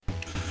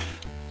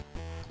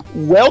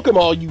Welcome,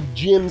 all you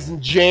Jims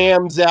and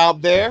Jams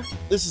out there.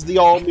 This is the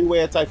all-new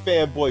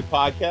Anti-Fanboy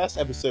Podcast,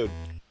 episode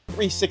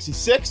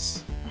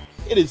 366.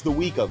 It is the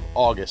week of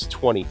August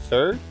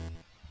 23rd,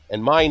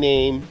 and my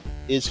name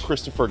is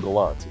Christopher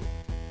Galanti.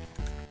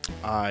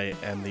 I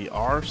am the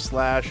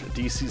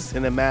r/DC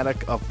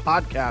Cinematic of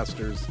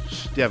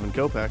podcasters, Devin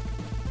Kopeck.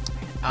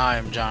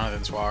 I'm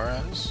Jonathan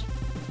Suarez.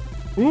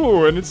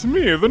 Ooh, and it's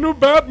me, the new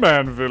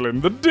Batman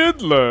villain, the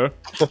Diddler.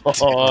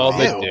 Oh,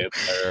 the Ew.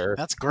 Diddler.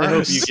 That's I hope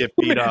gross. you get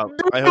beat up.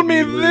 I Do hope me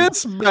you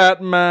lose. this,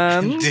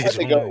 Batman.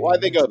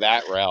 Why'd they go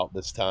that route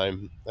this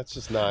time? That's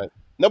just not...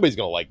 Nobody's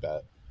gonna like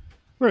that.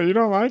 Wait, you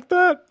don't like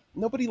that?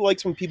 Nobody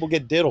likes when people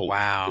get diddled.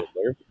 Wow.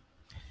 Diddler.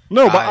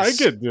 No, but Guys-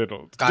 I get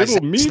diddled. Guys,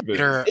 Diddle me, Zack bitch.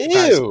 Snyder,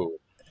 Ew.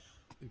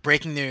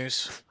 breaking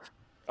news.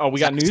 Oh,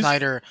 we got Zack news?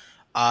 Snyder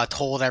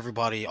told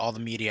everybody, all the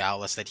media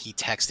outlets, that he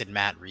texted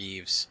Matt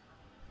Reeves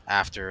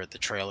after the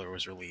trailer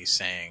was released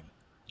saying,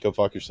 Go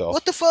fuck yourself.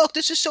 "What the fuck?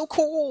 This is so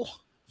cool."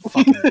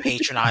 Fucking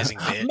patronizing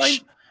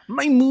bitch.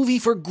 My movie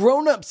for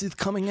grown-ups is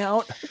coming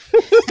out.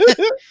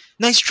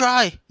 Nice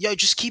try. Yo,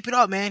 just keep it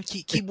up, man.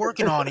 Keep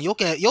working on it. You'll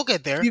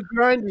get there. You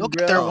grinding, You'll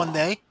get there one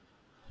day.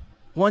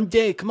 One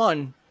day, come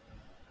on.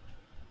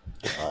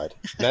 God.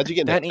 Imagine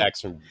getting That a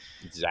text from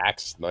Zack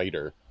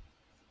Snyder.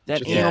 That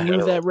Just Yeah. animal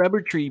moves that rubber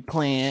tree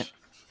plant.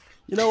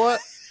 You know what?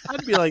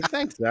 I'd be like,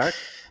 thanks, Zach.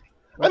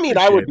 I mean,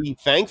 I would be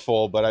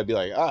thankful, but I'd be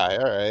like, all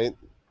right,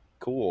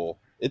 cool.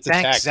 It's a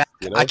Thanks, text, Zach.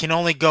 you know? I can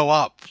only go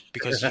up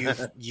because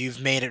you've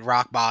made it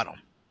rock bottom.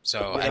 So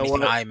You know anything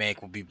what? I make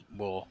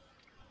will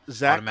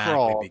Zach automatically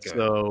crawled be good.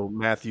 so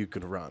Matthew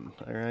could run.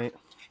 All right.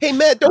 Hey,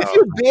 Matt, don't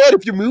feel bad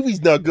if your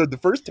movie's not good the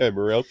first time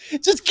around.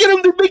 Just get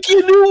him to make you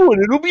a new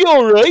one. It'll be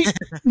all right.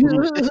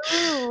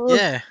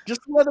 Yeah.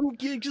 Just let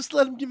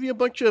him give you a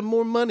bunch of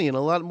more money and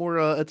a lot more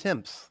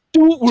attempts.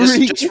 Don't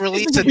worry. Just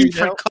release a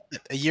different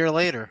cut a year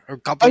later or a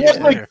couple I years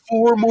have like later.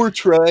 4 more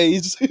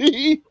tries.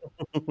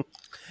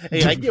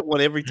 Hey, I get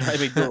one every time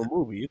I do a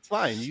movie. It's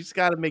fine. You just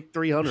got to make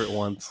 300 at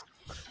once.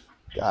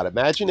 God,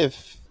 imagine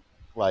if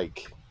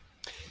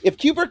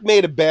Kubrick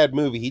made a bad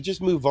movie, he'd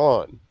just move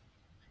on.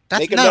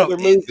 That's make another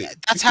movie.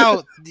 That's how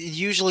it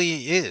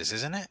usually is,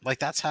 isn't it? Like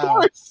that's Of how.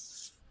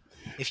 course.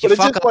 If you But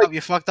it's fuck just up, like-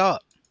 you fucked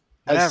up.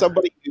 As Whatever.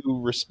 somebody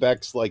who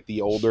respects like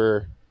the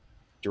older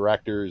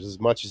directors as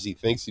much as he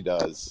thinks he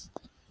does,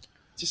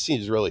 it just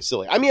seems really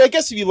silly. I mean, I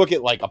guess if you look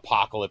at like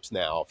Apocalypse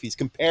Now, if he's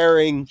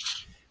comparing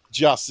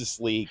Justice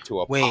League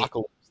to Wait.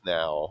 Apocalypse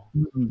Now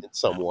in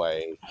some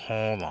way,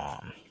 Hold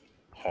on.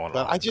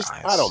 but I guys.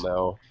 don't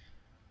know.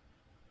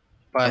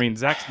 But I mean,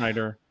 Zack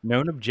Snyder,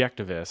 known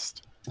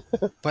objectivist.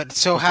 But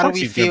so Of how do course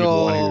we he's gonna be the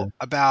one feel who-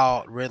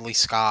 about Ridley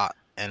Scott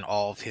and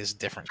all of his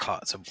different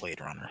cuts of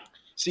Blade Runner?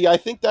 See, I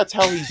think that's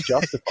how he's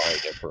justifying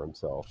it for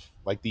himself.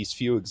 Like these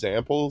few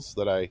examples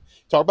that I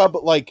talk about,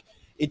 but like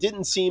it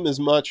didn't seem as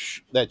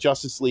much that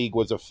Justice League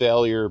was a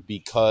failure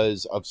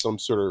because of some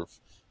sort of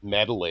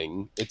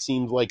meddling. It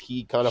seems like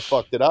he kind of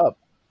fucked it up,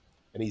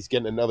 and he's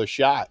getting another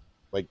shot.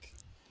 Like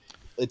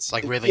it's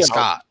Like Ridley you know,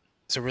 Scott.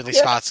 So Ridley Yeah.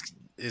 Scott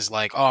is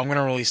like, oh, I'm going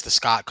to release the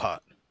Scott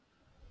cut.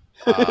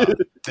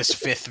 This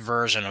 5th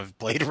version of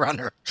Blade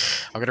Runner.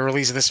 I'm going to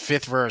release this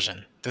 5th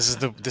version. This is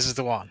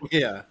the one.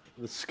 Yeah.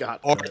 The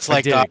Scott. Or cut. it's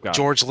like did it, God.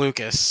 George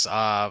Lucas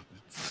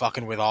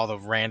fucking with all the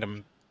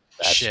random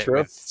That's shit true.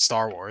 with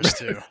Star Wars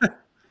too.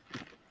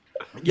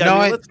 Yeah, No, I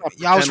mean, I let's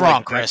not was pretend wrong,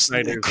 like Zack Chris.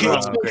 Snyder's,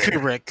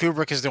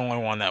 Kubrick is the only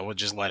one that would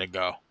just let it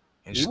go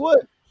and He just,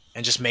 would.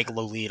 and just make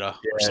Lolita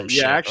or some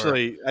shit. yeah, or-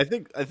 actually, I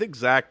think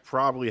Zach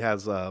probably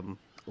has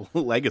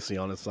legacy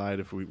on his side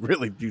if we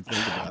really do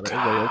think about it.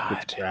 Everybody else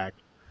gets God. cracked.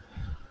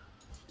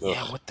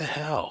 yeah. What the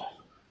hell?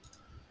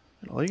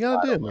 All you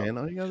gotta do, man.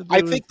 All you gotta do.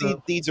 I think is,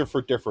 these are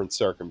for different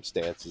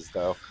circumstances,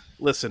 though.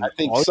 listen. I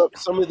think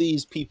some of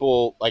these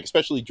people, like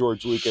especially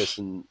George Lucas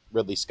and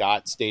Ridley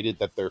Scott, stated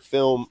that their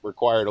film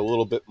required a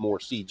little bit more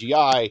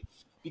CGI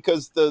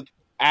because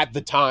at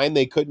the time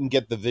they couldn't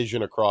get the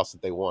vision across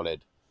that they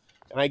wanted.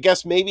 And I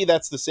guess maybe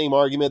that's the same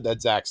argument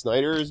that Zack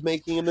Snyder is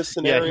making in this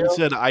yeah, scenario. he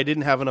said I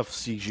didn't have enough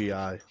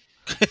CGI.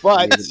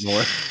 but Needed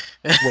more.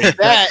 Wait, That-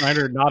 Zack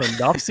Snyder not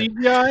enough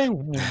CGI?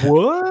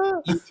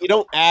 What? you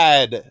don't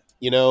add,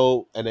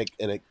 an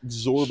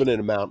exorbitant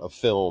amount of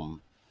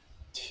film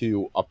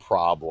to a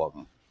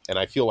problem. And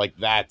I feel like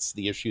that's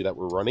the issue that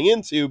we're running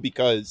into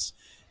because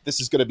this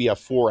is going to be a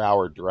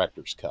 4-hour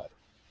director's cut.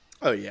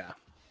 Oh yeah.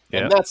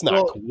 Yeah. And that's not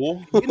Well,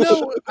 cool. You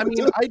know, I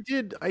mean,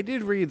 I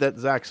did read that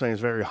Zack Snyder is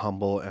very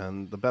humble,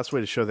 and the best way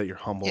to show that you're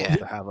humble Yeah. is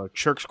to have a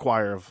church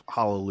choir of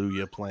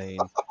Hallelujah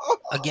playing.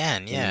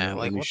 Again, yeah. when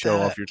Like you what show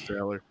the off heck? your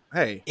trailer.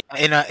 Hey,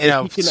 in a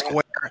you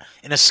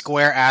can-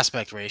 square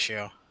aspect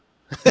ratio.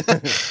 I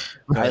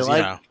 'Cause,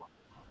 like.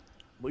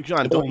 Well,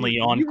 John, It's don't only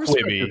you, on you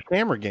respect Quibi. your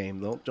camera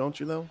game, though, don't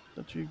you? Though,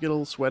 don't you get a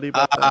little sweaty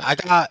about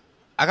that?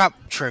 I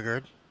got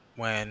triggered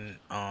when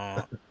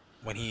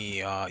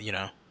he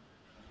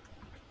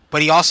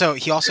but he also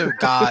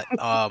got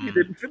You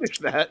didn't finish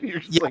that. You're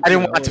just yeah, like, I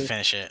didn't you want know, to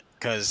finish it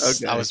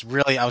because Okay.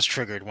 I was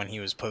triggered when he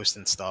was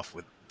posting stuff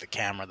with the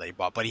camera that he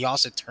bought. But he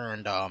also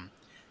turned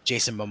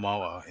Jason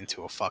Momoa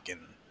into a fucking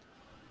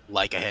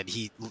like ahead.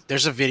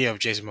 There's a video of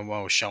Jason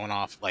Momoa showing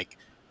off like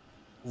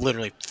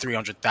literally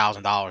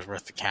 $300,000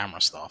 worth of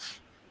camera stuff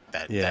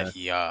that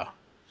he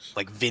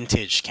like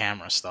vintage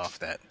camera stuff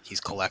that he's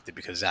collected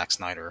because Zack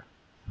Snyder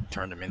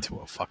turned him into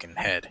a fucking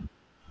head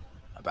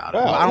about it.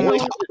 Wow. I don't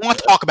want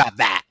to talk about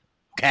that.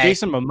 Okay.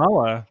 Jason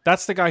Momoa,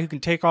 that's the guy who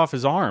can take off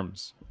his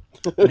arms.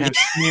 And have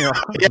smear.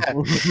 Yeah.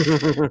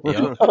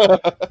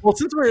 Well,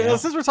 since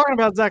we're talking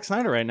about Zack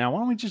Snyder right now, why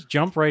don't we just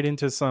jump right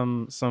into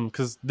some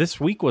because this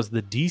week was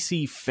the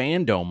DC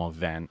Fandom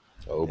event.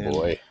 Oh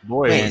boy.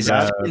 Wait, is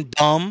And, it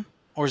Fandom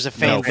or is it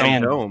No,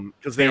 Fandom? Dome,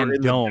 because they were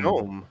in the Fandom.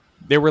 dome.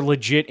 They were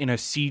legit in a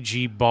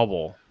CG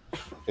bubble.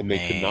 And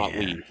they could not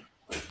Man. leave.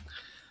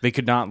 They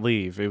could not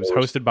leave. It was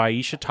hosted by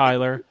Aisha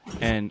Tyler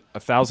and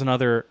 1,000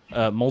 other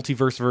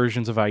multiverse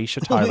versions of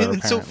Aisha Tyler.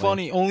 It's so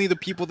apparently. funny. Only the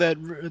people that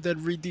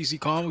read DC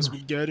Comics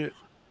would get it.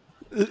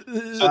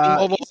 So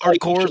all the these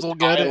hardcores will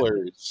get it.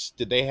 Tylers,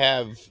 did they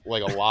have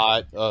like a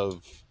lot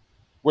of?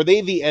 Were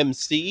they the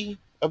MC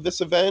of this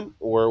event,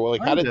 or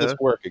like how did this Kinda.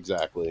 work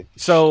exactly?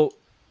 So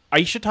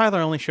Aisha Tyler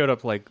only showed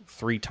up like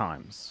 3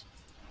 times,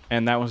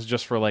 and that was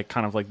just for like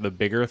kind of like the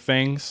bigger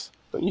things.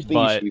 Don't you think you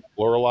But- should be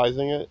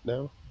pluralizing it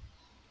now?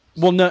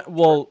 Well,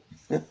 no,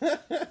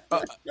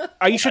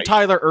 Aisha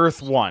Tyler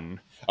Earth 1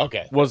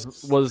 Okay,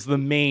 was the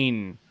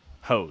main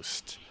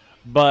host.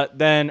 But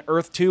then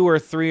Earth 2,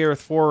 Earth 3,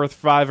 Earth 4, Earth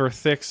 5, Earth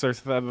 6,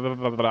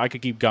 I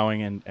could keep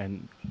going,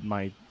 and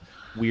my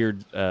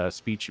weird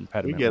speech We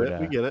impediment get would, it.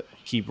 We get it.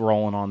 keep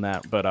rolling on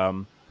that. But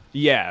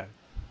yeah,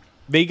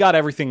 they got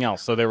everything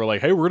else. So they were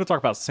like, hey, we're going to talk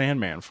about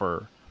Sandman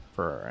for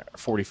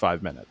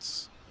 45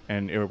 minutes.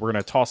 And we're going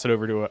to toss it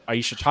over to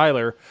Aisha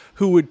Tyler,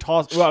 who would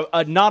toss,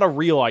 not a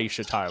real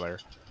Aisha Tyler.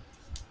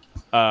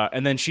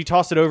 And then she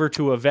tossed it over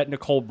to Yvette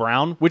Nicole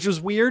Brown, which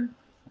was weird.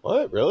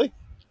 what really?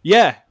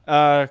 Yeah,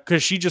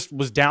 because she just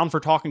was down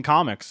for talking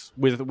comics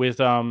with Neil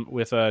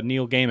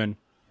Gaiman.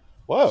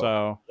 Whoa! So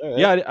All right.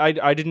 yeah,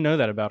 I didn't know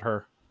that about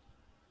her.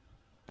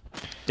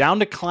 Down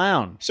to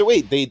clown. So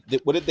wait,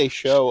 what did they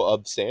show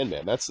of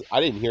Sandman? I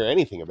didn't hear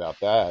anything about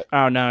that.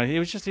 Oh no, it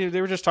was just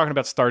they were just talking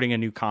about starting a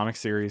new comic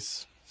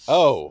series.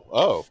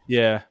 Oh,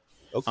 Yeah.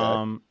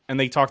 okay. And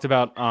they talked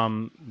about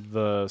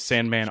the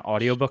Sandman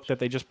audiobook that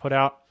they just put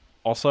out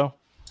also.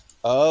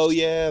 Oh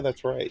yeah,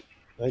 that's right.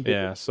 I did.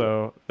 Yeah,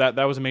 so that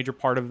was a major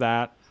part of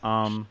that.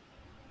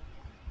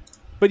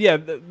 But yeah,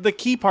 the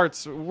key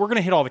parts, we're going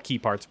to hit all the key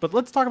parts, but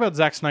let's talk about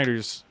Zack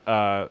Snyder's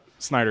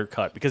Snyder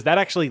Cut, because that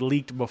actually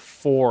leaked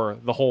before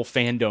the whole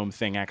Fandom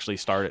thing actually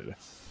started.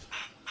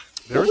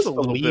 There was a What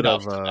the little lead bit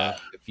up of to that?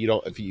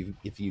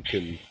 If you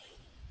can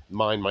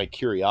mind my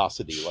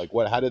curiosity, like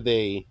how did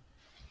they?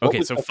 what Okay,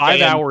 was so the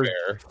 5 hours,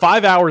 fanfare?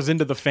 5 hours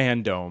into the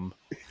Fandom,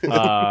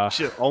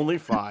 shit. Only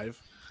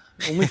 5.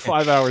 only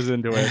 5 hours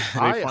into it, they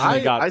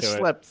finally got I to it.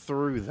 slept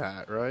through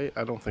that. Right?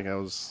 I don't think I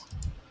was.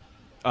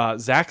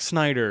 Zack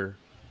Snyder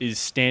is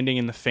standing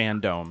in the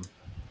Fandom,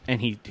 and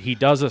he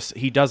does a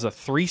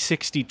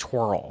 360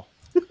 twirl,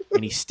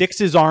 and he sticks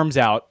his arms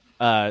out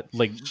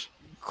like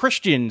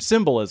Christian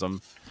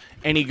symbolism,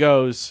 and he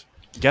goes,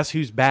 "Guess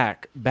who's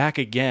back? Back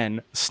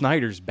again.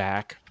 Snyder's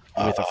back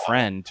with a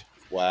friend."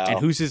 Wow. And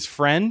who's his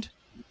friend?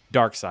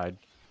 Darkseid.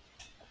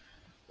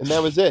 And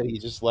that was it. He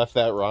just left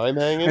that rhyme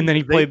hanging. And then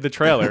he played the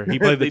trailer. He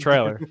played the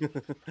trailer.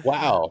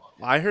 Wow,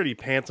 I heard he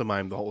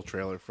pantomimed the whole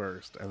trailer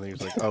first, and then he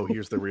was like, "Oh,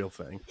 here's the real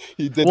thing."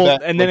 he did Well,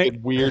 that and then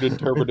fucking weird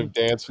interpretive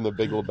dance from The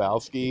Big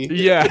Lebowski.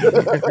 Yeah.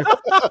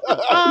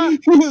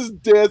 He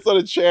just danced on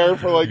a chair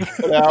for like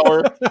an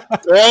hour.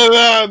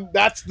 And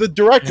that's the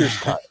director's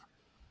cut.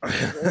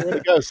 Way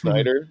to go,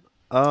 Snyder.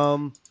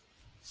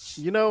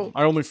 You know,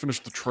 I only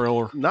finished the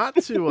trailer. not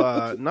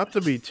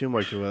to be too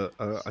much of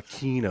a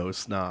Kino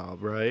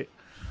snob, right?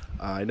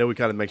 I know we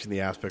kind of mentioned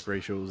the aspect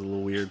ratio was a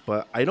little weird,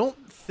 but I don't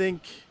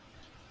think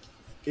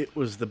it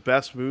was the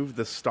best move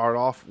to start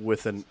off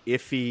with an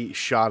iffy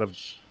shot of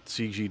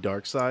CG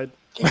Darkseid.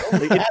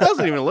 Like, it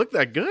doesn't even look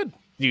that good.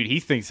 Dude, he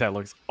thinks that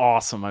looks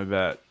awesome, I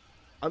bet.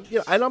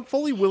 And I'm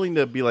fully willing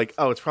to be like,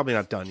 oh, it's probably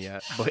not done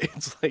yet, but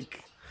it's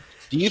like,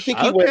 Do you think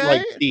he went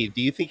like Okay. Steve?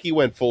 Do you think he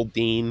went full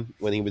Dean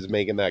when he was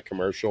making that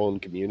commercial in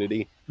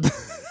Community?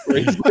 Where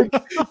he's like,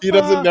 he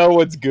doesn't know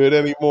what's good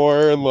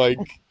anymore, and like,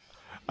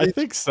 I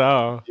think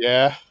so.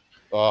 yeah,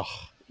 oh,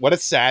 what a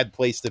sad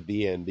place to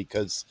be in,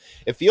 because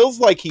it feels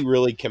like he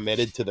really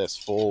committed to this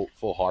full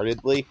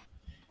heartedly,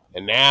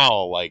 and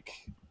now like,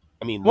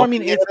 I mean, Well, I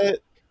mean, looking at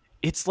it,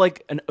 It's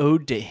like an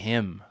ode to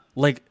him.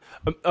 Like,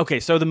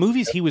 okay, so the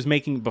movies he was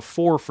making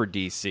before for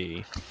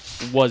DC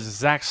was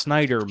Zack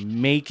Snyder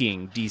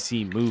making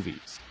DC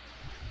movies.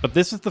 But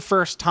this is the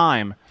first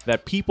time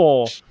that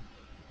people,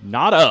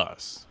 not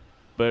us,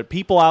 but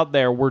people out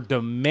there were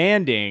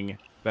demanding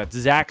that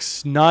Zack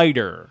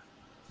Snyder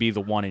be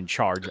the one in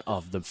charge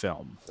of the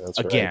film That's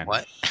right. again.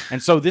 What?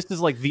 And so this is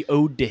like the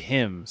ode to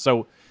him.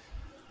 So,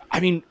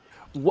 I mean,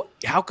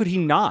 how could he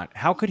not?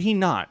 How could he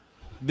not?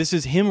 This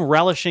is him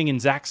relishing in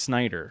Zack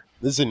Snyder.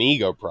 this is an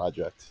ego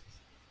project.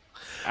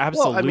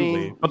 Absolutely.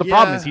 mean, but the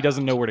problem yeah. is he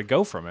doesn't know where to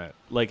go from it.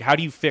 Like, how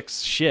do you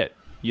fix shit?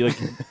 You like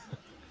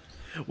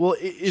Well,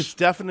 it's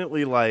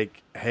definitely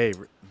like, hey,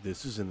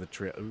 this is in the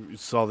trailer.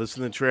 Saw this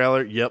in the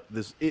trailer. Yep,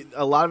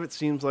 a lot of it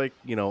seems like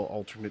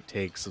alternate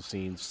takes of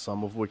scenes,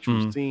 some of which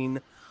we've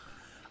seen.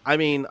 I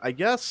mean, I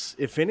guess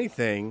if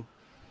anything,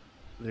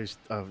 there's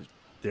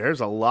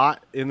a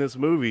lot in this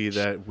movie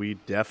that we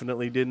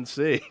definitely didn't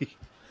see.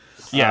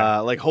 Yeah,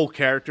 like whole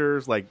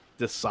characters like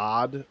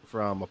Desaad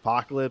from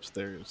Apocalypse.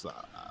 There's,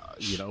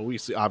 we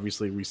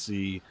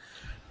see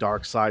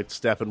Darkseid.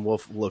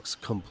 Steppenwolf looks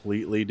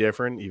completely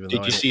different. Even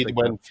did you see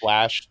when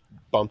Flash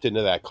bumped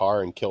into that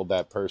car and killed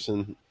that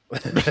person?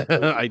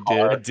 I did.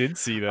 I did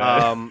see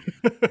that.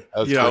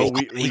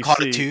 He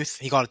caught a tooth.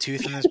 He got a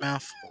tooth in his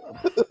mouth.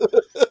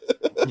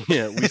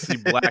 Yeah, we see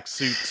Black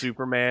Suit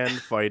Superman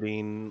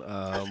fighting.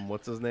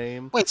 What's his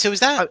name? Wait, so is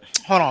that?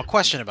 Hold on,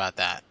 question about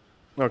that.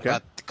 Okay.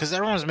 Because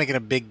everyone's making a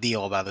big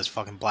deal about this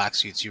fucking Black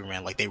Suit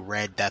Superman, like they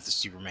read Death of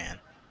Superman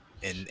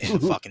in the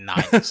fucking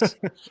 90s,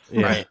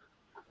 Yeah. right?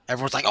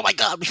 Everyone's like, "Oh my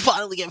god, we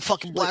finally get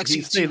fucking Black Suit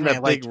He's in Superman!"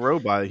 that Like, big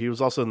robot. He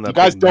was also in that. You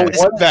guys big don't mask.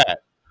 want that.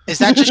 is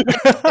that just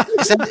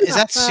is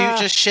that suit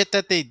just shit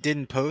that they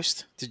didn't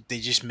post? Did they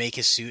just make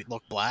his suit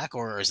look black,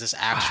 or is this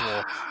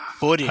actual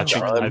footage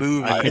from the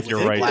movie I think with you're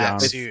the right, black John.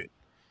 suit?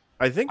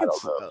 I think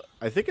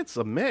it's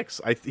a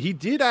mix. He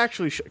did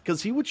actually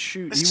because he would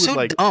shoot. It's He would so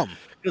like dumb.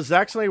 because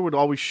Zack Snyder would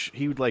always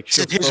he would like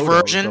show Is it his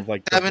photos version, of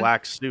like Evan? the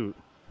black suit.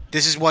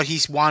 This is what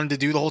he's wanted to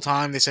do the whole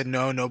time. They said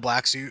no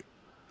black suit.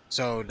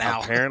 So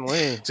now,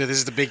 Apparently, so this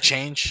is the big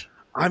change.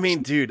 I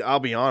mean, dude, I'll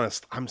be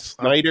honest.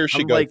 Snyder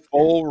should go like,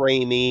 full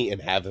Raimi and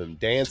have him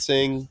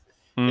dancing.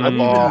 I'm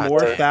Oh, even more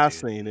damn,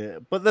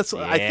 fascinated. But that's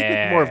I think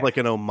it's more of like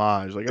an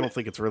homage. Like I don't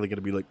think it's really going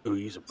to be like, oh,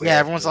 he's a Yeah,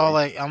 everyone's all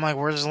like, I'm like,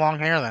 where's his long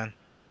hair then?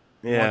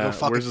 yeah, go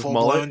fucking where's his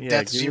full-blown mullet? Yeah,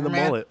 Death give me the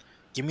Superman? mullet.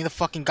 Give me the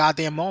fucking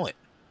goddamn mullet.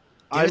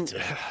 Give it to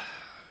me.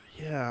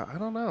 Yeah, I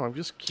don't know. I'm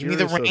just Give me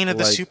curious. the reign as of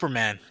to, the like,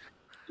 Superman.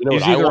 You know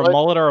He's what I either a want?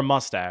 mullet or a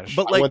mustache.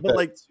 But I like, want but that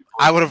like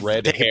I would have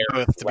red taken hair,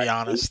 both, to be Lex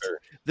honest. Luthor.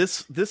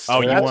 this.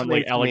 oh, you want fascinates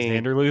like me.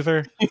 Alexander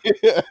Luthor?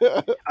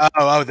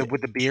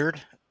 With the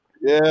beard?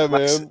 Yeah,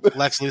 man.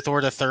 Lex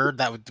Luthor the third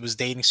that was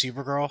dating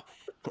Supergirl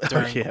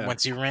during Yeah. when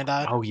Superman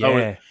died. Oh Oh, yeah.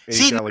 and he's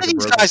See, got, none like, of a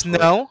these broken guys foot.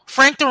 know.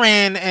 Frank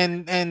Duran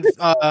and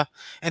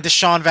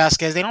Deshaun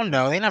Vasquez, they don't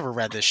know. They never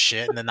read this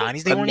shit in the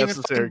 90s. They weren't even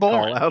Unnecessary fucking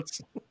born.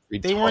 call-outs.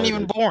 They weren't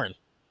even born.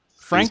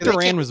 Frank So they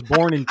Duran can't- was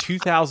born in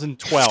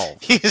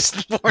 2012. He was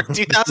born in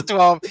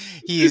 2012.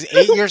 He is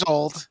 8 years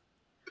old.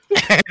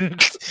 And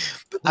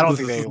I don't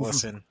think they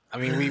listen. I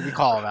mean, we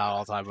call him out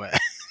all the time, but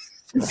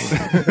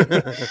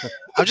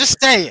I'm just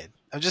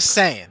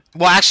saying.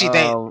 Well, actually,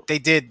 they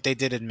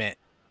did admit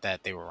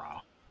that they were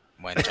wrong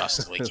when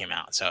Justice League came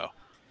out. So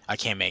I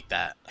can't make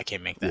that.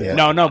 Yeah.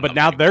 No, but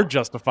now they're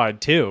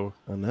justified too,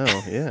 I know,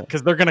 yeah.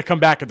 because they're gonna come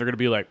back and they're gonna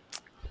be like,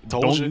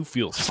 Told "Don't you. you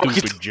feel Fucking-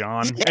 stupid,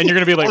 John?" And you're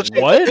gonna be like, Told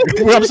you.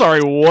 "What? I'm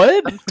sorry,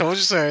 what?" Told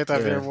you so,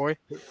 that Yeah. boy.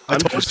 I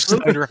told you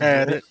Snyder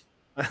had it.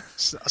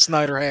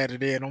 Snyder had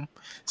it in him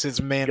since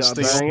Man of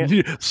God Steel. dang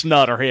it.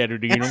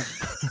 Snotterhead, you know.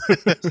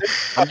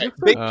 Okay,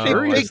 big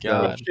my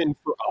God. question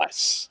for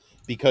us,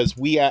 because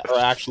we are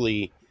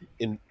actually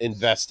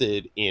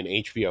invested in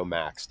HBO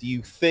Max. Do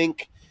you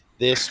think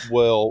this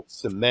will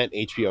cement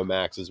HBO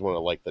Max as one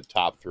of like the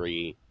top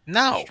 3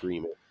 No,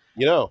 streaming?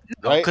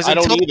 Right? because I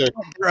don't either.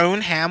 Their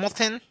own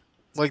Hamilton,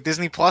 like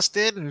Disney Plus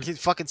did, and he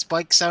fucking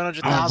spiked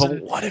 700,000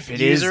 but what if it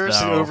is, users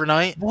though?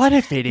 overnight. What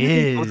if it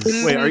is?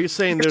 Wait, are you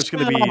saying there's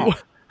going to be?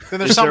 Then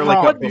there's Is there something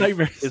like wrong. a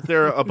Nightmare. is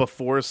there a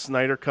before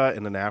Snyder cut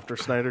and an after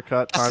Snyder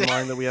cut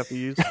timeline that we have to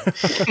use?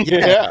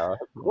 Yeah,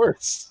 of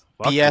course.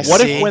 PSC,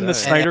 What if when the and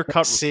Snyder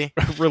Cut NFC.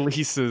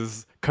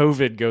 releases,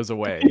 COVID goes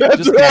away? That's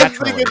Just what I was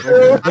naturally. thinking,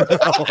 dude.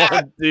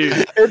 Oh,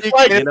 dude, It's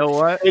like you know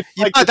what? it's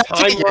You like know, the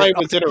I'll take it. timeline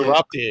I'll was take it.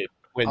 interrupted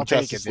when I'll take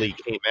Justice it, League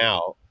came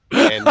out,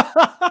 and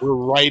we're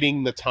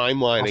writing the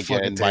timeline I'll again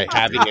fucking by take it.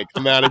 having it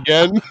come out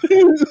again.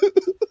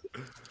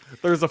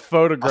 There's a I'll fucking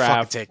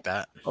photograph take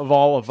that. of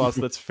all of us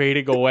that's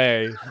fading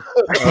away.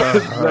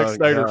 Zack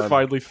Snyder God.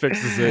 finally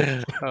fixes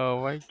it.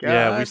 Oh my god!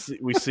 Yeah,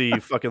 we see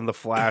fucking the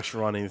Flash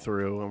running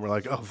through, and we're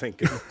like, oh, thank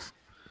goodness,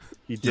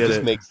 he It did just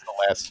it. makes the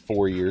last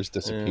 4 years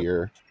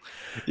disappear.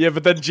 Yeah,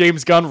 but then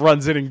James Gunn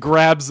runs in and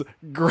grabs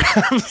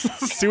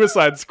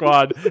Suicide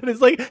Squad and is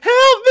like,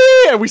 "Help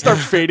me!" And we start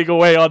fading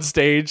away on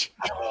stage.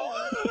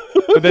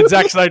 And then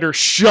Zack Snyder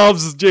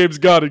shoves James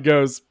Gunn and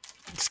goes,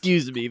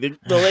 "Excuse me, the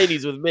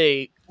lady's with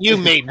me." You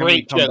made And we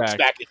rape come jokes back.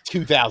 back in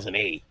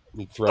 2008.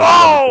 He throws it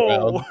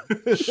on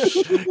the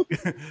ground.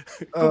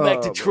 Go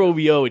back to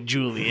Tromeo and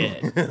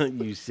Juliet.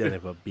 You son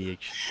of a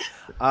bitch.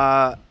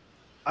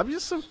 I'm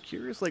just so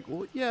curious. Like,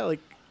 well, yeah, like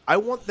I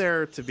want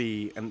there to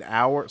be an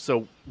hour.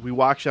 So we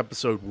watched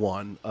episode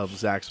 1 of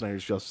Zack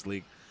Snyder's Justice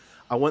League.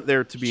 I want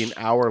there to be an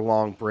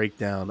hour-long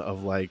breakdown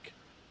of like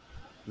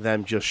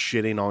them just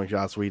shitting on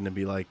Joss Whedon and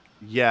be like,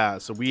 yeah,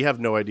 so we have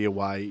no idea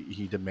why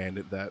he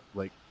demanded that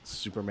like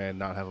Superman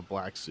not have a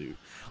black suit.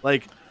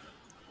 Like,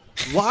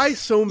 why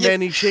so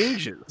many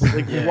changes?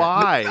 Like,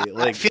 why? I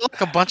Like, feel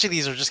like a bunch of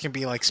these are just gonna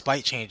be like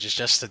spite changes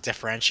just to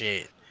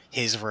differentiate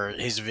his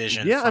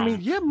vision. yeah, I from mean,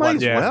 yeah, what might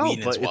as well.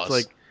 Whedon's But it's was.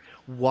 like,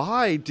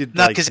 why did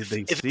No, like because did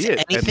they if see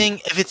it's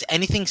it? if it's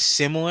anything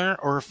similar,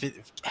 or if it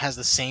has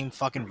the same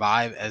fucking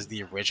vibe as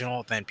the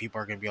original, then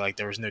people are gonna be like,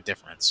 there was no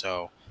difference,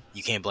 so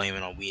you can't blame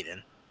it on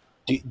Whedon.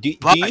 Do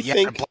But you you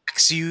think had Black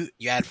Suit,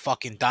 you had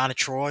fucking Donna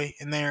Troy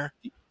in there.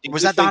 do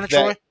Was you that think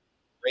Donna Troy?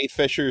 Ray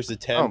Fisher's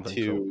attempt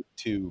think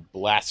to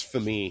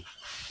blasphemy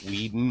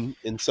Whedon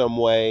in some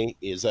way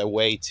is a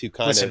way to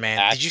kind Listen, of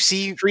man, did you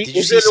see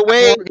is it a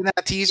way Cyborg in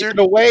that teaser?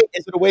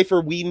 is it a way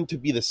for Whedon to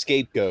be the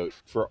scapegoat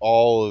for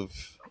all of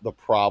the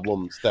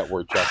problems that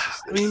were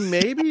Justice I League? mean,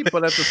 maybe,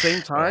 but at the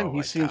same time, Oh he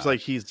my seems God. like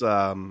he's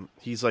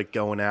like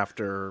going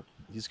after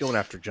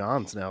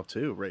Johns now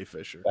too. Ray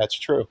Fisher, That's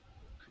true.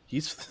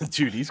 he's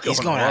going He's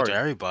going hard. after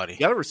everybody. You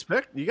gotta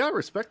respect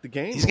the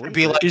game. He's gonna believe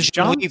be it. like Is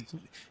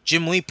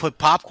Jim Lee put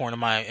popcorn in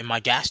my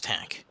gas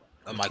tank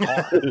of my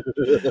car.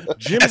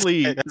 Jim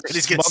Lee that's what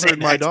he's gonna say smothered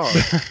my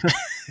next. dog.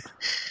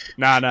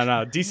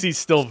 No. DC's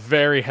still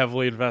very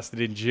heavily invested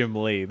in Jim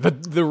Lee,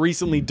 the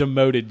recently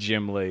demoted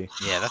Jim Lee.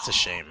 Yeah, that's a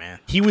shame, man.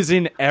 He was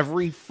in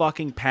every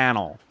fucking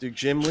panel. Dude,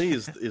 Jim Lee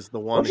is the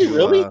one. Was he who,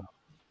 really?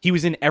 He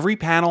was in every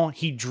panel.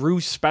 He drew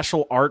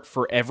special art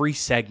for every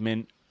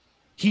segment.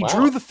 He Wow.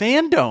 drew the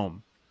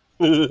fandom.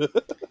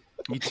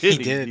 He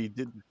did. He He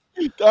did.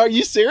 Are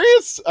you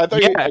serious? I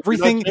thought Yeah,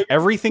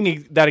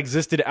 everything that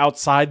existed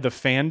outside the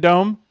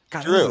fandom.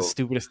 God, True. this is the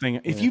stupidest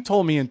thing. If you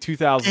told me in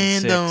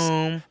 2006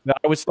 And that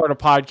I would start a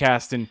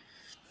podcast and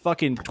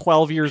fucking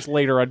 12 years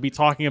later I'd be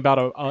talking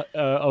about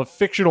a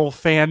fictional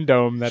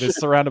fandom that is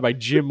surrounded by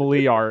Jim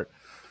Lee art.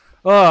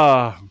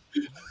 Time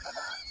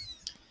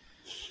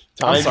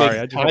I'm sorry,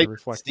 I makes, just had to time,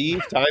 reflect.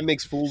 Steve, time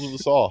makes fools of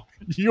us all.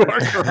 You are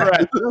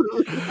correct.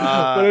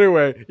 But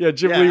anyway, yeah,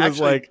 Jim Lee was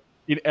like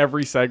in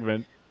every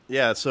segment.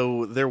 Yeah,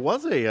 so there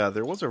was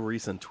a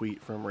recent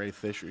tweet from Ray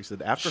Fisher. He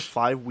said, after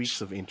 5 weeks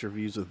of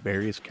interviews with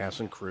various cast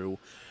and crew,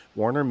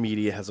 Warner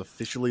Media has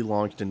officially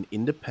launched an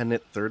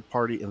independent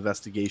third-party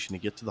investigation to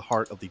get to the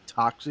heart of the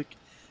toxic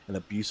and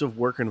abusive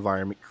work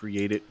environment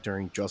created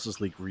during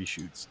Justice League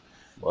reshoots.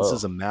 Whoa. This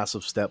is a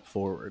massive step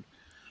forward.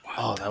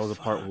 Oh, that was a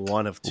part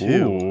 1 of 2.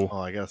 Ooh. Oh,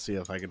 I gotta see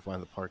if I can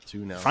find the part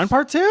 2 now. Find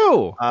part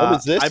 2. When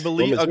was this? I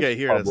believe. When was Okay, this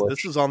here it is.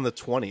 published? This is on the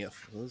 20th.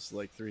 This is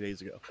like 3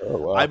 days ago. Oh,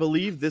 wow. I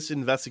believe this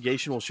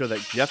investigation will show that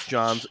Jeff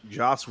Johns,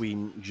 Joss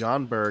Whedon,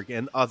 John Berg,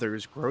 and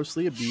others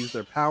grossly abused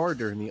their power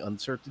during the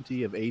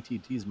uncertainty of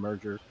AT&T's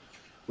merger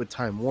with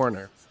Time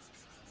Warner.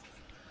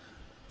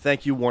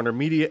 Thank you, Warner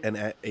Media and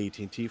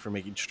AT&T, for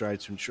making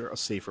strides to ensure a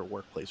safer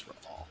workplace for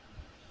all.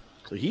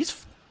 So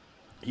he's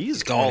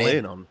going all in.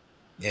 in on.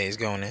 yeah, he's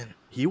going in.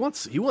 He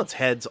wants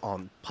heads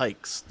on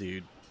pikes,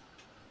 dude.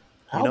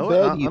 How You know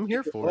bad what? do you I'm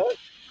here think for it. that?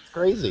 It's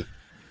crazy.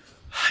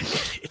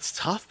 It's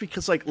tough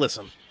because, like,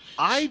 listen,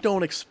 I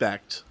don't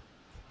expect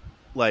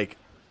like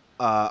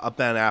a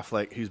Ben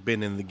Affleck who's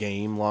been in the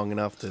game long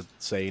enough to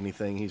say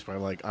anything. He's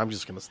probably like, I'm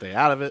just going to stay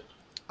out of it.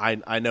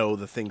 I know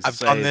the things. I've to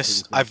say, done the this.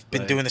 things to I've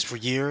been say. doing this for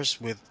years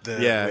with the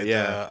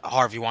Yeah.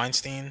 Harvey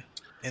Weinstein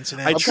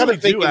incident. I I'm truly kind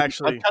of thinking.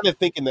 actually. I'm kind of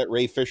thinking that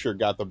Ray Fisher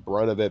got the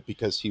brunt of it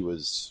because he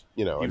was,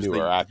 He a was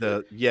newer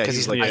actor. Because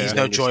he's like he's the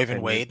no youngest Joyven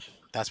thing. Wade.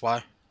 That's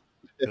why.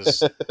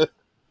 'Cause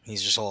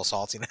he's just a little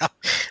salty now.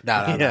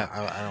 No. Yeah.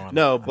 I don't.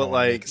 No, I but, don't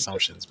wanna make like,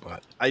 assumptions,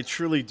 but I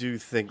truly do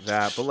think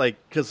that, but like,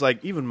 because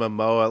like even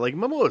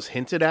Momoa's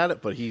hinted at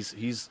it, but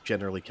he's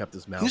generally kept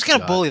his mouth. who's gonna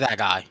shut. bully that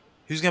guy?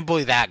 Who's gonna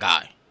bully that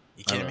guy?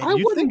 You kidding me? I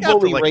You'd wouldn't think after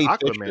bully like Ray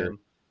Aquaman. Fisher.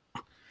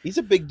 He's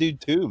a big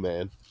dude too,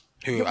 man.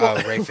 Who?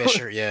 Ray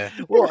Fisher? Yeah.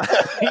 Well,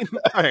 I mean,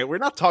 all right, we're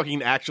not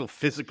talking actual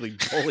physically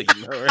bullying,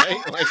 though,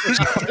 right? Like,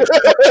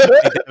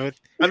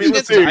 I mean,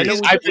 listen, Dude, I know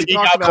I we think he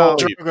talked got about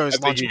bullied. Drogo's I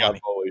think lunch he got money.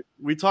 bullied.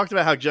 we talked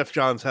about how Jeff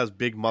Johns has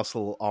big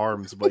muscle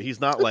arms, but he's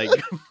not like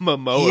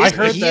Momoa. He I is-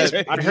 heard he is-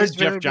 that. I he heard is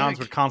very Jeff Johns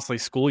big. would constantly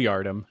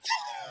schoolyard him.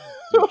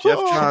 Jeff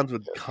Johns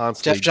would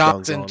constantly Jeff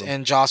Johns dunk on him.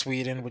 and Joss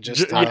Whedon would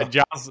just.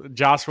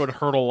 Josh would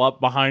hurdle up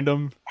behind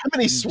him. How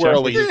many Jeff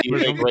swirlies Fisher. do you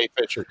think Ray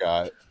Fisher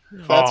got?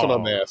 That's what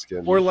I'm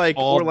asking. Or like,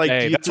 All or like, day.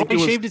 do you That's why think he it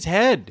was? shaved his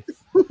head.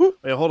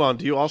 Wait, hold on.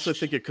 Do you also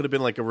think it could have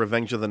been like a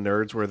Revenge of the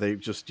Nerds where they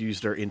just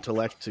used their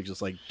intellect to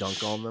just like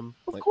dunk on them?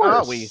 Like,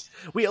 course.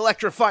 we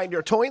electrified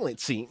your toilet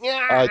seat.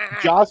 Yeah.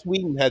 Joss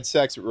Whedon had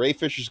sex with Ray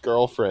Fisher's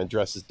girlfriend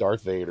dressed as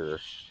Darth Vader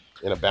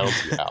in a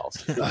bouncy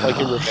house, like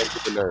in Revenge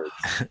of the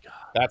Nerds.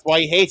 That's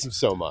why he hates him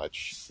so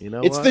much. You know,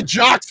 It's what? the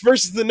jocks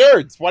versus the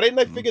nerds. Why didn't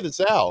I figure this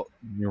out?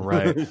 You're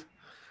right.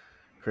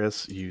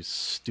 Chris, you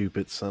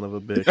stupid son of a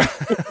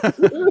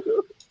bitch.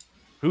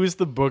 Who's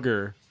the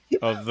booger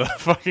of the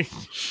fucking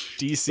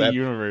DC That-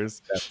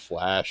 universe? That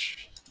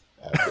Flash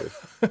actor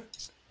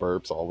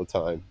burps all the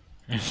time.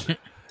 Awful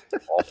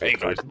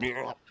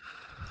person.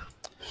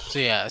 So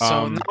yeah. So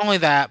Um, not only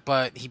that,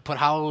 but he put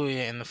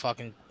Hallelujah in the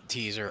fucking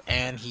teaser,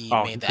 and he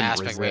Oh, he made the couldn't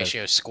aspect resist.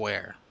 ratio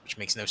square, which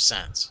makes no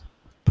sense.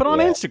 Put on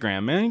Yeah.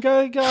 Instagram, man. You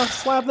gotta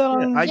slap that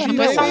on. I Yeah, do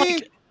but it's not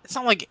maybe.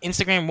 like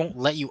Instagram won't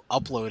let you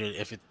upload it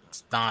if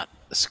it's not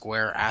a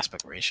square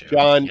aspect ratio.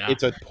 John, you know?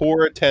 it's a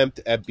poor attempt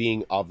at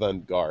being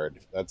avant-garde.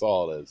 That's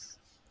all it is.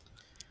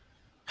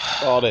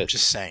 That's all it is.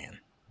 Just saying.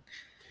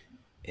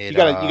 You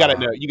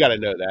gotta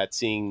know that.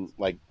 Seeing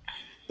like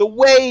the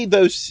way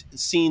those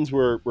scenes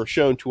were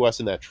shown to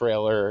us in that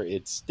trailer,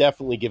 it's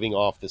definitely giving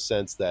off the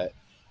sense that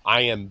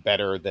I am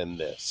better than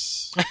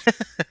this.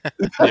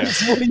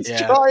 That's what he's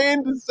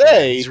trying to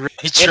say. He's really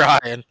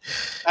trying.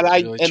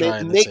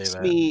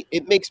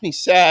 It makes me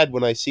sad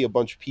when I see a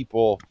bunch of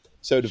people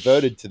so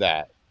devoted to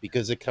that,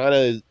 because it kind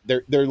of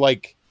they're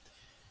like,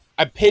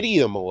 I pity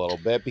them a little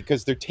bit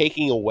because they're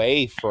taking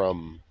away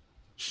from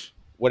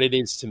what it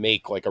is to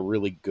make like a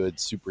really good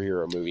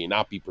superhero movie,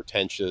 not be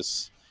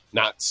pretentious,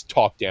 not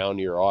talk down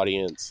to your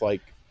audience. Like,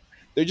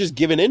 they're just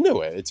giving into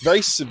it. It's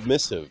very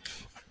submissive.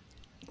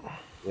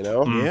 You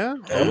know? Yeah.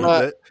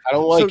 I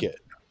don't like it.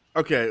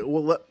 Okay,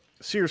 well,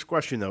 serious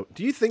question, though.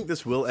 Do you think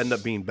this will end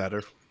up being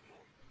better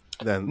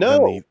than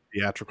the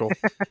theatrical?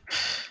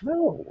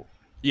 No.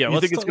 Yeah,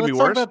 you think it's going to be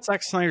talk worse? about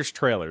Zack Snyder's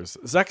trailers.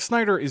 Zack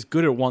Snyder is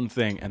good at one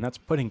thing, and that's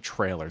putting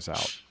trailers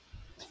out.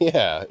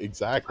 Yeah,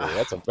 exactly.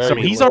 That's a very So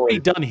he's already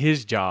done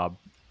his job.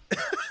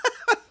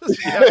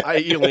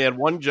 I only had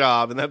one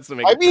job, and that's to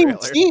make a trailer.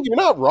 Steve, you're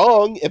not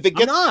wrong. If it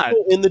gets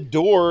people in the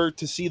door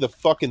to see the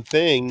fucking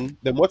thing,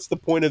 then what's the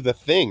point of the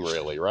thing,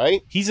 really,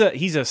 right? He's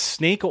a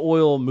snake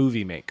oil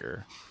movie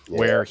maker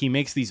where he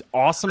makes these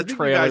awesome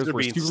trailers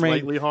where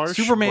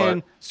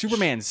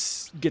Superman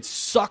gets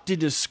sucked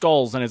into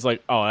skulls, and it's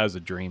like, oh, that was a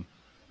dream.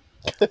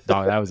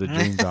 Dog, that was a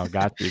dream, dog.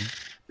 Got you.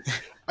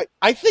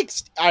 I think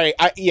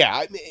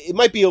it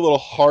might be a little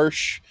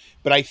harsh,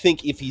 but I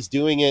think if he's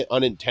doing it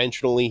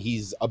unintentionally,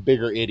 he's a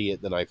bigger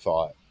idiot than I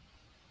thought.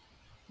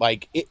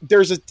 Like,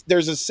 there's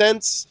a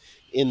sense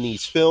in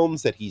these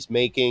films that he's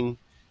making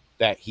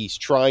that he's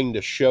trying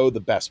to show the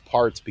best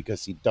parts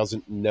because he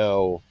doesn't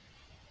know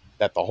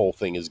that the whole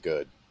thing is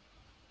good.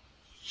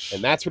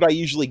 And that's what I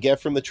usually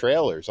get from the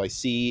trailers. I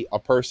see a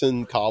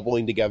person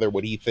cobbling together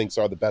what he thinks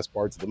are the best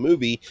parts of the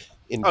movie,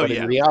 but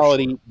in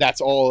reality,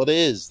 that's all it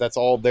is. That's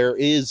all there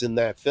is in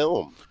that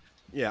film.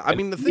 Yeah, I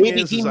mean, the thing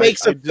maybe he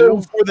makes a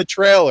film for the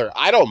trailer.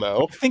 I don't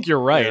know. I think you're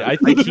right. Yeah, I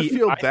think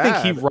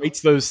he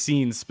writes those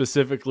scenes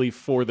specifically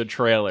for the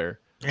trailer.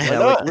 Yeah,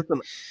 like,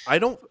 listen,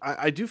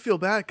 I do feel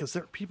bad because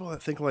there are people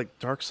that think like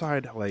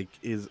Darkseid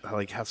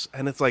has,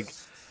 and it's like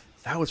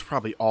that was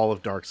probably all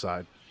of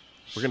Darkseid.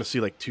 We're gonna see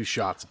like 2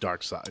 shots of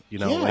Darkseid. You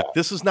know, like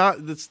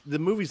the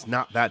movie's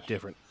not that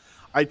different.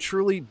 I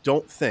truly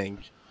don't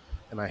think,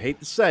 and I hate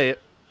to say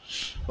it,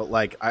 but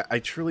like I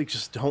truly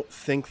just don't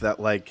think that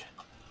like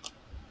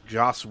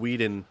Joss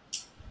Whedon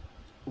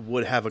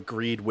would have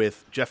agreed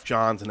with Jeff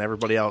Johns and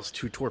everybody else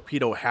to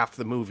torpedo half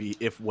the movie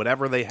if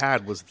whatever they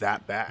had was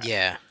that bad.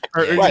 Yeah,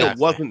 or it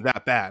wasn't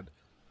that bad.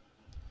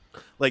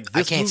 Like,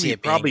 this movie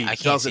probably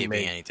doesn't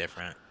make any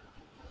different.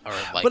 Or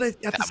like, but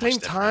at the same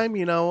time,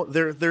 you know,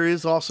 there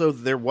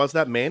was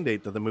that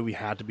mandate that the movie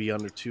had to be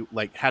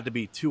had to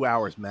be 2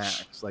 hours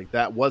max. Like,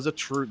 that was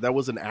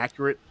an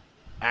accurate,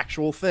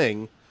 actual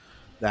thing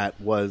that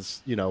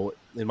was, you know,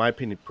 in my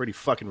opinion, pretty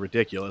fucking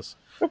ridiculous.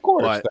 Of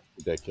course, that's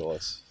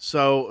ridiculous.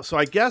 So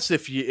I guess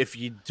if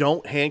you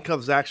don't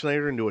handcuff Zack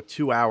Snyder into a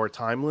 2 hour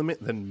time limit,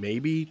 then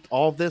maybe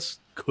all of this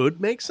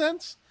could make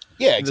sense.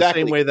 Yeah,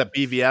 exactly. In the same way that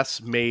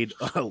BVS made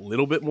a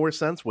little bit more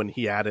sense when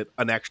he added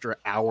an extra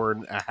hour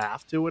and a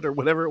half to it or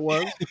whatever it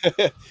was.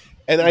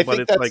 And I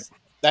think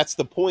that's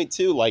the point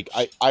too. Like,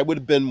 I would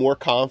have been more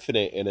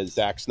confident in a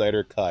Zack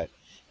Snyder cut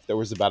if there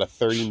was about a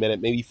 30-minute,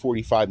 maybe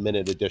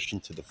 45-minute addition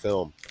to the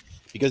film.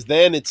 Because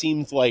then it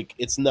seems like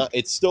it's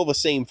still the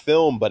same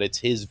film, but it's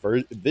his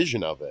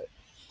vision of it.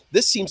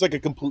 This seems like a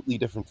completely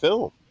different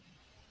film.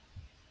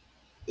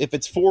 If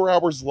it's 4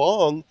 hours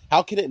long,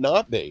 how can it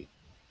not be?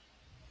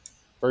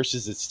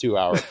 Versus its 2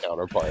 hour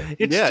counterpart.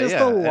 It's just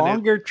a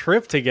longer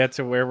trip to get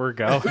to where we're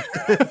going.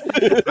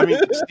 I mean,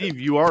 Steve,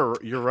 you're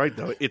right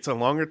though. It's a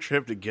longer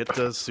trip to get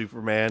to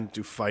Superman,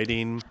 to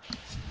fighting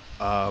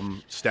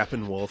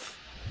Steppenwolf,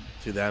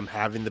 to them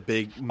having the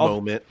big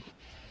moment.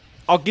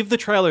 I'll give the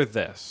trailer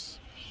this.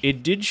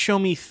 It did show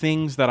me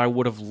things that I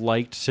would have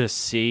liked to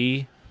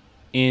see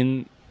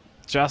in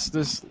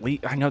Justice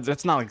League. I know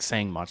that's not like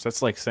saying much.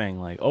 That's like saying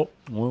like, oh,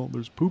 well,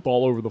 there's poop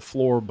all over the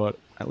floor, but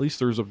at least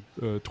there's a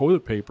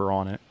toilet paper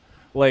on it.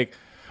 Like,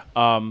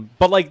 but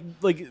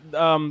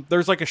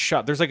there's like a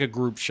shot. There's like a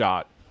group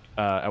shot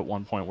at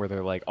one point where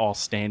they're like all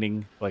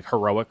standing like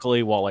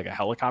heroically while like a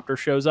helicopter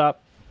shows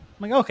up.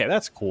 I'm like, okay,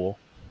 that's cool.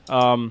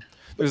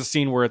 There's a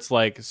scene where it's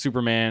like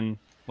Superman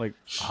like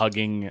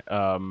hugging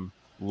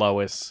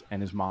Lois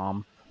and his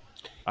mom.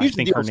 I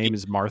think her name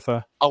is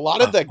Martha. A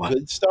lot of that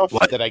good stuff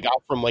that I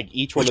got from like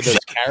each one of those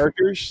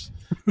characters,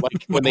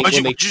 like when they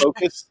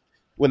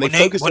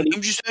focus on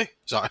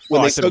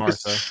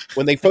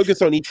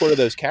each one of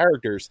those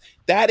characters,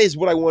 that is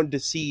what I wanted to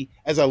see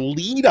as a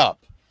lead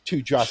up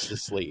to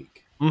Justice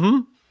League. Mm-hmm.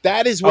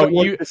 That is what I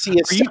wanted to see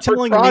as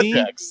separate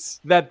projects.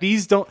 Me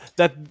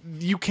that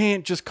you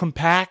can't just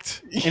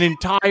compact an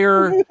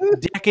entire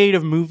decade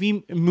of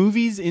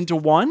movies into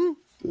one?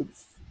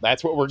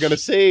 That's what we're gonna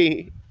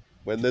see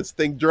when this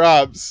thing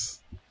drops.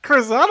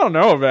 Chris, I don't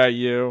know about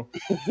you.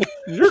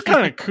 You're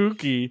kind of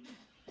kooky.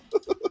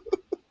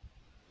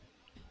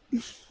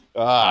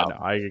 No,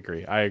 I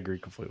agree. I agree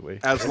completely.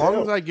 As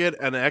long as I get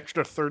an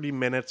extra 30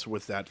 minutes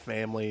with that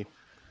family,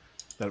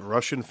 that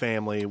Russian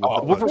family.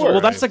 With the Well,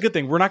 that's a good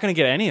thing. We're not going to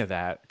get any of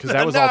that because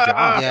that was all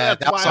Joss. Yeah,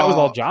 that was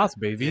all Joss,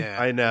 baby. Yeah.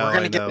 I know.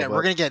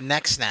 We're gonna get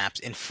neck snaps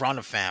in front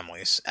of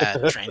families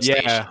at train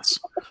stations.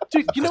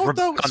 Dude, you know We're what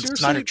though? on the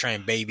Snyder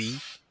train, baby.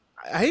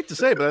 I hate to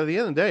say it, but at the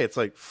end of the day, it's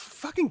like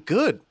fucking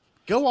good.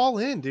 Go all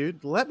in,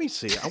 dude. Let me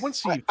see. I want to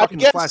see fucking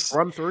Flash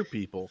run through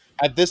people.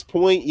 At this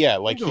point, yeah,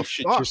 like Who he the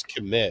should fuck? just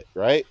commit,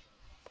 right?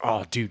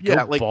 Oh, dude,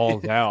 Yeah, go like-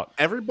 balls out.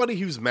 Everybody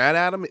who's mad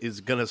at him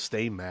is gonna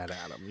stay mad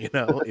at him. You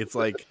know, it's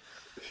like,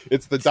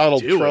 It's the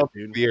Donald do it, Trump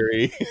dude.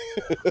 theory.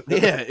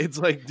 yeah, it's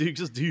like, dude,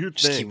 just do your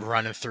Just thing. keep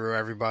running through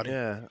everybody.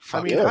 Yeah, I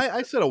Fuck mean, yeah.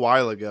 I said a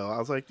while ago, I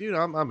was like, dude,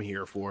 I'm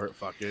here for it.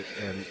 Fuck it.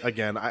 And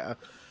again, I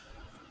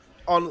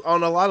on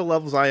a lot of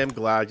levels, I am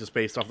glad just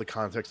based off the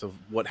context of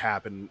what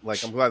happened.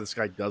 Like, I'm glad this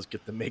guy does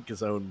get to make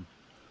his own,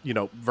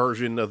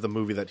 version of the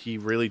movie that he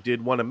really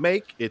did want to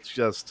make. It's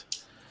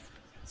just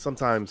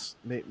sometimes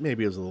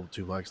maybe it was a little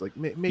too much. Like,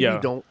 maybe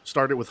don't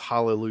start it with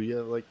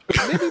Hallelujah. Like,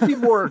 maybe be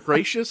more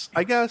gracious,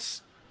 I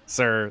guess.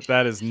 Sir,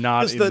 that is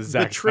not in Because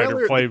the Zack Snyder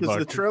because playbook.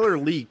 the trailer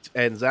leaked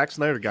and Zack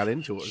Snyder got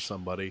into it with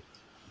somebody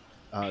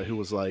who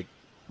was like,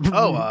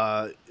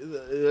 I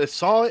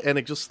saw it and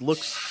it just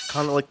looks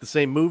kind of like the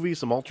same movie,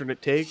 some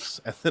alternate takes,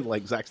 and then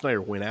like Zack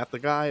Snyder went at the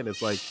guy and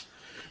it's like,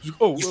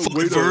 oh, You fucking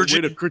way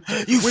virgin. to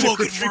You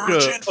fucking fucking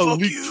virgin. a Fuck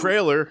leaked you.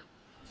 trailer.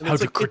 And How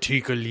it's to like,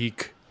 critique a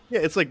leak. yeah,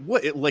 it's like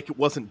what? It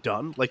wasn't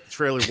done. Like the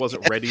trailer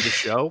wasn't ready to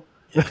show.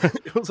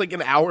 It was like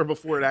an hour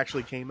before it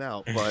actually came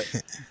out.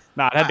 But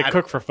Nah, it had to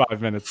cook for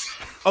 5 minutes.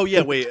 oh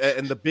yeah, wait.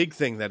 And the big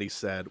thing that he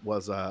said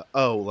was,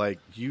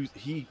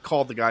 he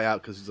called the guy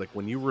out because he's like,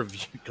 when you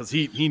review, because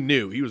he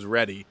knew he was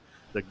ready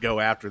to go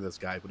after this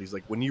guy, but he's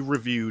like, when you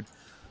reviewed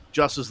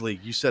Justice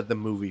League, you said the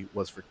movie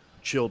was for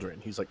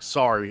children. He's like,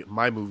 sorry,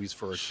 my movie's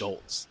for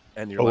adults.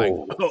 And you're like,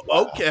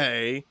 oh,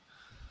 okay,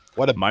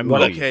 My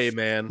movie. okay,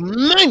 man,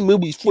 My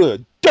movie's for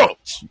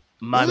adults.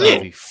 My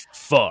movie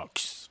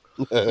fucks.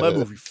 my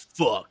movie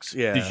fucks.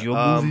 Yeah, Does your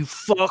movie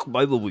fuck?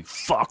 My movie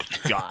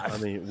fucks, I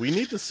God. mean, we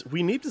need to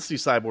see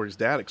Cyborg's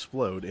dad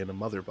explode in a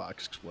mother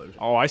box explosion.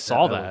 Oh, I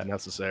saw was that.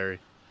 necessary.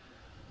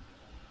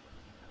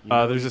 You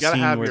There's you a gotta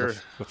scene have where your-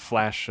 the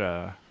Flash,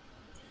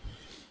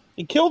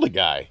 He killed a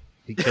guy.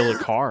 he killed a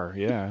car.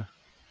 Yeah.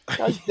 The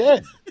guy's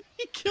dead.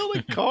 he killed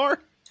a car.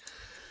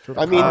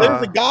 I mean,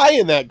 there's a guy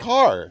in that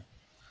car.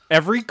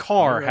 Every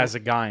car Alright. has a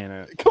guy in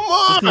it. Come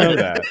on. Know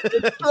that.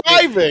 It's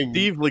driving.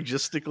 Steve,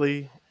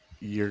 logistically,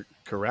 you're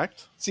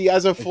correct. See,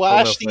 as a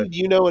Flash, know if Steve,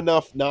 you know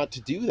enough not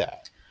to do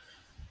that.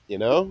 You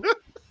know?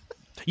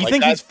 You Like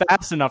think that- he's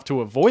fast enough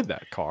to avoid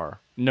that car?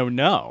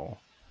 No.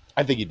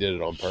 I think he did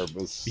it on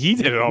purpose. He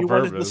did it on You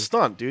wanted the purpose.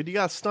 stunt, dude. You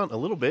got to stunt a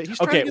little bit. He's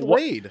Okay, trying to get what-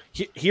 laid.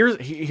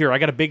 Here, I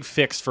got a big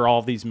fix for all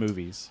of these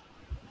movies.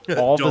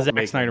 All the Don't Zack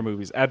make Snyder them.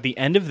 movies. At the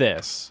end of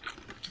this,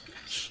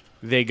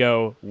 they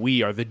go,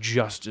 "We are the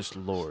Justice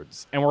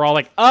Lords," and we're all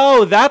like,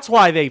 "Oh, that's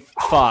why they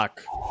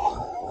fuck.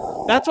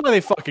 That's why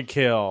they fucking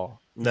kill."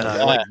 No,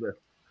 Yeah. like,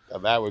 Now,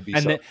 that would be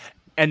And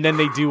something. then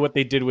they do what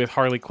they did with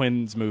Harley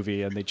Quinn's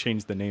movie, and they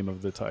changed the name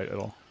of the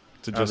title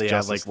to just they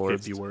have Justice like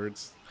Lords. 50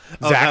 words.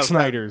 Zack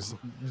Snyder's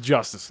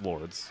Justice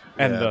Lords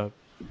and Yeah. the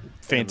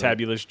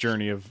fantabulous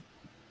journey of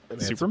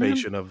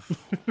Emancipation of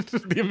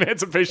the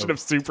emancipation of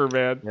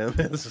Superman. yeah,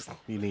 this is-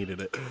 he needed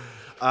it.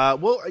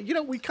 Well,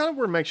 we kind of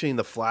were mentioning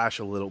the Flash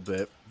a little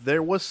bit.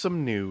 There was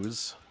some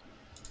news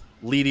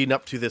leading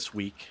up to this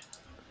week.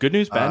 Good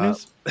news, bad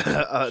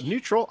news.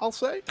 Neutral, I'll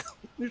say.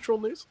 Neutral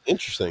news.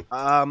 Interesting.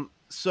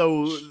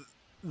 So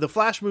the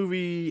Flash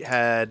movie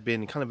had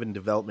been kind of in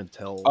development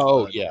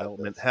hell.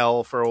 Development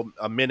hell for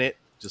a minute,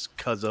 just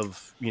because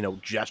of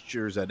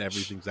gestures and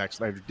everything Zack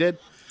Snyder did,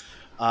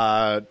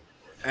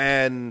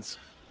 and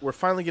we're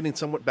finally getting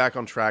somewhat back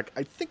on track.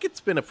 I think it's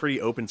been a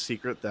pretty open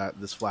secret that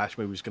this Flash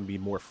movie is going to be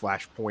more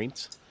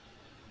Flashpoint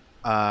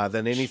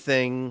than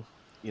anything.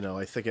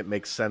 I think it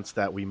makes sense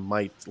that we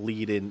might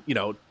lead in,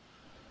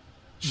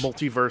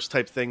 multiverse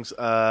type things.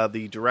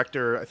 The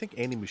director, I think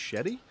Andy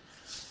Muschietti,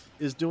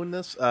 is doing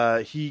this.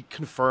 He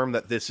confirmed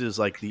that this is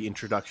like the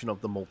introduction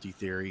of the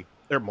multiverse.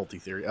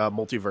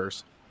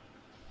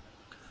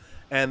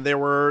 And there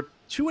were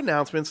two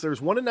announcements.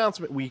 There's one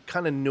announcement we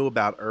kind of knew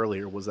about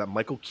earlier, was that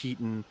Michael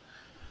Keaton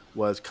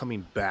was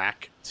coming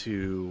back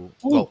to.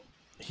 Well,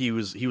 he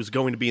was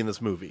going to be in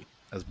this movie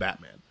as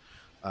Batman.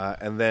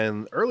 And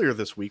then earlier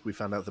this week, we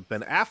found out that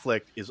Ben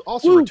Affleck is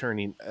also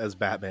returning as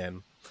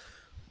Batman.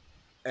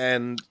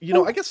 And,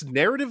 I guess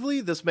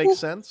narratively, this makes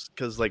sense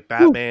because, like,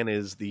 Batman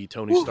is the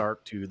Tony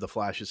Stark to the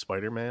Flash's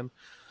Spider-Man.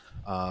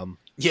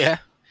 Yeah.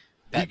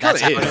 He kind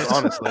That's of how it is, is.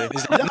 honestly.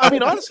 I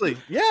mean, honestly,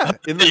 yeah.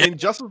 In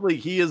Justice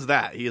League, he is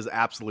that. He is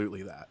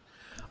absolutely that.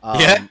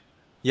 Yeah.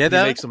 He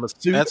makes him a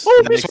suit. that's- He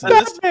that makes makes him-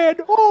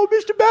 Batman! Oh,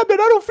 Mr.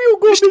 Batman, I don't feel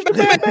good, Mr.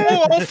 Batman!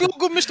 Oh, I don't feel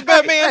good, Mr.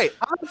 Batman. Hey,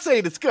 I'm not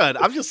saying it's good.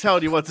 I'm just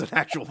telling you what's an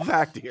actual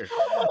fact here.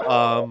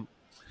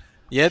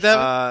 Yeah,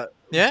 that.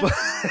 Yeah.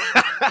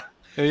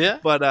 Yeah.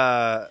 But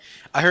I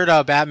heard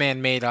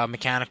Batman made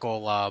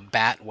mechanical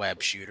bat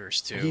web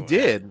shooters too. He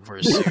did. For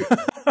his suit.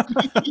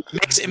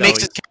 It makes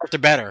his character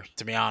better,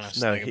 to be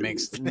honest. no, Like, it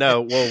makes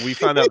well, we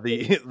found out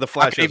the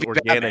Flash has Maybe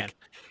organic. Batman.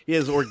 He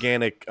has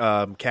organic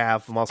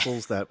calf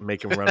muscles that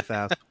make him run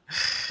fast.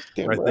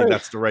 Damn I right. think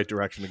that's the right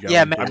direction to go.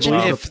 Yeah, in. I imagine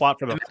believe if the plot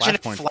for the imagine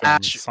if Flashpoint film,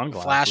 Flash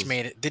sunglasses.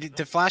 made it.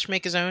 Did Flash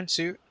make his own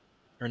suit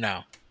or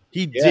no?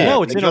 He Yeah. did.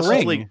 No, it's in a Justice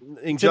ring. League- in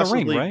It's in a Justice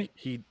ring, League, right?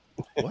 He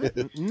what?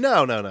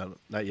 No,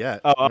 not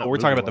yet. Oh, Not we're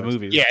talking about the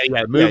movie-wise. movies.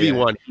 Yeah, the movie yeah.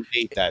 one. He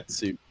made that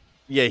suit.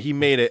 Yeah, he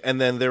made it, and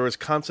then there was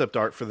concept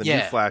art for the new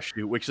Yeah. Flash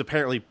suit, which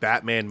apparently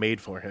Batman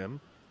made for him.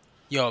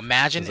 Yo,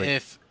 imagine It's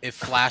like- if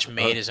Flash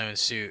made his own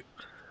suit,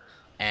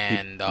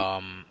 and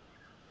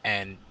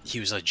he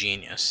was a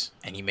genius,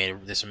 and he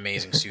made this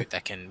amazing suit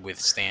that can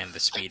withstand the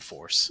Speed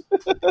Force.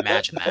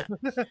 Imagine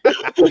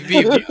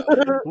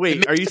that. Wait,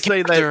 makes are you the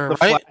saying that character, the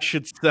right? Flash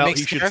should sell? Makes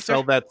He the should character?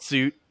 sell that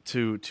suit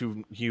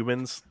to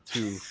humans.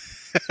 To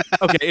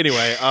okay.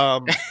 Anyway,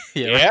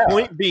 Yeah.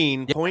 point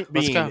being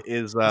let's go.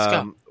 is Let's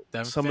go.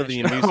 Devin, some of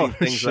the finish. amusing Oh,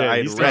 things shit, that I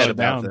you had slowed read it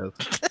about down.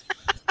 this.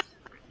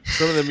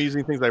 Some of the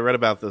amusing things I read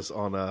about this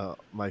on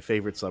my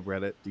favorite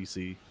subreddit,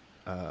 DC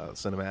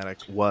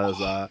Cinematic, was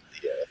Yeah,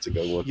 that's a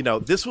good one. you know,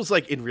 this was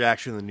like in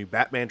reaction to the new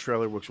Batman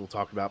trailer, which we'll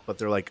talk about, but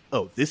they're like,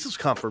 oh, this is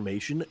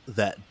confirmation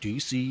that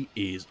DC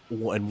is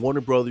and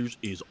Warner Brothers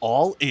is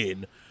all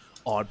in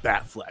on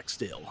Batfleck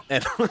still.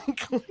 And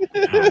like,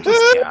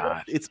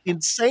 God. it's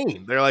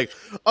insane. They're like,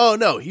 oh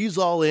no, he's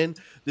all in.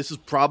 This is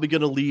probably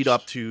going to lead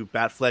up to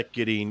Batfleck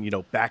getting,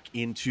 back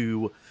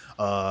into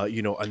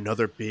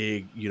another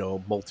big,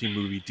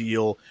 multi-movie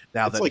deal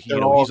now It's that like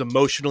they're all- he's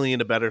emotionally in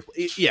a better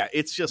yeah,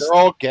 it's just They're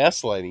all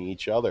gaslighting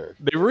each other.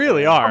 They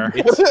really are.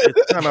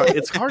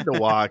 it's hard to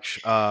watch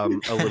a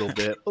little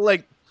bit. But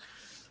like,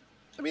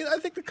 I mean, I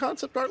think the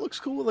concept art looks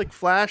cool. Like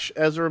Flash,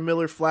 Ezra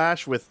Miller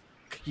Flash with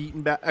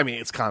Keaton. I mean,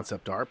 it's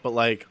concept art, but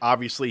like,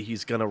 obviously,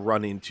 he's gonna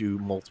run into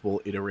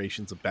multiple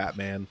iterations of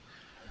Batman.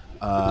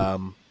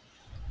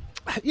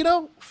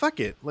 Fuck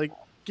it. Like,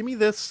 give me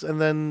this, and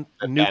then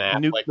And nuke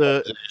Ben Affleck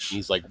the. comes in and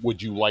he's like,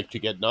 "Would you like to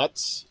get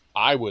nuts?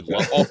 I would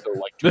also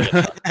like to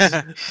get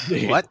nuts."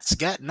 Let's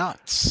get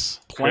nuts.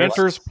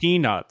 Planters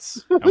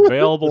peanuts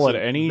available at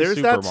any There's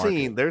supermarket. that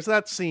scene. There's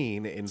that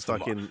scene in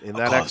fucking in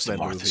that I'll cause X the Men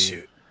Martha movie.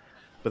 suit.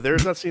 But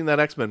there's that scene in that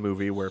X Men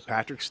movie where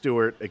Patrick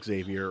Stewart,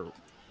 Xavier,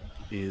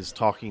 is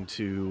talking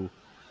to,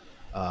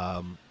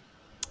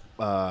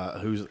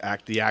 the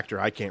actor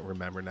I can't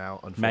remember now.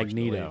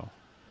 Unfortunately, Magneto.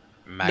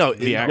 No,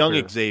 The young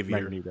actor,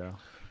 Xavier. Magneto.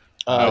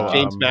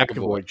 James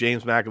McAvoy.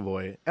 James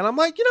McAvoy, and I'm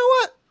like, you know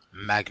what?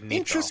 Magneto.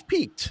 Interest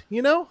peaked.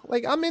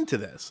 Like I'm into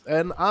this,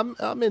 and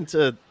I'm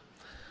into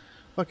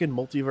fucking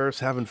multiverse,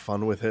 having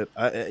fun with it.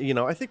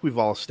 I think we've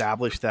all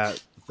established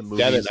that the movies.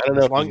 Devin, I don't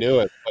know if you knew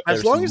it, but as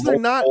there's long as they're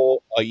not-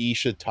 multiple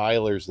Aisha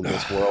Tylers in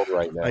this world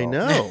right now. I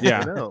know. Yeah.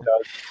 I know. It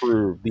does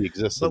prove the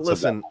existence But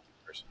listen, of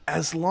that.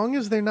 as long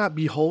as they're not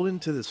beholden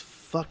to this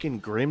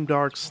fucking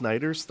grimdark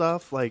Snyder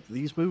stuff, like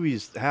these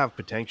movies have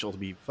potential to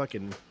be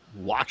fucking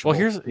watchable. Well,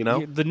 here's you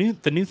know, the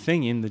new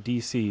thing in the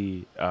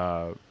DC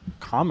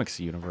comics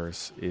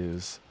universe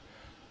is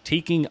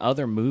taking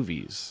other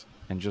movies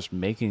and just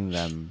making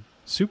them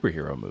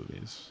superhero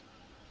movies.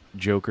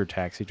 Joker,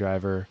 Taxi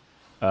Driver,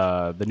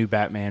 the new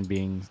Batman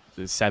being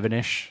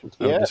 7-ish. I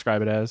would Yeah.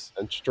 describe it as.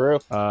 That's true.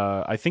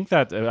 I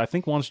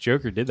think once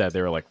Joker did that,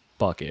 they were like,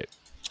 "Fuck it."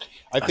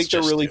 I think they're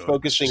just really do it.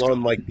 focusing Let's just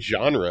on like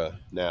genre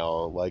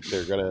now. Like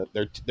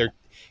they're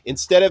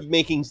instead of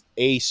making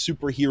a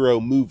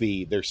superhero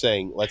movie, they're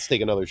saying let's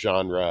take another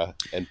genre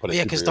and put a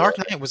Yeah, because superhero Dark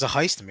in it. Knight was a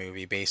heist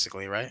movie,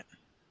 basically, right?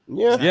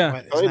 Yeah, Yeah,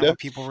 Isn't that kinda. what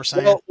people were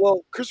saying?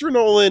 Well, Christopher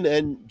Nolan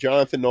and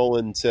Jonathan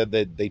Nolan said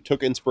that they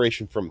took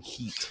inspiration from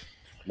Heat,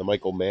 the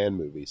Michael Mann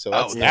movie. So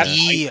that's the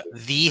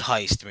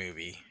heist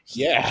movie.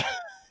 yeah,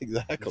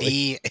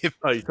 exactly.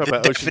 oh, you talk The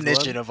about Ocean's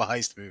definition of a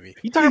heist movie.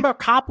 You talking about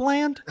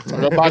Copland?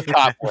 Talk about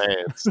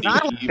Copland. I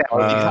like that.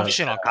 Uh,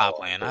 shit on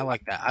Copland. I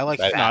like that. I like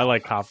That- No, I fat,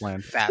 like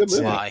Copland. fat Good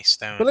movie. Sly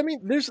Stone. But I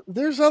mean,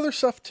 there's other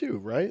stuff too,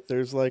 right?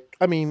 There's like,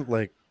 I mean,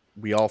 like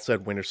we all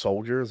said, Winter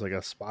Soldier is like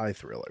a spy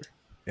thriller.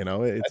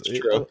 That's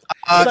true.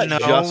 not no,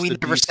 just we the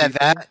never DC said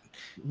that.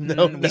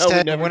 No, we no,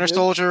 said we never Winter did.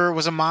 Soldier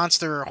was a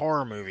monster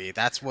horror movie.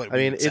 That's what I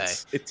we mean, would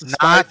it's say. a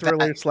spy Not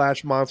thriller that-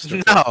 slash monster.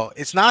 film. No,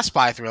 it's not a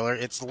spy thriller.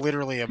 It's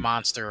literally a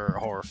monster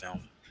horror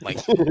film. Like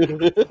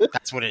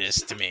that's what it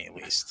is to me, at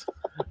least.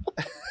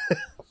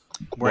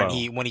 When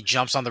Wow. when he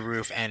jumps on the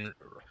roof and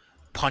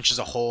punches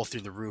a hole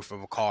through the roof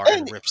of a car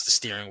and rips the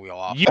steering wheel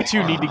off. You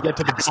two need to get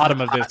to the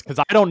bottom of this because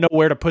I don't know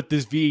where to put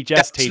this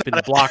VHS tape in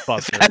the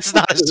blockbuster. That's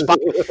not a spy.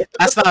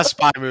 That's not a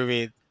spy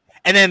movie.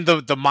 And then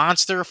the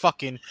monster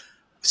fucking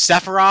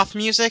Sephiroth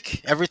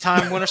music every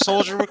time Winter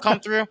Soldier would come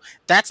through.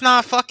 That's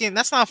not a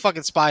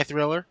fucking spy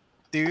thriller,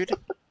 dude.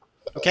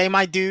 Okay,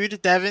 my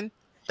dude, Devin.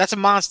 That's a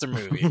monster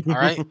movie. All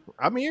right.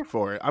 I'm here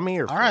for it. I'm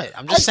here. All for right. it.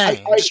 I'm just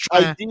saying. I'm just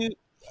trying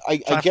I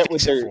to get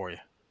what fix it for you.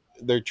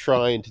 they're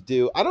trying to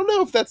do. I don't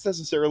know if that's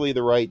necessarily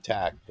the right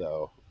tack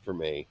though for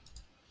me,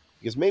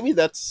 because maybe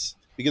that's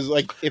Because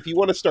like, if you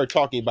want to start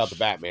talking about the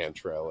Batman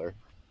trailer,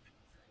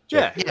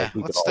 Yeah. Yeah,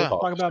 we let's could all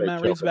talk Talk about straight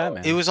Matt Reeves' Joker.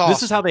 Batman. It was This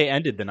is awesome. how they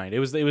ended the night. It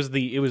was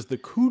the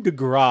coup de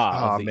grace.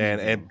 Oh of the man,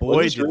 evening. and boy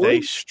Was did it really?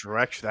 they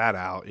stretch that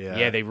out. Yeah.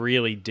 Yeah, they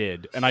really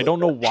did, and I don't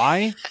know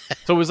why.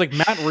 So it was like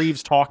Matt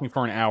Reeves talking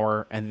for an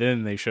hour, and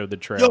then they showed the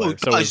trailer. Yo,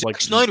 so it was like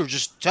Zack Snyder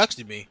just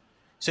texted me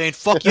saying,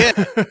 "Fuck yeah,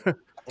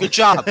 good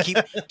job.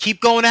 Keep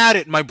going at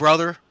it, my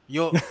brother.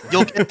 You'll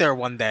get there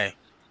one day."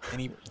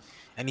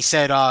 And he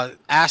said,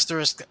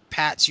 "Asterisk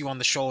pats you on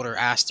the shoulder."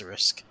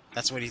 Asterisk.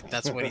 That's what he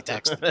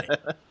texted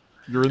me.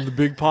 "You're in the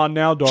big pond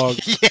now, dog."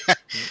 Yeah.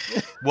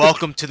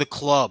 Welcome to the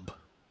club.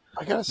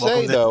 I gotta say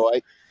Welcome to- though,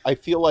 I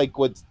feel like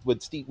what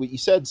you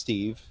said,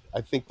 Steve.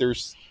 I think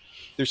there's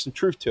some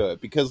truth to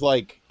it, because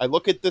like I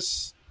look at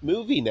this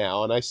movie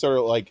now and I sort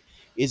of like,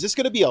 is this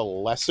going to be a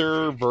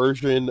lesser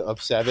version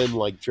of Seven,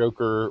 like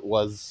Joker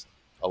was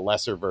a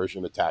lesser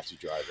version of Taxi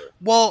Driver?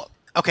 Well,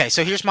 okay,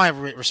 so here's my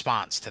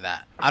response to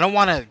that. I don't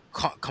want to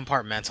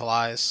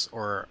compartmentalize,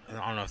 or I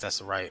don't know if that's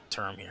the right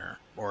term here,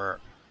 or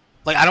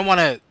like I don't want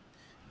to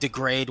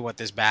degrade what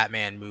this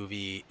Batman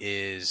movie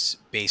is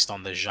based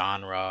on the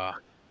genre.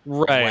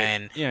 Right.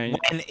 When Yeah.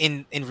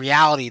 in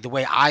reality, the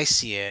way I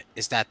see it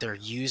is that they're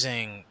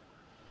using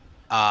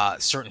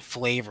certain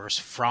flavors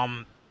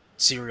from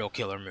serial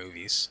killer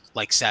movies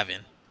like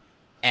Seven,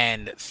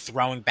 and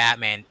throwing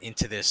Batman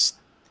into this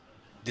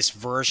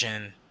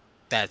version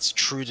that's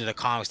true to the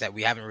comics that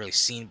we haven't really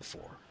seen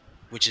before,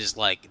 which is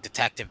like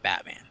Detective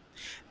Batman.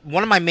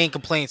 One of my main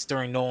complaints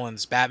during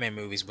Nolan's Batman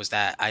movies was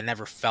that I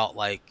never felt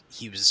like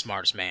he was the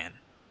smartest man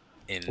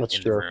in That's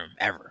the true. room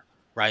ever,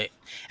 right?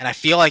 And I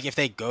feel like if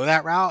they go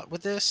that route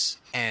with this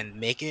and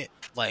make it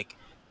like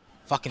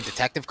fucking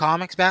Detective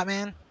Comics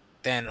Batman,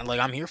 then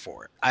like I'm here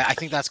for it. I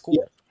think that's cool.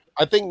 Yeah.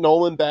 I think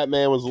Nolan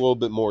Batman was a little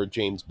bit more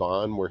James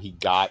Bond, where he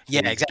got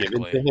Yeah, things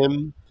given exactly. to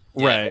him.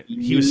 Yeah. Right.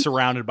 He was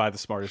surrounded by the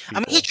smartest people.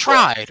 I mean, he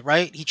tried,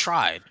 right? He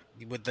tried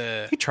with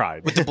the He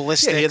tried. with the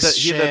ballistics he had that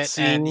shit,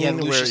 scene and he had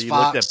where Lucius he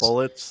Fox. looked at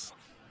bullets.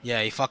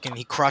 Yeah,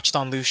 he crutched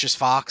on Lucius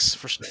Fox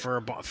for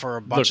a bunch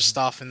Look, of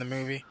stuff in the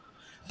movie.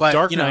 But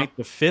Dark you know, Knight,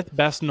 the 5th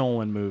best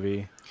Nolan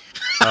movie.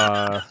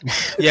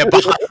 yeah,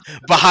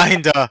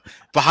 behind the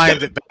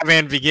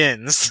Batman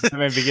Begins.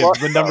 Batman Begins,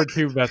 the number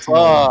 2 best Fuck.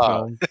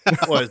 Nolan film.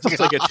 What, is this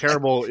like a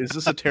terrible? Is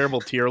this a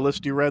terrible tier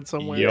list you read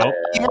somewhere? Yup.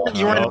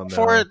 You weren't Oh, up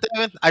for no. it,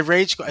 David? I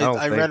raged. don't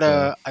I think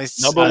read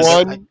so. Number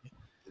I- one,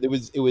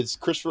 it was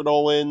Christopher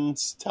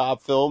Nolan's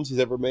top films he's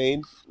ever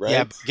made, right?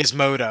 Yeah,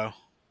 Gizmodo.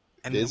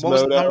 And what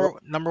was Gizmodo.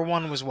 number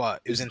one was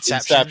what? It was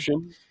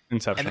Inception.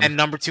 Inception. And then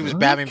number 2 was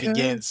Batman Okay.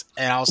 Begins.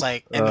 And I was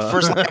like, and the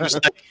first line was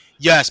like,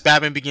 yes,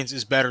 Batman Begins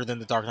is better than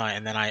The Dark Knight.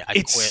 And then I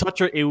it's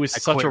quit. it was I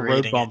such quit a road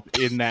reading bump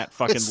in that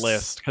fucking It's-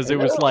 list, because it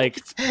was like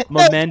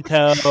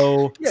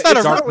Memento, It's not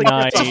a Dark road,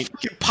 Knight. it's a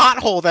fucking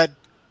pothole that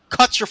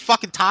cuts your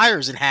fucking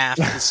tires in half.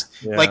 It's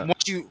Yeah. like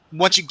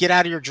once you get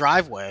out of your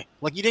driveway,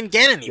 like you didn't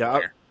get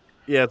anywhere.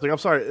 Yeah, it's like I'm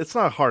sorry, it's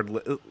not a hard.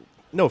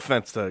 No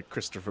offense to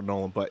Christopher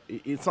Nolan, but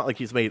it's not like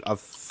he's made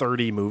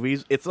 30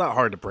 movies. It's not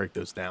hard to break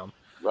those down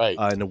Right.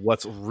 into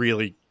what's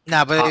really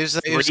Nah, but top it was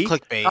three?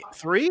 clickbait. top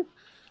 3.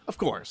 Of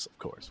course.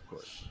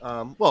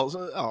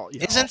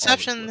 Is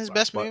Inception his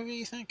best movie?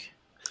 You think?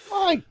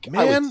 I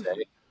Man, would say.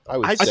 I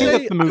would I I say. think say-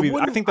 that's the movie. I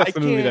wouldn't- think that's I the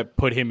movie can't- that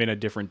put him in a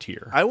different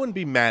tier. I wouldn't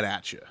be mad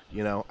at you.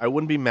 You know, I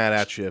wouldn't be mad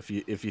at you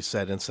if you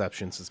said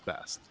Inception's his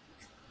best.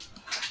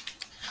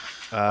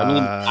 I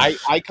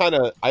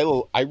mean,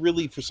 I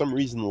really, for some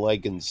reason,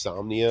 like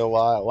Insomnia a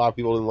lot. A lot of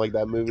people didn't like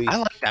that movie. I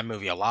like that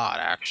movie a lot,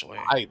 actually.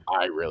 I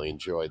really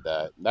enjoyed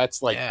that.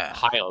 That's like Yeah.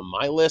 high on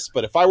my list.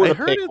 But if I were to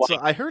pick,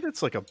 I heard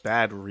it's like a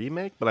bad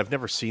remake, but I've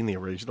never seen the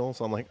original,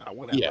 so I'm like, oh,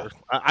 whatever. Yeah.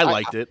 I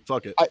liked it.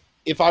 Fuck it.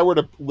 if I were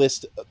to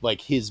list like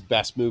his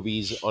best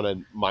movies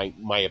on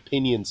my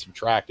opinion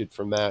subtracted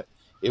from that,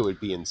 it would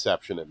be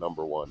Inception at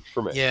number 1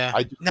 for me. Yeah.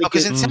 I do No, think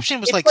because it- Inception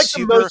was it's like the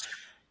super. most-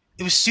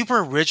 It was super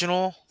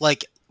original.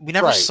 Like we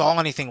never Right. saw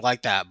anything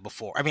like that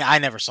before. I mean, I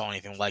never saw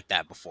anything like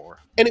that before.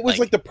 and it was like-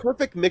 like the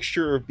perfect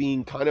mixture of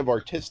being kind of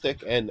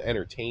artistic and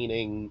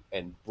entertaining,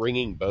 and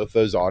bringing both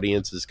those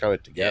audiences kind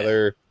of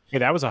together. Hey,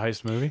 that was a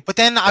heist movie. But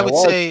then I It would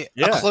was. say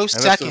Yeah, a close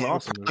and that's an second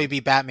awesome would probably movie. be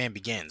Batman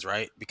Begins,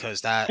 right?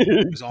 Because that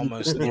was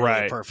almost literally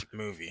Right. a perfect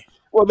movie.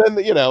 Well, then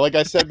like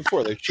I said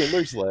before, there's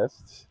Schindler's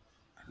List.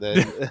 Then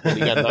you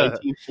got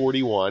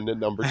 1941 at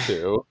number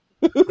 2.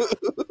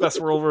 Best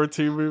World War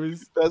II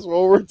movies. Best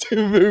World War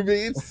II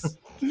movies.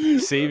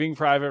 Saving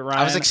Private Ryan.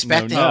 I was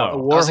expecting, No, I no.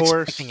 was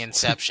Warhorse. expecting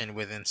Inception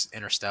with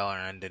Interstellar,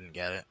 and didn't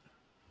get it.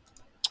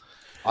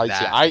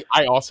 I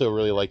also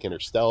really like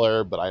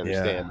Interstellar, but I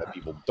understand that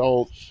people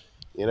don't.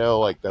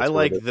 Like that's I what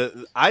like it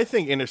is. I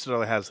think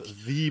Interstellar has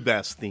the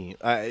best theme.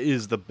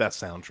 Is the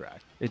best soundtrack.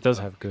 It does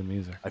have good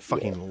music. I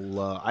fucking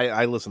love.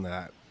 I listen to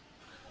that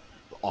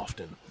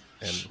often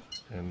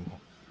and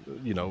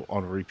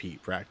on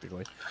repeat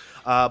practically.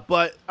 But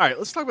all right,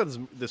 let's talk about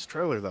this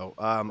trailer though.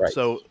 Right.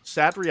 So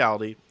sad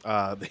reality.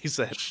 They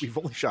said we've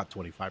only shot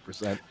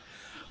 25%,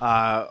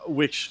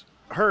 which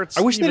hurts.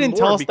 I wish they even didn't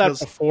tell more us that because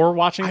before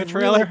watching the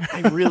trailer.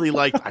 I really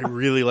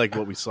liked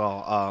what we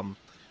saw.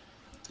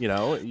 You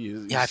know,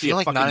 you Yeah, I see feel a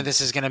like none fucking- of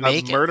this is gonna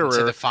make it murderer.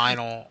 into the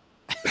final.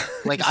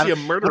 Like, you see a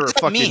murderer what does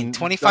that fucking mean?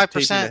 duct taping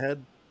 25%? the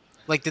head.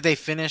 Like, did they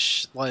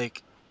finish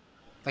like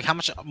how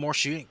much more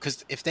shooting?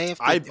 Because if they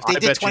I did bet you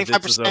this is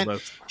 25%,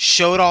 almost.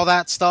 showed all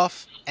that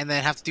stuff, and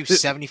then have to do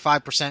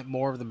 75%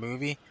 more of the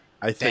movie,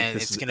 I think then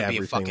this it's is gonna be a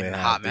everything fucking they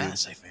hot have, dude.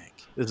 mess. I think.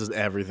 This is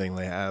everything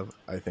they have.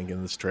 I think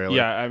in this trailer.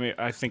 Yeah, I mean,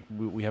 I think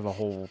we have a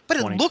whole. But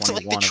it looks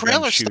like the 2021 of them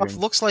trailer stuff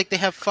shooting. looks like they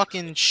have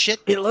fucking shit.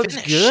 It looks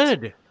finished.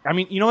 good. I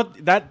mean, you know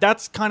what?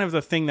 That's kind of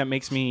the thing that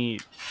makes me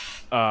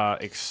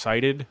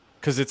excited,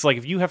 because it's like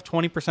if you have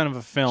 20% of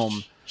a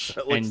film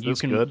That looks and you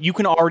this can good. you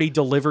can already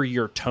deliver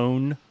your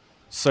tone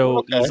so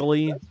Okay.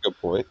 easily. That's a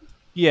good point.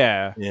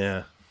 Yeah,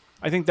 Yeah.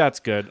 I think that's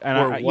good. And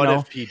Or I, what you know,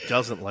 if he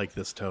doesn't like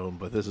this tone,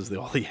 but this is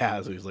all he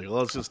has? He's like, well,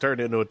 let's just turn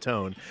it into a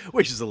tone,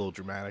 which is a little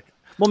dramatic.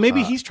 well,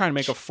 maybe he's trying to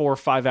make a 4 or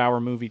 5 hour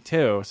movie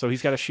too, so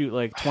he's got to shoot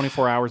like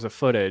 24 hours of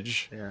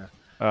footage.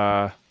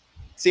 Yeah.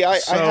 See, I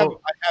So-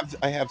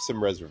 have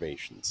some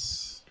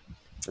reservations.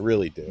 I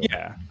really do.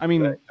 Yeah, I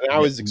mean, And I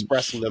was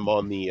expressing them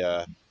on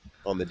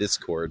the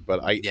Discord,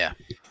 but Yeah.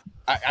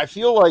 I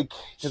feel like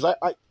because I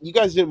you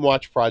guys didn't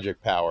watch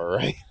Project Power,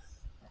 right?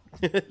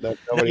 No,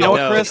 nobody You know what,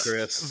 No,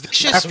 Chris?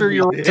 Vicious, after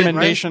your did,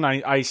 recommendation,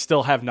 I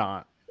still have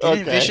not.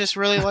 didn't Okay. Vicious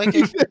really like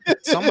it?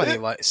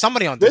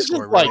 Somebody on This is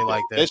Discord like really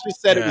liked it. This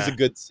just said it was Yeah. a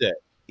good sit.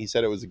 He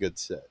said it was a good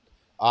sit.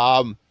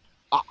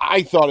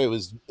 I thought it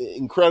was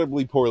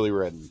incredibly poorly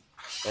written,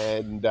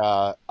 and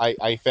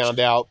I found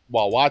out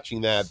while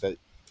watching that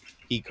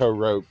he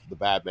co-wrote the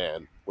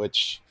Batman,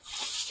 which,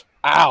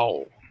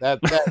 ow, that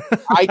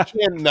I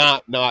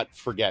cannot not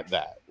forget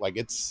that. Like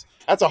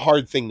that's a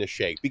hard thing to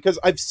shake because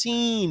I've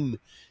seen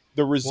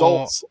the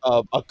results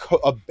of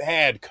a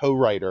bad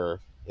co-writer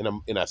in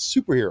a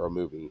superhero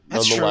movie.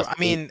 That's true. nonetheless. I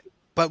mean,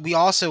 but we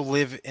also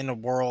live in a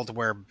world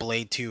where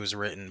Blade 2 is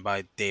written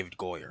by David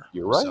Goyer.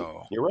 You're right.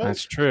 So You're right.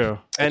 That's true.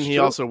 And That's he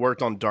true. also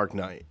worked on Dark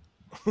Knight.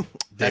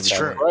 That's David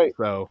true. Goyer. Right.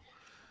 So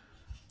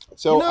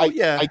So You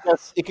know, I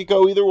guess it could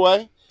go either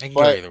way. it can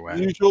go But either way.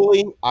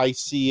 usually I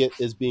see it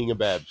as being a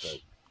bad thing.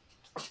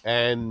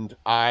 And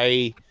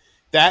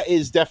that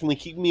is definitely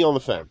keeping me on the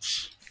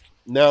fence.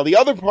 Now the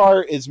other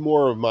part is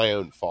more of my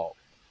own fault.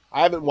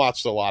 I haven't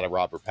watched a lot of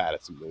Robert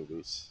Pattinson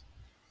movies.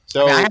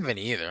 So I haven't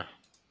either.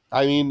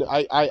 I mean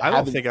I I don't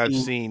haven't think I've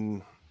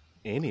seen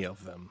any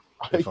of them.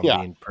 If I'm Yeah.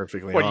 being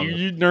perfectly What, honest.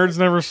 you nerds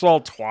never saw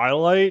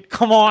Twilight?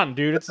 Come on,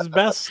 dude, it's his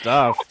best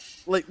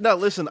stuff. Like, no,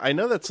 listen, I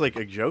know that's like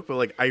a joke, but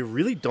like, I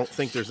really don't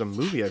think there's a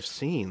movie I've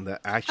seen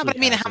that actually but I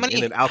mean, has how him many-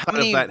 in it outside how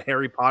many- of that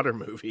Harry Potter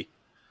movie.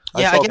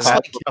 Yeah, I saw guess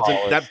like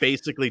Cosmopolis. That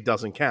basically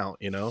doesn't count,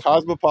 you know?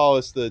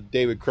 Cosmopolis, the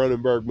David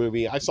Cronenberg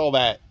movie. I saw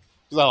that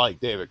because I like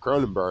David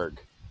Cronenberg,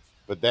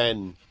 but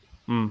then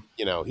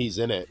you know he's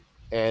in it,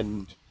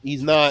 and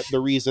he's not the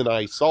reason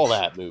I saw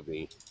that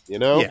movie. You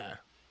know, Yeah.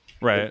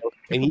 Right.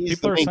 and he's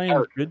People the are main saying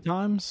character. Good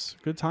Times.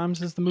 Good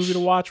Times is the movie to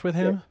watch with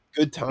him.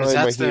 Good time. Because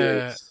I that's hear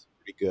the- it's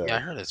pretty good. yeah, I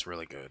heard it's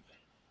really good.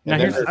 Now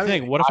And here's then the there's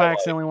thing. What if I Twilight.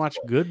 accidentally watched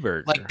Good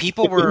Burger? Like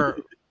people were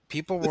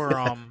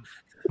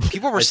I'd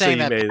say saying you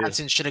that made it.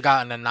 Pattinson should have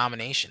gotten a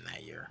nomination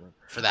that year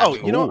for that Oh,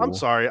 movie. you know, Ooh. I'm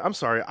sorry. I'm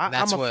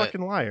That's a what-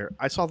 fucking liar.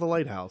 I saw The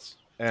Lighthouse,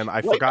 and I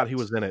Lighthouse. forgot he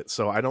was in it,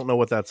 so I don't know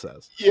what that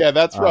says. Yeah,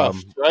 that's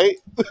rough, right?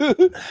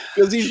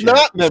 Because he's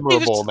not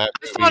memorable in that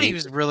I movie. thought he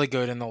was really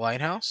good in The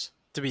Lighthouse,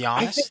 to be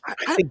honest.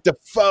 I think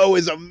Defoe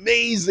is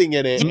amazing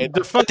in it. And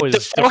Defoe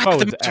is Defoe had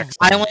the is most excellent.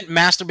 violent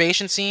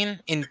masturbation scene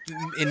in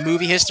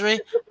movie history?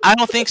 I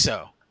don't think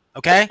so.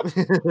 Okay?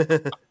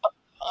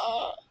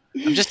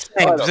 I'm just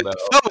saying, I don't know.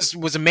 Defoe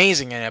was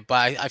amazing in it,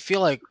 but I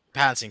feel like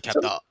Pattinson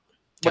kept up.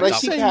 When Kept I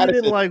up. see Say you Pattinson,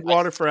 didn't like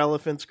Water for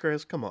Elephants,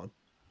 Chris? Come on.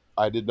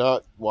 I did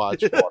not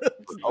watch.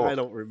 I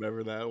don't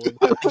remember that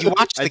one. You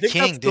watched I The think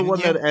King, that's the didn't one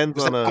you? that ends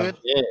Was on that a. good?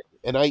 Yeah,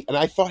 and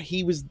I thought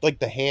he was like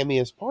the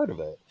hammiest part of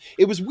it.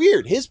 It was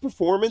weird. His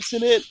performance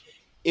in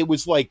it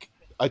was like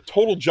a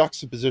total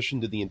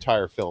juxtaposition to the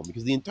entire film,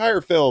 because the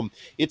entire film,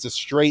 it's a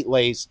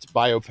straight-laced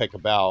biopic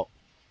about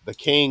the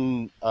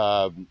king.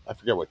 I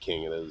forget what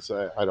king it is.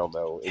 I don't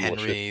know. English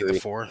Henry history. the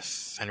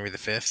Fourth, Henry the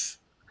Fifth.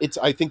 It's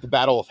I think the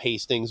Battle of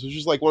Hastings, which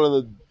is like one of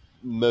the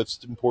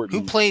most important.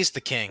 Who plays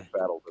the king?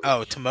 battles.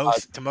 Oh,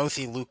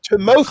 Timothy Luke.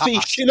 Timothy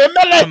Lucas.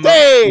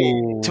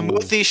 Chalamet.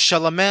 Timothy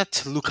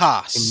Chalamet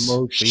Lucas.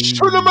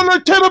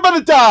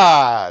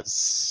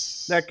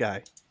 Chalamet. That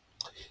guy.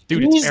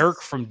 Dude, He's- it's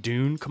Eric from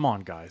Dune. Come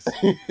on, guys.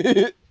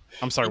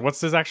 I'm sorry.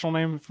 What's his actual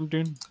name from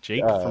Dune?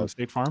 Jake from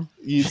State Farm.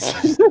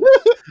 He's-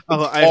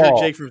 Oh, I heard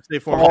Paul. Jake from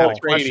State Farm Paul had a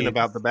question Atreides.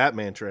 about the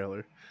Batman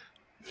trailer.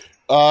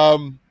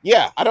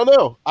 Yeah, I don't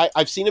know.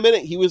 I've seen him in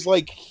it. He was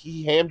like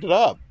he hammed it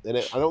up, and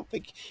I don't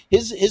think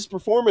his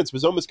performance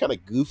was almost kind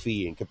of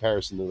goofy in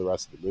comparison to the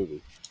rest of the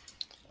movie.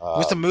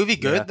 Was the movie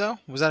good yeah. though?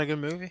 Was that a good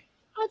movie?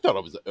 I thought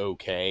it was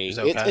okay. It was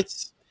okay.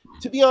 It's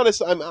to be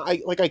honest,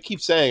 like I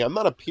keep saying, I'm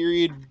not a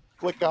period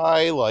flick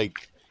guy.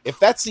 Like if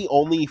that's the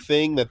only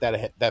thing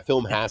that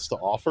film has to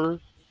offer,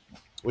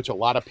 which a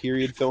lot of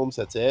period films,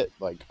 that's it.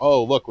 Like,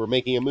 oh look, we're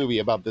making a movie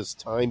about this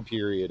time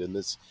period and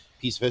this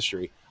piece of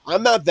history.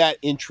 I'm not that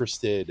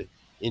interested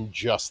in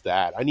just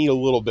that. I need a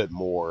little bit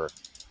more.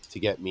 to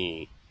get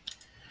me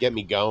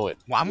going.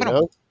 Well, I'm you gonna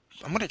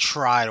know?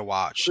 try to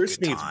watch. Chris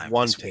Good needs Time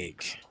one this take.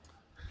 week.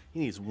 He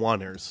needs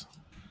oneers.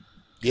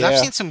 'Cause I've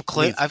seen some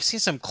I've seen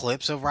some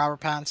clips of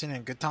Robert Pattinson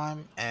in Good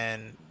Time,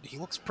 and he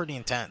looks pretty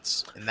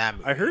intense in that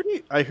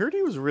movie. I heard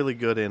he was really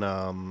good in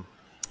oh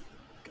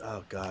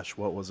gosh,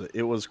 what was it?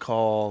 It was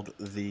called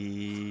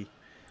the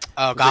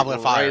Goblet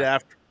of Fire. Right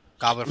after.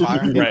 Goblet of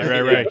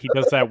Fire. Right. He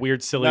does that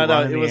weird, silly No,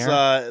 run in it the was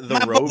air.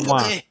 the Rover.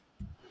 Wow.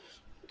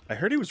 I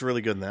heard he was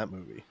really good in that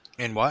movie,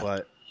 In what?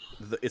 but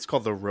it's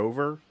called The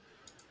Rover.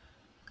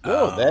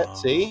 Oh,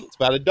 it's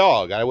about a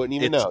dog. I wouldn't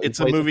even know. It's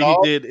He a plays movie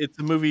dog? he did. It's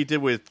a movie he did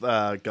with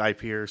Guy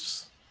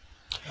Pearce.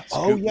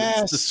 Oh,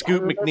 yes, the I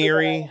Scoot remember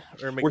McNairy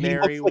or Where he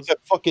McNairy. looks like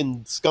a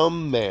fucking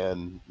scum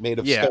man made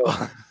of Yeah,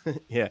 scum.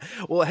 yeah.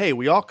 Well, hey,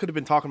 we all could have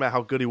been talking about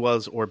how good he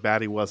was or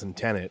bad he was in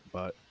Tenet,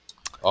 but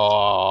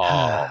Oh,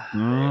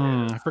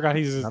 I forgot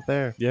he's not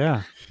there.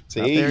 yeah. see,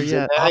 Not there he's in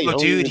yet. that. You Oh,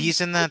 don't dude, even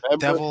he's in that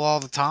remember? Devil All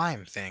the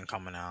Time thing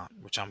coming out,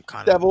 which I'm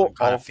kind Devil of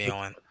All the-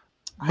 feeling.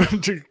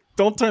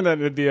 Don't turn that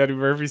into the Eddie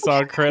Murphy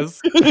song,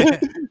 Chris.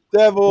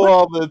 Devil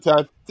all the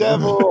time.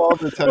 Devil all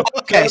the time.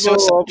 Okay, so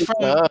Devil all the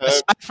time.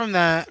 aside from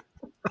that,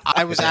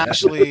 I was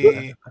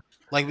actually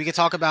like, we could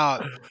talk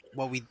about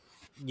what we,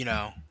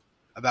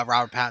 about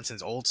Robert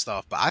Pattinson's old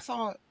stuff, but I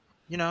thought,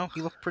 he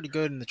looked pretty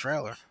good in the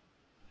trailer.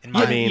 In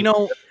my Yeah,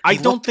 opinion. I he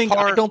don't looked think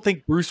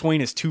part- Bruce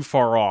Wayne is too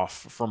far off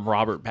from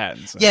Robert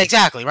Pattinson. Yeah,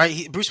 exactly,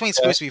 right? Bruce Wayne's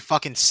supposed to be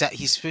fucking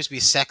he's supposed to be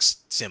a sex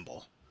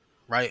symbol,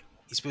 right?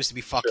 He's supposed to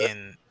be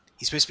fucking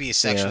he's supposed to be a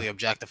sexually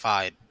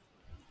objectified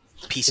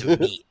piece of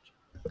meat.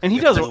 And he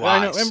doesn't. Blue I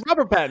know, eyes. and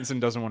Robert Pattinson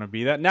doesn't want to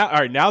be that. Now, all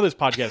right. Now this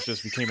podcast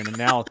just became an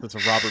analysis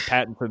of Robert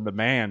Pattinson, the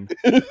man.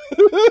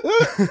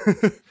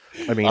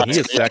 I mean, he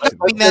is sexy.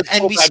 I mean, that-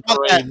 and we saw that-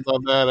 brains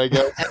on that, I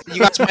guess. And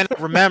you guys might not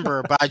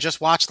remember, but I just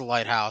watched The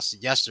Lighthouse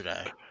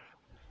yesterday.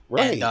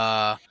 Right. You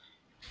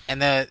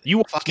And the watched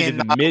it fucking in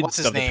the midst what's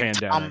his of the name?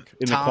 pandemic,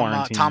 in the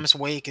quarantine. Thomas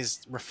Wake is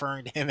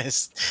referring to him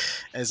as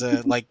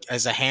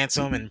a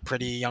handsome and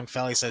pretty young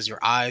fella. He says your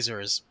eyes are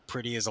as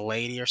pretty as a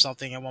lady or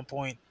something at one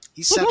point.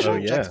 He's sexually Oh,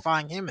 yeah.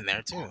 objectifying him in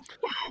there too.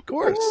 Of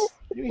course,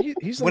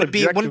 he's an Wouldn't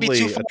it be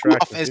too far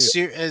off attractive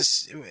dude.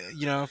 as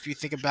if you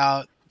think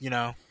about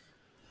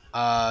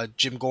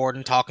Jim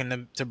Gordon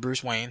talking to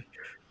Bruce Wayne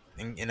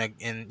in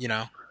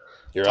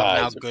Your talking eyes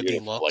how are good he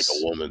beautiful, looks. like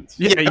a woman's.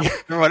 Yeah,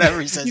 or whatever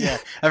he says. Yeah,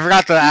 I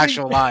forgot the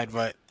actual line,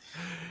 but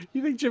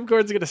you think Jim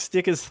Gordon's gonna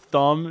stick his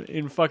thumb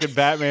in fucking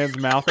Batman's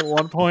mouth at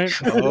one point?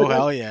 oh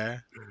hell yeah.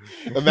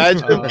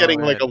 Imagine him Oh, getting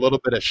man. like a little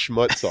bit of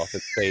schmutz off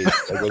his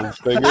face, like with his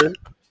finger.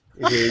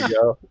 Here you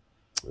go.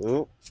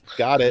 Oh,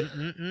 got it.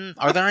 Mm-mm.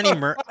 Are there any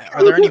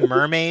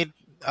mermaids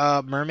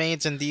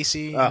in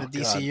DC Oh, in the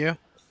DCU?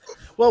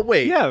 Well,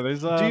 wait. Yeah,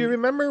 there's. Do you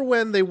remember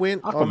when they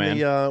went on Aquaman.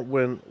 the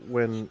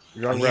when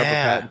young Oh,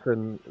 yeah. Robert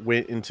Pattinson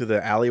went into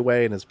the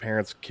alleyway and his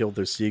parents killed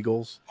their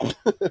seagulls?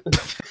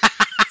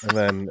 and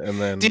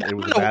then Dude, it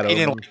was I a don't know bad why they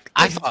didn't omen. like-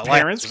 I thought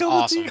Parents it was killed the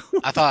awesome.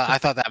 seagulls? I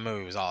thought that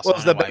movie was awesome. Well, it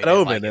was the I don't bad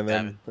know why you omen, didn't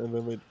and like it,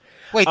 then they,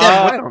 Wait, I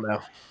Devin, don't know.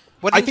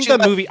 what I didn't think you that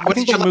like- movie. I what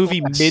think did you the like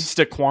movie less? midst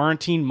of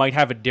quarantine might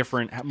have a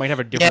different maybe-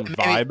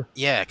 vibe.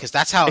 Yeah, because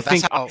that's how I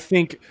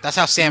think that's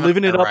how Sam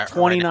living it and I up are right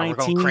now. We're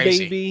 2019, going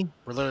crazy. baby.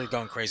 We're literally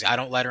going crazy. I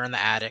don't let her in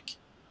the attic.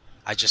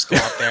 I just go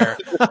up there.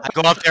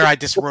 I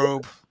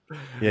disrobe.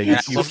 Yeah, And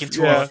I look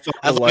into a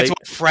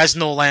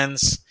Fresnel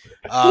lens.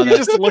 You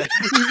just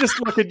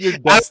look at your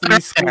Destiny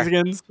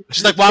skins.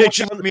 She's like, why won't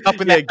you let me up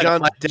in yeah, that?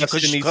 John's Like,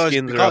 Destiny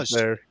skins are up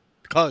there.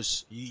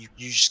 Because you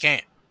just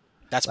can't.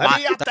 That's Let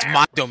me up there.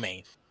 my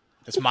domain.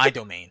 That's my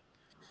domain.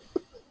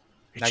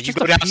 Now you just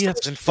go a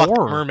downstairs and fuck the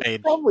PS4.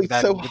 mermaid. Probably with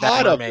that, so with that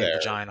hot up mermaid there.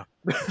 vagina.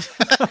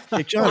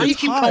 Hey, John, Why do you it's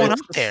keep hot. going up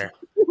there?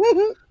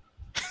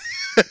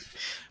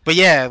 But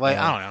yeah, like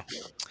I don't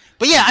know.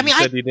 But yeah, I You mean,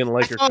 said you didn't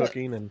like her thought-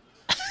 cooking, and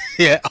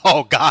yeah.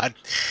 Oh God,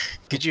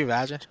 could you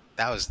imagine?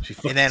 That was. She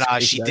And then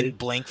fucking she died. didn't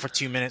blink for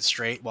 2 minutes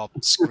straight while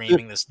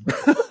screaming this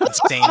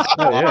insane.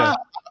 oh yeah,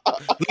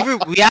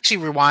 We actually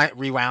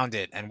rewound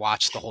it and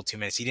watched the whole 2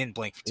 minutes. He didn't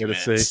blink for 2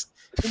 Gotta minutes.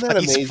 Isn't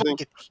that He's amazing?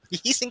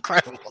 he's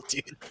incredible,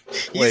 dude.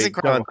 He's wait,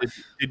 incredible.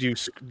 John,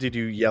 did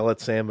you yell at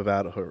Sam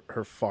about her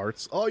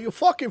farts? Oh, you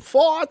fucking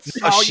farts!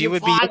 Oh, she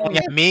would be yelling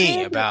at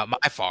me about my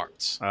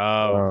farts.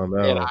 Oh, no.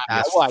 Man, I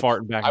That's watched,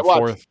 farting back I and watched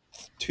forth.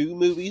 2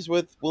 movies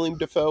with William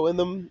Dafoe in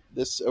them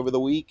over the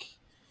week.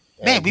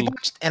 Man, And we he-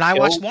 watched, and I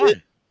watched killed one.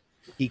 it.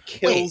 He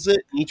kills it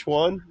in each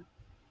one.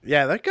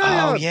 Yeah, that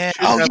guy. Oh yeah.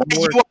 should Oh have yeah,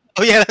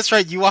 more- that's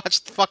right. You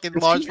watched fucking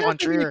Does Lars he von have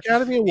any Trier.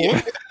 Academy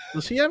Award?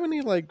 Does he have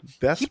any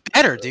best? He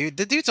better, dude.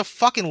 The dude's a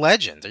fucking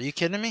legend. Are you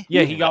kidding me?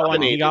 Yeah, he got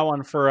one. He nominated. got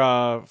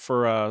one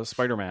for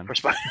Spider-Man.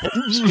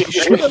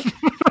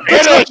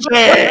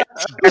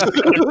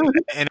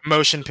 An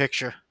motion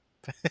picture.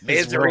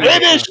 It's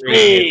Finish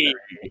me!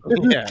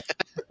 Yeah.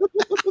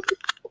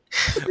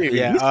 Dude,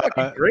 Yeah, he's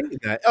fucking great in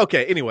that.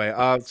 Okay, anyway,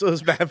 so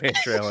this Batman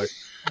trailer.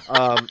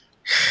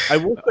 I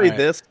will say Alright.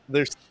 this: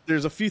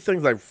 there's a few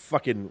things I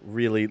fucking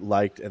really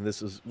liked, and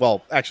this is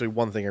actually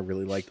one thing I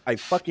really liked. I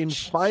fucking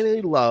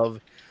finally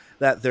love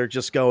that they're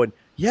just going,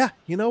 yeah,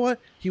 you know what?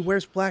 He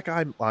wears black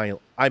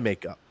eye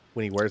makeup.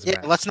 when he wears a Yeah,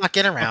 mask. let's not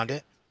get around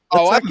it.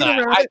 Oh, Let's I'm not get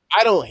not, around it.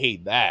 I don't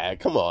hate that.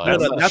 Come on. No,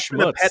 That's the that's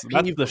been a schmutz. pet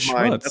That's peeve the of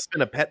mine. schmutz. That's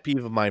been a pet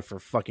peeve of mine for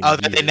fucking Oh,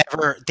 that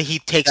years. he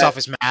takes off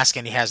his mask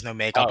and he has no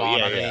makeup Oh, on.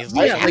 yeah, And yeah. he's I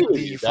like, agree how with do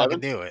you, you fucking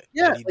Devin. do it?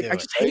 Yeah, How do you like do I it?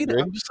 just hate it.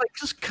 agree. I'm just like,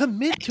 just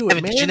commit to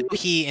Evan, it, did you man. know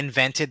he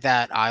invented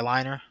that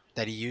eyeliner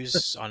that he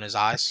used on his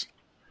eyes?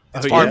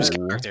 It's Oh, part yeah? of his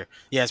character.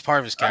 Yeah, it's part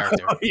of his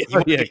character. Oh, He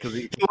wouldn't be- because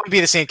he wouldn't be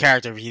the same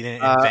character if he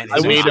didn't invent I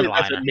his own wish Is it- it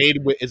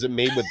eyeliner.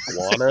 made with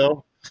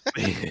guano?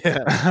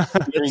 yeah.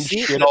 Green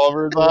See, shit all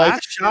over his The eyes.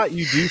 last shot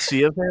you do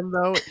see of him,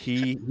 though,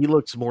 he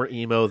looks more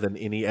emo than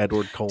any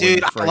Edward Cullen.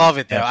 Dude, I frame. love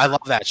it though. I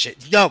love that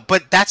shit. No,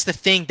 but that's the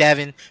thing,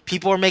 Devin.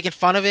 People are making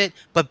fun of it,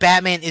 but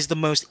Batman is the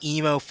most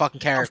emo fucking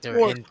character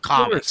course, in of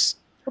course.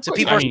 So course.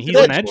 people I are mean, he's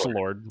an Edgelord.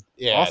 edgelord.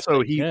 Yeah.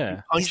 Also, he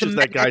Yeah. punches He's the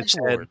that guy's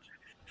Edgelord. head.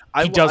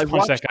 He does I punch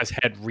watched- that guy's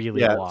head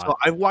really Yeah, a lot. so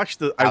I watched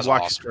the That was the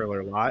awesome. trailer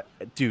a lot,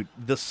 dude.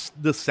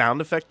 The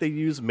sound effect they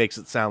use makes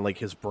it sound like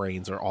his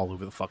brains are all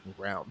over the fucking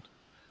ground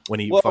when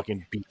he Well-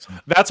 fucking beats him.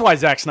 That's why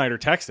Zack Snyder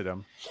texted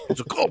him. He's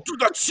like, "Oh, dude,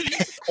 that scene,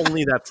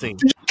 only that scene."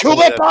 Kill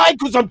that guy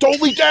because I'm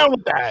totally down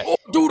with that.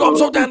 Dude, I'm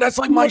so down. That's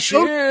like my I shit.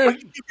 can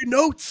give you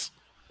notes.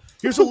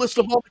 Here's a list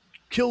of all the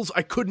kills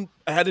I couldn't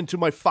add into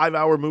my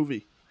 5-hour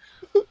movie.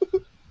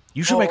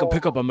 You should make him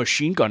pick up a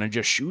machine gun and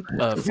just shoot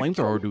a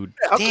flamethrower, dude.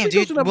 How come Damn, he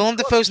dude, doesn't have- Willem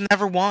Dafoe's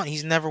never won.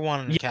 He's never won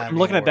an Yeah, Academy I'm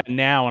looking at Award. that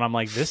now, and I'm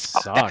like, this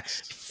sucks.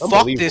 Fuck this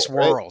Unbelievable,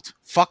 right? world.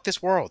 Fuck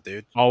this world,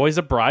 dude. Always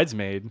a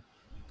bridesmaid.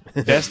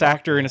 Best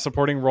actor in a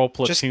supporting role,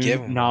 Just give platoon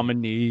him one.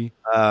 nominee.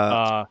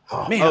 Uh,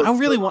 Man, oh, I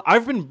really want.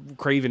 I've been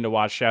craving to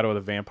watch Shadow of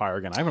the Vampire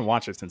again. I haven't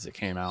watched it since it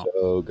came out.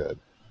 So good.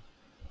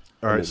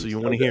 all right, so you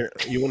want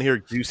to hear a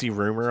juicy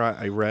rumor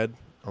I read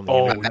on the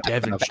Oh, internet?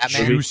 Devin's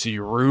Batman? juicy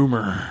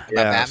rumor. About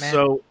Yeah,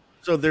 Batman?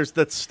 so there's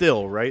that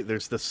still, right?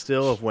 There's the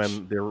still of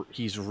when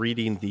he's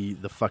reading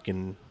the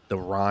fucking the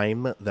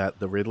rhyme that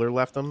the Riddler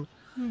left him,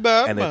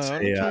 and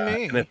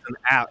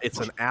it's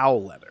an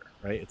owl letter,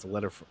 right? It's a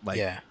letter from, like,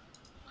 yeah.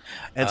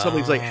 and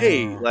somebody's like,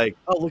 hey, Oh. like,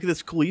 oh, look at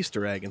this cool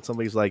Easter egg, and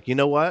somebody's like, you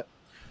know what?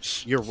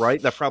 You're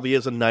right. That probably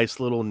is a nice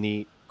little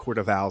neat Court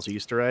of Owls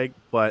Easter egg.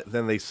 But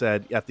then they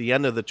said at the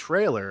end of the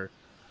trailer,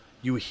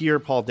 you hear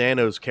Paul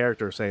Dano's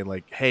character saying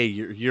like, "Hey,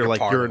 you're like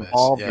part you're of this,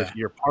 involved. yeah.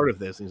 You're part of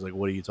this." And he's like,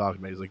 "What are you talking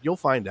about?" He's like, "You'll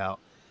find out."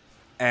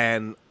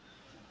 And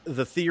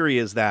the theory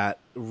is that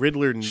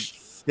Riddler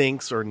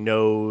thinks or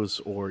knows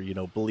or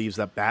believes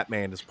that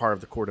Batman is part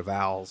of the Court of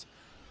Owls,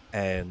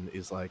 and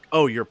is like,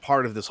 "Oh, you're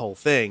part of this whole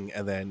thing,"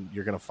 and then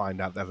you're gonna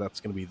find out that that's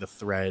gonna be the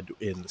thread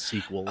in the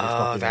sequel. or Oh,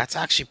 something that's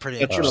actually pretty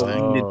that's gonna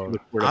interesting. lead into the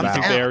Court of I'm I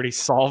think Owls. they already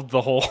solved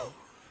the whole.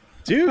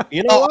 Dude,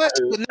 you know what?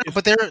 No,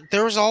 but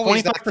there was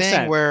always that 25%.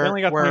 thing where They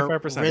only got where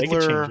 25%. They could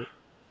Riddler, change it.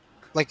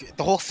 like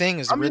the whole thing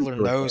is I'm Riddler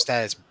into it, knows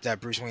that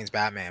Bruce Wayne's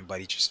Batman, but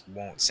he just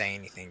won't say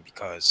anything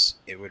because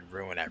it would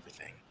ruin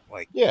everything.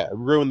 Like Yeah,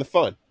 ruin the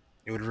fun.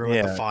 it would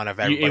ruin the Yeah. fun of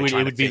It everybody would,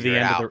 trying it would to be figure the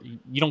it end out. of the.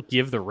 You don't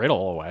give the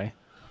riddle away.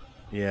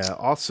 Yeah.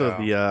 Also,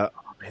 So-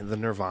 the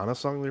Nirvana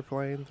song they're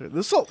playing.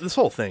 This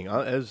whole thing.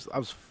 I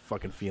was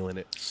fucking feeling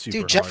it. Super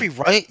Dude, Jeffrey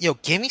hard. Wright,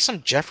 give me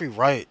some Jeffrey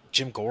Wright,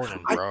 Jim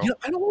Gordon, bro.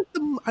 I don't like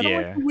the. I don't Yeah.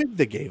 like the wig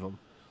they gave him.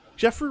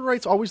 Jeffrey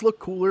Wright's always looked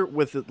cooler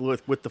with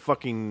the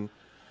fucking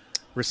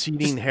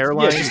receding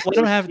hairline. Yeah, just let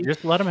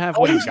him have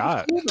what he's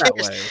got. that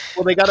way.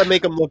 Well, they got to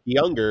make him look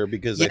younger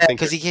because I Yeah, think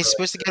because he's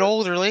supposed to get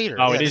older later.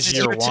 Oh, Yeah, it this is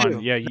year two.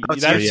 one. Yeah, No,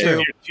 it's that is year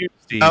true. two.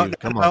 Steve, No,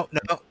 come on.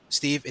 no,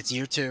 Steve, it's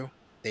year 2.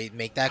 They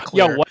make that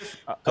clear. Yeah. What?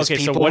 'Cause Okay,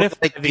 so people, what if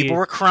people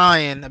were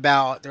crying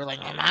about? They're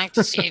like, "I like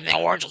to see the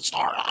origin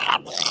story."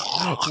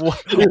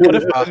 what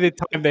if by the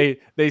time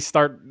they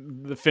start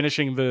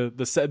finishing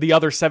the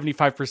other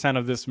 75%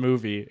 of this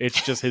movie,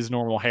 it's just his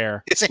normal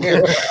hair? It's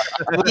hair. Well,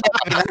 yeah,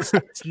 I mean,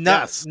 it's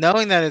nuts.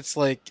 Knowing that it's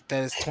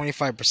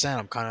 25%,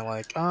 I'm kind of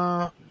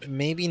like,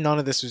 maybe none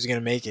of this was gonna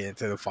make it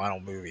into the final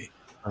movie.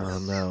 Oh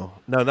no,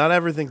 not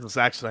everything's the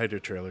Zack Snyder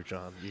trailer,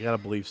 John. You gotta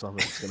believe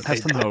something's gonna Have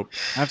pay some back. hope.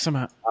 Have some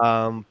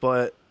hope.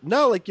 But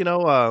no,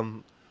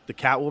 the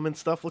Catwoman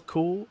stuff looked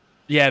cool.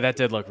 Yeah, that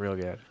did look real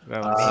good.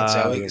 That was,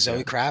 I mean, yeah.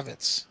 Zoe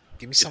Kravitz.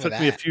 Give me It some took of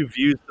me a that. few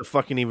views to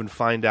fucking even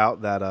find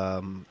out that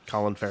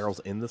Colin Farrell's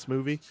in this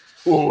movie.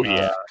 oh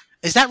yeah.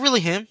 Is that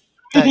really him?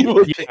 He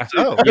was, yeah.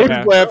 Oh, I Yeah.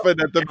 was laughing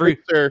at the Every-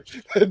 picture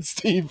that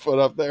Steve put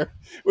up there.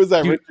 Was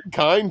that Dude. Richard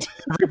Kind?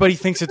 Everybody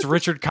thinks it's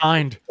Richard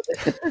Kind.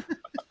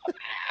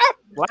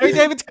 Larry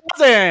David's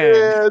cousin.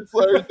 Yeah, it's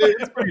Larry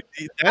David.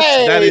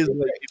 that is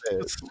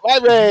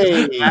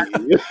Larry.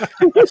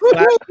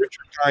 slap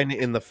Richard Kind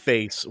in the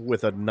face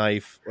with a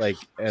knife,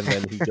 and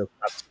then he just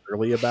got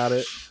surly about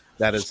it.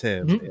 That is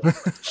him.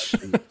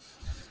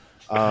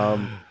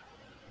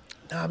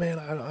 Nah, man,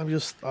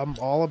 I'm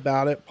all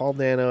about it. Paul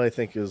Dano, I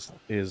think, is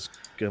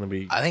gonna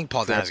be. I think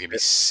Paul Dano's gonna be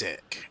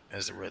sick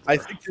as the Riddler. I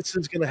think this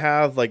is gonna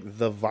have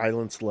the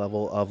violence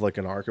level of an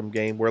Arkham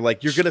game, where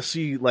you're gonna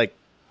see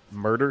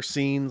murder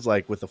scenes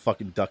with the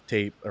fucking duct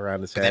tape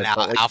around his And head. then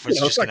but, Alfred's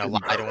you know, just gonna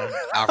fucking- lie to him.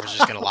 Alfred's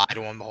just gonna lie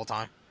to him the whole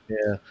time. Yeah,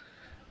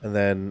 and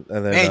then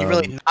Man, you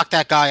really knocked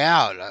that guy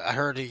out. I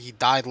heard he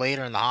died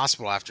later in the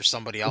hospital after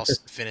somebody else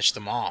finished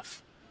him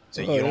off.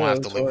 So Oh, you don't yeah, have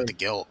to that's live with fine. the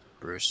guilt.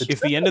 Bruce. If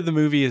the end of the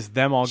movie is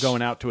them all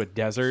going out to a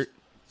desert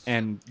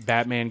and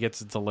Batman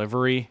gets a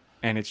delivery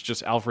and it's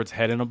just Alfred's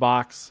head in a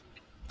box.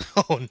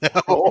 Oh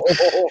no!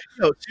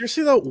 No,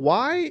 seriously though,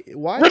 why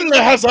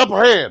Riddler has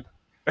upper hand.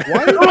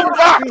 why is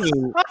there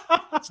scene-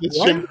 It's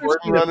why Jim is there Gordon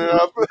scene of running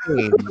up. Bruce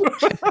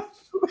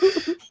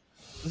Wayne-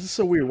 This is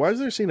so weird. Why is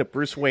there a scene of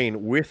Bruce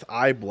Wayne with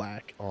eye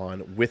black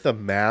on, with a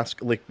mask,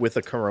 like with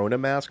a Corona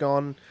mask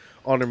on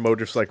a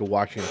motorcycle,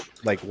 watching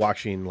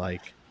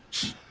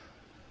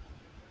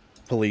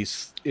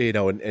police,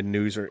 and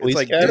news, or Police it's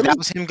like academy? That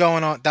was him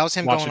going on. That was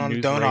him Watching going on a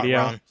news donut radio.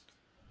 run.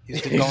 He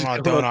was going on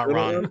a donut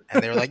run,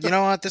 and they were like, "You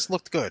know what? This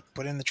looked good.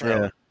 Put it in the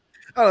trailer."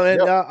 I don't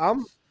know, Yep.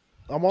 man.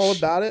 I'm all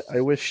about it. I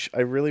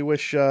really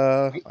wish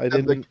I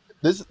didn't.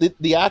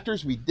 The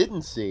actors we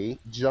didn't see: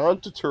 John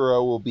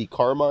Turturro will be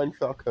Carmine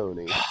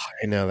Falcone.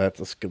 I know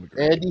that's gonna be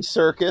great. Andy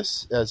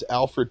Serkis as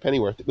Alfred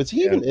Pennyworth. Was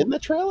he even in the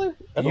trailer?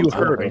 I don't You know.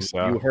 heard him. think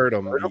so. You heard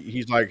him.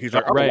 He's like,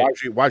 oh, Right.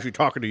 why is she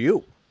talking to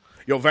you?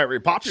 You're very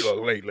popular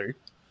lately.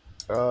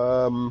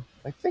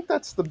 I think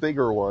that's the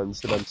bigger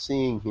ones that I'm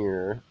seeing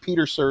here.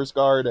 Peter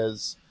Sarsgaard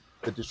as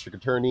the district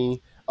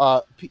attorney.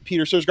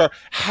 Peter Sarsgaard.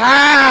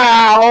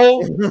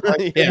 How?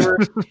 My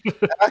favorite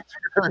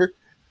actor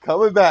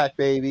coming back,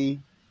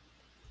 baby.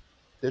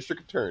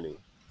 District attorney.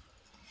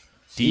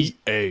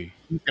 D.A.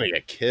 He's gonna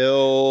get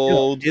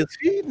killed. Is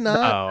he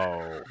not?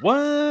 Oh,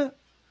 what?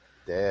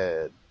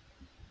 Dead.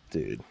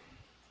 Dude.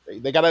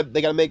 They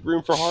gotta make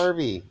room for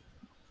Harvey.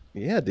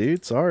 Yeah,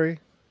 dude. Sorry.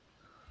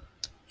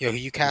 Yo, who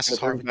you cast as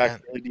Bring Harvey back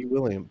Dent? Billy D.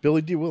 Williams.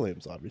 Billy D.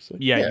 Williams, obviously.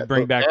 Yeah, Yeah, you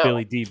bring but back now-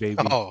 Billy D, baby.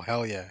 Oh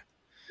hell yeah!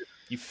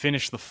 You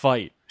finish the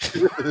fight.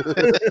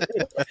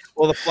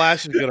 Well, the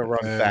Flash is gonna run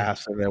Yeah.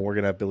 fast, and then we're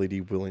gonna have Billy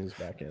D. Williams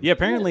back in. Yeah,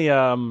 apparently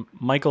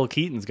Michael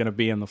Keaton's going to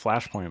be in the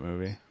Flashpoint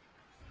movie.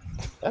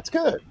 That's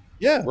good.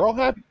 Yeah, We're all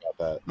happy about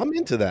that. I'm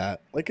into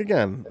that. Like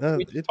again,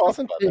 We it talked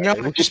doesn't. about You know,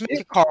 that. just make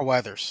it Carl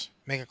Weathers.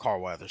 Make it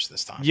Carl Weathers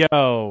this time,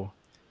 Yo.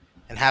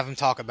 and have him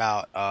talk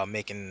about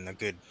making a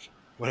good.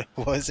 What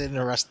was it in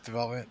Arrested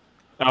Development?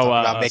 Oh,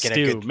 about making a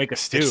stew. good- Make a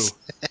stew.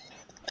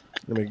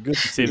 I mean, good.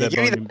 See Yeah, that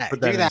give me bone and that,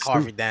 put give me in that a stew.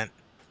 Harvey Dent,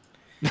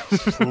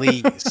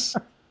 please.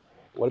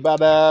 What about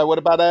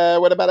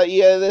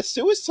the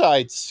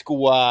Suicide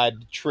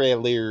Squad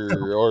trailer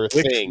or Which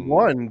thing?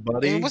 one, I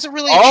buddy? mean, was it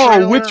really? A Oh,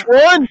 trailer? which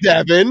one,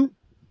 Devin?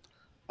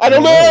 I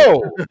don't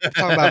know. Let's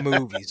talk about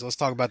movies. Let's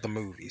talk about the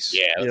movies.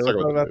 Yeah, Yeah, let's let's talk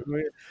talk about about the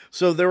movie.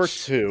 So there were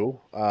two.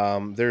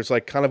 There's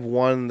like kind of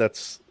one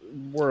that's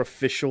more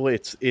official.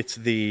 It's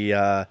the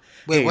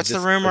Wait, hey, what's the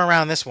this- rumor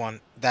around this one?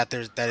 That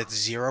it's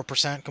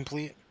 0%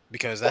 complete?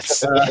 Because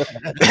that's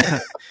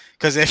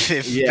because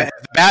if Yeah. the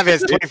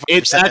Batman's 25%,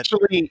 It's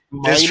actually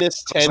This minus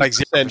looks like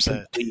 10%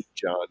 0%. complete,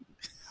 John.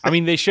 I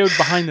mean, they showed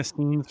behind the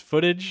scenes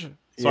footage,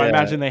 so I Yeah.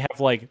 imagine they have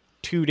like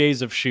 2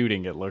 days of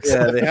shooting. It looks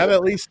yeah, like. they have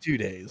at least 2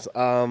 days.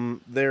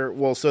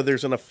 So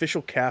there's an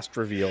official cast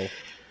reveal,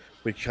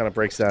 which kind of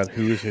breaks down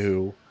who's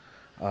who.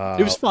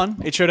 It was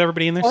fun. It showed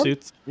everybody in their Fun.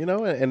 suits. And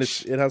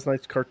it has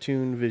nice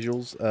cartoon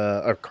visuals,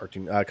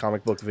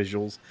 comic book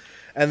visuals,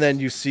 and then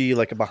you see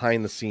like a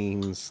behind the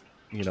scenes,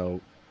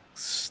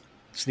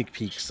 sneak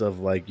peeks of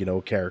like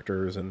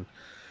characters and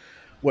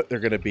what they're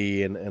gonna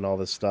be and all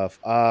this stuff.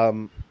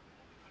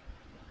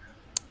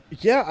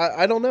 Yeah,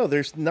 I don't know.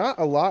 There's not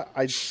a lot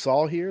I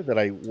saw here that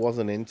I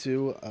wasn't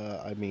into.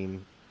 I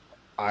mean,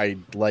 I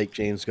like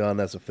James Gunn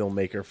as a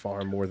filmmaker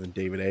far more than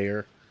David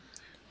Ayer.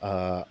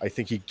 I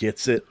think he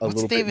gets it a what's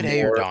little David bit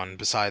Ayer more. done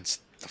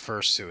besides the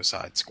first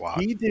Suicide Squad?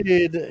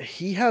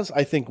 He has,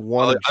 I think,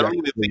 one. Well, I don't even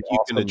objectively think you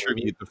can awesome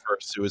attribute the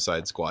first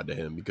Suicide Squad to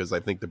him because I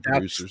think the That's-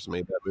 producers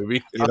made that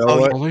movie. You know Oh,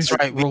 what? that's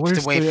right. We have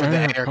Release to wait the for the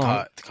Ayer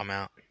haircut to come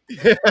out.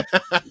 movie.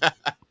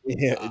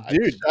 Yeah,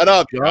 dude, Shut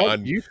up, John,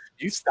 John. you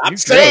Stop you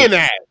saying joke.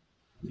 that.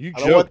 You I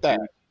don't want joke, that.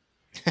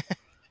 dude. But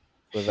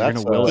You're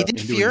that's gonna will He it did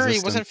into Fury.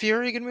 existence. Wasn't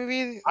Fury a good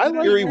movie? I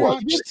like Fury Fury.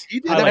 watched. He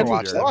did I never End of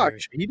watched that Watch.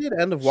 movie. He did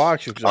End of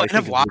Watch. Which Oh, I End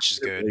of think Watch is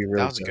good. really, really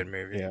That was a good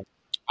movie. Yeah,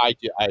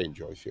 I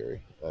enjoy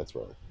Fury. That's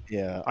right.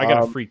 yeah. I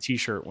got a free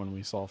T-shirt when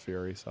we saw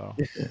Fury. So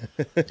Me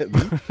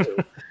too.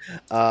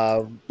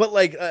 But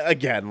like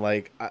again,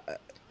 like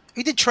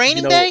We did Training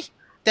You know- Day.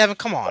 Devin,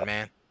 come on,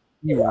 man.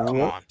 Come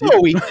on. No,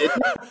 we didn't.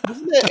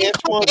 Isn't that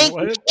Antoine? Ain't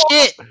What?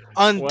 shit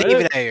on What?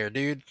 David Ayer,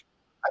 dude.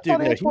 I Dude, thought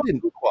no, he Antoine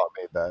didn't- Fuqua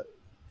made that.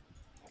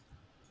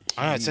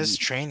 I know it says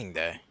Training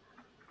Day.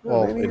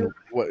 well, maybe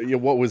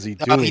and what was he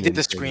doing? Oh, he did the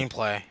in-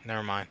 screenplay.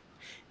 Never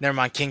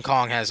mind. King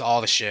Kong has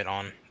all the shit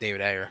on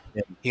David Ayer.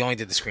 Yeah. He only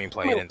did the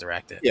screenplay. He didn't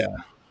direct it. Yeah.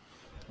 I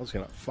was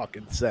gonna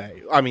fucking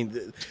say. I mean,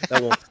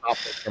 that won't stop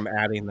us from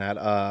adding that.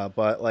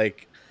 But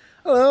like,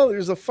 I don't know.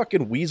 There's a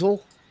fucking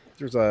weasel.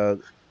 There's a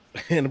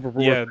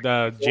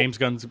yeah, James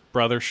Gunn's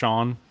brother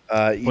Sean.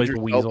 plays Idris the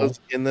weasel. Elba's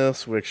in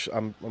this, which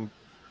I'm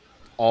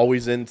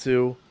always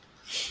into.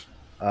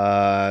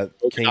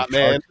 King Scott,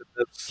 man. Shark's in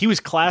this. He was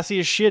classy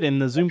as shit in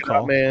the Zoom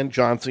call. Man,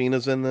 John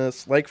Cena's in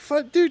this. Like,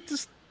 fuck, dude.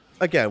 Just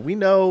again, we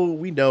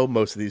know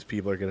most of these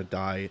people are gonna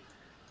die.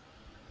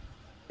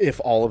 If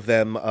all of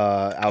them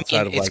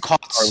outside of it's like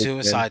called Harley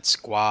Quinn. Suicide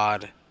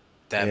Squad.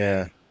 Devin.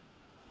 Yeah.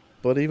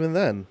 But even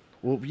then,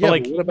 Well, But yeah,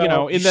 like but what about, you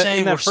know, in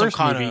saying that we're some first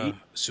kind movie, of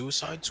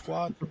Suicide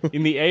Squad?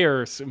 in the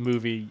Ayers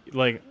movie,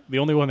 like the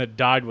only one that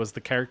died was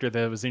the character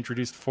that was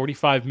introduced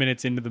 45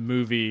 minutes into the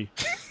movie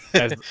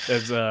as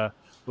the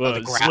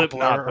Slipknot,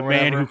 grappler the or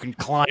man whatever. who can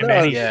climb No,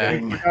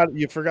 anything.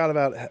 you forgot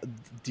about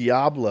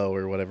Diablo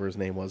or whatever his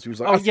name was. He was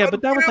like, Oh I yeah, found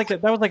but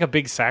that was like a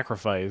big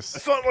sacrifice. I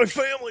found my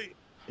family.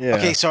 Yeah.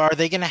 Okay, so are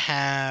they gonna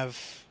have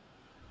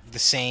the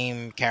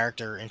same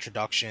character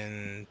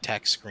introduction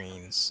text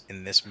screens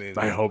in this movie?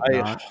 I hope I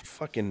not.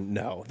 fucking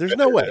no. There's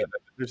no way.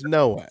 There's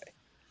no way.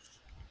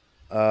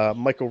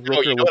 Michael Rooker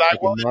Oh, you know looks what I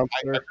like want? a I monster.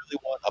 really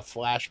want a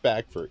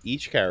flashback for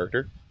each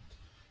character,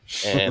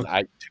 and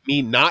to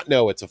me not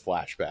know it's a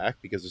flashback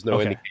because there's no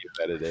Okay. indicator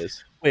that it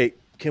is. Wait,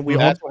 can we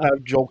That's- also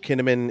have Joel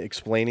Kinnaman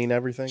explaining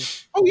everything?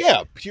 Oh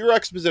yeah, pure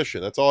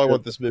exposition. That's all I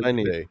want this movie I to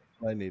need. be.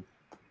 I need.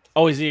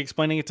 Oh, is he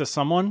explaining it to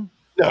someone?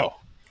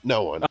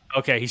 No one.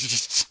 Okay, he's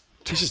just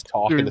He's just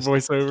talking doing to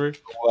voiceover.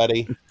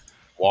 somebody,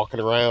 walking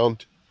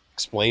around,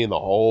 explaining the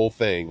whole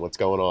thing. What's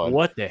going on?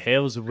 What the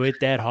hell's with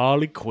that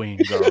Harley Quinn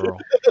girl?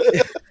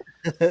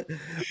 I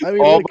mean,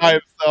 All like, by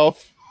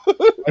himself.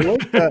 I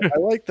like that. I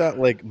like that.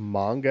 Like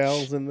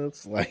Mongal's in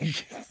this. Like,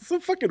 it's a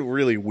fucking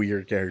really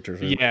weird character.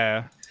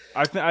 Yeah,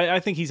 I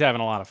think he's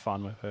having a lot of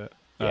fun with it.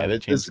 Yeah, this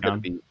James is going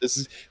Gunn. to be. This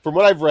is from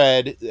what I've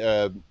read,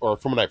 or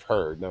from what I've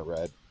heard, not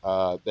read.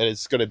 That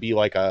it's going to be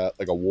like a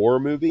war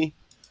movie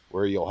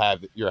where you're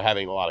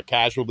having a lot of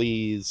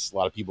casualties, a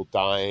lot of people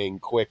dying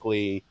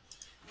quickly,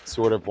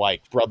 sort of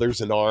like brothers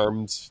in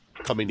arms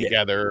coming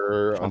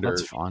together Oh, under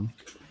that's fun.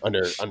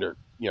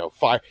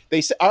 fire.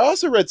 I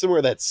also read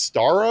somewhere that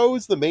Starro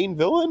is the main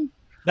villain,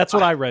 That's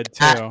what I read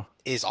That too.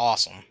 is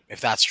awesome.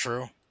 If that's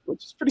true,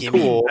 which is pretty give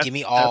cool. me, give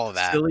me all of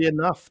that. Silly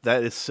enough.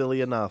 That is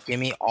silly enough. Give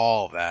me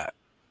all of that.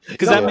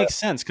 Because No. that makes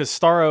sense. Because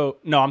Starro.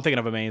 No, I'm thinking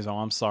of Amazo.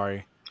 I'm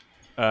sorry.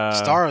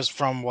 Starro's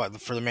from what?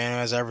 For the man who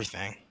has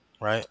everything,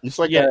 right? It's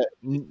like Yeah,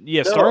 a,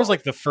 yeah. No. Starro's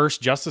like the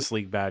first Justice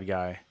League bad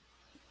guy.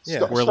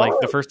 Yeah. Where like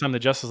the first time the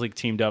Justice League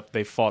teamed up,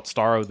 they fought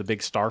Starro, the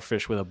big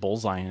starfish with a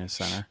bullseye in his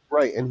center.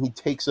 right, and he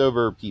takes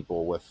over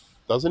people with,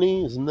 doesn't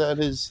he? Isn't that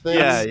his thing?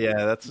 Yeah,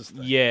 that's his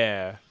thing.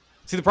 Yeah.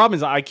 See, the problem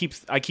is I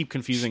keep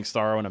confusing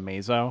Starro and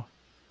Amazo.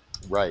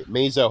 Right.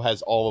 Mazo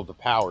has all of the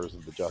powers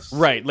of the Justice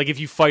League, Right, like if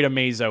you fight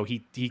Amazo,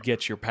 he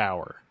gets your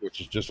power. which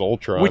is just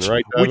Ultron, Which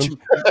right? which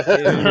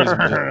Devin?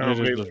 it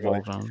is just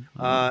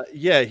Voltron.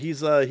 Yeah,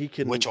 he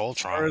can. Which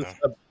Ultron?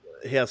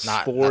 He has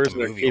Not spores the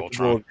that are movie capable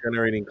Ultron. of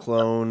generating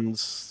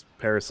clones,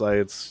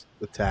 parasites,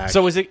 attack.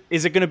 So is it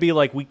going to be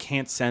like we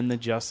can't send the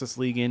Justice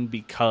League in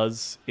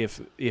because if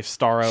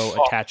Starro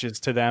attaches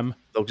to them,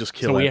 they'll just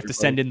kill. so we have to everybody.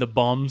 send in the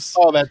bums?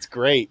 Oh, that's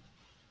great.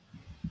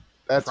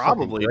 That's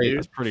Probably, fucking great. dude.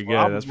 That's pretty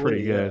good. That's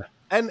pretty Probably,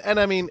 good. And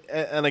I mean,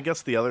 and I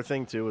guess the other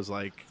thing too is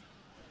like,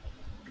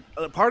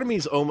 part of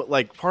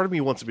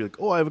me wants to be like,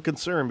 oh, I have a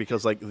concern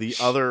because like the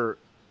other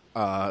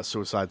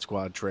Suicide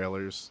Squad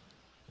trailers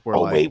were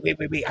Oh, like,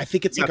 wait. I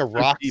think it's like a Yeah,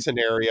 rock people.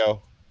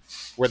 scenario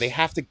where they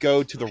have to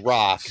go to the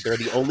rock. They're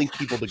the only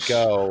people to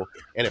go,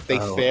 and if they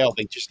Oh. fail,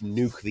 they just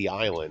nuke the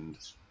island.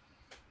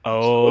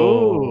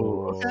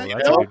 Oh, okay.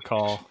 that's a good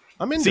call.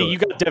 I'm into See, it. you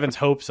got Devin's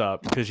hopes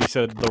up because you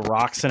said the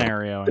Rock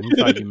scenario, and you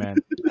thought you meant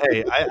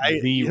Hey,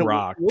 The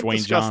Rock, we'll Dwayne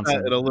discuss Johnson.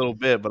 that in a little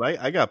bit, but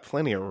I got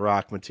plenty of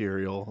Rock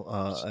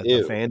material at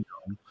Ew. the fandom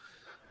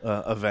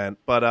event.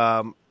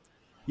 But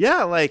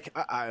yeah, like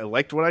I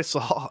liked what I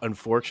saw.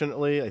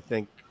 Unfortunately, I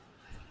think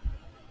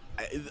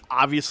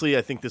obviously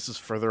I think this is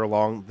further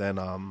along than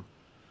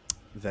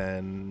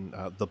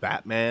the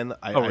Batman.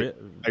 I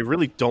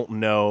really don't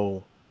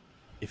know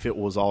if it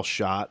was all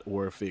shot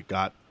or if it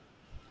got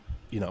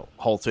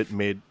halted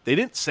mid. They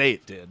didn't say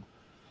it did,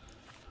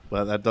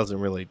 but that doesn't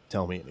really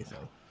tell me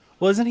anything.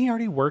 Well, isn't he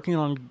already working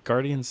on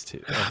Guardians 2?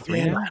 3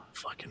 Man, now? I don't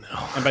fucking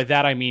know. And by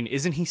that I mean,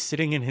 isn't he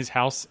sitting in his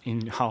house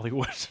in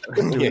Hollywood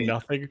doing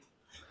nothing?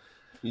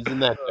 He's in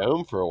that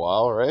dome for a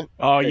while, right?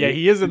 Oh yeah,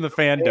 he is in the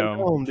fandom,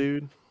 Home,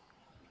 dude.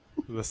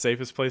 the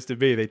safest place to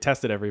be. They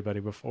tested everybody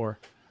before.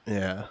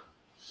 Yeah.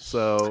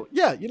 So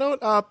yeah, you know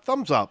what?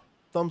 Thumbs up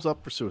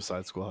for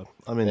Suicide Squad.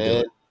 I'm into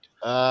And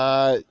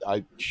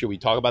it. should we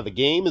talk about the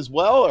game as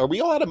well? Are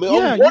we all out of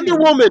Yeah, Wonder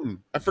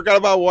Woman? I forgot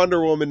about Wonder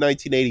Woman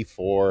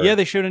 1984. Yeah,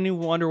 they showed a new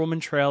Wonder Woman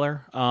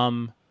trailer.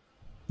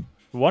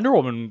 Wonder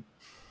Woman,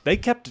 they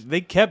kept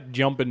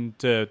jumping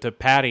to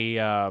Patty.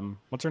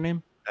 What's her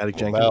name? Patty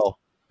Jenkins. Well,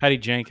 Patty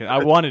Jenkins.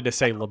 I wanted to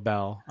say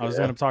LaBelle. I was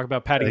going to talk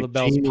about Patty Like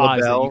LaBelle's Jean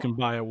pies that LaBelle. you can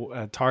buy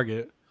at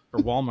Target or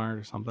Walmart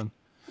or something.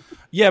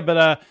 Yeah,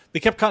 but they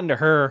kept cutting to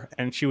her,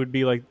 and she would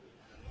be like,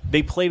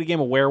 they played a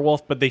game of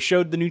werewolf, but they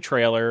showed the new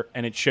trailer,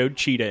 and it showed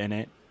Cheetah in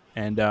it,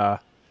 and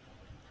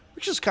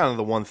Which is kind of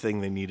the one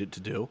thing they needed to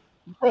do.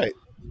 right.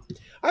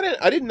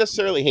 I didn't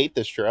necessarily hate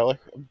this trailer.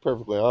 I'm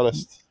perfectly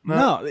honest.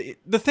 no,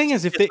 the thing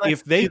is, if It's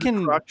nice they to see the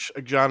can, Crutch,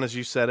 John, as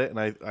you said it, and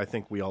I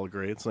think we all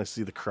agree, it's nice to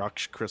see the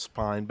Crutch, Chris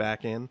Pine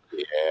back in.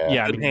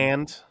 yeah, I Good mean,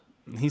 hand.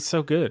 he's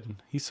so good.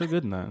 He's so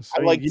good in this.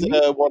 I liked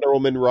Wonder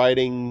Woman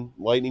riding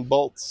lightning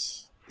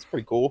bolts. It's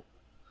pretty cool.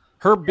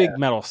 Her big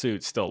metal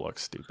suit still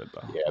looks stupid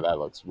though. Yeah, that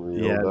looks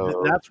real. Yeah,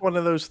 though. that's one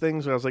of those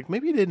things where I was like,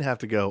 maybe you didn't have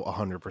to go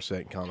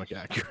 100% comic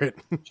accurate.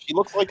 She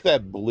looks like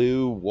that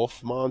blue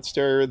wolf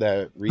monster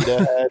that Rita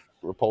had,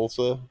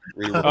 Repulsa.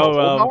 Rita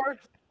Oh, Repulsa.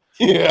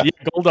 Yeah. Yeah,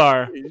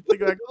 Goldar. You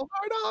think like, oh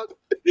my dog.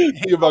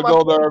 Think about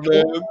Goldar,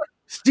 man.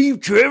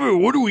 Steve Trevor,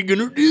 what are we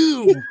gonna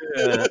do?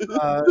 Yeah,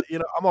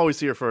 I'm always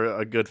here for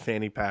a good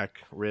fanny pack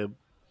rib.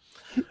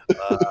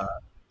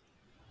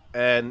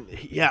 And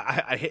yeah,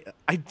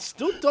 I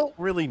still don't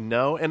really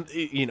know. And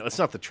it's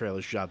not the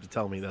trailer's job to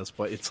tell me this,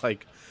 but it's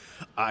like,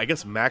 I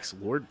guess Max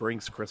Lord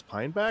brings Chris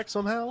Pine back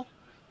somehow,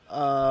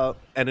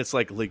 and it's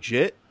like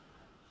legit.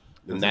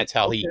 And that's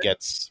how he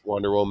gets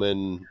Wonder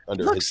Woman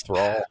under his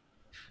thrall.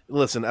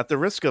 Listen, at the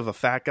risk of a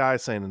fat guy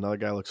saying another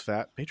guy looks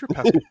fat, Pedro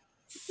Pascal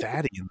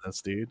fatty in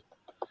this, dude.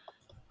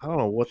 I don't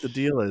know what the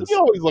deal is. He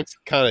always looks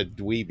kind of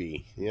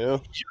dweeby, you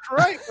know? You're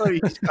right.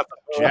 He's got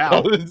the How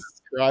jowl. to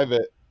describe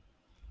it?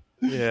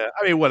 Yeah,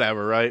 I mean,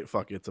 whatever, right?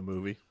 Fuck it, it's a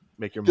movie.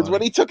 Make your Because money.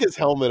 when he took his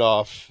helmet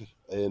off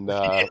in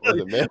was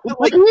it Man?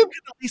 Like, you can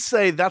at least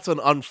say that's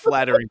an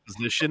unflattering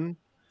position.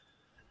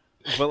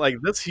 But like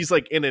this, he's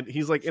like in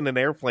an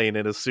airplane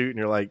in a suit, and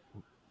you're like,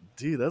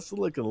 dude, that's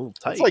looking a little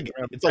tight.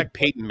 It's like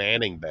Peyton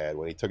Manning bad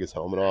when he took his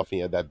helmet off. And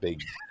he had that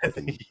big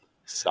fucking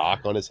sock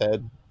on his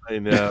head. I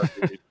know.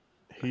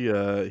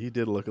 Dude. He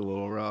did look a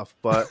little rough,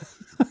 but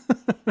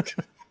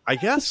I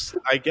guess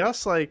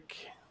like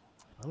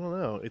I don't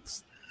know.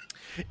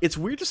 It's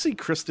weird to see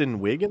Kristen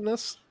Wiig in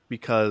this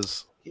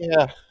because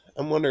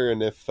I'm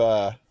wondering if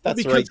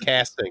that's the right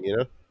casting. You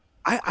know,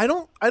 I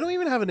don't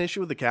even have an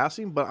issue with the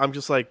casting, but I'm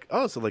just like,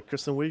 oh, so like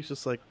Kristen Wiig's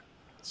just like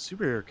a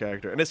superhero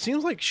character, and it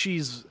seems like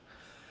she's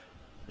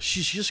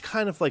just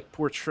kind of like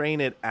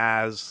portraying it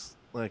as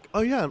like, oh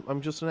yeah,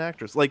 I'm just an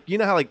actress. Like, you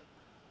know how like.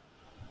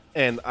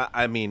 And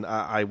I mean,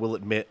 I will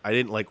admit, I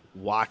didn't like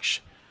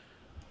watch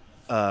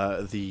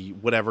the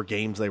whatever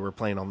games they were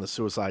playing on the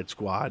Suicide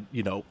Squad,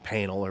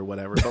 panel or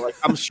whatever. But like,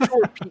 I'm sure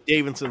Pete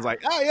Davidson's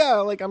like, oh yeah,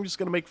 like I'm just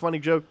gonna make funny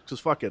jokes because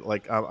fuck it,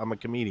 like I'm a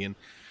comedian.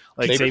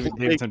 Like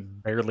Davidson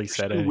barely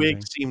said anything.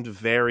 Wig seemed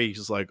very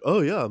just like, oh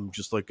yeah, I'm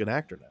just like an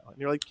actor now, and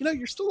you're like,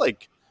 you're still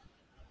like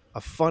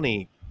a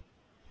funny.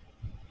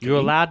 You're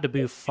allowed to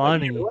be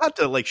funny. You're allowed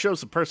to like show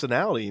some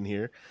personality in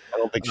here. I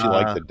don't think she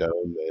liked the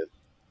dome, man.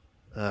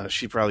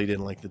 She probably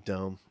didn't like the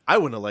dome. I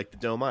wouldn't have liked the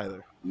dome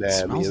either. Nah, It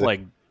smells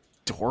like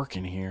dork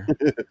in here.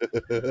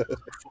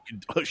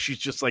 She's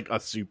just like a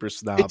super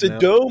snob. It's a now.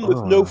 dome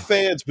with no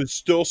fans, but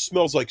still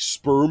smells like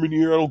sperm in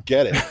here. I don't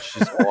get it. She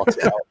just walks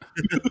out.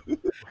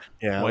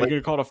 Yeah, Why are you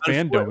gonna call it a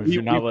fan dome if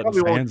you're not letting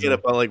probably won't fans get in?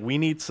 it, but like we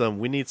need some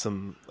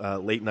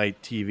late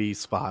night TV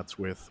spots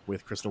with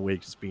Kristen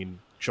Wiig just being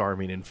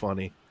charming and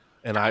funny,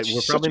 and we're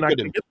She's probably such a not good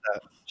going to get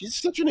that. She's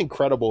such an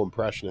incredible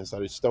impressionist. I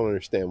just don't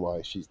understand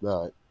why she's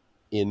not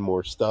in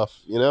more stuff.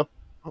 You know?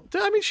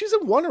 I mean, she's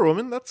in Wonder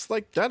Woman. That's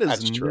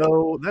That's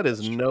true. that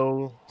is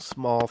no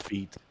small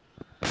feat.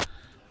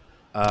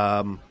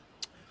 But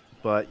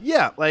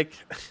yeah, like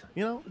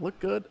look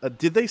good.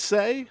 Did they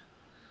say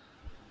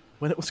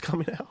when it was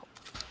coming out?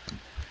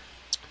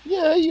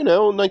 Yeah,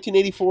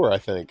 1984, I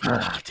think.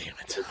 Ah, damn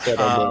it. Said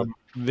on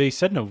They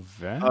said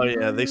November. Oh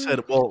yeah, they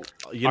said. Well,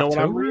 you know what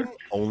I'm October? reading?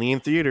 Only in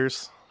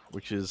theaters,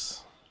 which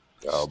is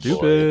oh, boy.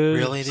 Stupid.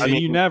 Really? I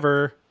mean, you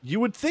never. you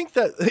would think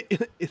that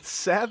it's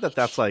sad that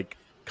that's like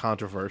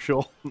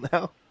controversial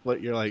now.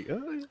 But you're like,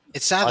 oh, yeah.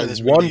 It's sad I that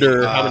this wonder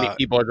movie, how many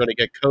people are going to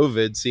get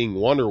COVID seeing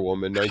Wonder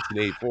Woman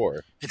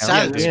 1984. It's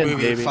sad that this Yeah,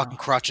 movie baby. fucking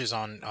crutches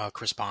on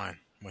Chris Pine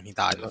when he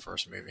died in the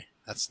first movie.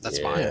 That's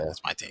Yeah.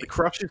 my the take.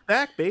 crutch is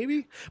back,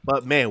 baby.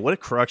 But man, what a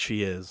crutch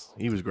he is.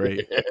 He was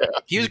great.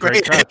 He was Great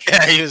great. crutch.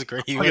 Yeah, he was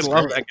great. He I was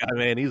love great. that guy,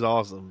 man. He's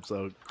awesome.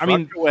 So I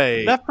mean, crutch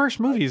away. That first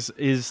movie is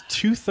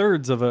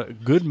 2/3 of a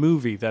good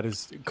movie that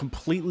is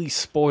completely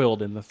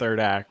spoiled in the third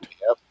act.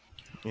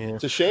 Yeah.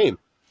 It's a shame.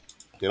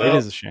 It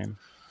is a shame.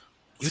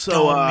 You So,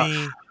 telling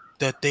me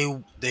that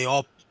they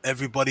all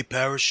everybody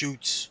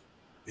parachutes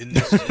in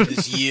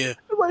this year?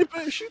 Right,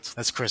 parachutes.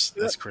 That's Chris.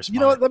 That's Chris. You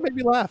know what? That made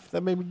me laugh.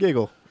 That made me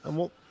giggle. I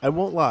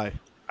won't lie.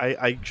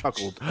 I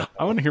chuckled.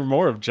 I want to hear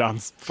more of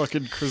John's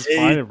fucking Chris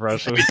Pine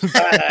impression.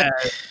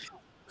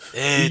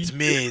 Hey, it's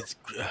me.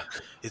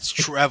 It's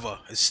Trevor.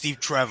 It's Steve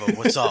Trevor.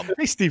 What's up?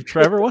 Hey, Steve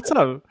Trevor, what's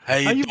up? How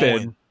you been?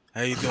 doing?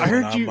 How you doing? I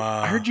heard I'm,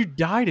 I heard you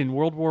died in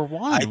World War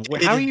One.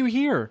 did. How are you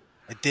here?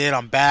 I did.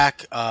 I'm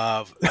back.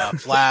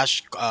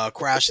 Flash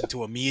crashed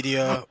into a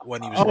meteor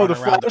when he was Oh, running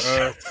the around the Flash.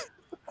 Earth.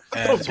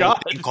 And Oh, this whole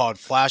God. thing called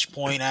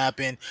Flashpoint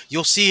happened.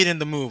 You'll see it in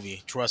the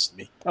movie. Trust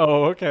me.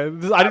 Oh, okay.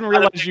 I didn't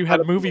realize you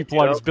had movie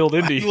plugs built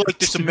into You you. like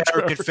this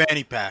American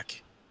fanny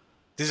pack?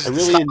 This is I the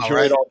really style,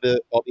 enjoyed right?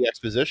 all the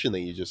exposition that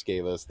you just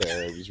gave us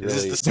there. It was This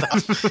really is the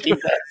style.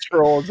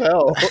 natural as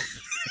hell.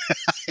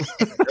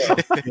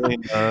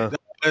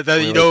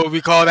 You know what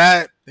we call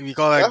that? We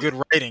call that good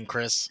writing,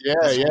 Chris. Yeah,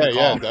 That's what we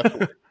call it.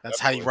 definitely. That's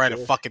how you Definitely, write a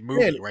yeah. fucking movie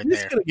Man, right he's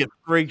there. gonna get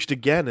bridged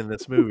again in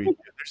this movie.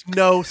 There's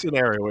no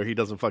scenario where he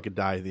doesn't fucking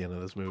die at the end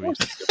of this movie. No,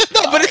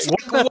 but it's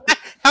like,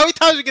 how How many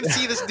times are we gonna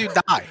see this dude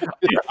die?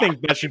 I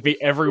think that should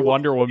be every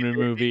Wonder Woman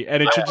movie,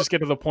 and it should just get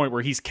to the point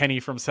where he's Kenny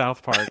from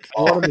South Park.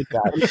 I want him in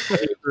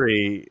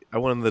 2023. I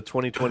want him in the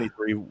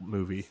 2023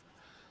 movie,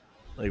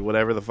 like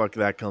whatever the fuck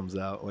that comes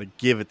out. Like,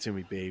 give it to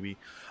me, baby.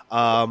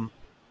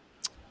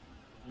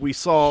 We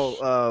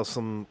saw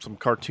some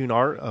cartoon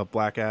art of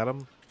Black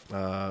Adam,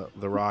 The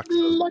Rock,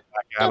 Black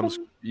Adam's.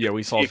 Yeah,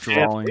 we saw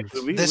drawings.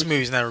 This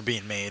movie's never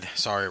being made.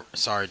 Sorry,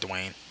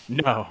 Dwayne.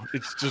 No,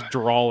 it's just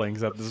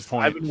drawings at this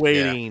point. I've been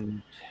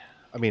waiting.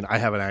 I mean, I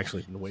haven't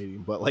actually been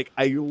waiting, but like,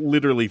 I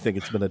literally think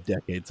it's been a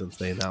decade since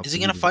they announced. Is he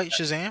gonna fight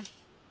Shazam?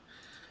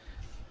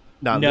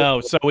 No,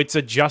 so it's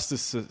a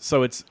Justice.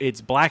 So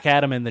it's Black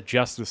Adam and the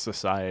Justice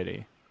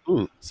Society.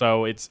 Hmm.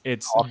 So it's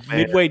man.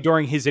 midway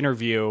during his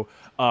interview.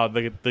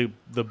 The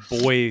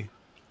boy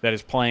that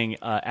is playing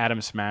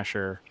Adam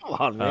Smasher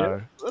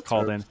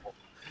called in.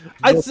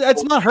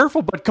 It's not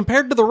hurtful, but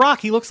compared to The Rock,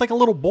 he looks like a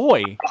little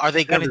boy. Are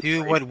they gonna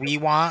do what we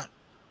want,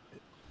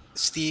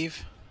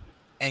 Steve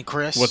and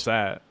Chris? What's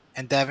that?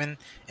 And Devin,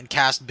 and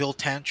cast Bill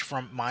Tench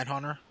from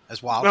Mindhunter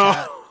as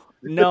Wildcat?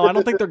 No, I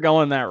don't think they're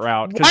going that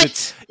route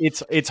because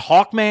it's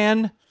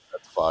Hawkman,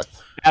 That's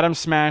fucked. Adam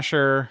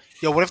Smasher.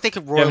 Yo, what if they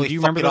could Devin, royally do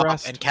you fuck remember it the up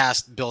rest? and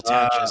cast Bill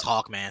Tench as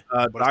Hawkman?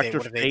 What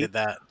if they did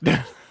that?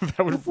 That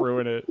would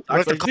ruin it.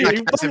 What if they Dude,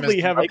 you cast him as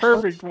probably have a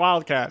perfect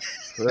Wildcat.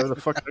 Whatever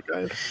the fuck that guy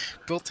is.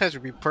 Bill Tench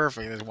would be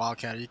perfect as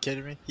Wildcat. Are you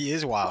kidding me? He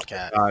is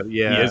Wildcat.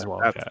 Yeah, He is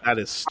Wildcat. that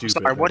is I'm stupid.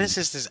 sorry. What man. is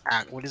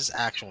what is his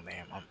actual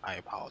name? I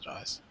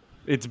apologize.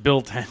 It's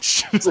Bill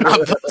Tench.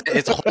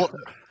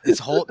 It's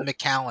Holt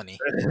McCallany.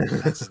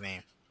 That's his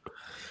name.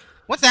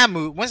 When's that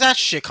move? When's that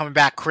shit coming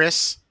back,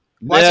 Chris?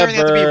 Why does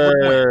everything have to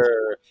be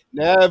ruined?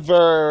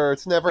 Never.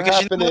 It's never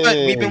Because you know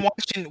happening.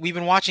 what? We've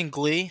been watching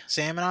Glee,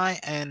 Sam and I,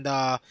 and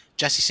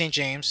Jesse St.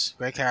 James,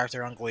 great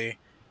character on Glee,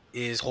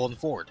 is Holden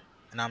Ford,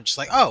 and I'm just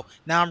like, oh,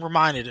 now I'm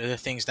reminded of the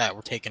things that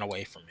were taken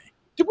away from me.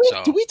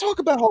 Did we talk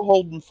about how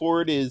Holden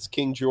Ford is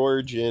King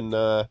George in?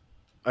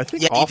 I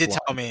think Yeah, you did Offline.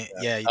 tell me.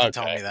 Yeah, you did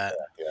tell me that.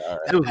 Yeah, all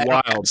right. It was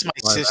wild. It's my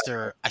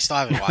sister. I still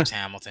haven't watched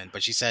Hamilton,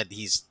 but she said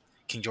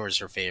King George is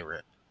her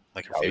favorite,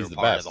 like her Oh, he's favorite the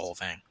part of best. the whole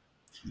thing.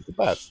 He's the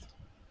best.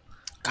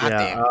 God Yeah,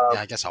 damn.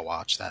 Yeah, I guess I'll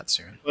watch that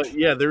soon. But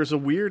yeah, there was a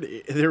weird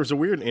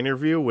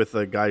interview with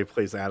a guy who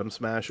plays Adam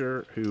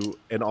Smasher,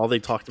 and all they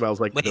talked about was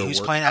like Wait, their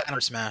who's work. playing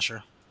Adam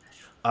Smasher?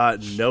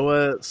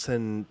 Noah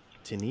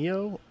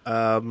Centineo.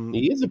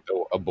 He is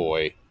a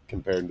boy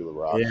compared to The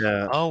Rock.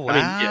 Yeah. Oh wow. I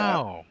mean,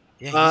 yeah.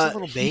 Yeah, he's a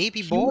little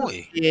baby He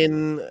boy.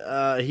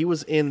 he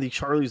was in the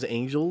Charlie's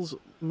Angels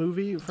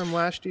movie from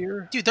last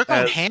year. Dude, they're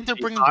going as hand. They're a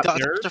bringing hot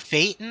Dr. nerd.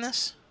 Fate in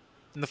this?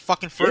 In the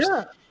fucking first?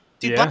 Yeah.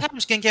 Dude, Yeah. Black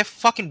Adam's gonna get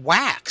fucking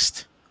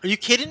waxed. Are you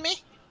kidding me?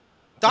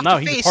 Dr. No,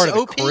 he's Fate's a part of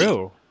the OP.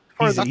 crew.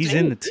 He's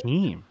in the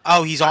team.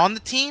 Oh, he's on the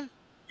team?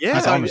 Yeah.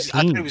 He's I on the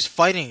thought he team. was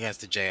fighting against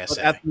the But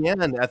JSA.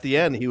 at the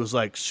end, he was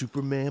like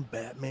Superman,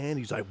 Batman.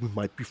 He's like, we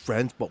might be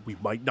friends, but we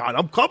might not.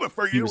 I'm coming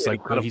for you. He was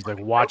like,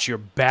 watch your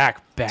back,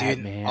 Dude,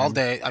 Batman. all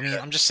day. I mean,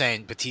 I'm just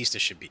saying Batista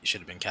should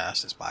have been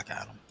cast as Black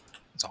Adam.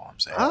 That's all I'm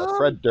saying.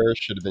 Fred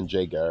Durst should have been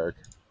Jay Garrick.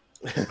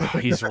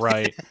 He's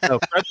right. No,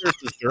 Fred Durst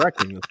is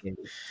directing this movie.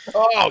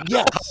 Oh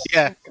yes.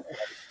 Yeah.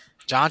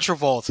 John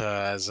Travolta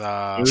as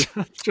I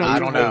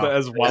don't know.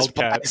 As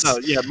Wildcat. As- No,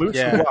 yeah, Moose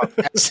Yeah. the Wild.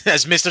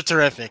 as Mr.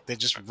 Terrific. They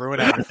just ruin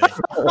everything.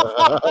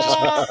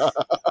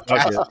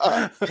 Okay.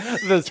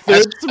 The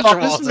third John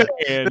smartest Travolta.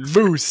 man,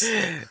 Moose.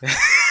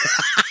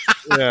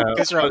 Yeah.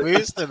 Chris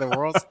Moose, they're the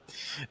world's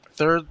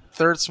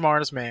third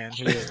smartest man,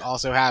 who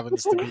also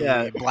happens to be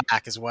Yeah.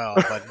 black as well,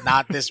 but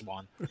not this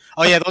one.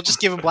 Oh yeah, they'll just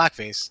give him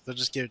blackface. They'll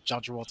just give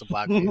John Travolta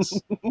blackface.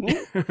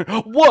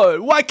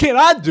 What? Why can't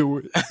I do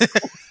it?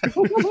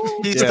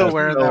 He's Yeah, still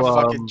wearing so, that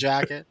fucking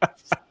jacket.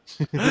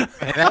 Man,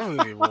 that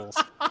movie rules.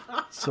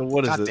 So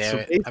what is God it? damn So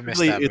it. I missed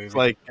basically, that it's movie.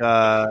 like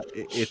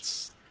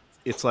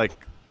it's like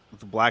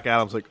the Black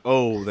Adam's like,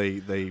 oh,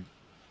 they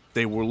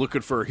were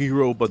looking for a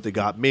hero, but they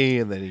got me,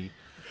 and then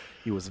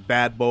he was a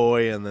bad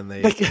boy, and then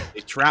they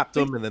trapped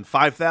him, and then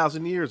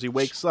 5,000 years he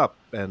wakes up,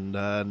 and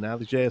now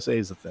the JSA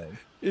is a thing.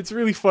 It's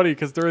really funny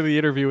because during the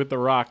interview with The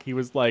Rock, he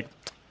was like,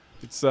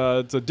 "It's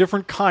a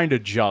different kind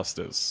of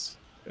justice,"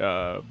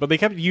 but they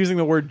kept using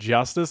the word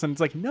justice, and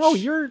it's like, no,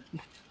 you're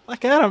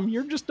like Adam,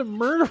 you're just a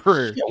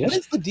murderer. Yeah, what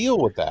is the deal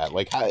with that?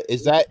 Like, how,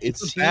 is that?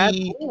 It's Bad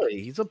boy.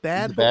 He's a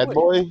bad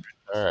boy.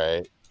 All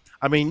right.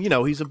 I mean,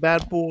 he's a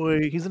bad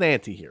boy. He's an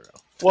anti-hero.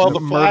 Well,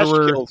 the Flash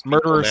kills people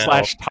murderer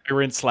now. /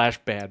 tyrant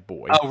 / bad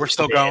boy. Oh, we're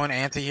still going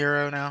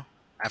anti-hero now?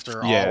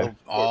 After Yeah.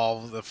 all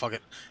the fucking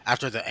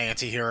after the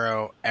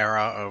anti-hero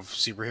era of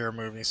superhero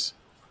movies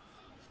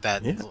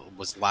that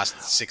was the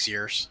last 6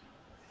 years.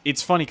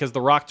 It's funny because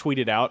The Rock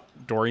tweeted out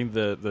during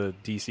the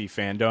DC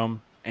fandom,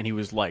 and he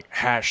was like,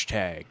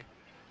 hashtag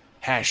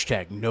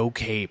no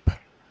cape.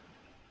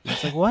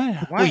 It's like,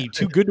 what? What? Are you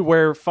too good to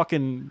wear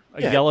fucking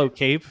a yellow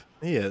cape?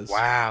 He is.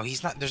 Wow,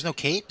 he's not. There's no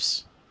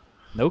capes.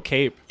 No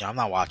cape. Yeah, I'm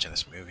not watching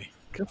this movie.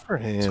 Good for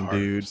him, Sorry.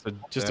 dude.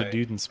 Just a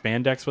dude in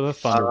spandex with a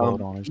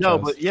thunderbolt on his No,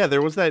 chest. but yeah,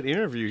 there was that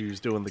interview he was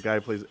doing. The guy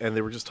plays, and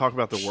they were just talking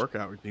about the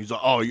workout. He's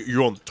like, "Oh,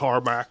 you're on the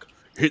tarmac,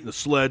 hitting the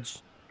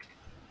sleds."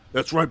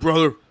 That's right,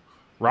 brother.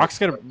 Rock's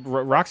gotta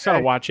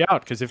watch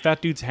out because if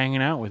that dude's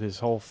hanging out with his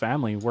whole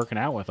family, working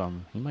out with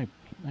them, he might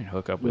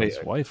hook up with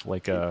his wife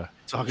like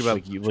Talking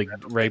about like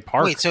Ray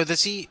Park. Wait, so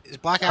does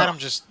Black Adam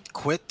just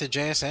quit the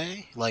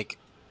JSA? Like,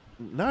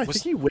 No, I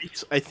think he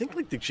wakes. I think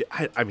like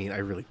I mean, I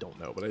really don't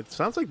know, but it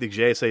sounds like the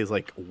JSA is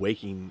like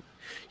waking.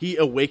 He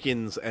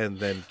awakens and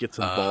then gets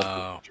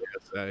involved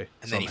with the JSA,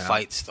 and then he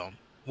fights them.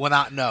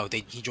 Well,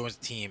 he joins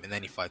the team and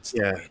then he fights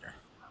them later,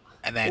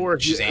 and then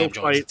Shazam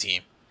joins the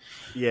team.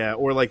 Yeah,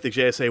 or like the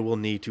JSA will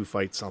need to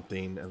fight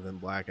something, and then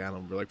Black Adam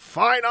will be like,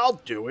 "Fine,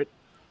 I'll do it."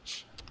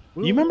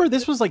 You remember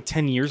this was like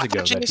 10 years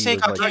ago. JSA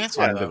got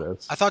canceled. Though.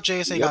 I thought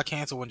JSA got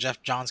canceled when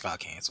Jeff Johns got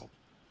canceled.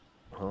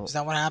 Oh. Is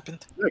that what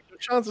happened? Yeah, Jeff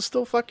Johns is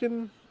still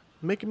fucking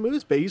making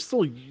moves, but he's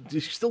still. No,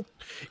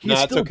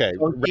 it's okay.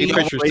 Ray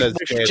Fisher says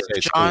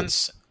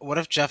Johns. What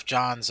if Jeff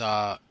Johns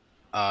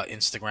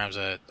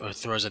Instagrams or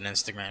throws an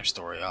Instagram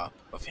story up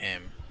of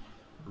him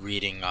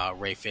reading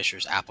Ray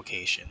Fisher's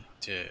application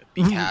to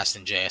be cast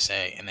in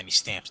JSA, and then he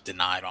stamps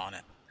denied on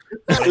it.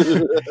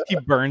 He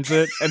burns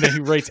it, and then he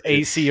writes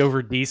AC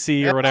over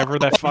DC or whatever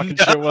that fucking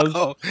shit was.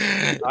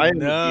 I'm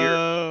here.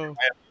 I am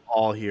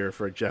all here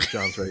for Jeff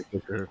Johns Ray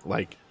Fisher.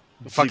 Like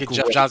fucking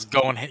Jeff Johns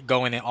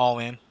going all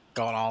in.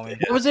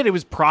 What was it? It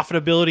was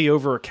profitability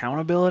over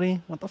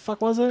accountability. What the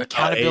fuck was it?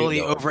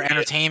 Accountability over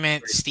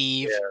entertainment,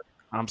 Steve. Yeah.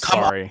 I'm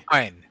sorry.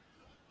 On.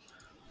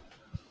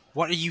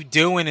 What are you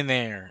doing in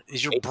there?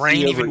 Is your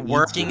brain even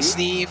working,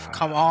 Steve?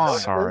 Come on.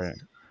 Sorry.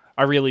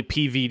 I really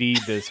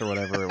PVD'd this or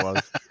whatever it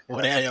was.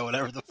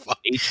 whatever the fuck.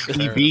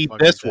 HPV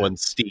this one,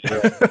 Steve.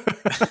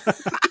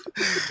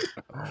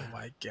 Oh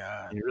my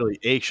god. You really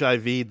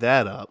HIV'd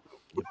that up.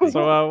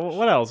 So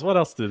what else? What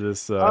else did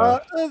this?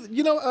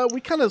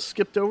 We kind of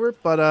skipped over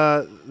it,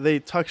 but they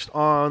touched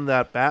on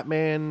that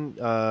Batman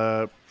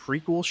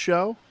prequel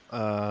show.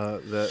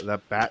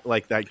 That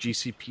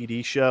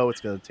GCPD show.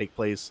 It's going to take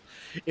place.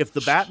 If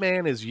the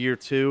Batman is year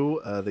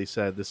 2, they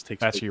said this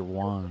takes. That's place year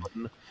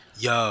 1.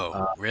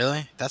 Yo,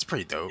 really? That's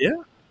pretty dope.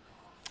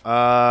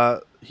 Yeah.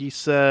 He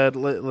said.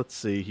 Let's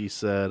see. He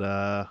said.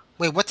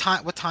 Wait, what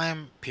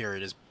time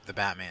period is the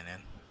Batman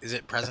in? Is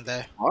it present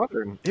day?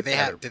 Modern. Do they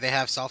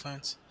have cell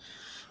phones?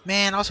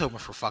 Man, I was hoping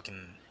for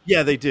fucking.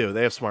 Yeah, they do.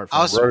 They have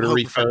smartphones.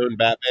 Rotary phone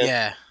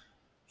Batman.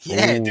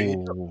 Yeah,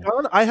 dude.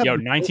 I have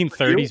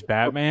 1930s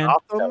Batman.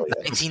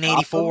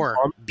 1984.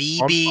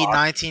 BB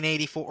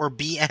 1984 or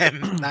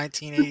BM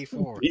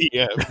 1984.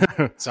 Yeah.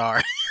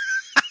 Sorry.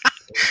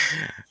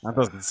 That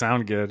doesn't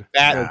sound good.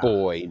 Bat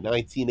Boy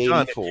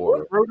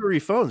 1984. Rotary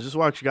phones. Just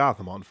watch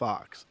Gotham on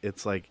Fox.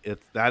 It's like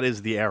that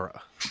is the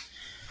era.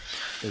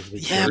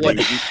 Yeah,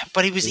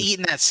 but he was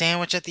eating that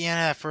sandwich at the end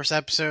of that first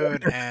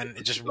episode, and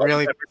it just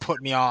really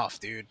put me off,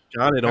 dude.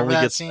 John, it only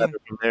gets better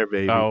from there,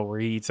 baby. Oh,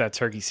 where he eats that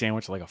turkey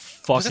sandwich like a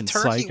fucking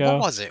psycho. What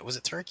was it? Was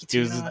it turkey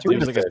tuna? It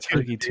was like a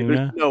turkey tuna.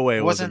 There's no way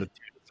it wasn't a tuna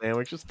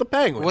sandwich. It's the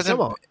Penguin.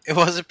 Come on. It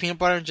wasn't peanut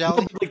butter and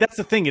jelly? Like, that's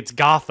the thing. It's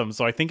Gotham,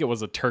 so I think it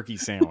was a turkey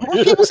sandwich.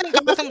 Weren't people saying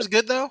Gotham was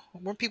good, though?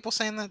 Weren't people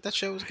saying that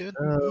show was good?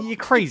 You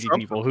crazy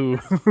people who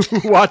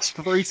watched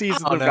 3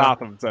 seasons of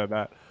Gotham said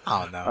that.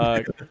 Oh,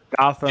 no.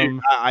 Gotham.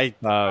 Dude,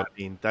 I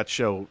mean, that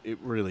show, it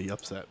really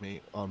upset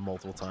me on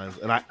multiple times.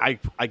 And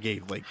I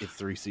gave, like, it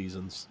 3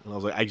 seasons. And I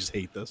was like, I just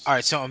hate this. All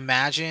right, so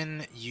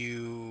imagine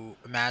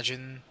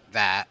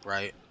that,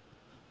 right?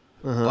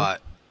 Uh-huh.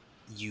 But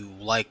you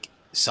like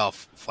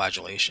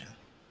self-flagellation.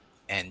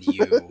 And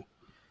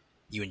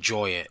you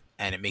enjoy it.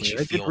 And it makes you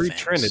feel things.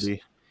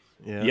 Trinity.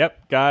 Yeah.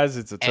 Yep, guys,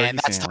 it's a turkey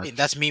and sandwich.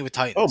 That's me with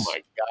Titans. Oh,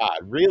 my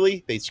God.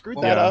 Really? They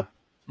screwed that up?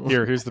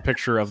 Here's the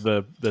picture of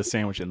the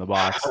sandwich in the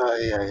box.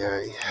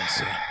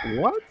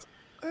 What?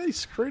 They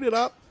screwed it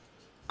up.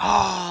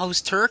 Oh, it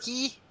was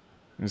turkey?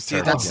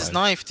 Dude, that's his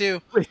knife,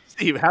 too. Wait,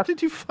 Steve, how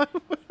did you find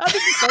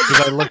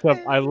Because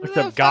I looked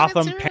up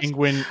Gotham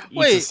Penguin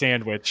eats a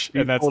sandwich,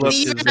 and that's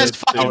he's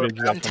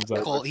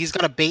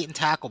got a bait and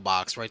tackle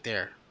box right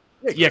there.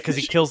 Yeah, because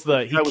he kills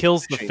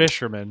the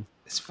fisherman.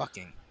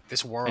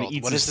 This world.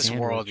 What is this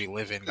world we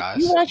live in, guys?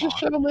 You watch a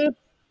show, man?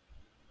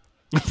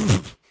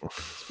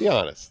 Let's be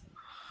honest.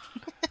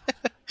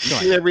 You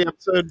see every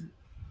episode?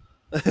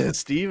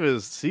 Steve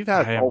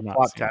had a whole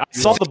podcast. I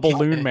saw the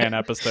Balloon Man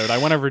episode. I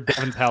went over to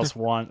Devin's house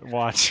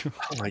watch.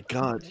 Oh my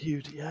god,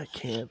 dude! Yeah, I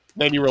can't.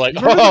 Then you were like,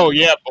 "Oh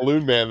yeah,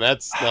 Balloon Man."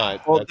 That's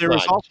not. Well,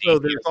 there's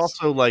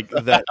also like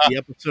the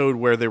episode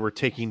where they were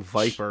taking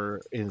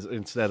Viper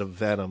instead of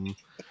Venom,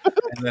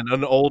 and then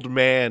an old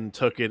man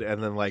took it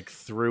and then like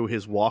threw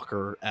his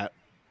walker at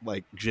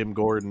like Jim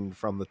Gordon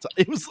from the top.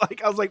 It was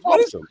like I was like, "What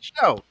is the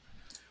show?"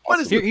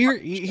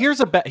 Here's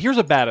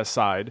a bad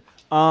aside.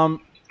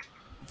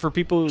 For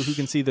people who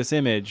can see this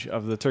image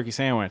of the turkey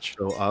sandwich,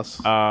 so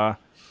us.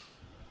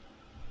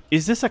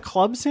 Is this a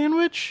club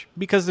sandwich?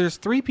 Because there's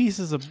 3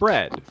 pieces of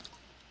bread.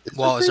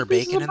 Well, is there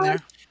bacon in there?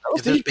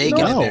 If there's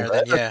bacon in there,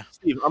 then yeah.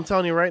 Steve, I'm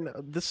telling you right now,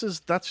 that's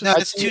just. No,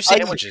 it's 2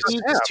 sandwiches.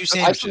 It's 2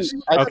 sandwiches.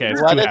 Okay,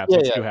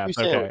 it's 2 halves.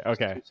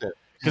 Okay.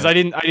 Because I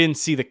didn't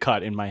see the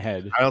cut in my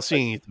head. I don't see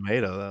any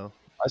tomato though.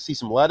 I see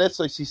some lettuce.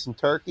 I see some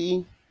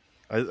turkey.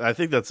 I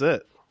think that's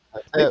it.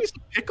 Maybe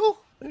some pickle.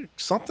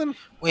 Something.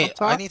 Wait, up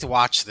top? I need to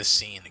watch this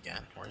scene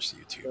again. Where's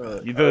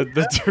YouTube?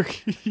 The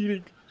turkey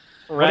eating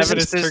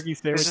ravenous turkey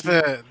sandwich.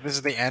 This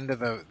is the end of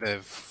the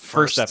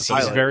First episode,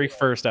 season. very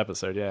first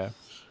episode. Yeah.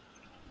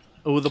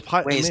 Oh, the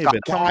pilot. Wait, It may have is been.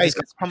 it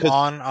come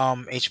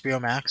on HBO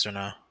Max or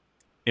no?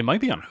 It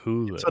might be on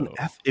Hulu. It's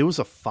it was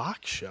a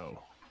Fox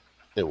show,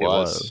 It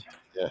was.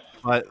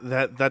 but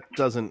that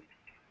doesn't.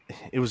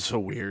 It was so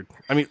weird.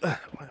 I mean,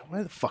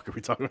 why the fuck are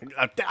we talking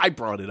about? I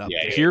brought it up.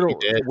 Yeah, Here, you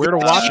did. where to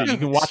watch it? You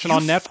can watch it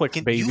on Netflix,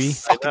 You baby.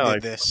 fucking I know,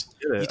 did this.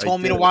 did it. You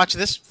told I me to did. watch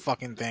this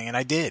fucking thing, and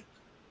I did.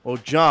 Well,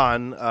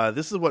 John,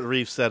 this is what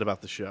Reeves said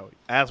about the show.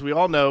 As we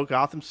all know,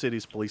 Gotham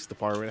City's police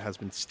department has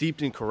been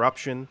steeped in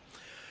corruption.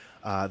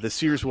 The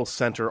series will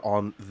center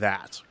on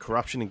that.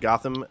 Corruption in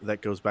Gotham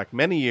that goes back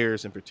many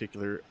years. In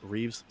particular,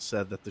 Reeves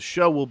said that the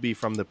show will be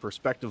from the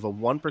perspective of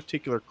one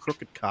particular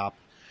crooked cop.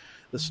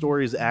 The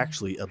story is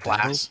actually a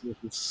battle Class. with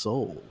his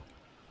soul.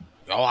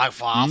 You like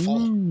waffle?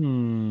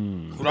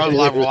 Mm. Who doesn't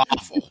like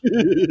waffle?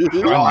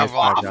 Who don't like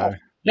waffle?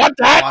 What You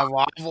like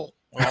waffle?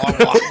 You like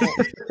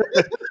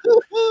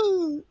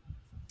waffle?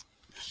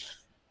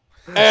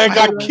 And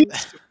got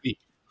kids.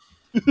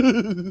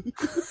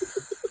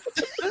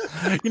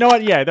 You know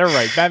what? Yeah, they're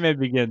right. Batman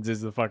Begins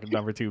is the fucking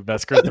number 2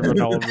 best Christopher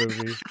Nolan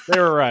movie. They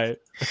were right.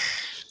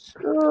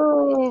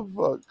 Oh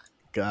fuck!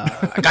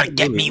 God, I gotta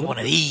get me one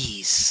of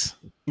these.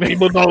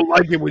 People don't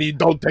like it when you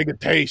don't take a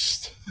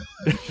taste.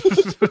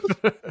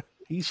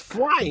 he's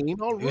flying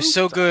on It was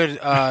so good.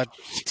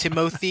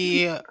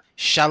 Timothy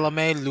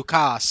Chalamet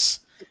Lucas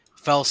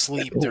fell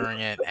asleep during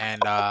it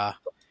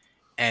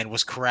and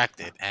was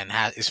corrected and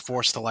is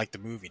forced to like the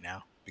movie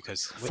now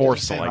because what did he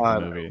Forced to say? like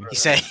the movie. He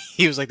said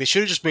he was like they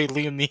should have just made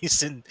Liam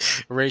Neeson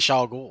Ra's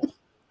al Ghul.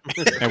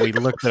 And we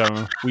looked at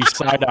him. We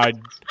side-eyed.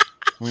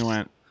 We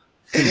went,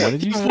 "Dude, what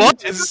did you say?"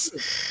 What?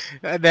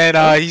 And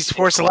then he's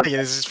forced to like it.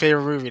 It's his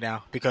favorite movie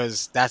now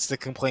because that's the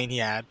complaint he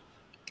had.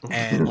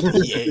 And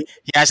he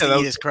has to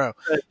eat his crow.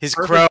 His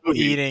crow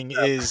eating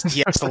is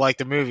he has to like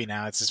the movie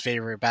now. It's his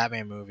favorite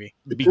Batman movie.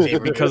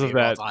 Favorite Because movie of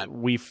that, all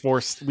time. we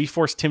forced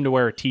Tim to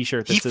wear a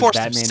T-shirt that He says forced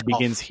 "Batman himself.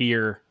 Begins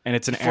here," and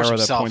it's an He forced arrow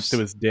that himself, points to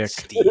his dick.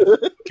 Steve.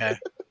 Okay.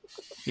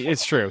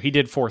 It's true. He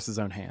did force his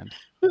own hand.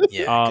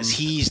 Yeah, because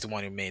he's the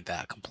one who made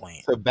that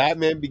complaint. So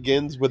Batman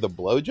Begins with a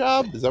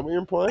blowjob? Is that what you're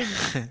implying?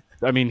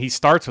 I mean, he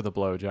starts with a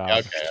blowjob, Okay, all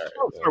right.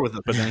 start with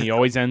the but then he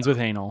always ends with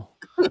anal.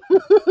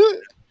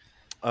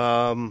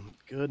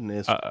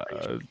 goodness. Uh,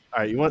 All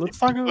right, you want? Let's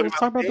talk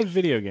about the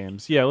video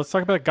games. Yeah, let's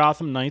talk about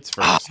Gotham Knights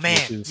first. Oh man,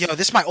 which is yo,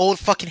 this is my old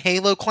fucking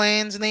Halo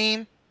clan's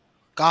name,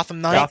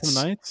 Gotham Knights.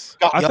 Gotham Knights.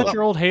 Gotham I thought Knights.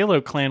 your old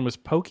Halo clan was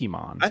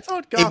Pokemon. I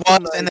thought It Gotham was,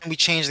 Knights- and then we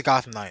changed the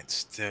Gotham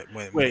Knights to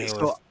when Wait,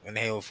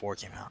 Halo 4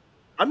 came out.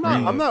 I'm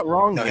not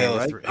wrong No, there, Halo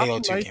right? 3 Halo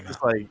Gotham 2 Knights came is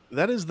out. like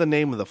that is the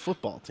name of the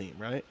football team,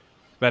 right?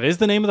 That is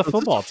the name of the Is this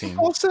football a team.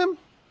 Football sim?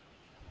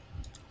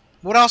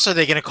 What else are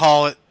they gonna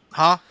call it?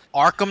 Huh?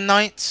 Arkham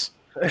Knights?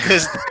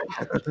 Because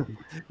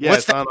Yeah,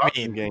 What's it's not an that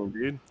awesome mean? game,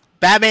 dude.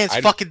 Batman's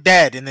I- fucking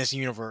dead in this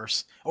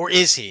universe, or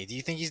is he? Do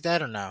you think he's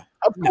dead or no?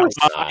 Of course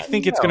I not.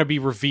 think it's going to be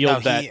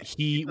revealed No, that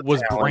he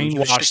was talent. He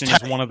was brainwashed just and is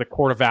te- one of the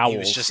Court of Owls. He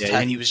was just and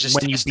te- he was just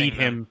when you testing beat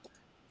him,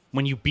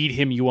 when you beat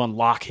him, you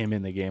unlock him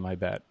in the game. I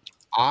bet.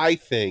 I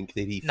think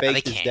that he No, they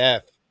faked his can't.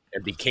 death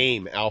and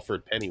became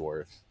Alfred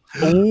Pennyworth.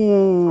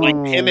 Ooh, Like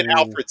him and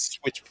Alfred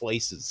switch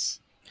places.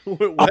 Oh,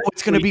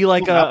 it's going to be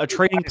like a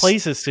trading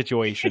places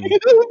situation.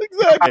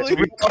 Exactly.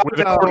 Where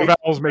the Court of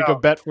Owls make a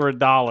bet for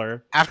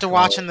 $1. After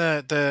watching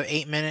the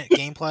 8-minute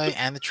gameplay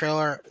and the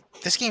trailer,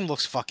 this game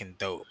looks fucking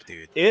dope,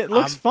 dude. It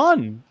looks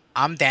fun.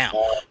 I'm down.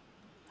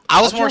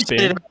 I was I'll more jump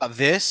excited in. about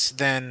this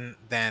than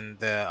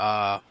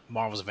the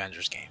Marvel's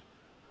Avengers game.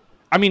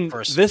 I mean,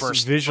 First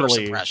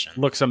visually impression.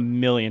 looks a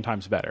million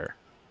times better.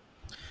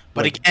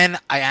 But Like- again,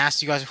 I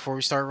asked you guys before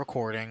we started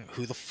recording,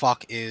 who the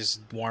fuck is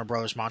Warner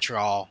Brothers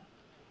Montreal?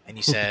 And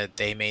you said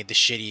they made the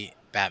shitty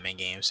Batman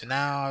games. So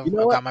now I've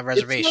got my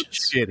reservations.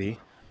 It's not shitty.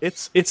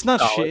 It's not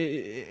Solid.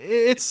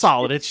 it's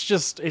solid. It's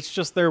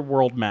just their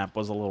world map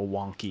was a little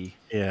wonky.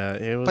 Yeah,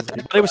 it was.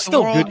 But But it was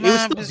still world good. It was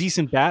map still is-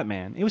 decent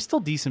Batman. It was still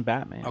decent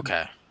Batman.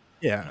 Okay.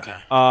 yeah.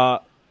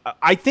 Okay.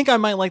 I think I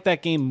might like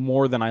that game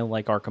more than I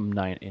like Arkham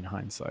Knight in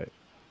hindsight.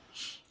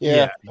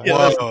 Yeah.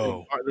 that's the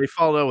Whoa. thing. They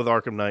followed out with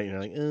Arkham Knight, and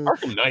you're like,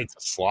 Arkham Knight's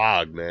a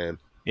slog, man.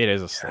 It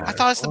is a slog. I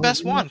thought it's the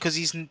best one because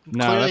he's clearly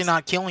that's-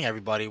 not killing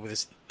everybody with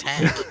his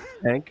tank.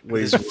 Hank,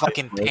 with his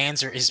fucking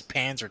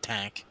Panzer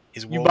tank.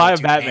 His You World buy War a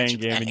II Batman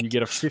Panzer game and tank you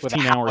get a with a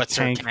 15-hour howitzer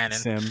tank cannon.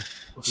 sim.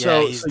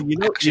 So, he's so you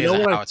know actually a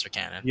what I howitzer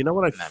cannon. You know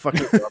what I in that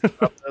fucking love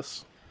about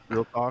this?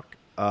 Real talk.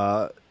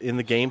 In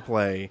the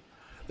gameplay,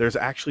 there's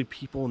actually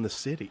people in the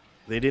city.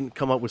 They didn't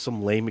come up with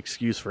some lame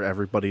excuse for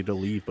everybody to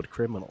leave but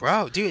criminals.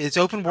 Bro, dude, it's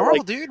open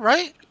world, dude,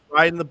 right?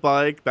 Riding the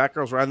bike,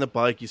 Batgirl's riding the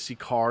bike. You see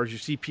cars. You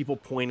see people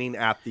pointing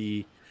at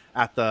the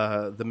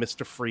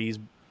Mr. Freeze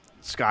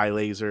sky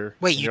laser.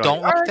 Wait, And you you're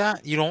don't like, like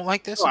that? You don't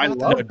like this? No, I about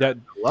love that?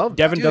 it. I love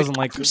Devin Dude, doesn't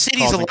like Gotham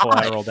City's causing alive.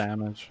 collateral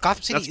damage.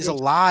 Gotham City That's is good.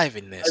 alive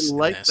in this. I in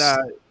like this.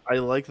 that. I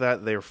like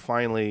that they're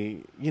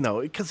finally,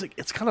 because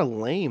it's kind of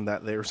lame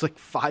that there's like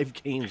 5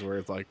 games where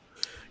it's like,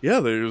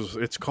 Yeah,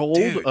 it's cold.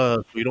 Dude.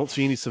 We don't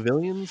see any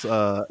civilians.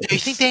 Do you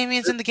think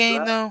Damien's in the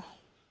game though?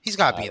 He's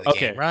got to be in the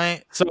game,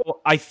 right? So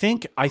I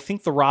think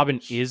the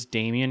Robin is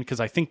Damien because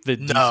I think the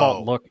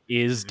default look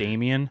is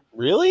Damien.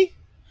 Really?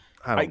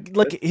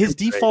 Like his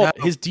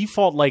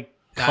default like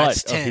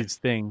cut of his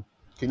thing.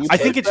 I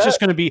think it's just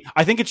gonna be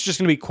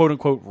quote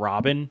unquote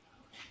Robin.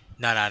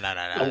 No.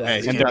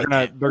 And they're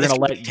gonna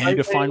let you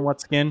define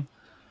what skin.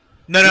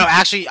 No.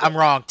 Actually, I'm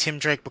wrong. Tim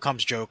Drake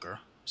becomes Joker,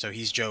 so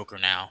he's Joker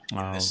now.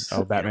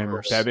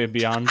 Batman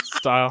Beyond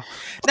style.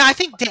 No, I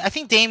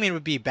think Damien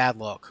would be a bad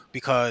look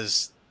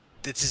because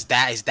it's his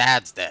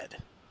dad's dead,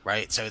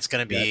 right? So it's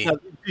gonna be.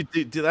 Yeah,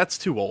 dude, that's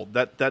too old.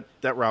 That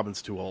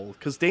Robin's too old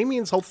because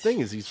Damien's whole thing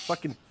is he's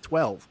fucking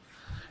 12.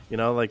 You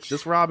know, like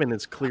this Robin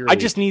is clearly. I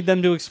just need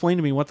them to explain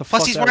to me what the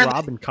fuck that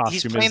Robin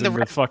costume is in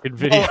the fucking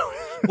video.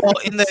 Well,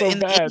 in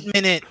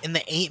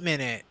the 8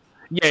 minute.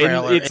 Yeah,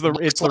 trailer,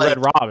 it's the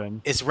Red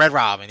Robin. It's Red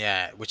Robin,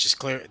 yeah, which is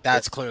clear.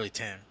 That's clearly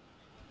Tim,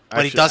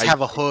 but he does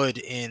have a hood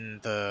in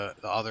the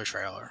other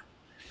trailer.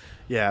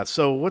 Yeah.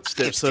 So what's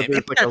this? So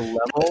there's like a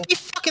level. He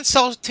fucking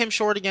sells Tim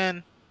Short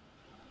again.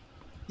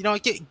 You know,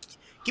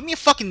 give me a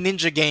fucking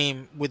ninja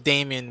game with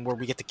Damien where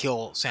we get to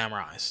kill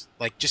samurais.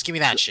 Like, just give me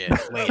that shit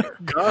later.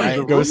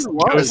 Right? Ghost of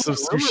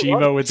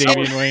Tsushima with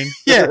Damian Wayne.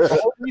 Yeah,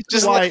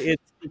 just why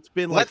it's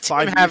been like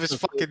 5 years. Let Tim have his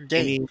fucking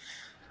game.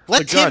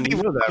 Let Tim be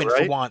Robin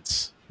for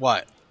once.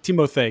 What?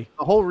 Timothy.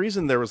 The whole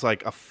reason there was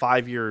like a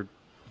 5-year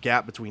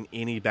gap between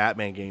any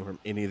Batman game from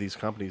any of these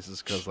companies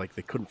is because like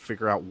they couldn't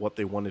figure out what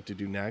they wanted to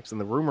do next.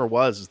 And the rumor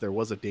was there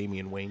was a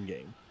Damian Wayne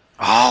game.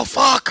 Oh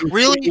fuck!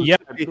 Really? Yeah,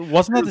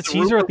 wasn't that the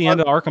teaser at the end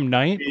of Arkham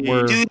Knight?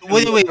 Where... Dude,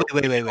 wait! It was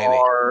going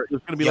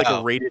to be like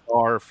a rated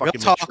R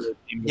fucking mature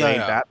Wayne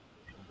Batman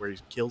where he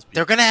kills people.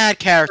 They're going to add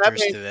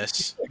characters to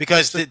this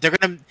because they're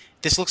going to.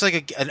 This looks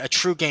like a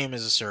true game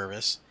as a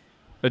service.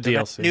 A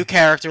DLC. New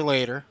character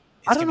later.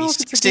 I don't know if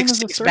it's a game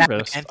as a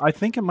service. I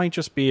think it might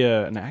just be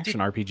an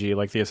action RPG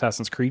like the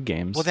Assassin's Creed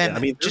games. Well, then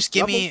just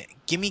give me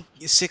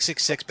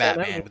 666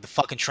 Batman with the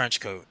fucking trench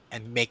coat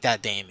and make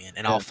that Damien,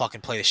 and I'll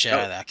fucking play the shit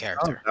out of that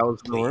character. That was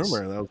the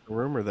rumor. That was the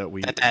rumor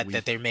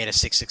that they made a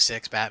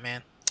 666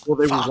 Batman. Well,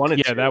 they wanted.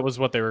 Yeah, that was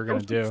what they were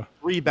going to do.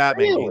 3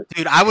 Batman games.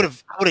 Dude, I would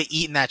have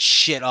eaten that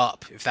shit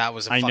up if that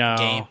was a fucking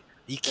game. Are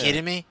you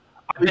kidding me?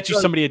 I bet you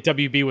somebody at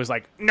WB was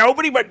like,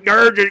 nobody but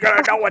nerds is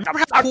going to know what the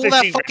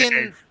fuck this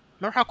is.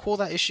 Remember how cool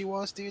that issue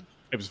was, dude?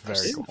 It was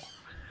very cool.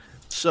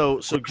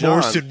 So John,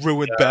 Morrison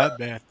ruined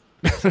Batman.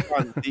 The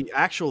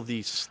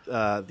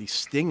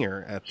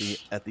stinger at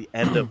the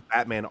end of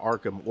Batman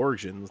Arkham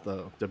Origins,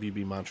 the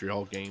WB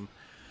Montreal game,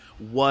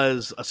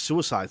 was a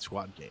Suicide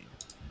Squad game,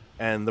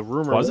 and the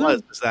rumor is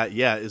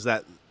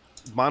that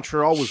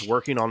Montreal was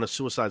working on a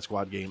Suicide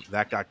Squad game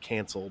that got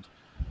canceled.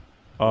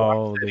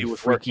 Oh, he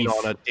was working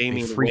on a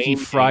Damian Wayne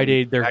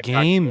Friday their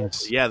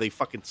games. Yeah, they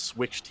fucking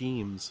switched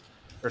teams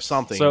or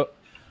something. So.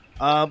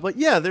 But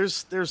yeah,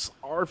 there's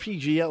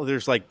RPG.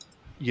 There's like,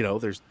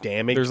 there's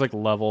damage. There's like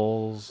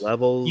levels.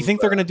 You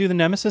think they're gonna do the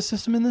Nemesis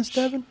system in this,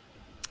 Devin?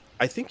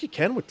 I think you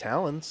can with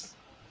Talons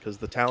because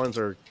the Talons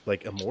are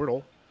like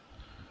immortal.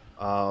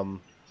 I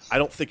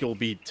don't think it will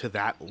be to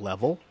that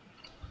level.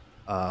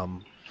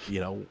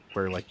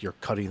 Where like you're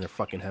cutting their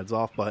fucking heads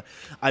off. But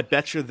I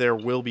bet you there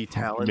will be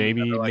Talons.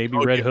 Maybe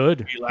Red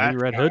Hood. Maybe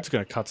Red Hood's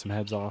gonna cut some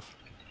heads off.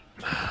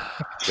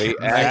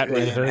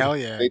 Hell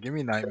yeah! Give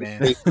me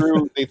Nightman. They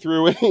threw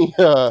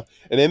an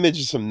image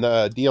of some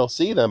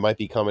DLC that might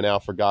be coming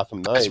out for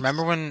Gotham Knights.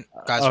 Remember when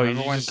Grant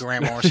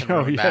Morrison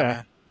ruined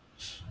Batman?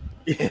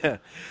 Yeah.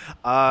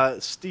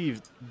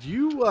 Steve,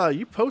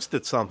 you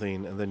posted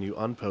something and then you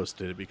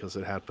unposted it because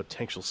it had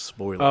potential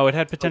spoilers. Oh, it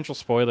had potential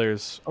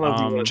spoilers.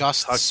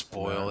 Just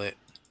spoil it.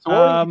 So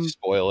why don't you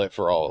spoil it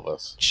for all of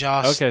us?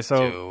 Just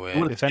do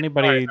it. If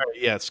anybody,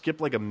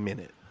 skip like a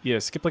minute. Yeah,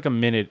 skip like a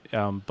minute.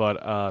 So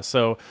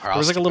there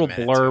was like a little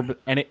blurb, too.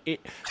 and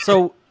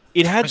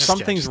it had some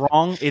things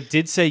wrong. It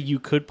did say you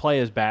could play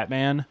as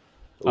Batman,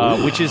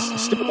 which is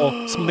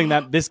still something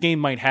that this game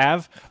might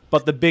have.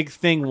 But the big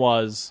thing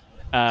was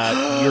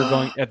you're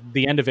going at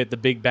the end of it. The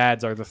big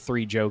bads are the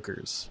 3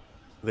 Jokers.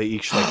 They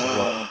each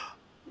like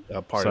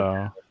a part of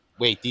it.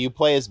 Wait, do you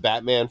play as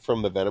Batman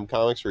from the Venom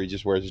comics where he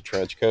just wears a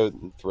trench coat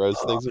and throws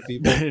things at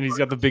people? And he's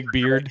got the big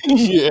beard.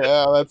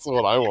 Yeah, that's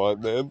what I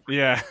want, man.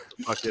 Yeah.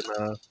 Fucking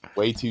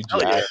way too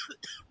jacked.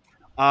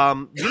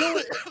 Yeah.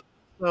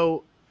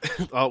 So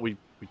we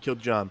killed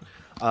John.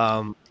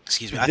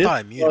 Excuse me, I thought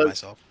I muted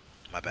myself.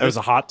 My bad. That was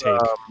a hot take.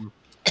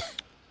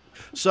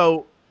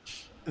 So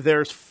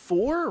there's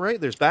 4, right?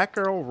 There's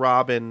Batgirl,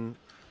 Robin,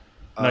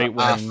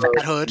 Nightwing,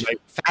 Fat Hood.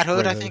 Fat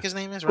Hood, I think his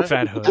name is, right?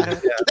 Fat Hood. Yeah.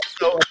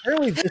 So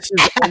apparently this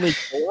is only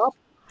co-op.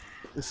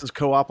 This is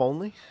co-op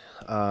only.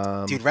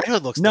 Dude, Red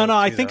Hood looks No, too,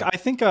 I think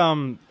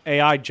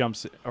AI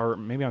jumps, or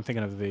maybe I'm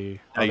thinking of the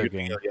other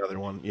game. The other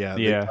one, the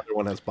other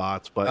one has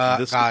bots. But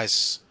this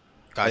guys,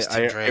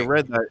 Tim Drake. I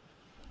read that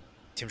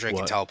Tim Drake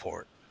can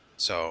teleport,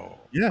 so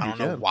yeah, I don't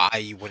know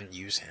why you wouldn't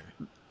use him.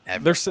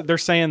 They're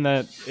saying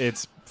that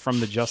it's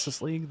from the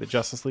Justice League. The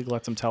Justice League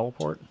lets him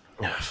teleport.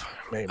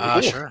 Maybe.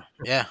 Sure.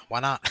 Yeah, why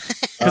not?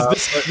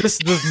 Because this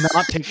does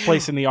not take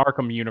place in the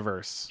Arkham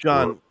universe,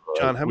 John,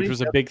 how many which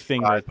was a big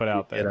thing they put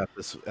out there. at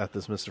this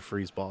Mr.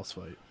 Freeze boss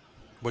fight?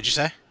 What'd you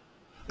say?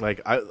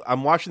 Like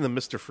I'm watching the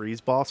Mr. Freeze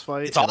boss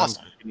fight. It's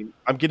awesome.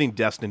 I'm getting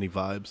Destiny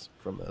vibes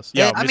from this.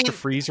 Yeah, I Mr. mean-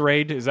 Freeze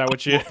raid. Is that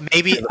what you?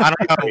 Maybe I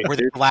don't know. Were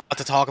they allowed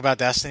to talk about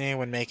Destiny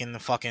when making the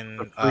fucking?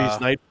 Freeze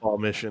Nightfall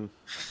mission.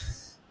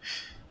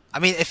 I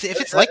mean, if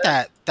it's like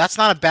that, that's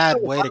not a bad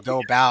way to go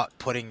about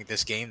putting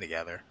this game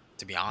together.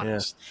 To be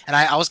honest, and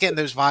I was getting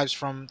those vibes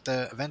from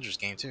the Avengers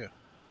game too.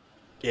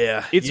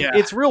 Yeah,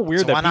 It's real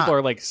weird So that why people not?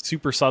 are like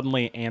super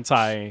suddenly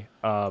anti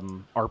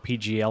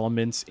RPG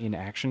elements in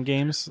action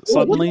games.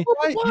 Suddenly,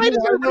 Why does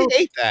everybody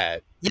hate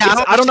that?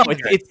 Yeah, I don't know.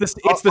 understand It's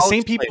the I'll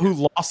same people explain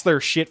who lost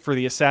their shit for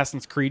the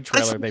Assassin's Creed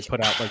trailer they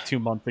put out like 2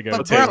 months ago.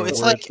 But too, bro,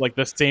 it's where like-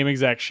 the same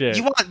exact shit.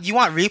 You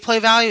want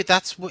replay value?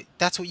 That's what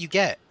you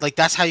get. Like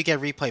that's how you get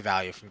replay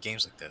value from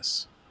games like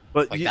this.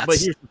 but Like but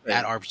that's here's the thing.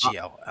 that RPG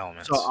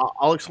elements. So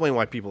I'll explain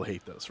why people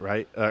hate this,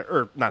 right?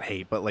 Or not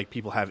hate, but like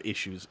people have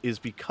issues, is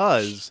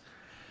because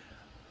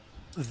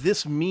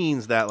this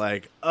means that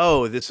like,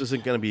 oh, this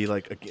isn't going to be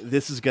like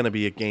this is going to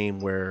be a game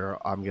where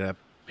I'm going to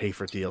pay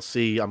for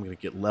DLC, I'm going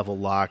to get level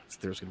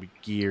locked, there's going to be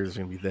gear, there's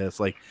going to be this.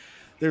 Like,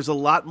 there's a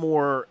lot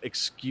more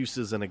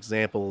excuses and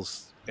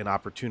examples and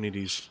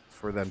opportunities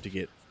for them to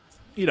get,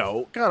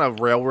 kind of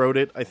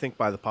railroaded, I think,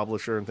 by the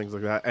publisher and things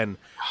like that. And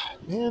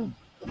Man,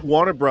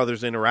 Warner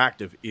Brothers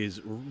Interactive is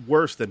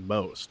worse than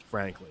most,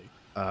 frankly.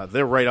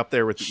 They're right up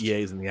there with the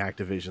EAs and the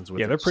Activisions.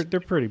 With yeah, they're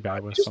pretty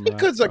bad with just some of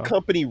because that a stuff.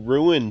 company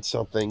ruined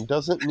something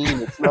doesn't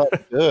mean it's not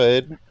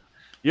good.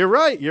 You're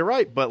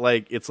right. But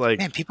like, it's like,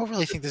 Man, people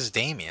really think this is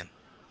Damien.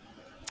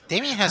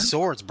 Damien has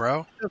swords,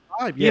 bro.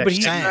 Yeah, but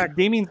saying.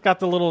 Damien's got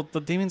the little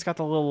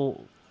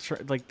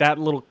like that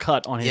little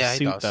cut on his Yeah, he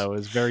suit does. though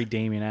is very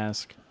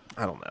Damien-esque.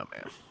 I don't know,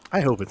 man.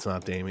 I hope it's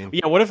not Damien.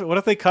 Yeah, what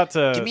if they cut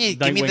to Give me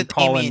Nightwing the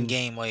calling, Damien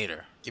game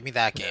later. Give me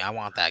that game. I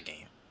want that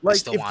game. I Like,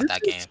 still if want this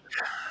that game. is-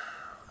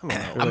 I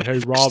don't know. I'm Hey, a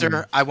Robin.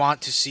 hipster. I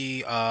want to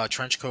see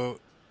Trenchcoat,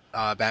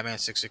 Batman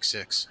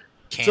 666 So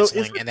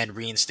canceling is it- and then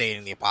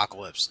reinstating the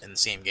apocalypse in the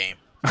same game.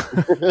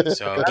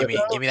 So give me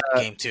that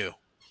game too.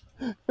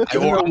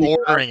 I'm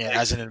ordering it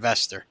as an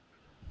investor.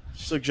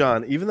 So,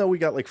 John, even though we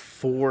got like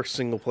 4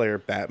 single-player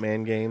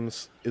Batman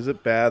games, is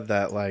it bad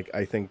that like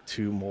I think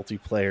 2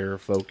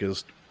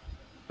 multiplayer-focused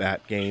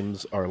Bat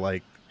games are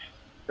like,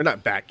 they're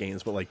not Bat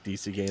games, but like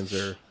DC games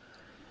are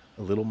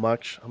a little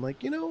much? I'm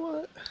like, you know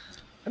what?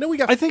 I know we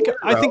got. I think 4,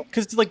 bro.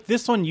 because like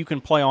this one you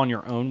can play on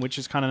your own, which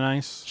is kind of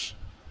nice.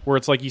 Where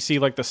it's like you see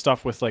like the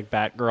stuff with like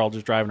Batgirl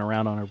just driving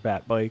around on her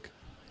Bat bike.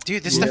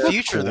 Dude, this is Yeah, the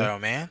future cool. though,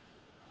 man.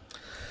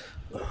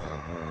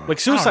 Like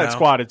Suicide know.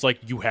 Squad, it's like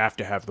you have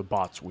to have the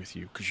bots with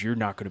you because you're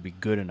not going to be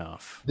good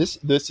enough. This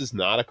is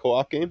not a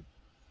co-op game.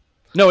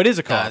 No, it is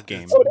a co-op Nah,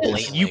 game. it's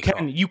blatantly You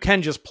co-op.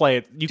 can just play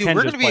it. You Dude, can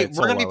we're just gonna play be it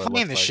we're gonna be solo, it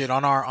playing looks this like. shit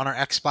on our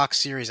Xbox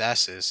Series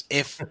S's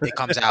if it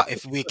comes out.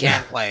 If we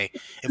can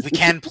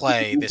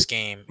play this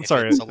game. If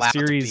Sorry, it's allowed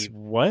Series to be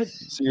what?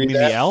 Series You mean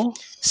the S? L?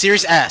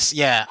 Series S.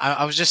 Yeah,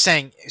 I was just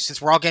saying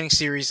since we're all getting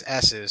Series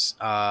S's,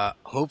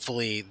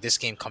 hopefully this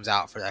game comes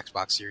out for the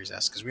Xbox Series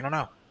S because we don't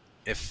know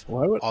if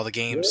Why would all the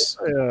games,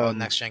 all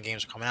next gen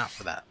games are coming out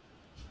for that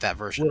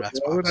version of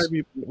why would Xbox. I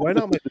be? Why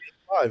not my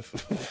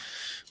PS5?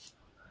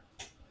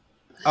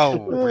 Oh,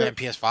 we're getting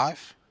PS5.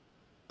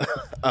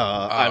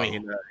 I Oh.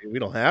 mean, we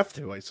don't have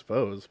to, I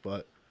suppose,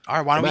 but All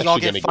right, why don't I'm we all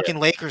actually get gonna fucking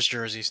Lakers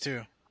jerseys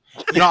too?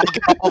 I'll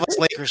get all of us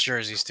Lakers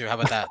jerseys too. How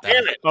about that?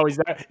 then? Oh, is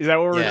that what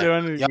we're Yeah.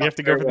 doing? Yep. We have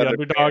to go for the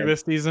underdog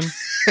this season.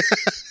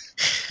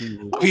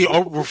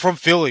 We're from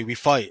Philly. We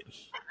fight.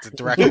 The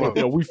direct quote.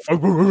 Yeah, you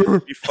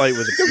fight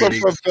with Because a I'm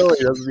pig. from Philly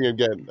doesn't mean I'm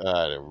getting.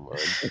 Never mind.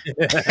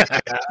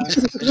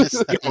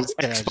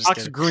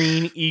 Xbox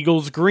green,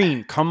 Eagles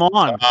green. Come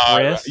on,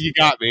 Chris. You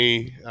got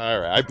me. All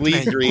right, I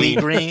bleed You green. bleed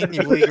green.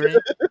 You bleed green.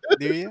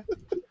 Do you?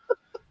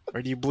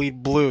 Or do you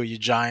bleed blue? You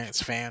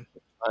Giants fan.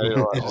 I don't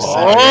know.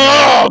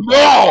 Oh,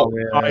 no!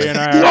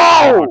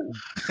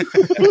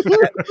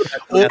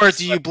 No! Or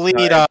do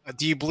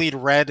you bleed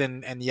red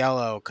and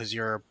yellow because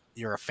you're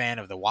a fan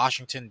of the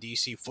Washington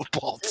D.C.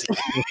 football team?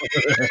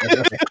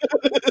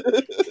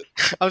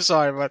 I'm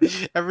sorry, but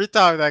every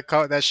time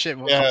that shit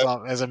comes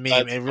up as a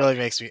meme, it really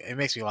makes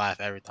me laugh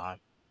every time.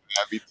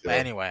 Yeah, me too. But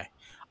anyway,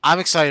 I'm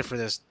excited for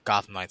this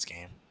Gotham Knights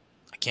game.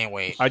 I can't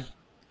wait.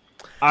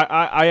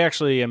 I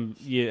actually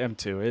am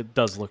too. It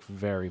does look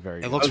very, very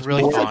It good. looks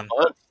really fun.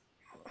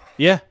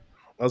 Yeah.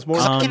 I was more.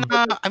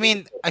 I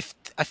mean, I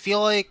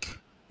feel like,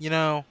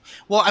 well,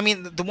 I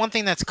mean, the one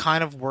thing that's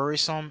kind of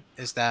worrisome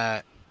is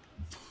that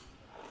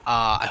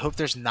I hope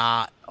there's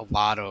not a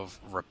lot of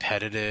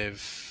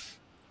repetitive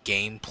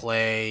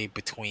gameplay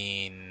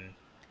between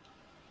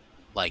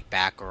like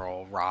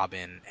Batgirl,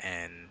 Robin,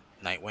 and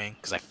Nightwing,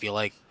 because I feel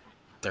like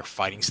their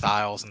fighting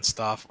styles and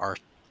stuff are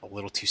a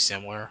little too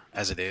similar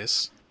as it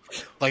is.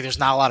 Like, there's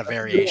not a lot of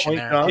variation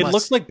there. It unless-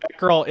 looks like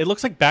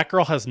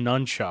Batgirl has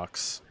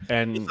nunchucks,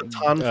 and It's a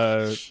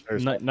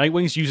Tonfa.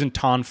 Nightwing's using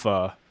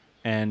Tonfa,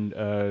 and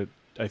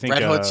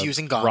Red Hood's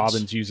using guns.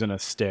 Robin's using a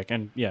stick,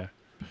 and Red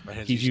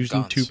Hood's he's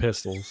using guns 2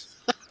 pistols.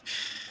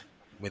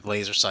 with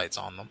laser sights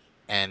on them,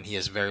 and he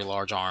has very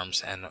large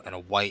arms and a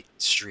white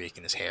streak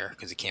in his hair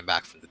because he came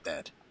back from the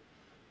dead.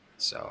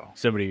 So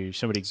Somebody.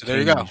 there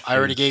you go. I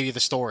already gave you the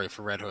story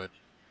for Red Hood.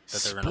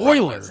 That they're gonna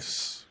run with.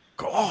 Spoilers.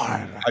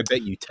 God. I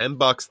bet you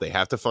 $10 they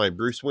have to find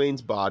Bruce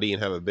Wayne's body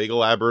and have a big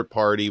elaborate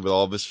party with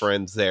all of his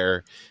friends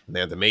there, and they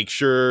have to make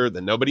sure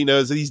that nobody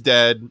knows that he's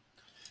dead.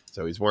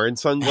 So he's wearing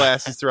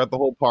sunglasses throughout the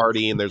whole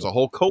party, and there's a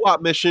whole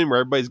co-op mission where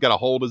everybody's got to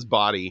hold his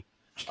body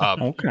up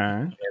Okay.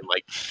 and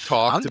like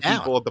talk I'm to down.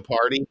 people at the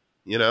party.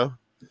 You know,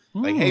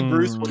 like, hey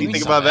Bruce, what do you Give me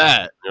think some about of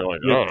that. that? And you're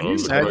like, Yeah, oh, can you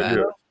that's a imagine good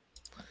idea.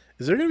 that?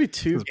 Is there going to be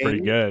 2 That's pretty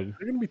games? good. Is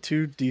there going to be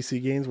 2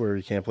 DC games where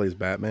you can't play as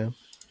Batman?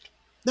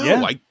 No, Yeah,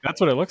 like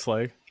that's what it looks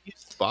like. his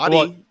body.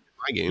 Well,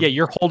 my game. Yeah,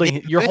 you're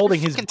holding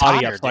his Fucking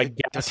body tired, up. So I dude.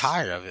 They're guess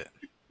tired of it.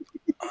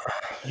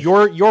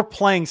 you're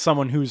playing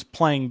someone who's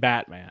playing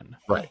Batman.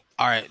 Right.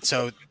 All right,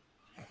 so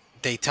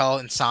they tell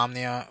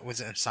Insomniac.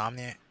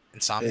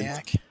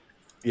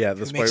 Yeah,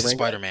 the Who makes the Spider-Man.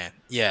 Spider-Man?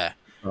 Yeah.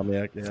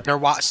 Insomniac, yeah.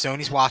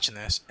 Sony's watching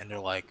this, and they're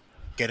like,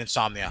 "Get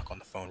Insomniac on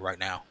the phone right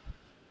now."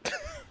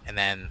 And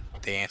then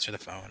they answer the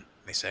phone.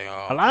 They say,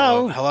 "Oh,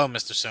 Hello? hello,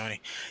 Mr. Sony.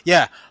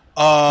 Yeah,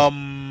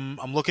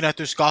 I'm looking at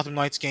this Gotham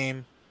Knights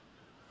game.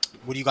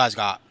 What do you guys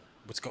got?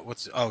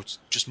 It's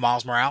just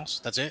Miles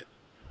Morales. That's it.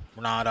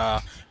 We're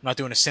not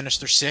doing a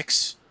Sinister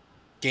Six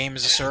game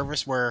as a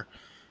service where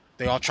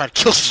they all try to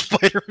kill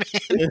Spider-Man."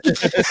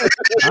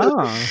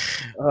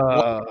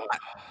 Oh,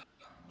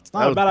 it's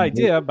not a bad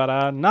idea,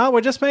 but no,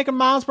 we're just making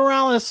Miles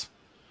Morales.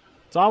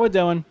 That's all we're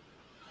doing.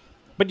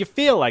 But you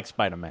feel like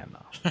Spider-Man,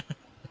 though.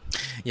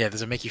 Yeah,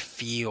 does it make you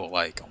feel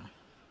like him?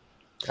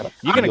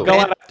 You're gonna go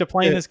out after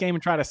playing this game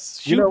and try to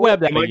shoot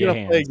web out Am I of your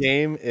going to play a hands.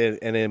 game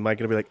and am I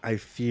going to be like, I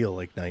feel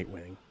like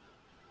Nightwing?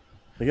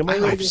 Like, am I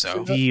really hope gonna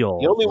so. Feel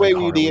The only way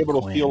like we'd be Harley able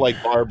to Quinn. feel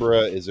like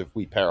Barbara is if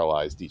we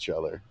paralyzed each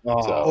other.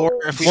 Oh. So.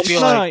 Or if we Well,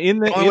 feel no, like in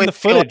only the way to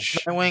feel like footage,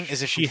 Nightwing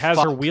is if she we has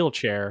her fuck-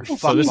 wheelchair. So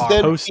fuck this is Barbara.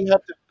 Then post. we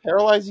have to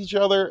paralyze each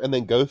other and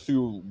then go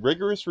through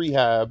rigorous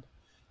rehab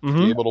to be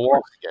Mhm. able to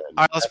walk again.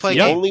 All right, let's play a the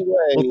game. only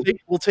way.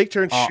 We'll take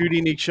turns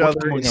shooting each other.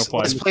 we're gonna play.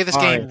 Let's play this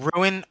Fine.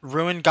 game.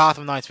 Ruin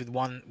Gotham Knights with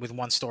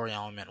one story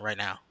element right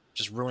now.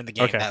 Just ruin the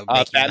game. Okay. That would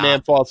make you Batman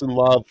not. falls in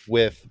love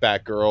with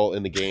Batgirl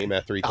in the game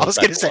after he I comes was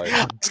back gonna to say,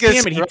 life.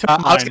 Damn it, he took I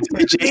was mine.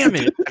 gonna say Damn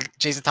it.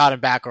 Jason Todd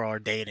and Batgirl are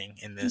dating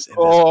in this.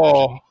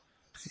 Oh,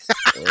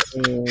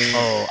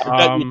 Oh,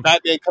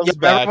 Batman comes Yeah,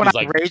 back. remember when He's I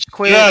like, rage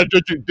quit? "Yeah,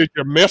 did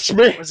you miss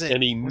me?" Was it-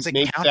 and he was it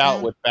makes Countdown?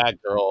 out with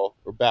Batgirl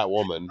or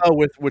Batwoman. Oh,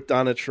 with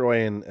Donna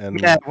Troy and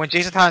Yeah, when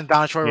Jason Todd and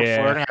Donna Troy were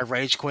Yeah. flirting, I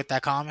rage quit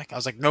that comic. I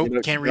was like, nope, You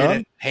know, can't read done?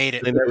 it. Hate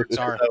it. they never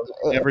Sorry.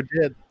 never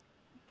did.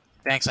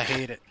 Thanks, I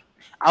hate it.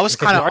 I was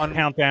okay, kind so of our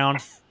countdown.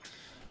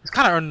 it's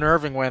kind of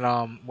unnerving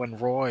when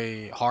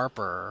Roy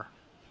Harper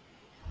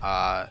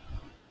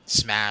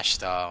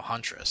smashed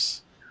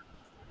Huntress,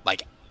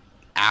 like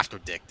after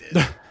Dick did.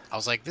 I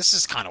was like, this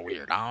is kind of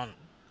weird.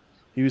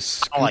 He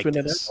was I don't like scooping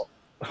it this. out.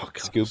 Oh, God.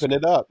 Scooping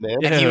it up, man.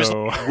 And he was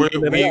Ew. like,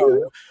 Scooping it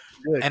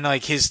out. and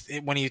like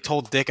when he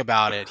told Dick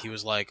about it, he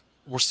was like,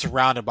 "We're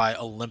surrounded by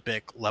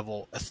Olympic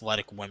level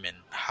athletic women.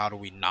 How do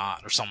we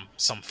not?" Or some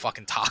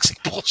fucking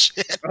toxic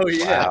bullshit. Oh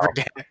yeah. I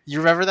forget. You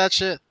remember that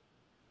shit?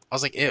 I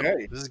was like, ew,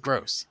 Right. this is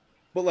gross.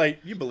 But like,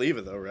 you believe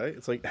it though, right?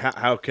 It's like,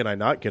 how can I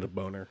not get a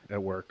boner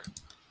at work?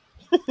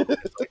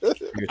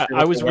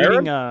 I was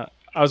reading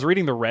I was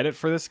reading the Reddit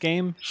for this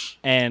game,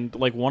 and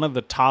like one of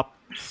the top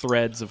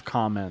threads of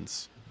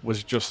comments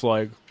was just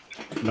like,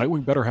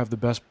 Nightwing better have the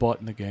best butt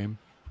in the game.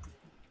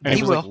 And He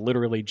it was like will.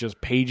 literally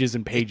just pages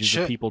and pages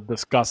should. of people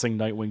discussing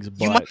Nightwing's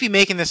butt. You might be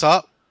making this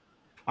up.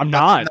 I'm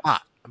not. But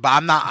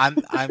I'm not.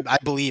 I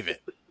believe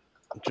it.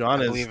 John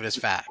I is believe it is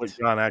fact. what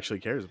John actually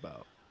cares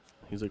about.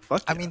 He's like,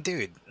 fuck. I yeah. mean,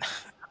 dude.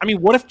 I mean,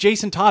 what if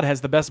Jason Todd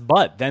has the best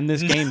butt? Then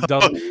this game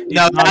doesn't. No, it's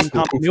not in that's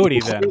continuity.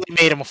 Then clearly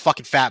made him a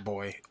fucking fat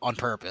boy on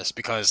purpose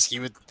because he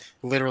would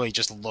literally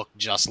just look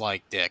just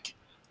like Dick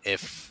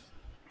if,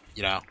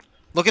 look at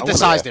I the wonder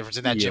size if difference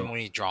in that you- Jim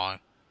Lee drawing.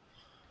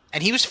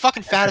 And he was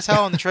fucking fat as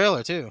hell in the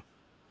trailer too.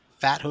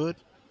 Fat Hood.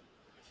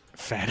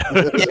 fat.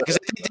 Yeah, because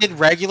if they did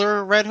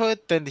regular Red Hood,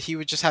 then he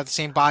would just have the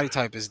same body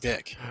type as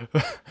Dick.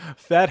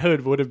 Fat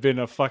Hood would have been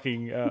a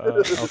fucking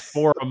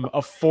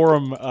a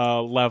forum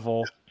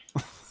level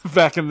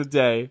back in the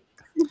day.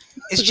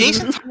 Is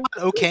Jason Todd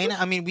okay now?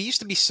 I mean, we used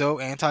to be so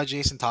anti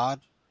Jason Todd.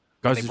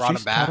 Guys, They is brought him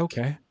Jason back. Todd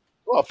okay?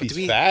 Well, if Do he's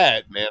we-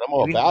 fat, man, I'm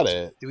all do we- about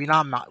it. Do we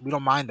not? We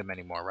don't mind him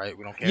anymore, right?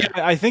 We don't care. Yeah,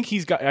 I think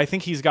he's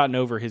gotten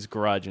over his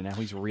grudge, and now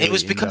he's really. It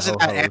was because into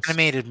of that ho-hos.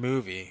 animated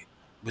movie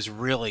was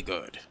really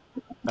good.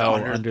 Oh,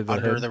 under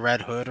Hood. the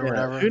Red Hood or Yeah.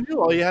 whatever. Who knew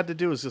all you had to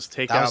do was just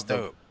take That was out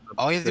dope.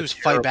 All you had to do was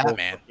fight terrible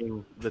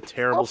Batman. the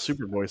terrible How-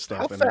 Superboy stuff,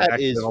 how and fat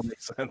actually is- it all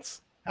makes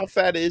sense. How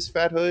fat is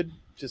Fat Hood?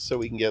 Just so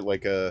we can get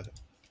like a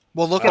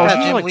Well, look Oh, at that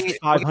he's Jim like Lee. Look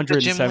at that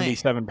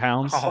 577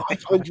 pounds. Oh,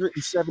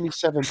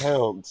 577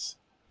 pounds.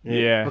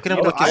 Yeah. look at him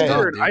Oh, look his I gun,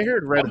 heard, dude. I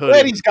heard Red I'm Hood.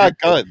 glad he's got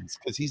guns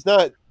because he's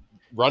not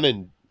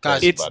running.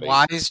 Guys, everybody.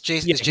 why is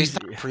Jason? Yeah, Is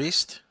Jason he's- a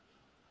priest?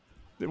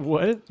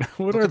 What? What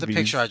Look are at the these?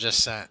 picture I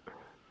just sent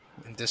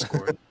in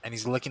Discord, and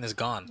he's licking his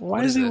gun. Why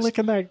What is he this?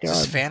 licking that Is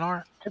this gun? fan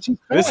art?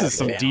 This is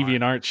some Fan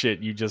deviant art shit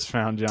you just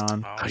found,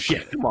 John. Oh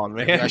shit! Come on,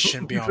 man. Maybe I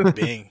shouldn't be on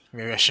Bing.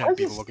 Maybe I shouldn't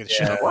be looking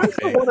shit up Why on is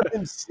the Bing. one of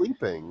him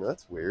sleeping?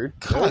 That's weird.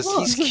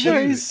 Because he's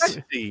Guys,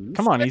 cute.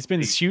 come on, he's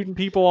been shooting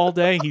people all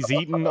day. He's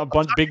eating a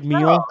big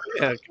meal.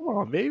 Yeah, come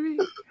on, baby.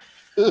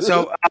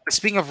 So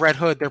speaking of Red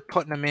Hood, they're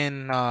putting him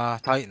in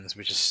Titans,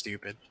 which is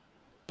stupid.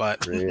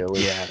 But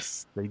Really?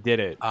 Yes, they did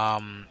it.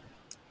 and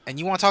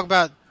you want to talk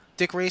about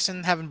Dick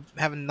Grayson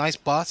having nice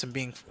butts and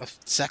being a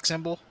sex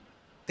symbol?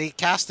 They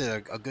casted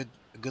a good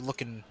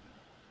looking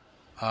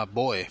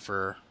boy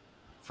for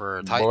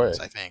Titans,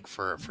 I think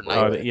for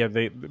Nightwing.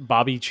 Yeah,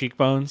 Bobby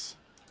cheekbones.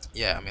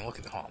 Yeah, I mean look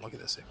at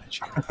this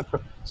image.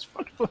 It's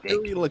fucking What are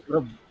you looking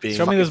up, Bing?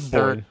 Show me this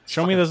third- boy.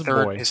 Show me this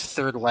boy. His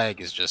third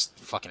leg is just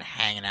fucking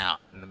hanging out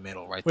in the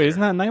middle right Wait, there.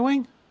 isn't that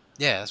Nightwing?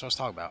 Yeah, that's what I was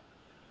talking about.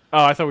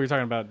 Oh, I thought we were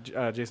talking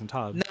about Jason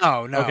Todd.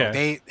 No, Okay.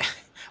 they.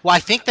 Well, I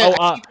think that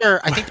Oh,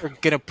 I think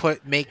they're gonna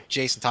make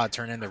Jason Todd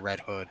turn into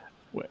Red Hood,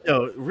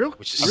 No, real.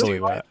 which is I stupid.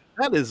 believe that.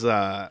 That is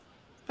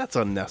that's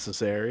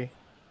unnecessary.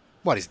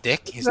 What his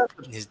dick? His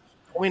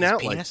Point His out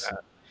penis? like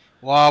that.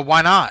 well,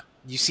 why not?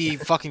 You see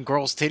fucking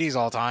girls' titties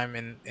all the time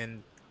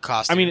in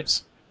costumes. I mean,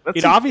 That's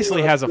It the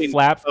obviously has a between-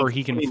 flap where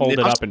he can between fold it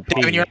nipples. up and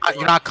David, pee.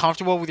 you're not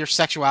comfortable with your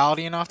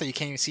sexuality enough that you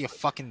can't even see a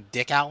fucking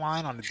dick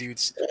outline on the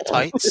dude's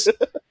tights.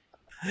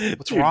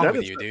 What's Dude, wrong that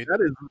with is- you, dude?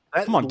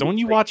 that Come on, don't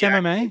you watch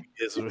MMA?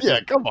 Yeah,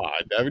 come on,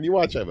 Devin. You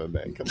watch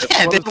MMA. Come on.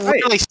 Yeah, what they're I'm saying.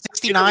 literally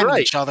 69 You're with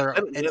each other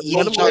Let- and let eat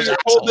him each pull other's your-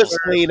 Pull this assholes.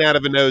 plane out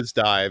of a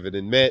nosedive and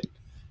admit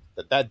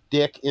that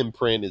dick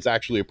imprint is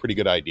actually a pretty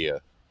good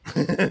idea.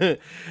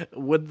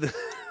 Would the,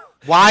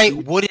 Why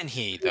wouldn't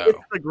he though? hits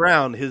the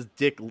ground, his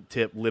dick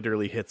tip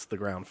literally hits the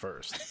ground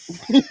first.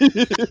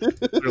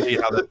 Literally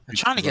how that- I'm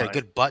trying to get a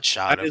good butt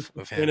shot That is of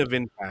the him. point of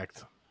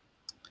impact.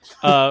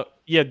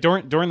 Yeah,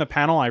 during the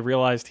panel, I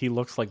realized he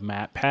looks like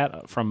Matt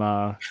Pat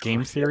from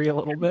Game Theory a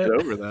little bit. Get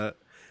over that.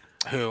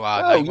 Who? Oh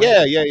Nightwing?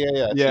 yeah. I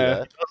see Yeah.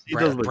 that. He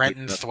does look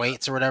Brenton good.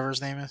 Thwaites or whatever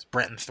his name is.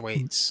 Brenton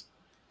Thwaites.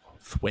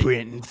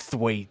 Brenton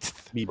Thwaites.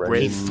 Be Brenton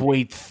brave.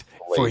 Thwaites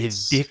for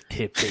his Thwaites. dick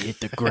tip to hit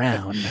the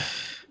ground.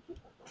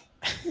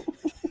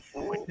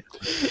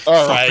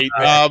 All right.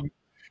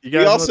 You We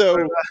guys also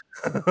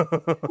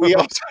wanna- we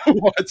also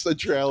watched the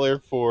trailer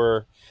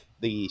for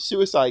the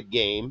Suicide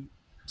Game.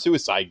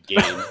 Suicide Game.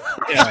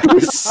 Yeah.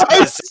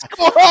 Suicide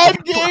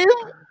Squad game.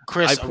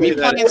 Chris, I are we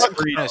play that playing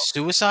every- a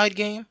suicide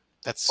game?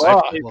 That's I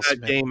Oh, play Will that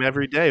Smith. game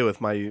every day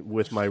with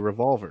my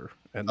revolver.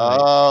 And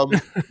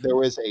There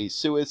was a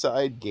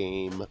Suicide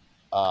Game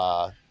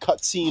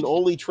cutscene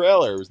only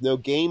trailer. There was no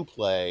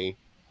gameplay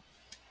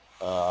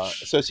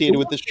associated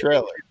with this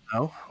trailer.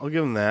 no, I'll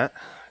give him that.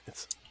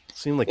 It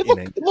seemed like It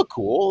looked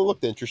cool. It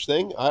looked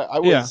interesting.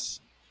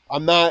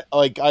 I'm not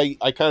like I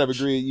kind of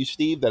agree with you,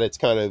 Steve, that it's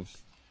kind of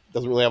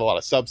doesn't really have a lot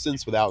of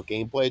substance without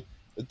gameplay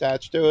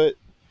attached to it.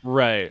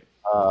 Right.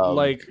 Um,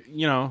 I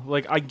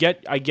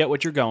get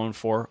what you're going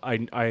for.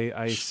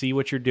 I see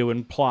what you're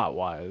doing plot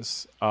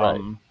wise. Right.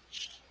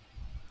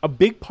 A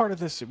big part of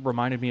this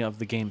reminded me of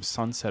the game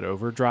Sunset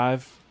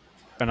Overdrive,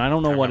 and I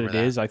don't know I what it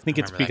remember that. is. I think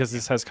I it's remember that because game.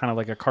 this has kind of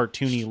like a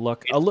cartoony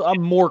look, a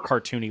more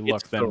cartoony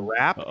look it's the than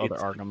rap, the other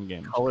it's Arkham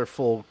games.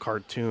 colorful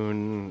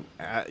cartoon.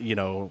 hey,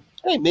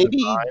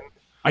 maybe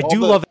I all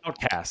do the- love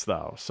Outcast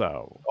though,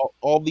 so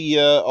all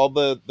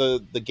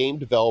the game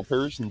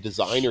developers and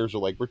designers are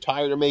like, we're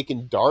tired of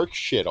making dark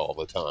shit all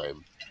the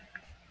time.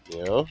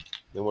 You know,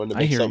 they wanted to I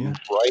make hear something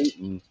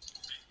bright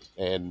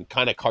and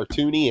kind of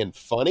cartoony and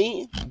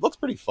funny. It looks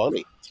pretty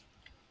funny.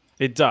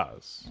 it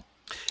does.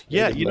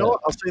 Yeah, Maybe you know not.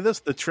 what? I'll say this: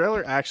 the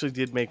trailer actually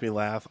did make me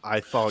laugh. I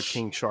thought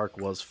King Shark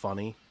was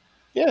funny.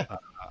 Yeah.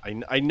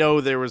 I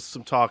know there was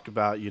some talk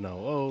about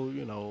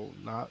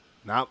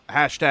not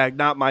hashtag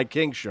not my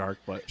King Shark,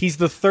 but He's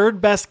the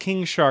third best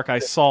king shark I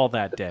saw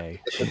that day.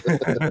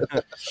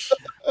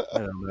 I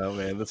don't know,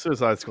 man. The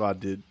Suicide Squad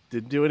didn't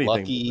do anything.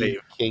 Lucky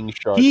King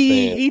Shark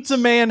He fans. eats a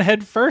man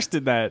head first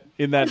in that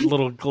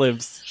little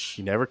glimpse.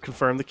 He never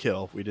confirmed the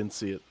kill. We didn't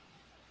see it.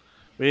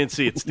 We didn't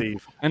see it,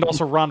 Steve. And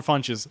also Ron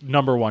Funch's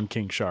 #1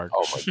 king shark.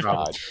 Oh my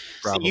god! See,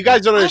 Probably. you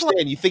guys don't I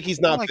understand. You think he's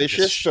I not like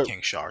vicious? this So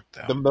King Shark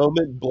though. the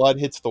moment blood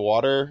hits the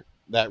water,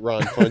 that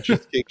Ron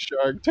Funch's King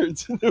Shark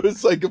turns into a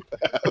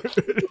psychopath.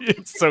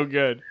 It's so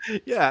good.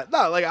 Yeah,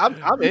 no, like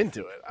I'm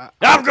into it.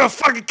 I'm gonna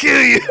fucking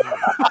kill you.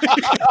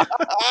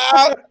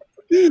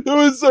 It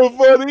was so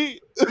funny.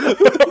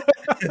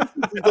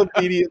 He's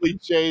immediately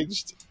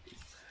changed.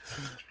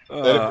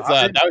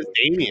 That was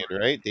Damien,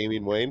 right?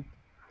 Damien Wayne.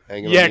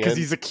 Hanging Yeah, on the because end.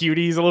 he's a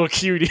cutie. He's a little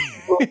cutie.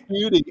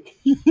 Beauty.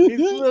 He's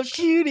a little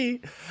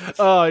cutie.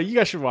 You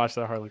guys should watch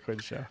that Harley Quinn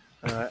show.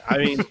 I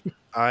mean,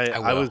 I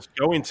will. was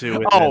going to.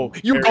 and Oh,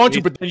 then you were Perry going to,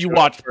 Mason but then you showed up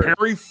watched first.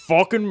 Perry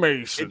fucking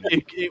Mason.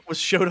 It was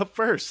showed up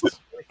first. What do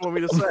you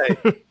want me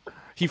to say?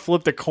 He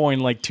flipped a coin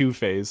like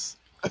Two-Face.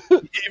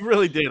 It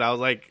really did. I was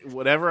like,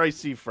 whatever I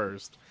see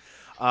first.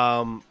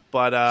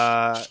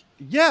 But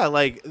yeah,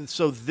 like,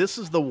 so this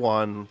is the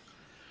one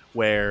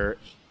where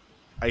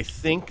I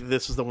think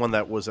this is the one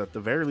that was at the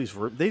very least.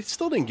 They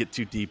still didn't get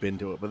too deep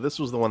into it, but this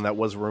was the one that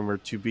was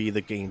rumored to be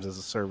the games as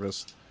a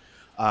service.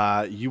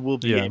 You will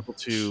be able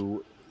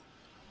to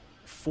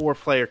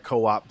 4-player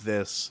co-op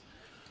this.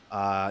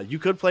 You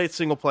could play it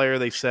single player,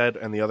 they said,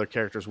 and the other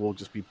characters will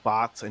just be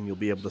bots, and you'll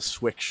be able to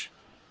switch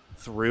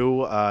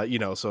through.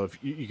 So if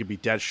you could be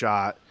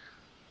Deadshot,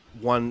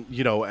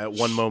 at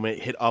one moment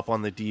hit up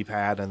on the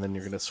D-pad, and then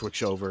you're going to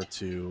switch over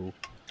to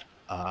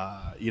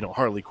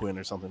Harley Quinn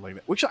or something like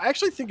that, which I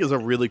actually think is a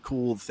really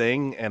cool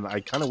thing, and I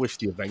kind of wish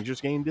the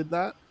Avengers game did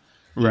that.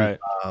 Right.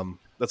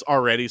 That's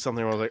already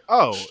something where I was like,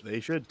 oh, they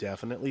should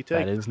definitely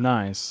take that is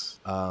nice.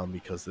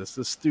 because this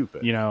is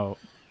stupid.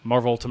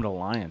 Marvel Ultimate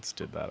Alliance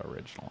did that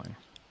originally.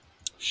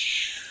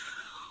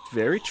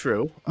 Very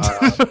true.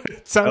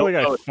 It sounded like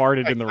I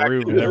farted in the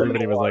room, and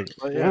everybody was like,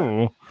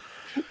 "Ooh."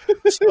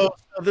 So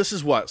this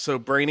is what? So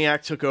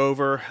Brainiac took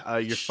over.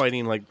 You're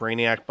fighting like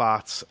Brainiac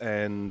bots,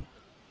 and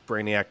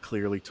Brainiac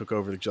clearly took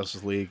over the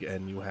Justice League,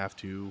 and you have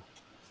to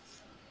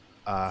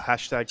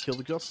hashtag kill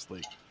the Justice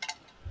League.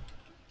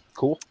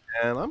 Cool.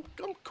 And I'm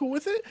cool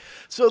with it.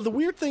 So the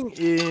weird thing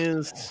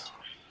is,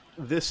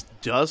 this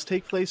does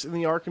take place in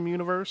the Arkham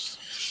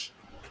universe,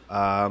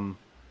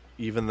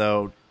 even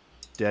though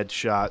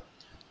Deadshot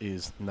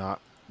is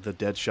not the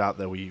Deadshot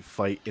that we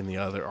fight in the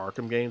other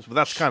Arkham games. But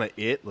that's kind of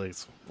it. Like,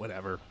 it's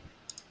whatever.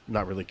 I'm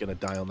not really going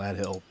to die on that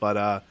hill.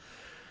 But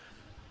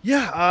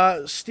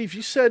Steve,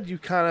 you said you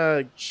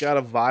kind of got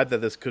a vibe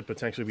that this could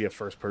potentially be a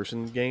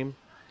first-person game.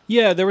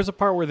 Yeah, there was a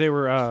part where they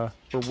were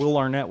where Will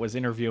Arnett was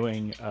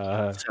interviewing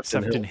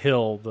Sefton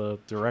Hill, the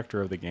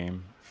director of the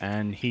game,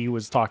 and he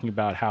was talking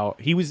about how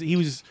he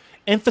was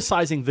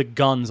emphasizing the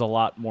guns a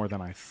lot more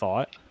than I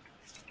thought,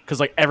 because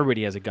like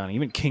everybody has a gun,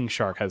 even King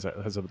Shark has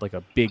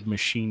a big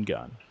machine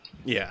gun.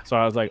 Yeah. So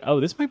I was like, oh,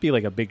 this might be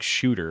like a big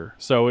shooter.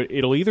 So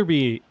it'll either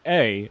be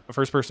a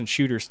first-person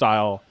shooter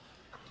style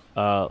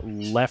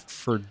Left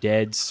 4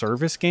 Dead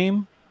service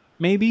game,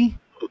 maybe.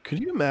 Could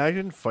you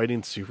imagine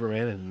fighting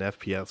Superman in an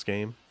FPS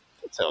game?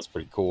 That sounds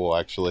pretty cool,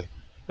 actually.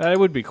 That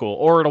would be cool.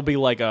 Or it'll be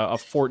like a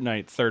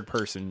Fortnite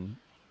third-person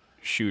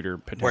shooter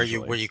potentially,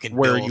 where you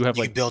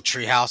can build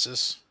tree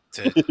houses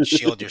to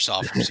shield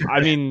yourself from Superman.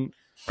 I mean,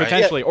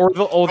 potentially, or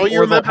they'll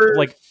have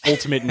like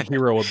ultimate and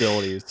hero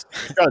abilities.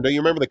 John, don't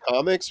you remember the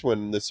comics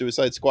when the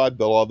Suicide Squad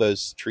built all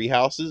those tree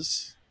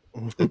houses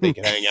that they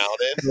could hang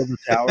out in?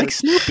 Like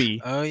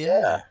Snoopy. Oh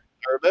yeah,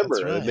 I remember.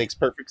 That's right. It makes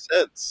perfect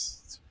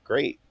sense. It's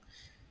great.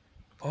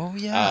 Oh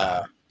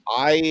yeah.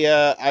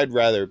 I'd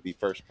rather be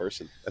first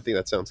person. I think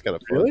that sounds kind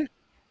of fun. Really?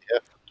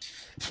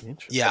 Yeah.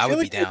 Yeah, I would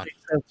be down.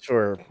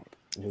 For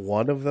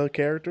one of the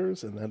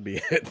characters, and that'd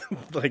be it.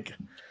 Like,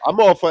 I'm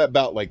all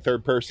about like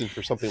third person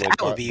for something like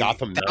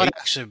Gotham That would Knight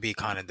actually be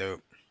kind of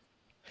dope.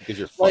 because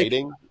you're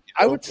fighting.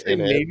 I would say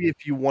maybe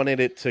if you wanted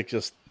it to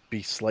just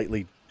be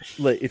slightly,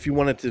 like, if you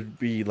wanted to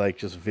be like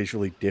just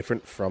visually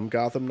different from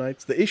Gotham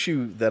Knights. The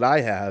issue that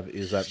I have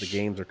is that the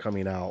games are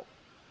coming out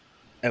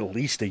at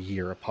least a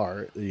year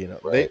apart.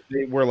 Right.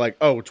 They were like,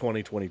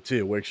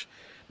 2022, which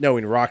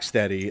knowing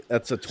Rocksteady,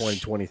 that's a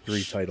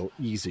 2023 title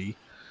easy.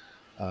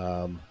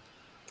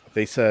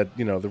 They said,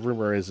 the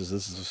rumor is this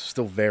is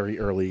still very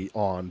early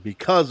on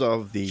because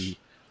of the,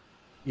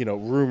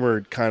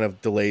 rumored kind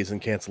of delays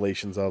and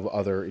cancellations of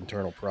other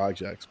internal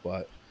projects.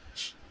 But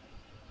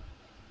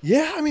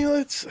yeah, I mean,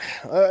 it's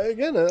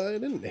again, I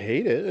didn't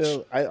hate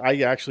it.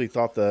 I actually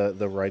thought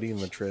the writing in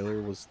the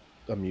trailer was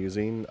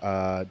amusing.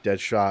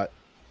 Deadshot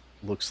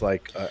looks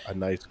like a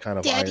nice kind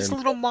of Daddy's Iron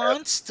little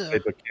monster.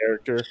 type of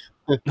character.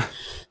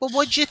 Well,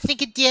 what'd you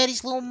think of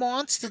Daddy's little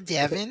monster,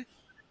 Devin?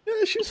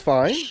 Yeah, she's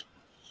fine.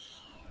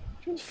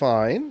 She was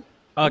fine.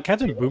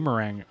 Captain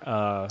Boomerang,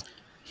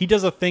 he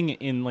does a thing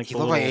in like He the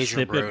looked little like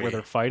Adrian snippet Brody. where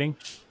they're fighting.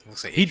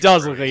 Looks like He Adrian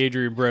does Brody. look like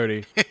Adrian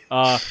Brody.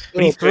 But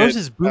he throws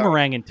his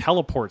boomerang and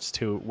teleports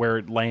to where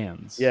it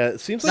lands. Yeah, it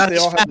seems No, like they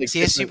he's all have fast. like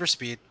He has different- super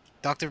speed.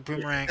 Dr.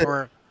 Boomerang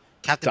or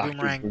Captain Dr.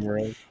 Boomerang.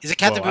 Boomerang. Is it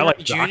Captain Whoa, I Boomerang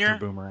like Jr.? Dr.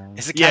 Boomerang.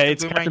 Is it Yeah, Captain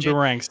it's Boomerang Captain Jr.?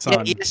 Boomerang's Yeah,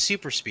 son. he has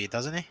super speed,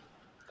 doesn't he?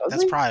 Does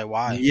That's he? probably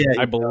why. Yeah,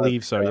 I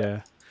believe so,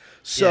 yeah.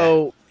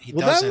 So He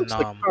well, does that in looks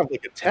like, kind of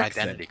like a tech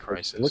Identity thing.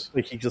 Crisis. It looks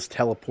like he just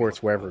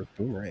teleports wherever his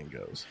boomerang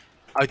goes.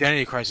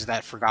 Identity Crisis,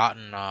 that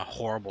forgotten,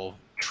 horrible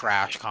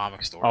trash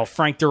comic story. Oh,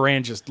 Frank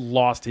Duran just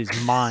lost his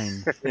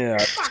mind. Yeah.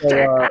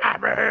 So,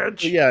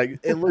 yeah,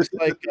 it looks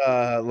like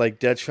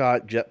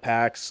Deadshot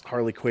jetpacks,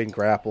 Harley Quinn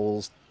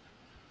grapples,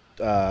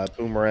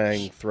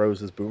 Boomerang throws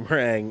his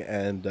boomerang,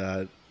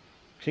 and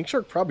King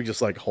Shark probably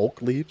just like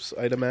Hulk leaps,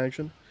 I'd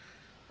imagine.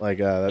 Like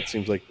that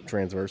seems like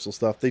transversal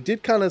stuff. They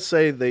did kind of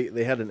say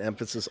they had an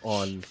emphasis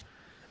on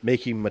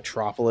making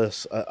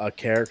Metropolis a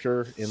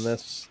character in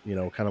this,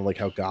 kind of like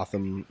how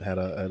Gotham had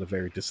a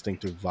very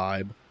distinctive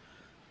vibe.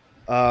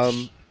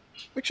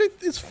 Which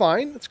is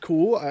fine. It's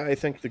cool. I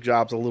think the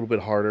job's a little bit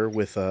harder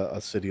with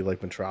a city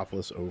like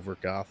Metropolis over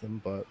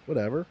Gotham, but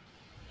whatever.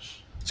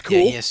 It's cool.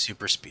 Yeah, he has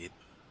super speed.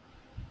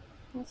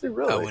 Is it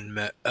really?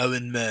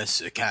 Owen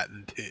Mercer,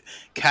 Captain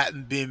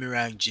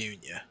Boomerang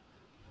Jr.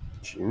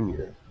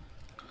 Junior.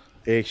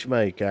 It's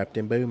me,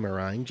 Captain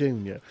Boomerang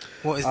Jr.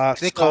 What is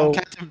they call him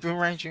Captain Captain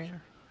Boomerang Jr.?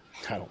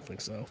 I don't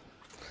think so.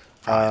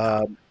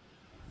 Well,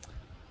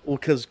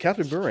 because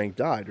Captain Boomerang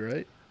died,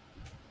 right?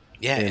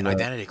 Yeah, In, in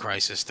Identity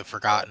Crisis, the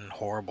forgotten,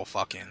 horrible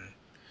fucking.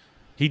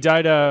 He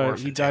died. He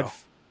Orphan died. Tale.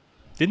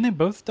 Didn't they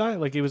both die?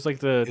 Like it was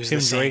like It was Tim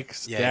the same-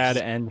 Drake's yeah, dad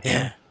he- and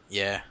him.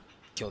 Yeah,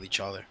 killed each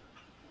other.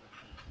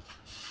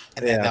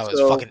 And then Yeah, that was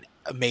so- fucking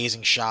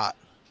amazing shot.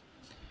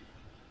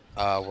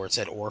 Where it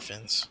said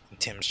orphans, and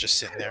Tim's just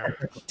sitting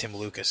there. Tim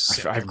Lucas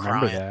sitting I there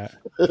remember crying. that.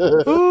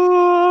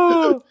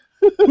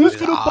 Who's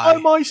His gonna eye. buy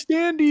my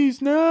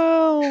standees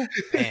now?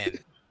 Man,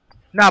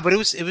 no, but it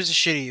was a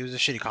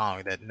shitty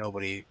comic that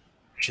nobody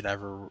should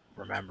ever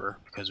remember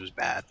because it was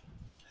bad.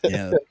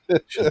 Yeah,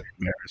 should be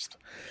embarrassed.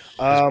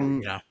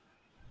 You know,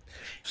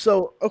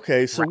 So we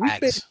Rags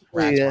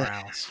basically,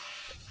 Morales.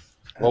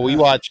 Well, we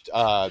watched.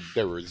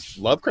 There was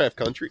Lovecraft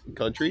Country.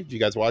 Did you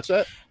guys watch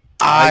that?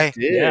 I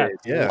did,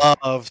 yeah.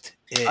 loved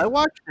it. I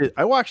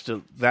watched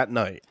it that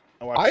night.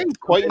 I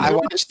quite I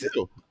enjoyed watched it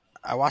too.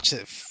 I watched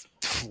it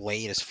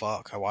late as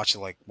fuck. I watched it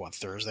like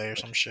Thursday or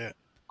some shit.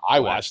 I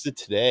watched it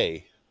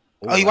today.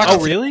 Oh, you watched Oh,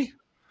 it? really?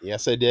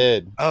 Yes, I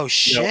did. Oh You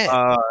shit!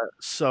 know,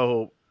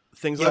 so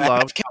things Yo, I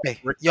love. MFK.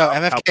 Yo,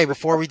 MFK.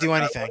 Before we do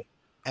anything,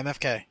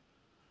 MFK.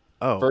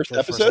 Oh, First For the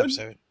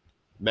episode?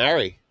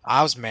 Mary.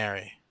 I was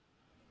Mary.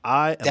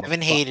 I am a Devin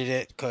fuck- hated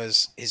it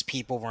because his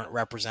people weren't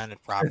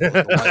represented properly.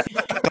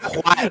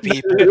 The white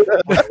people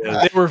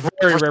They were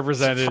very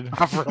represented.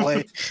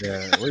 properly.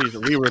 Yeah,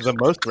 we were the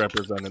most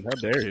represented.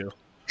 How dare you?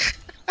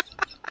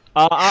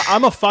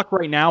 I'm a fuck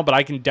right now, but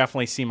I can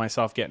definitely see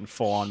myself getting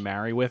full on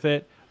Mary with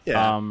it.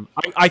 Yeah.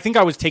 I think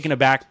I was taken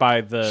aback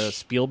by the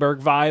Spielberg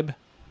vibe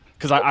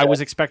because I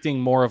was expecting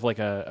more of like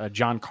a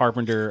John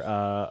Carpenter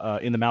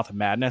In the Mouth of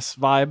Madness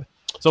vibe.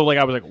 So like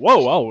I was like,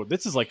 whoa,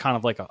 this is like kind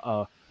of like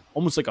a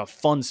almost like a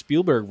fun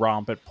Spielberg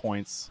romp at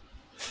points,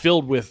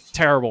 filled with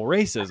terrible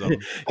racism.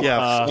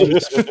 Yeah,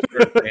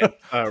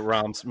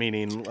 ROMs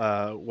meaning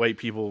white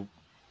people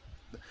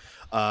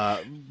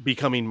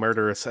becoming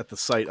murderous at the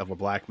sight of a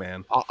black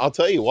man. I'll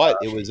tell you what.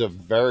 It was a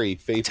very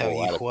faithful Tell you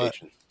what.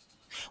 adaptation.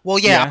 Well,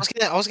 yeah,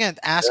 Yeah. I was gonna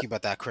ask you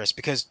about that, Chris,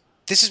 because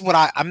this is what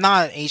I'm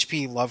not an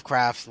H.P.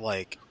 Lovecraft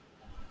like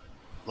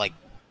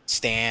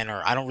stan,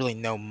 or I don't really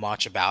know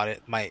much about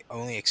it. My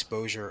only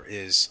exposure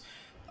is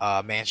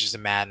Mansions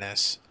of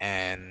Madness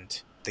and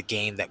the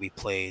game that we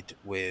played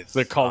with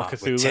The Call of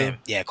with Cthulhu? Tim.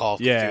 Yeah, Call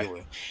of Yeah.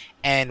 Cthulhu.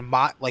 And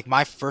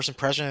my first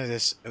impression of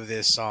this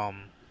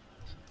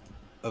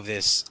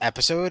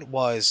episode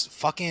was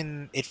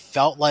fucking.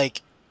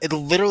 It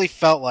literally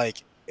felt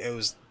like it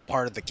was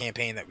part of the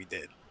campaign that we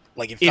did.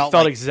 Like it felt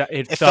felt like,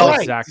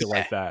 exactly like-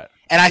 like that.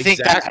 and I think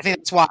Exactly. I think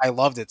that's why I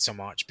loved it so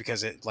much,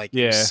 because it was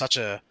Yeah. such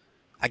a.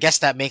 I guess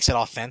that makes it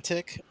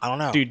authentic. I don't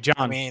know, Dude, John,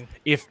 I mean,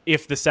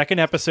 if the second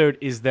episode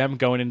is them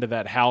going into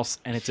that house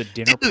and it's a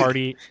dinner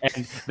party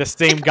and the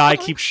same guy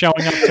keeps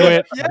showing up to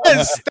it,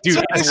 Yes, dude,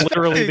 that's it's what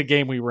I'm literally saying. the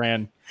game we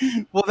ran.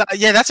 well,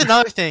 that's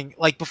another thing.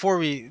 Like before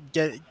we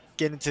get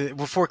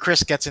before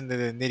Chris gets into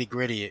the nitty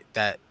gritty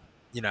that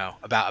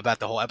about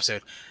the whole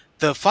episode,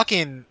 the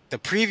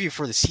preview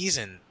for the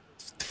season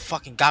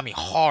fucking got me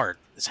hard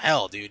as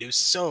hell, dude.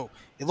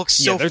 It looks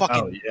so they're-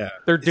 fucking. yeah.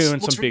 They're It doing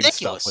looks some big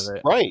ridiculous. stuff with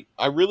it. Right.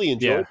 I really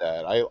enjoyed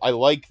that. I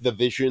like the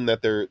vision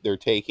that they're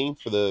taking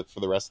for the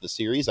rest of the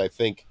series. I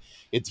think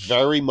it's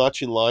very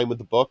much in line with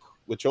the book,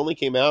 which only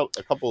came out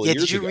a couple of Yeah,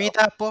 years did you ago. read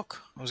that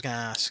book? I was gonna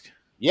ask.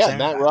 Yeah, Same.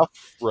 Matt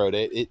Ruff wrote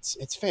it.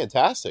 It's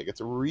fantastic. It's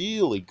a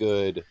really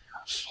good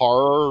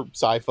horror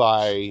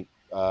sci-fi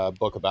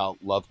book about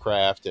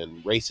Lovecraft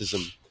and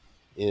racism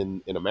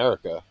in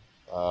America.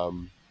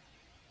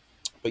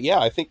 But yeah,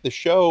 I think the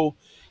show,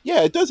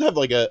 it does have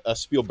like a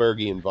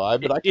Spielbergian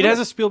vibe. But It has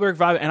a Spielberg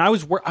vibe, and I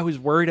was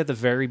worried at the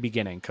very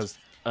beginning because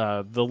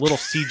the little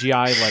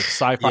CGI like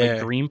sci-fi Yeah.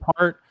 dream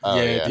part.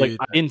 yeah. Like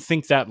I didn't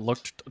think that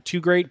looked too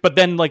great, but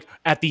then like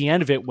at the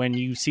end of it, when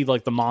you see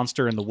like the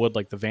monster in the wood,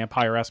 like the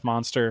vampire-esque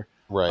monster,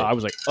 right. I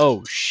was like,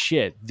 "Oh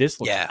shit, this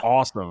looks Yeah.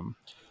 awesome!"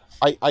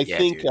 I Yeah,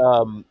 think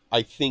dude.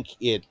 I think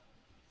it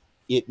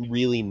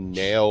really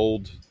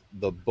nailed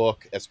the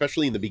book,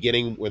 especially in the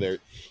beginning where they're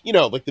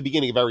like the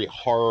beginning of every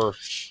horror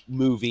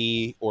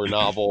movie or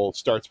novel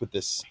starts with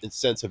this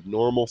sense of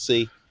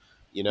normalcy,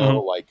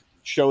 like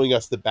showing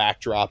us the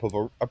backdrop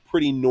of a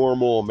pretty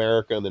normal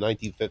America in the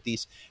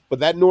 1950s, but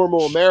that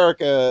normal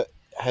America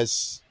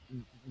has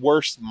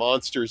worse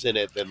monsters in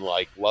it than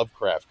like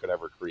Lovecraft could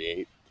ever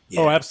create,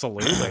 Oh,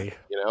 absolutely.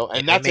 and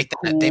they that's make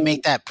a cool, they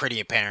make that pretty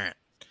apparent.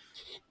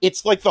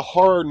 it's like the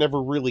horror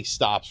never really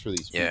stops for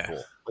these Yeah.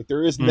 people. Like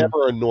there is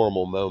never a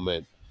normal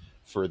moment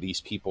for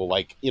these people.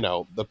 Like,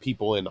 the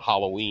people in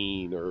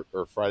Halloween or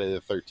Friday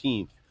the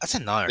 13th, That's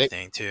another They-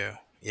 thing too.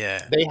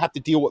 Yeah, they have to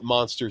deal with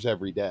monsters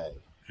every day,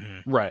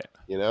 Right.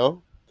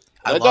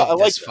 I like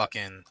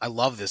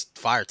love this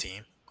fire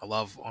team. I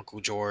love Uncle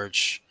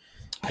George.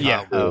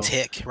 Yeah.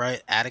 Tick,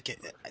 right? Tick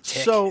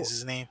So- is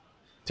his name.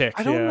 Tick.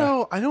 I don't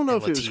know. I don't know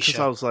And if it was because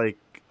Letitia. I was like,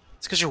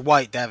 It's because you're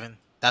white, Devin.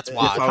 That's if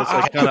why. I was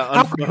like kind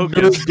How of could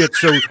unfocused. nerds get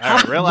so? All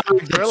right, relax,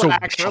 What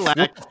relax.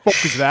 the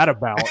fuck is that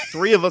about?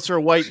 3 of us are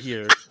white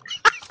here.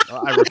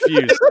 I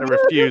refuse. I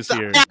refuse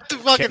here.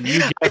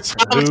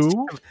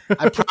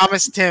 I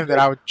promised Tim that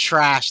I would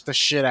trash the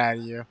shit out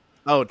of you.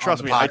 Oh,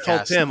 trust me. I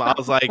told Tim. I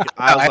was like,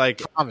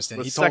 promised him.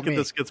 the He told second me.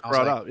 this gets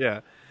brought up, yeah.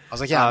 I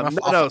was like, yeah. Tim,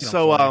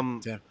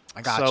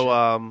 I got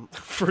you.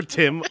 For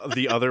Tim,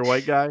 the other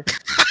white guy.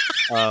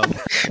 I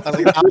was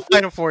like, I'll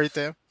fight him for you,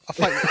 Tim. I'll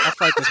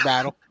fight this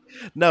battle.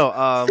 No,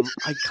 I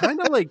kind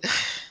of like.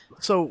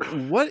 So,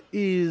 what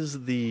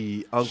is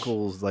the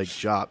uncle's like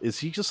job? Is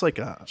he just like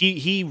a?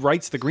 He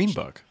writes the Green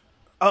Book.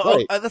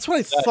 Oh, that's what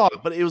I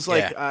thought. But it was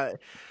like,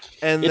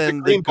 and It's then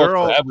a green the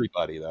girl, book for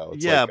everybody though.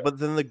 It's yeah. like But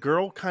then the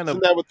girl kind of.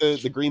 isn't that what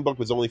the Green Book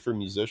was only for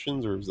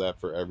musicians, or was that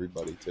for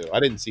everybody too? I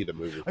didn't see the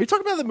movie. Are you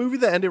talking about the movie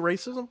that ended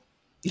racism?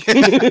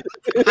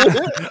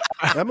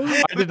 That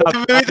movie? I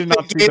did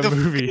not see the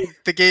movie.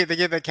 They gave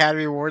the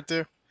Academy Award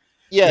to.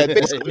 Yeah,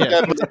 basically,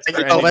 Yeah.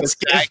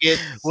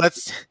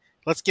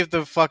 Let's give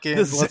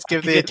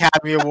the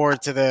Academy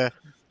Award to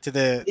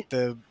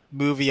the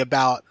movie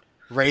about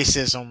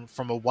racism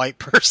from a white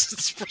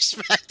person's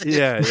perspective.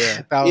 Yeah.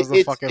 That was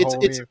the fucking whole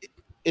movie.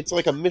 It's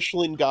like a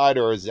Michelin guide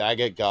or a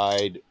Zagat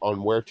guide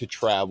on where to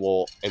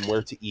travel and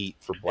where to eat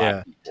for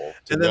black people.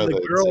 And then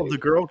the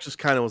girl just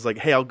kind of was like,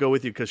 "Hey, I'll go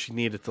with you," because she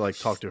needed to like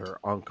talk to her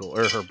uncle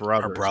or her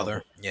brother. Her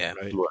brother, yeah.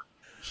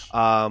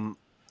 Right?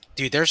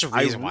 Dude, there's a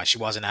reason why she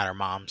wasn't at her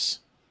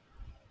mom's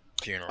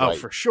funeral. Oh,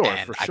 for sure,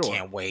 and for sure. I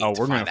can't wait. Oh,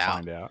 to we're gonna find out.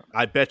 find out.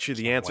 I bet you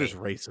the answer is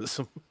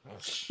racism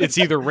It's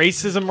either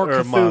racism or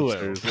or Cthulhu.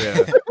 monsters.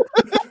 Yeah.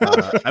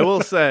 I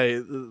will say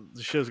the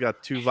show's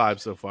got two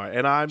vibes so far,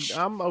 and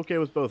I'm okay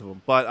with both of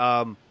them. But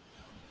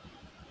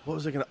what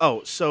was I gonna?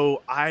 Oh,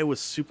 so I was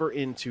super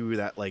into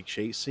that like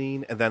chase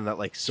scene, and then that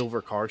like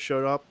silver car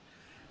showed up,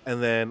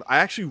 and then I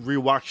actually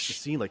rewatched the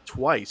scene like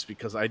twice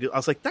because I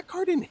was like, that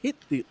car didn't hit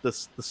the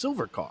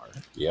silver car.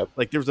 Yep.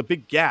 Like there was a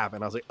big gap,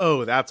 and I was like,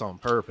 oh, that's on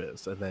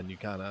purpose. And then they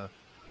kind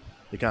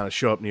of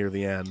show up near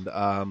the end.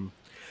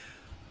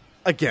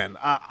 Again,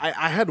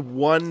 I had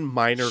one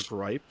minor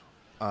gripe.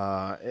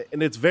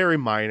 And it's very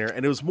minor,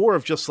 and it was more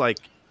of just like,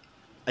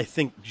 I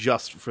think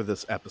just for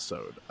this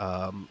episode,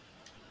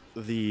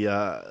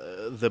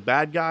 the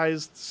bad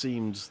guys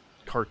seemed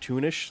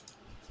cartoonish.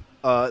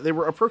 They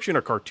were approaching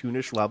a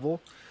cartoonish level.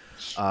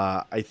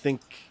 I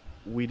think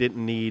we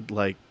didn't need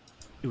like,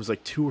 it was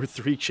like 2 or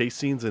 3 chase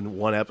scenes in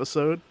one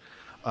episode.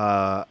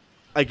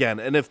 Again,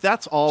 and if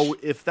that's all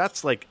it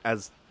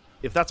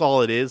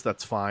is,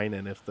 that's fine.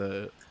 And if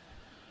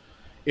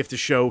the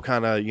show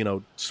kind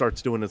of,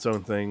 starts doing its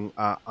own thing,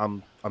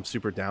 I'm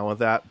super down with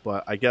that.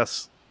 But I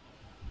guess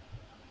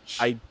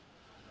I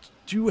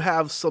do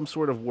have some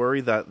sort of worry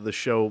that the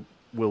show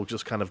will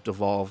just kind of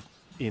devolve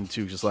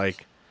into just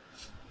like,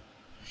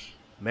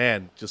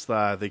 man, just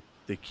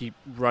they keep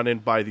running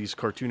by these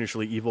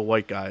cartoonishly evil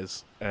white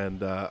guys.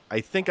 And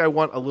I think I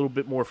want a little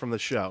bit more from the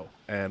show,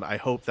 and I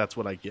hope that's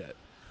what I get.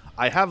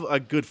 I have a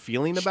good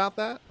feeling about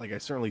that. Like, I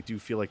certainly do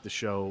feel like the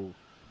show...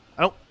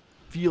 I don't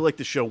feel like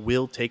the show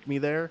will take me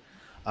there.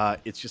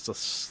 It's just a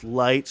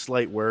slight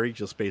worry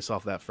just based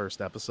off that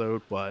first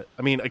episode. But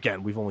I mean,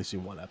 again, we've only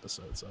seen one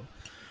episode, so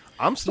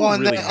I'm still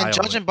really high on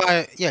judging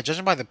it.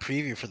 judging by the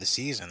preview for the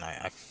season,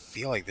 I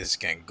feel like this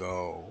can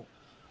go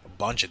a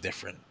bunch of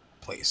different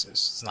places.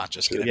 It's not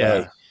just going to be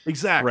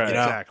exactly, Right.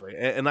 exactly,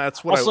 and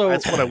that's what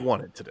that's what I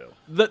wanted to do.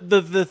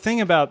 The thing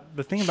about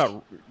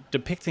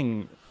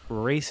depicting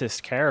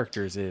racist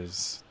characters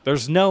is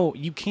there's no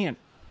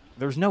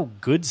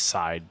good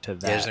side to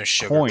that. There's no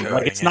sugarcoating coin.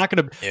 Like it's not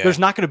gonna. Yeah. There's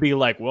not gonna be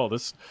like, well,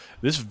 this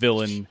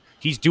villain,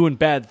 he's doing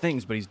bad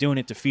things, but he's doing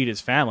it to feed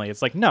his family.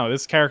 It's like, no,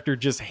 this character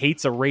just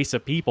hates a race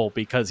of people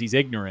because he's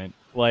ignorant.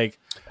 Like,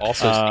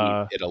 Also,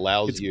 Steve, it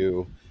allows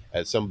you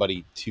as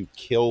somebody to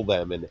kill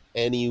them in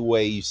any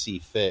way you see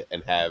fit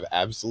and have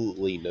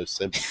absolutely no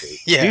sympathy.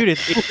 Yeah. dude,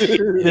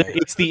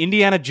 it's the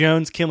Indiana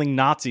Jones killing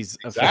Nazis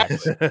effect.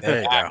 Exactly.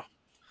 There you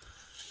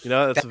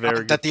go. That's a very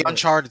good that the point.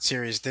 Uncharted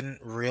series didn't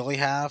really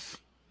have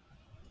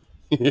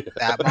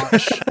that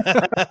much.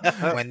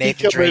 When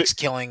Nathan Drake's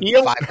killing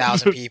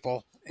 5,000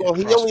 people. Well,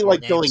 he across only 4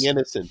 liked games. killing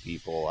innocent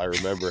people. I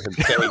remember him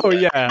saying. Oh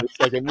yeah, It's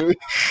like a movie.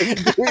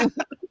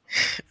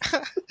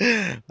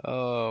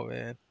 Oh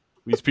man.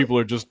 these people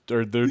are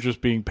they're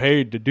just being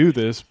paid to do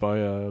this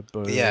by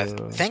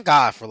Thank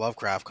God for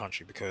Lovecraft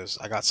Country because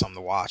I got something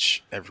to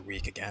watch every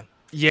week again.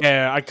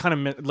 Yeah, I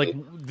kind of like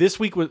this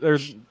week was, or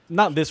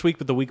not this week,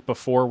 but the week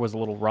before was a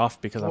little rough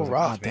because I was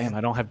rough, like, oh, damn, man.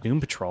 I don't have Doom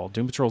Patrol.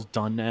 Doom Patrol's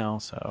done now,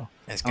 so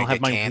It's I don't gonna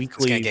have my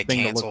weekly get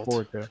thing canceled. to look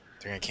forward to.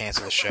 They're gonna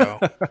cancel the show.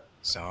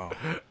 So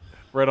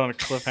Right on a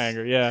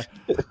cliffhanger, yeah.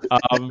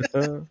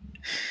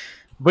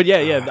 But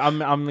yeah,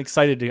 I'm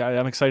excited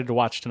to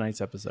watch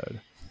tonight's episode.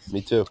 Me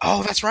too.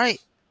 oh, that's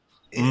right.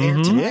 It Mhm.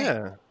 aired tonight.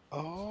 Yeah.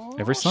 Oh,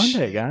 Every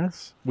Sunday, shit.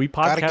 guys. We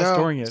Gotta podcast go.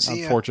 during it, See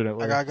ya.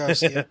 unfortunately. I gotta go.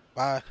 See ya.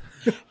 Bye.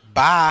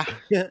 Bye.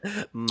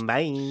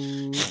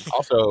 Bye.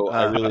 Also,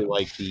 I really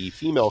like the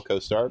female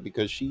co-star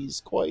because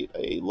she's quite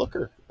a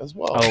looker as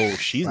well. Oh,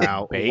 she's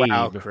Wow, a babe.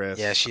 wow, Chris.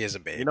 Yeah, she is a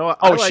babe. You know what?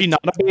 Oh, I is she like-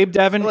 not a babe,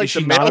 Devin? I like Is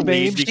she the not a male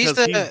babe? lead She's because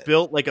the- he's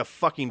built like a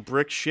fucking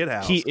brick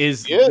shithouse. He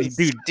is, Yes.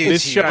 dude. Dude,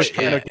 This he- show is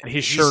trying yeah. to get his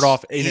He's- shirt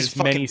off in he's as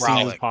many fucking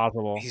scenes as brolic.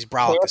 possible. He's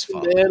brolic as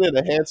Handsome fuck. man and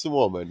a handsome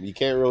woman. You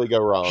can't really go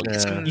wrong. Yeah.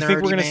 He's a You think we're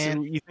nerdy gonna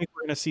man. see? You think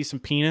we're gonna see some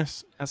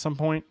penis at some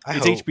point? I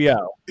It's hope.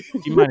 HBO.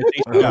 You mind?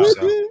 It's I hope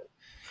HBO. so.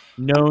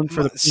 Known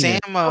for the penis. Sam,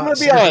 I'm gonna be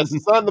Sam- honest.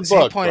 It's not in the Sam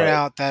book. pointed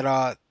but-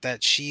 out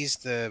that she's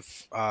the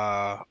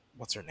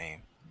what's her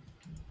name?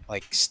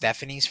 Like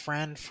Stephanie's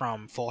friend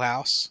from Full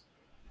House.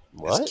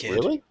 What? kid.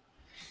 Really?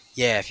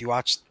 Yeah, if you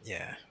watched,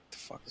 what the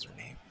fuck is her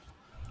name?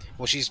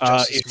 Well, she's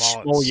just as It's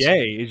small.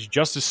 Smollier. It's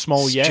Justice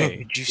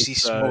Smollier. Juicy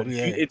It's,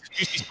 Smollier. It's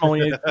Juicy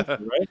Smollier,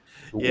 right?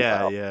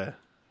 Yeah, Wow. yeah.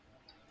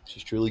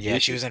 She's truly Yeah, juicy.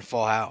 she was in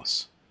Full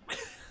House.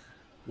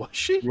 Was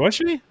she? Was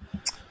she?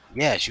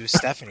 Yeah, she was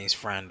Stephanie's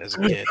friend as a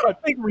kid. I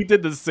think we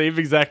did the same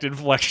exact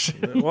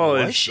inflection. Well,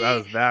 Was it's, she? I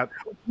was that.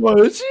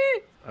 Was she?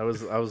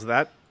 I was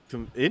that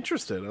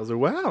interested. I was like,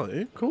 wow,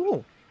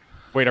 cool.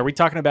 Wait, are we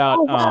talking about?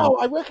 Oh wow!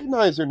 I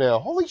recognize her now.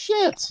 Holy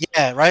shit!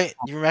 Yeah, right.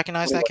 You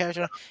recognize that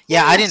character?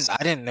 Yeah, I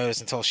didn't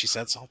notice until she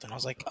said something. I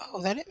was like,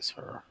 oh, that is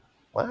her.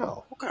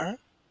 Wow. Okay.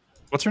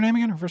 What's her name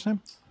again? Her first name?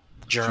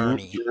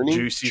 Journey. Journey?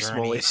 Juicy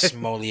Journey Smollett.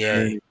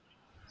 Smollier.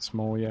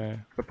 Smollier.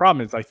 The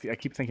problem is, I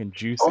keep thinking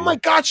Juicy. Oh my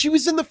god, she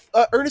was in the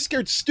Ernest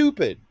Scared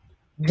Stupid.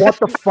 What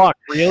the fuck?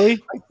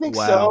 Really? I think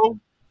Wow. so.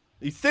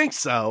 You think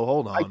so?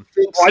 Hold I on.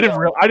 think Oh,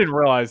 so. I didn't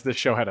realize this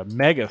show had a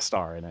mega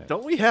star in it.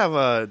 Don't we have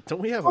a?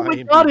 Don't we have? Oh my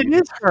IMDb? god, it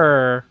is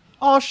her.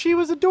 Oh, she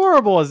was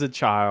adorable as a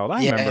child.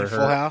 I Yeah, remember in Full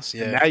her. House.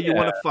 Yeah. Now you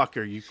want to fuck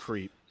her, you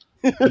creep.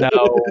 No.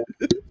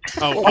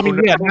 Oh, I mean,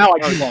 yeah. Now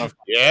I do want to.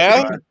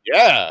 Yeah,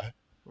 yeah.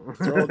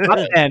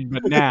 Not then,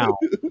 but now.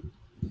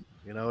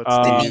 You know,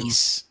 it's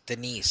Denise.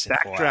 Denise. in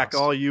Full backtrack House.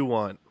 all you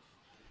want.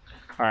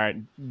 All right,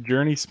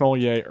 Journey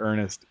Smollier,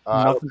 Ernest.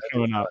 Nothing's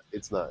showing up.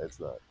 It's not.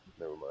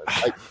 Never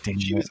mind.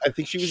 Damn it. I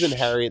think she was in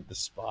Harriet the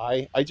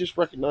Spy. I just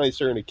recognized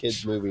her in a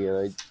kids movie, and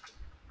I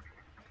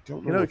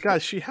don't know. You know, what-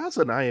 guys, she has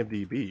an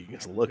IMDb. You can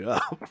just look it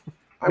up.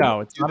 I No,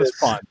 would it's do not as this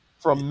fun.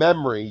 from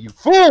memory. You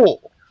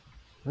fool!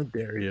 How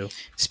dare you?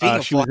 Speaking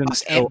of she was Full in House,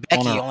 Still Aunt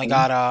Becky on Her only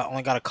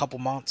Own. got a couple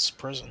months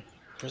prison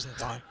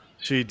time.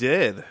 She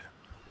did.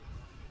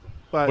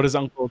 But What does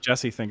Uncle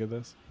Jesse think of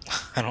this?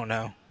 I don't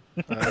know.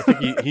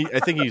 I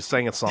think he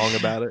sang a song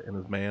about it in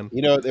his man.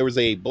 You know, there was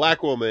a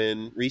black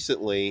woman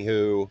recently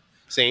who,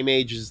 same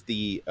age as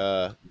the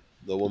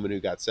woman who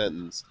got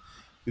sentenced,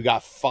 who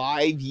got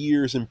 5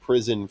 years in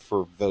prison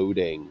for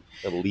voting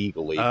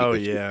illegally. Oh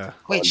because she- yeah.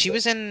 Wait, she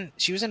was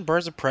in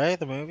Birds of Prey,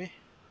 the movie.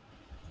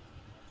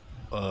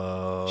 She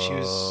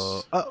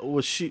was-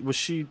 was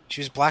she?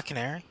 She was Black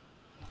Canary.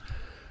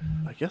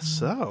 I guess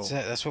so.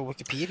 That's what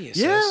Wikipedia says.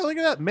 Yeah, look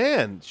at that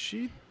man.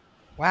 She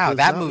Wow, does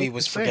that not movie look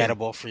was the same.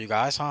 forgettable for you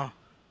guys, huh?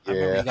 I Yeah,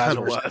 remember you guys kind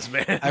of were. was,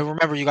 man. I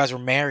remember you guys were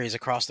Marys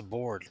across the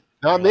board.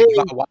 Not You're like, me. you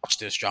gotta watch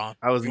this, John.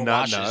 I was You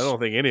not. watch No, I this. don't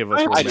think any of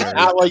us were I did married.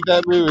 not like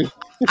that movie.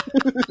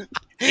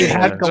 It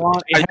had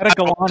Galani. It had a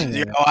Galani in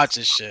You it. gotta watch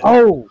this shit.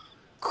 Oh,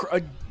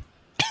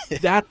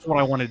 that's what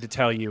I wanted to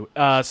tell you.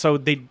 So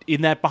they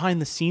in that behind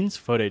the scenes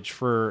footage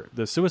for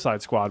the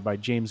Suicide Squad by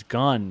James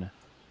Gunn,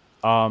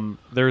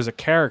 there's a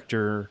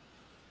character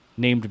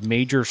named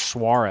Major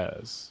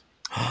Suarez.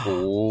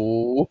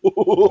 Oh.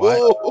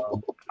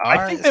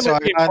 I think they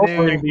might be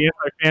incorporating the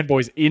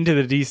anti-fanboys into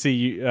the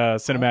DC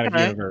cinematic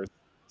Okay. universe.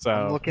 So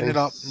I'm looking it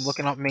up. I'm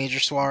looking up Major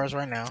Suarez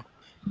right now.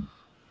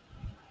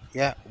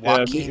 Yeah, Yeah,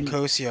 Joaquin me-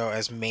 Cosio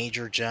as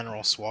Major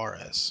General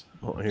Suarez.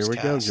 Well, here we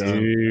go, Cast. John.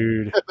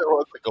 dude. There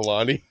was the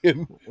Galani.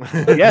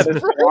 Yeah,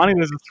 there's Galani,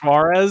 there's a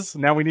Suarez.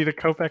 Now we need a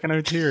Kopech and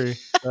Otiri.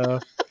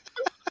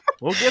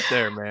 We'll get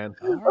there, man.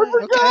 All right,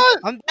 okay. forgot.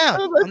 I'm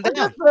down. I'm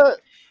down. That.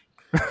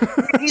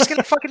 He's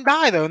gonna fucking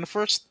die though in the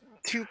first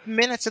 2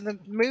 minutes of the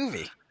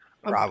movie.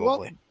 Probably.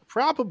 Well,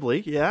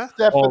 probably, yeah.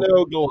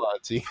 Stefano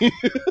Galante.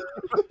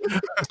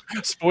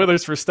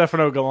 Spoilers for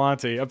Stefano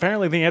Galante.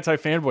 Apparently, the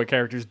anti-fanboy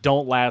characters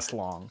don't last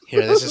long.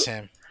 Here, this is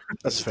him.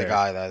 That's This is fair. the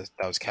guy that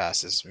was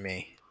cast as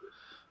me.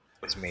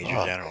 As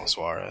Major General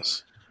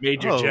Suarez.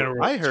 Major Oh,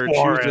 I heard she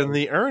was in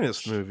the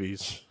Ernest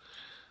movies.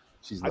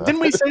 She's not.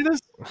 Didn't we say this?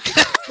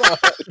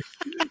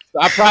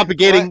 Stop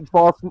propagating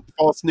false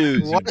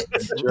news. you What?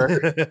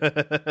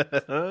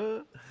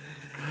 jerk.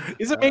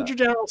 Is it Major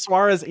General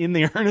Suarez in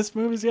the Ernest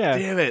movies? Yeah.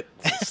 Damn it.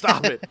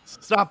 Stop it.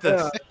 Stop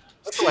this.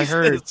 That's what I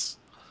heard. Jesus.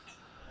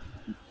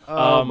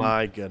 Oh, Um,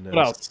 my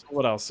goodness.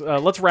 What else?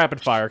 Let's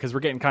rapid fire because we're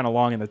getting kind of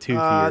long in the tooth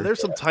here. There's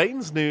some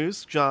Titans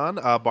news, John.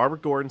 Barbara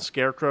Gordon,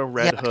 Scarecrow,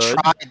 Red Yeah, Hood.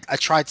 I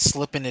tried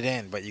slipping it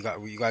in, but you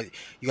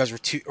guys were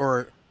too.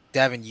 Or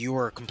Devin, you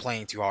were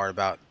complaining too hard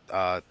about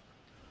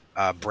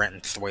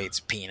Brenton Thwaite's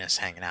penis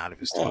hanging out of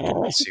his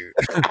fucking suit.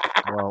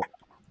 Well,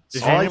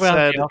 Does all I anyone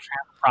said, else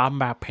have a problem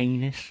about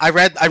penis? I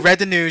read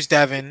the news,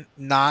 Devin.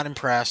 Not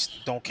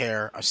impressed. Don't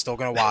care. I'm still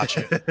gonna watch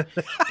it.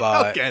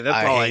 But okay,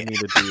 that's all I hate-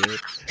 needed to hear.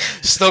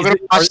 Still gonna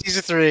watch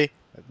season 3.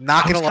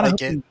 Not I was gonna kinda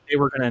like it. hoping they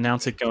were going to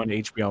announce it going to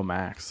HBO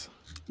Max.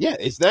 Yeah,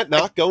 is that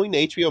not going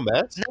to HBO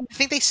Max? No, I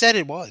think they said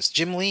it was.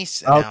 Jim Lee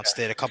announced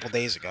it a couple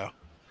days ago.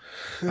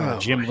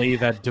 Jim Lee,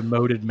 that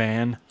demoted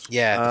man.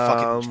 Yeah,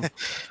 the fucking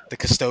the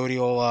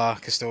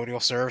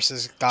custodial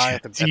services guy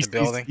at the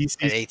building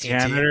at AT&T.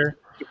 Janitor.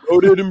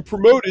 Promoted and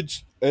promoted,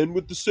 and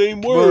with the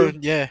same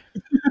word. Yeah,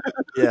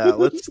 Yeah,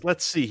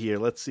 let's see here.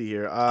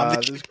 I'm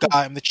the chip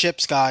guy. I'm the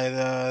chips guy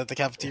at the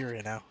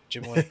cafeteria now.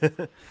 Jim Lee.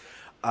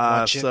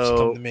 Chips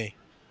come to me.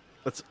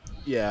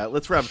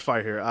 Let's rapid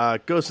fire here.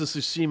 Ghost of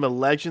Tsushima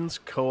Legends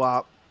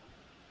co-op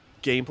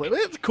gameplay.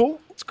 It's cool.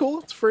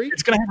 It's free.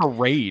 It's going to have a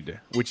raid,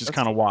 which is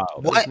kind of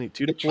wild. What? 2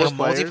 to A 4 players.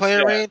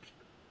 multiplayer raid?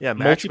 Yeah, Multiplayer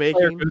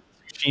matchmaking. Ghost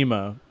of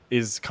Tsushima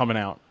is coming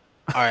out.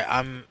 All right,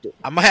 I'm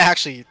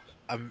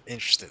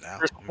interested now.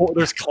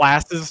 There's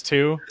classes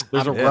too.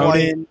 There's I'm a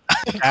Ronin.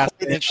 quite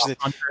interested.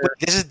 Wait,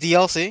 this is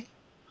DLC?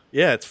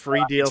 Yeah, it's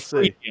free DLC.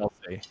 Free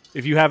DLC.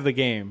 If you have the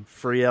game,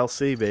 Free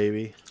LC,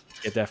 baby.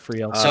 get that free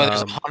DLC. So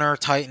there's a Hunter,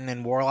 Titan,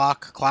 and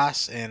Warlock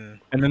class, and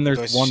And then there's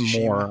Ghost of one Tsushima.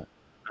 more.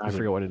 I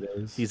forget what it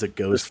is. He's a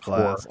ghost There's four.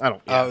 class. I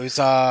don't.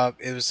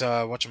 it was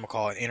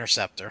whatchamacallit,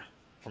 Interceptor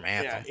from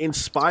Anthem.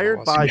 Inspired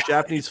That's what by it was.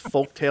 Japanese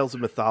folk tales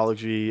and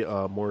mythology,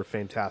 more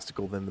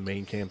fantastical than the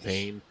main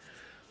campaign.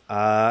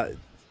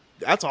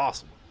 That's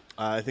awesome.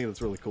 I think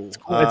that's really cool.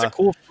 It's a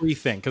cool free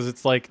thing because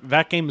it's like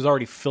that game is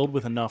already filled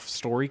with enough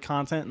story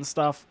content and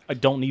stuff. I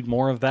don't need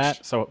more of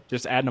that. So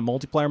just adding a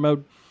multiplayer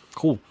mode,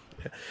 cool.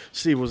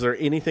 Steve, was there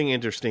anything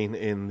interesting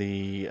in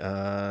the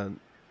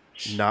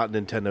not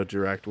Nintendo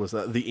Direct? Was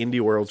that the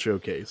Indie World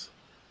Showcase?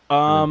 for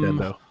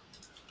Nintendo?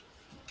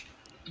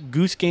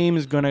 Goose Game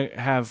is going to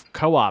have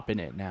co-op in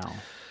it now.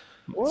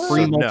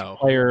 Free No.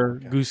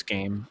 multiplayer Goose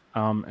Game.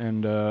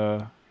 And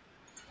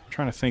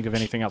trying to think of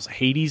anything else.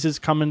 Hades is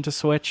coming to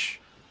Switch.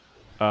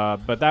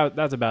 But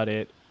that's about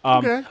it.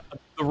 Okay.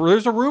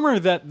 There's a rumor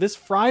that this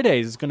Friday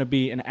is going to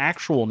be an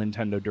actual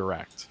Nintendo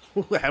Direct.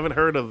 I haven't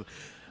heard of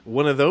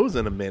one of those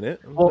in a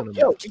minute. Well,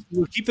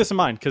 keep this in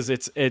mind because they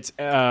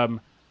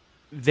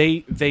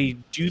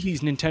do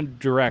these Nintendo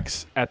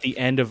Directs at the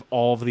end of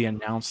all of the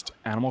announced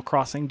Animal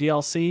Crossing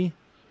DLC,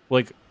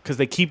 like because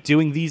they keep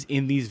doing these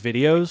in these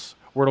videos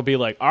where it'll be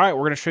like, all right, we're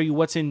going to show you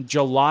what's in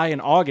July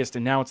and August,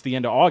 and now it's the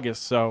end of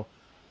August, so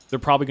they're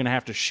probably going to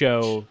have to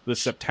show the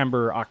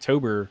September,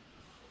 October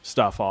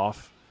stuff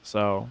off.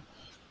 So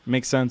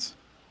makes sense.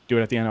 Do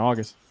it at the end of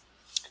August.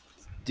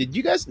 Did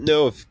you guys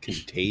know if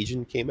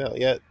Contagion came out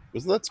yet?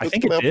 Wasn't that supposed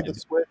think to come it out for did. the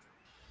Switch?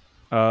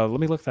 Let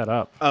me look that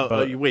up.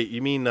 Wait,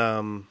 you mean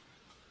that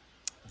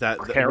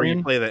where you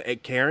Carrion? play the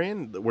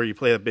Carrion, where you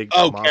play the big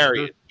Oh, monster?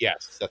 Carrion.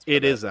 Yes, that's what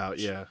It I is meant. out.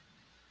 Yeah,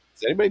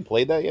 Has anybody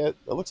played that yet?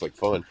 That looks like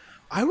fun.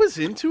 I was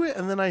into it,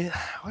 and then I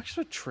watched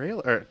a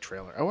trailer.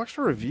 I watched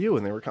a review,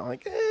 and they were kind of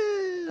like,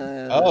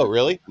 Oh,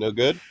 really? No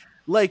good?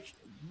 like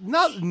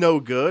not no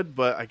good,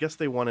 but I guess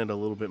they wanted a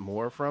little bit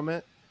more from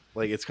it.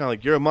 Like it's kind of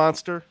like you're a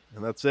monster,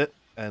 and that's it.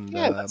 And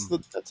Yeah, that's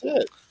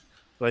it.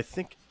 but I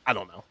think I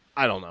don't know.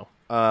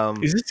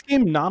 Is this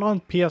game not on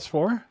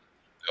PS4?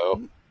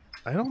 No.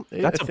 I don't.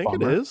 That's I a think it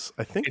bummer. is.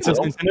 I think It it says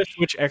is. Nintendo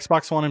Switch,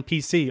 Xbox One, and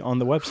PC on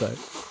the website.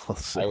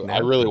 I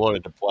really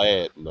wanted to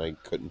play it, and I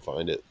couldn't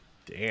find it.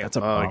 Damn. That's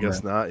a I bummer.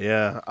 guess not.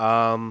 Yeah.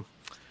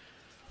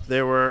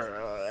 There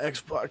were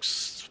Xbox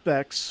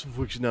specs,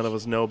 which none of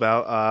us know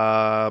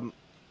about.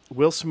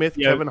 Will Smith,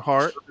 Yeah. Kevin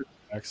Hart,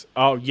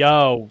 Oh,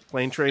 yo.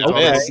 Plane Trains, Oh,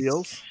 yes.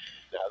 Automobiles.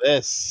 Now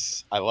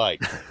this I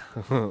like.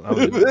 I'm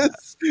into that.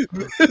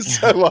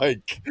 this I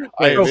like.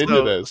 I am so,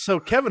 into this. So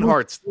Kevin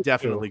Hart's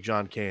definitely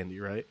John Candy,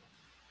 right?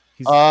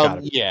 He's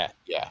gotta be. Yeah,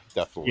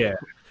 definitely. Yeah.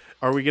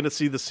 Are we going to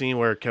see the scene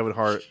where Kevin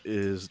Hart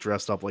is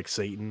dressed up like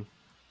Satan?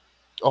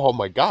 Oh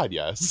my God,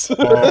 yes.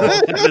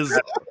 Is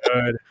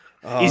good.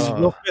 Uh, Is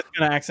Will Smith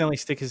going to accidentally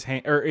stick his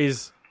hand, or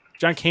is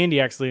John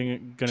Candy actually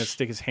going to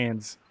stick his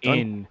hands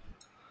in?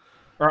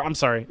 Or I'm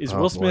sorry, is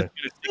Oh, Will Smith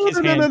boy. going to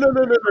stick his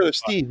hand? No,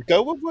 Steve,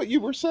 go with what you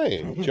were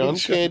saying. John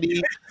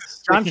Candy.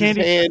 John stick his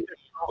Candy- hand in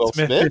Will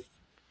Smith.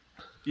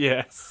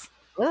 Yes.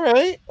 All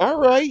right.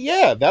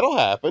 Yeah, that'll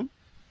happen.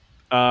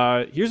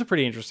 Here's a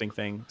pretty interesting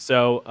thing.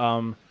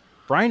 So,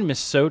 Brian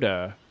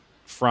Missoda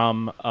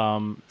from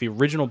the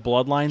original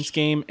Bloodlines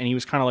game, and he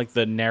was kind of like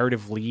the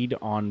narrative lead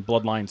on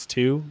Bloodlines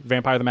 2,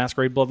 Vampire the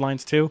Masquerade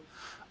Bloodlines 2,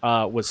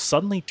 was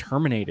suddenly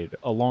terminated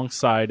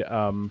alongside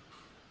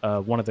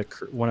one of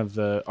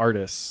the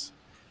artists,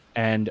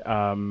 and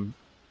When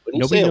you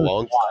nobody say knows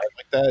alongside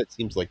like that, it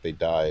seems like they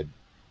died.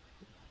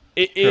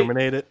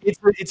 terminate it.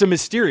 it's a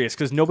mysterious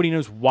because nobody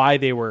knows why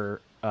they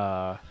were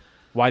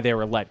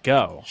let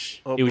go.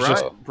 Well, It was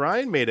just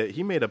Brian made it.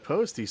 He made a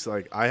post. He's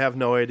like, I have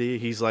no idea.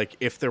 He's like,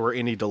 if there were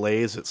any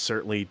delays, it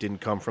certainly didn't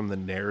come from the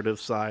narrative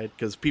side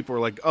because people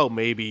were like, oh,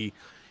 maybe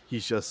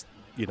he's just,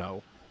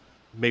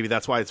 maybe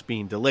that's why it's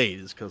being delayed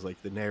is because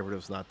like the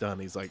narrative's not done.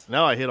 He's like,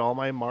 no, I hit all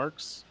my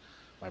marks.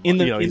 in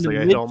the, he's in like, the I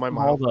hit midst all my of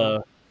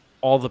milestones.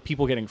 all the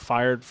people getting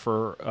fired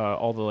for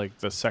all the like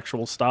the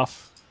sexual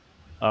stuff.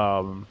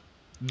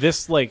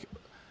 This like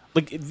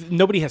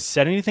nobody has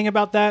said anything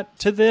about that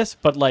to this,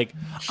 but like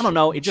I don't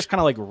know, it just kind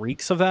of like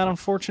reeks of that,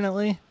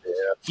 unfortunately.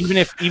 even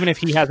if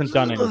he hasn't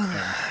done anything.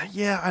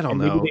 Yeah, I don't And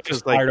maybe know. they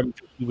just 'Cause, like, fired him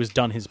because he was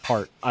done his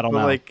part. I don't but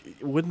know. like,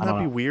 wouldn't I that don't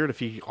be know. weird if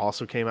he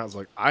also came out and was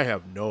like, I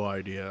have no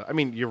idea? I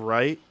mean, you're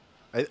right.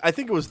 I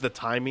think it was the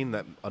timing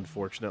that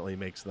unfortunately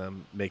makes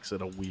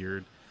it a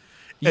weird,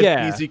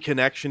 and easy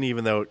connection,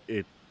 even though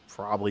it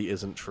probably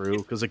isn't true.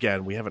 Because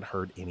again, we haven't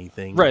heard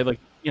anything. Right, like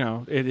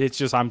it's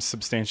just I'm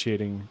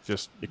substantiating.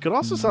 Just It could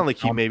also sound like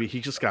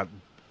he just got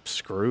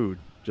screwed.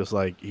 Just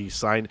like he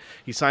signed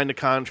a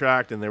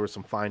contract and there was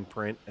some fine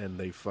print and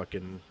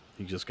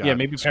he just got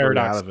maybe screwed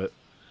Paradox out of it.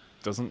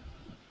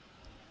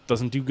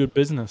 doesn't do good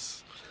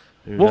business.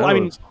 Who Well, I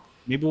mean, knows?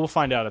 maybe we'll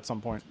find out at some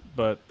point.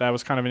 But that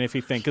was kind of an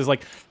iffy thing because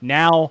like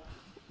now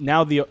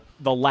the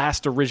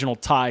last original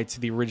tie to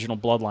the original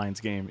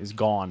Bloodlines game is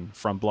gone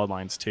from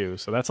Bloodlines 2,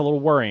 so that's a little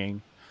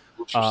worrying.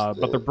 But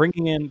they're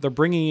bringing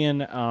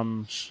in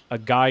a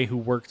guy who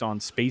worked on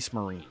Space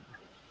Marine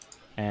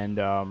and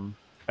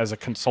as a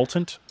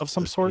consultant of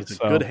some sort. He's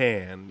a good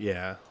hand.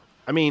 Yeah,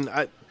 I mean,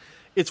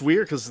 it's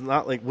weird because it's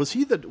not like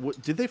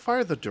did they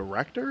fire the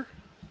director?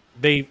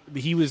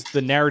 He was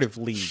the narrative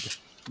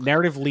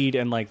lead,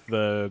 and like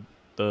the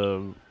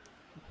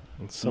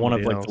one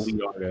of like the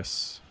lead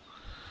artists.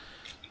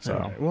 So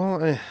Right.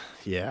 Well,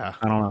 yeah,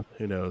 I don't know.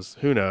 Who knows?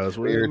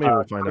 Maybe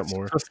we'll find out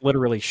more. Chris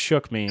literally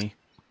shook me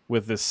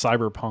with this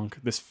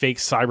fake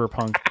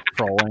cyberpunk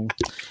trolling.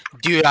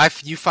 Dude,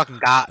 you fucking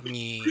got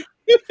me.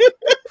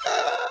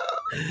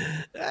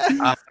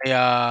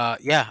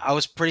 I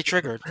was pretty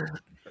triggered.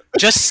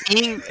 Just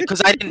seeing,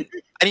 because I didn't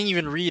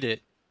even read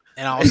it,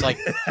 and I was like,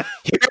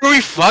 "Here we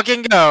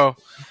fucking go."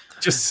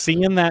 Just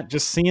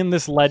seeing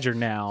this ledger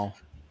now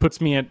puts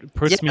me in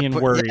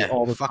worry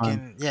all the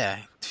time. Yeah,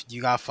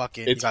 you got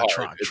It's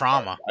hard. It's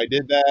trauma. hard. I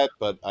did that,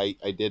 but I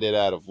did it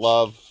out of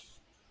love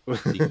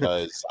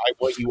because I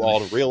want you all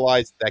to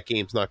realize that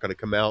game's not going to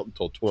come out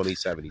until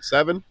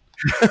 2077.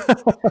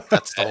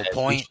 That's the whole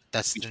point.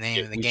 That's the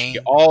name of the game.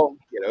 All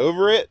get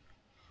over it.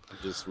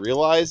 Just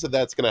realize that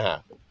that's going to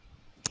happen.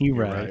 You're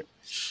right.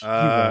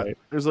 Right.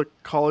 There's a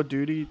Call of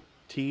Duty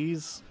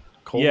tease.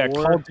 Cold War?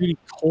 Call of Duty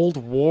Cold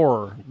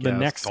War, the Yes.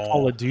 next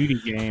Call of Duty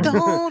game.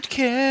 Don't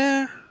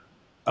care.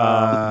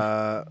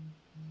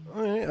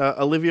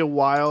 Olivia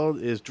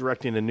Wilde is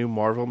directing a new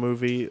Marvel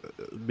movie.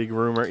 Big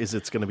rumor is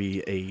it's going to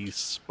be a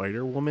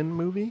Spider-Woman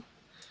movie.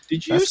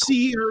 Did you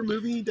see her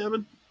movie,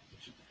 Devin?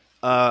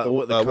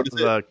 What is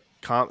it?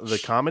 The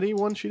comedy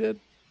one she did?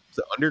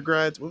 The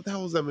Undergrads? What the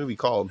hell was that movie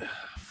called?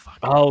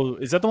 Oh,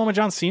 is that the one with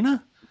John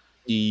Cena?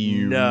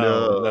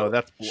 No,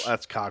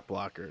 that's Cock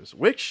Blockers,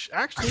 which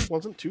actually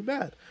wasn't too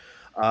bad.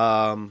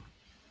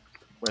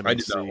 Let me I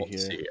did not see want to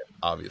here. see it,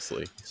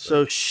 obviously.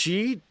 So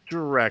she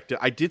directed.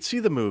 I did see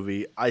the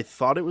movie. I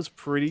thought it was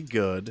pretty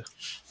good.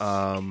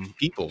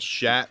 People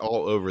shat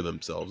all over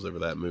themselves over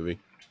that movie.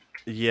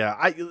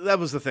 Yeah, that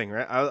was the thing,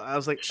 right? I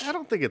was like, I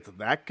don't think it's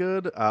that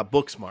good.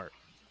 Booksmart.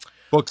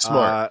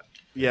 Booksmart.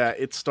 Yeah,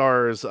 it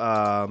stars.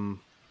 Sam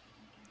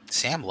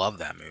loved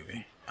that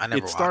movie. I never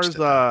It watched stars it.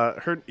 though.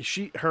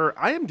 her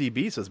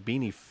IMDb says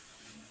Beanie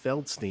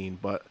Feldstein,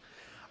 but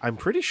I'm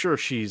pretty sure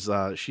she's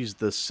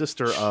the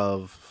sister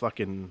of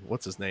fucking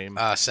what's his name?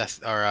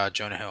 Seth or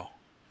Jonah Hill.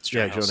 It's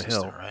Yeah, Hill's Jonah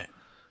Hill. sister, right?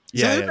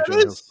 Yeah, that who that Jonah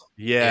is? Hill's-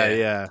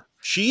 yeah.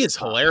 She is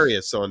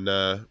hilarious on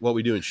What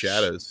We Do in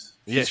Shadows.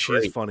 Yeah, she's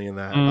great. funny in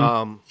that.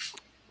 Mm.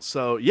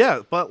 So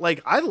yeah, but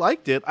like I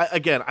liked it. I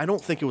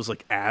don't think it was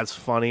like as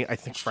funny. I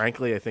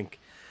think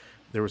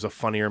there was a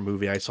funnier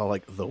movie I saw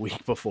like the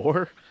week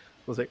before.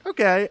 I was like,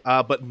 okay,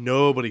 but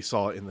nobody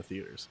saw it in the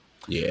theaters.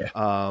 Yeah.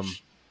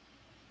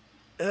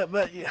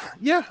 But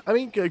yeah, I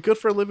mean, good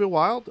for Olivia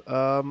Wilde.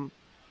 Go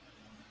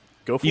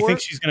for You think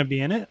it. she's going to be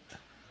in it?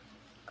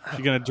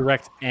 She's going to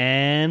direct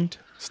and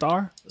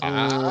star?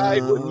 I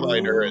wouldn't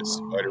mind her as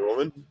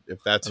Spider-Woman if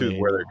that's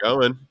where they're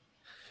going.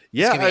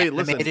 Yeah, It's gonna be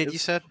listen, animated, it's- you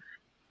said?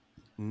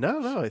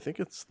 No, I think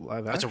it's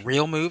live That's a action.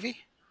 real movie?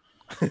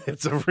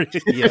 It's a real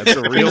movie. That's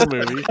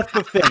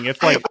the thing.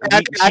 It's like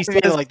I she didn't mean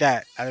it says like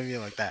that. I didn't mean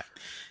it like that.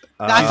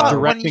 Uh, I thought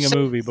when directing you a said-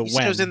 movie, but you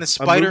said it was when? in the a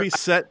Spider. movie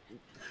set.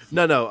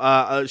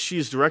 No.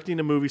 She's directing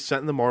a movie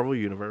set in the Marvel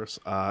universe.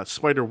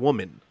 Spider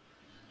Woman.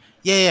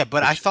 Yeah,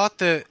 but I thought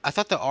the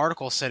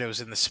article said it was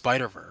in the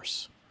Spider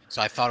Verse,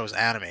 so I thought it was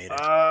animated.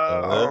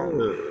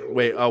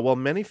 Wait. Well,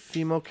 many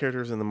female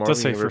characters in the Marvel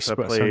Does say for universe have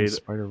played.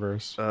 Spider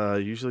Verse.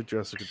 Usually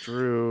Jessica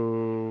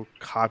Drew.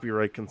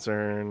 Copyright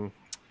concern.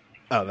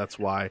 Oh, that's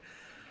why.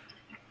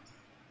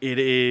 It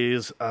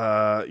is.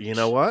 You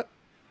know what?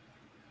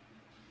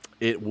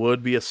 It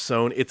would be it's a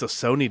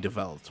Sony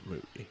developed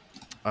movie.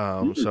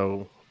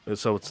 So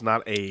it's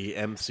not a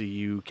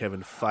MCU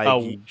Kevin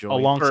Feige joint.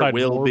 Alongside Or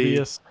will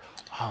Morbius.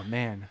 Oh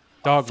man,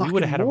 dog, we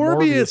would have had a Fucking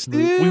Morbius Morbius,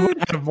 movie. dude. We would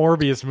have had a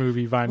Morbius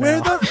movie by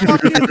Where now. the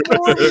fuck is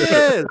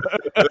Morbius?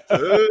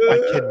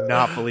 I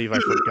cannot believe I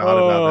forgot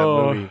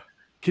about that movie.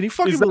 Can you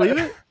fucking Is that- believe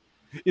it?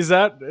 Is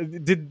that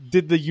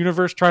did the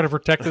universe try to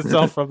protect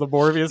itself from the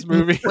Morbius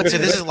movie? Wait, so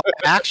this is live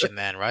action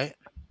then, right?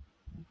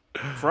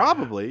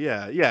 Probably,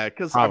 yeah.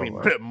 Because I mean,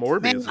 Probably.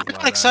 Morbius. Man, is I live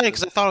got excited action.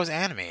 because I thought it was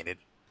animated.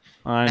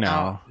 I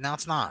know. Now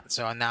it's not,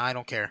 so now I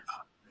don't care.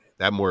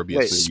 That Morbius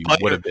Wait,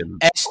 movie would have been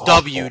SW awful.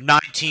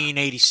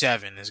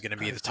 1987 is going to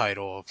be the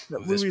title That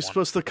of this movie's one.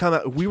 supposed to come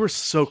out. We were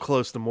so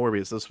close to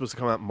Morbius. It was supposed to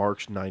come out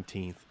March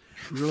 19th.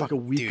 We were like a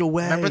week Dude,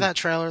 away. Remember that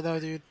trailer though,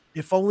 dude?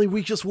 If only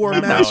we just wore a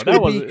Remember mask that a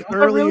was week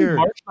really earlier.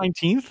 March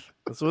 19th.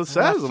 That's what it Remember says.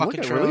 that I'm looking fucking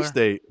at trailer? release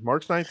date,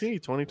 March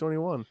 19th,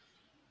 2021.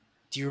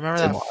 Do you remember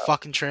that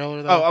fucking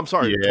trailer though? Oh, I'm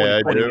sorry,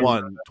 Yeah, I do.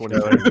 2021.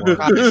 2021.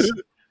 Guys,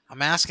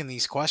 I'm asking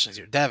these questions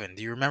here. Devin,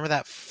 do you remember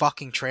that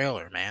fucking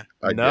trailer, man?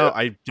 No,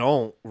 I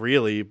don't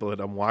really, but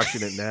I'm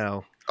watching it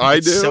now. I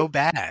It's do. so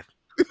bad.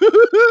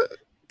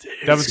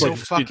 That was so like,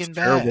 fucking it's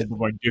terrible, bad. but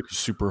my dick is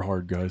super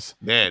hard, guys.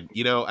 Man,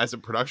 as a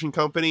production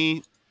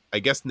company, I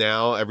guess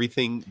now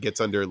everything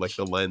gets under like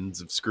the lens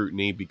of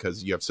scrutiny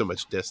because you have so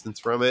much distance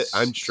from it.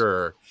 I'm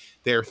sure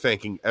they're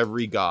thanking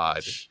every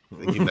god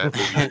thinking that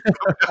movie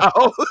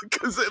out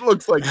because it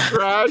looks like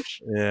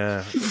trash.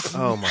 Yeah.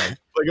 Oh my.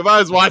 Like if I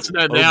was watching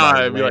that Oh now,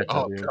 my I'd be like, man,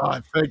 "Oh dude.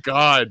 God, thank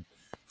God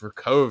for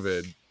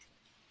COVID."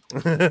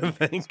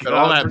 Thank But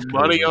all God that for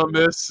money COVID. on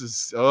this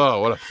is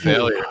what a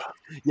failure.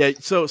 Yeah.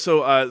 So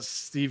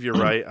Steve, you're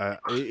right.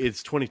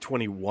 It's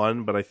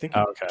 2021, but I think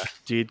I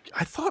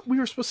thought we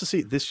were supposed to see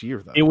it this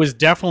year though. It was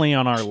definitely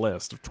on our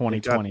list of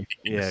 2020.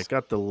 Yeah, it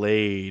got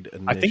delayed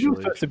initially. I think it was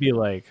supposed to be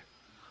like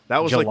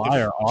that was July like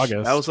the, or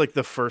August. That was like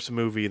the first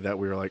movie that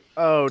we were like,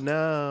 oh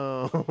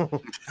no,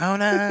 Oh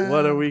no!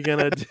 what are we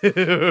gonna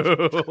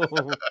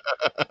do?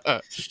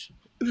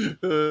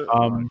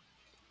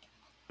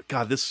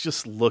 God, this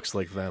just looks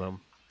like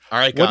Venom. All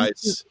right, What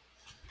guys.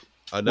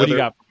 what do you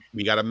got?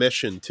 We got a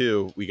mission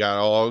too. We got to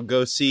all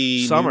go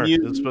see Summer.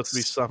 New It's supposed to be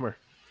Mutants summer.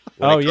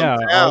 when Oh, it yeah,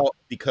 comes I'll- out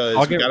because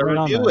I'll we get got to right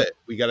on review that. it.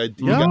 We got to.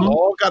 Yeah.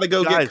 all got to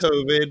go Guys, get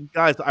COVID.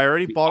 Guys, I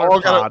already bought all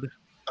our gotta- pod.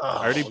 Oh,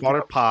 I already bought we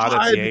our pod at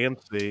pod. the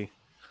AMC.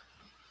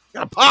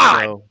 Got a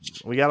pod. So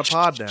we got a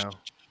pod now.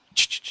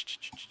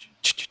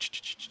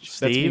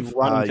 Steve, me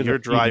running to the you're theater.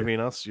 driving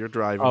us. You're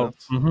driving Oh, us.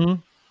 mm-hmm.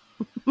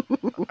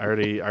 I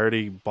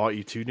already bought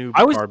you 2 new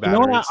I was, car you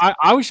know batteries. what?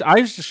 I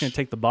was just gonna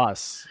take the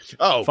bus.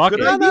 Oh, Fuck good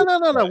it. No, idea.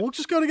 no. We'll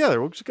just go together.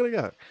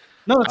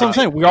 No, that's what I'm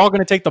saying. We're all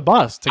gonna take the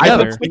bus I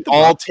together. think we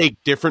all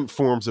take different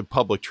forms of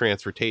public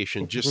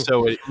transportation just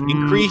so it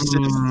increases.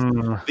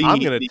 Mm. The, I'm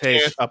going to the take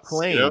chances, a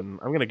plane. you know? I'm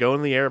going to go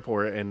in the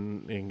airport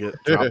and get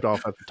dropped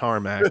off at the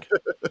tarmac.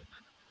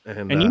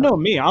 And you know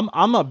me,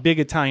 I'm a big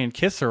Italian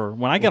kisser.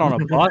 When I get on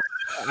a bus,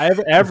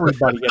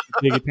 everybody gets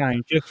a big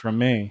Italian kiss from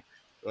me.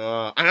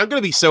 And I'm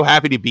going to be so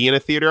happy to be in a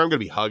theater. I'm going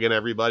to be hugging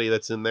everybody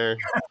that's in there.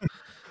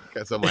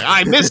 Because I'm like,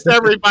 I missed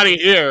everybody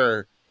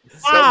here.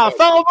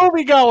 Fellow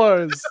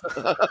moviegoers!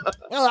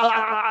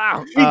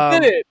 We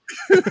did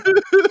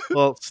it!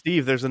 Well,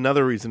 Steve, there's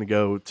another reason to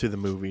go to the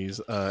movies,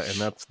 and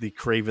that's the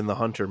Craven the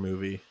Hunter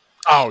movie.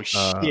 Oh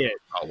shit!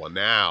 Oh, well,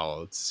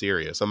 now it's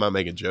serious. I'm not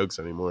making jokes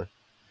anymore.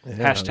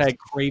 Hashtag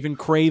Craven.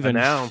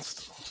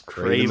 Announced.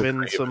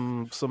 Craven the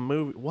Craven some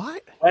movie.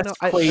 What? That's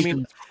I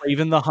mean,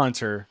 Craven the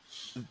Hunter.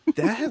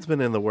 that has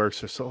been in the works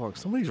for so long.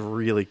 Somebody's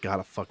really got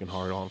a fucking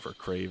hard on for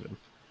Craven.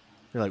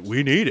 They're like,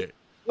 we need it.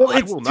 Well,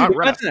 I will not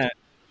rest.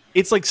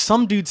 It's like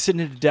some dude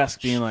sitting at a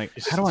desk being like,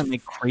 "How do I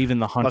make Craven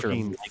the Hunter?"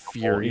 Fucking likable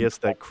furious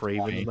in that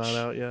Craven's not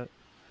out yet.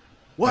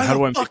 Why How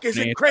do I the fuck make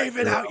isn't an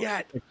Craven anti-hero? out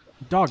yet?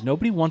 Dog,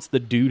 nobody wants the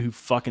dude who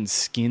fucking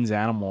skins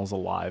animals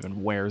alive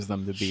and wears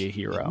them to be a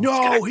hero.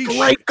 No, he's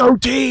Great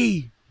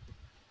goatee.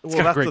 Well,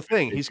 got that's great the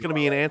thing. He's going to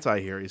be an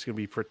anti-hero. He's going to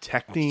be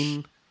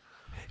protecting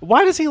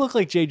Why does he look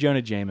like J.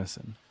 Jonah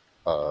Jameson?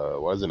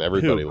 Wasn't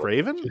everybody? who?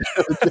 Craven?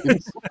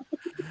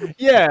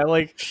 Yeah,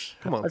 like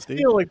Come on, I Steve.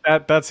 feel like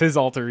that's his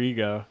alter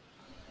ego.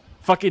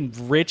 Fucking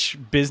rich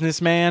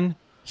businessman,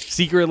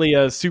 secretly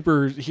a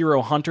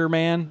superhero hunter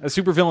man, a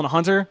supervillain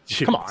hunter.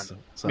 Come on,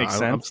 So makes I'm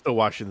sense. still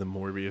watching the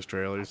Morbius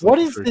trailers. What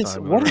like is the third this?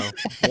 time in a What row.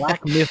 is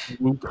Black Myth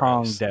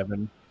Wukong,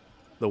 Devin?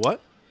 The what?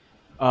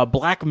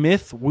 Black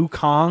Myth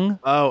Wukong.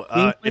 Oh,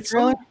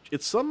 Gameplay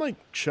it's some like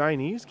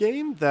Chinese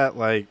game that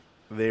like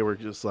they were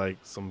just like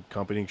some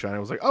company in China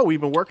was like, oh,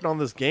 we've been working on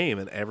this game,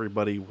 and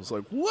everybody was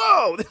like,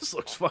 whoa, this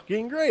looks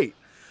fucking great.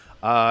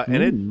 And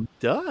it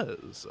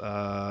does.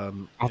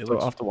 I'll It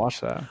looks, have to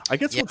watch that. I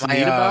guess Yeah, what's my,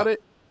 neat about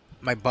it.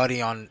 My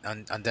buddy on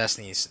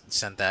Destiny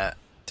sent that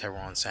to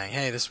everyone saying,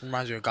 "Hey, this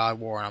reminds me of God of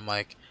War," and I'm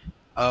like,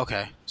 oh,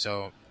 "Okay,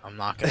 so I'm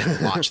not gonna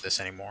watch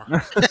this anymore."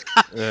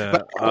 Yeah,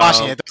 But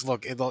watching it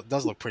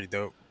does look pretty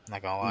dope. I'm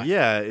not gonna lie.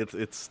 Yeah,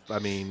 it's. I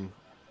mean,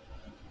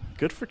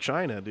 good for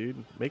China,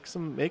 dude. Make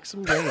some games.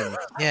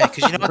 Yeah,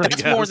 because you know what? I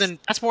That's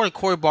guess. more than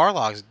Corey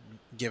Barlog's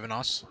giving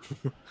us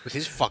with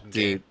his fucking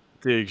game.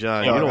 Dude,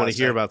 John, Yeah, you don't I want to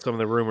hear said- about some of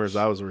the rumors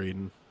I was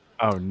reading.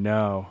 Oh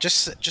no!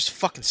 Just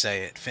fucking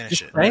say it.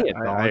 Finish it. Say it,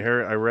 I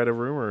dog. read a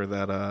rumor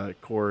that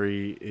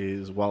Corey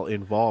is, while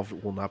involved,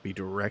 will not be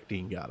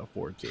directing God of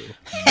War 2.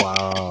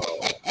 Wow.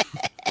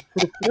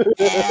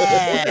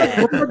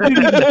 Yeah. What's that dude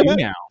even do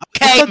now?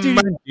 Okay, What's that dude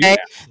even do okay.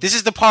 now? This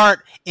is the part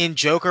in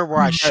Joker where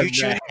I shoot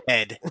you in the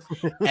head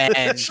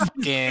and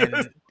fucking.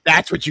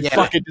 That's what you Yeah.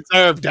 fucking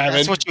deserve, Devin.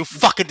 That's what you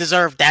fucking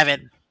deserve,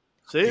 Devin.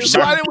 See, You're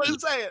Why didn't we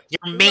say it?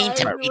 You're mean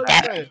to me,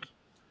 Devin.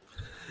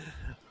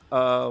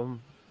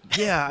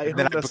 Yeah, I And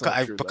then hope that's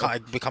not true, though. I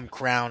become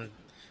crowned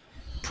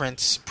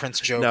Prince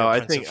Joker. No, I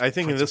Prince think in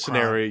Prince this of Crime.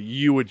 scenario,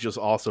 you would just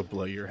also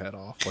blow your head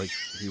off like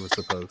he was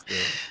supposed to.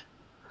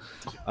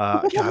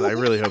 God, I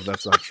really hope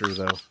that's not true,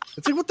 though.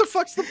 It's like, what the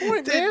fuck's the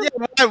point, man?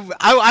 Yeah,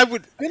 I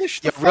would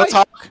Finish yo, the real fight.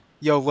 talk.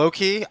 Yo, low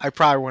key, I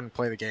probably wouldn't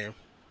play the game.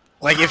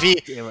 Like if he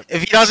Damn it.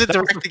 doesn't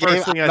That was direct the the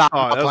first game, thing I'm I not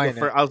thought. That was playing the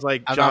it. first, I was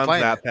like, I'm not John's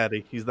playing that it.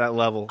 petty. He's that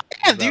level. Yeah,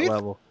 He's that dude.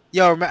 level.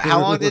 Yo,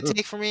 how long did it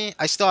take for me?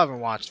 I still haven't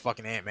watched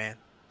fucking Ant-Man.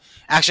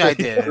 Actually, I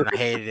did, and I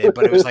hated it,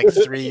 but it was like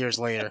 3 years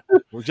later.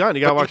 Well, John,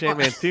 you gotta watch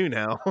Ant-Man 2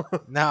 now.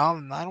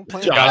 No, I don't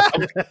play John,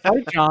 it.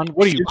 Hi, John.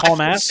 What are you, Paul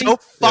Massey? So Yeah,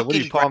 fucking what are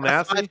you, Paul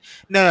Massey? gratified.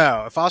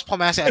 No. If I was Paul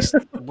Massey, I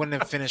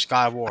wouldn't have finished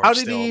God of War. How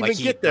did still. he even Like,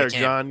 get there, like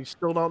him. John? You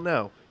still don't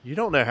know. You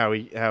don't know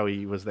how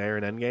he was there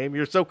in Endgame.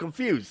 You're so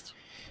confused.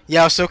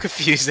 Yeah, I was so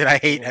confused that I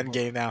hate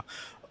Endgame now.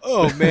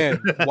 Oh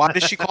man, why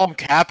did she call him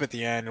Cap at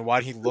the end, and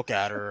why did he look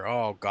at her?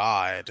 Oh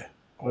God.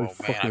 Oh man,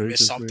 fucking I hate missed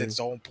this something man.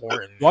 so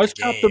important. Why in is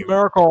the Captain game.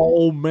 America?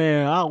 Oh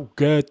man, I don't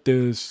get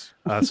this.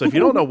 So if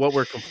you don't know what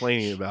we're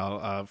complaining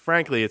about,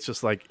 frankly, it's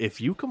just like if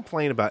you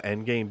complain about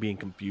Endgame being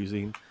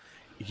confusing,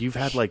 you've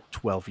had like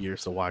 12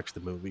 years to watch the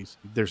movies.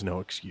 There's no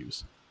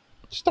excuse.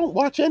 Just don't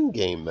watch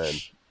Endgame then.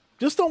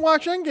 Just don't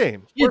watch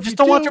Endgame. Yeah, Or if just you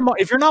don't watch do- them.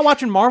 If you're not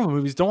watching Marvel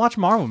movies, don't watch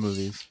Marvel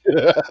movies.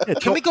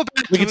 Can we go back?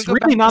 Like, Can we it's go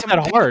really back not to that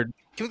my- hard.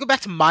 Can we go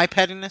back to my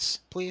pettiness,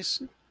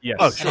 please? Yes.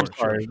 Oh, sure,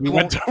 Sorry.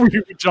 sure.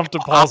 We jumped to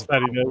Paul's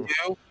pettiness.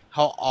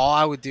 How all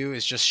I would do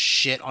is just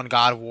shit on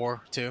God of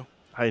War 2.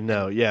 I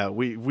know. Yeah,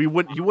 we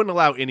wouldn't. You wouldn't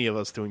allow any of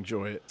us to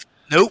enjoy it.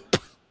 Nope.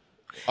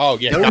 Oh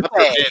yeah, No God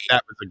way. forbid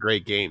that was a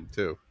great game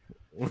too.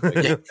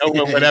 Yeah. No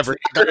one would ever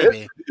It's not hear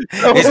gonna it.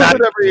 be. No one It's not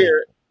would ever hear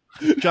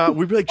it. John,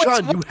 we'd be like,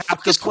 John, you What the have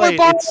fuck to is play. Corey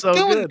Barlow It's so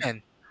doing, good.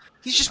 then?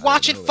 He's just I don't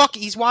watching know.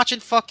 He's watching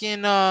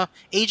fucking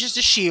Agents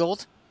of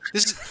Shield.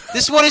 This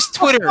is what his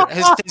Twitter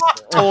has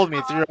told me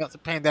throughout the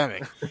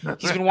pandemic.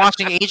 He's been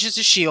watching Agents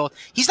of Shield.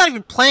 He's not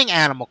even playing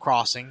Animal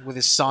Crossing with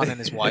his son and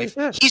his wife.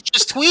 He's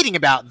just tweeting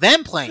about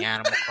them playing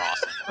Animal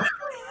Crossing.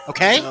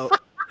 Okay, No.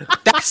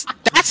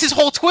 that's his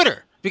whole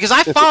Twitter because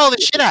I follow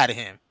the shit out of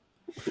him.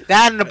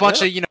 That and a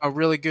bunch of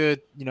really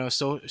good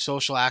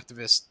social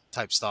activist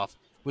type stuff,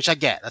 which I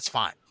get. That's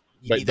fine.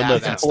 You But need the to have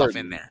most that stuff important-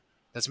 in there.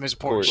 That's the most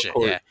important shit.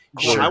 Corey- Yeah.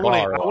 Corey Sure. I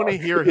Barlow. want to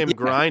hear him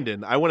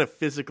grinding. I want to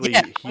physically Yeah,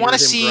 I hear wanna him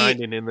see-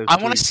 grinding in those I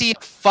want tweets. to see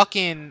a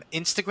fucking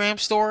Instagram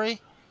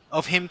story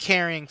of him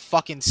carrying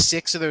fucking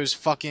 6 of those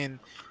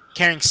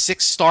carrying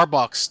 6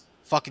 Starbucks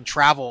fucking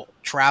travel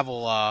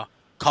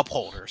cup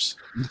holders,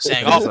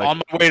 saying, "Oh,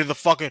 on my way to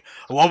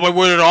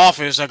the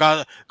office. I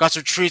got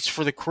some treats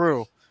for the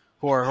crew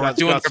who are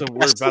doing their We're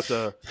best." about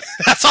to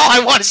That's all I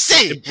want to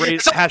see.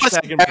 embrace That's all I wanna see,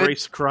 Kevin.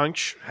 embrace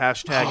crunch.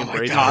 Hashtag Oh my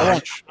embrace God.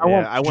 crunch. I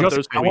want, Yeah, I want just,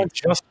 those I want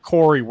tweets. just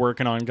Corey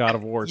working on God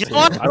of War. You too. know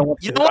what? I don't want.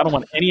 You know what? I don't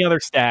want any other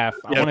staff.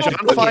 I Yeah, want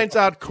John to. finds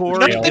out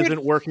Corey You know, dude,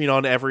 isn't working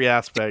on every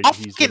aspect.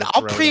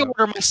 I'll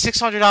pre-order my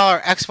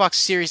 $600 Xbox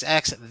Series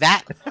X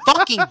that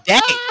fucking day.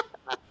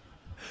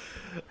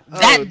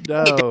 That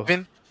no. day,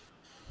 Devin.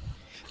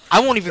 I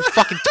won't even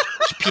fucking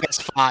touch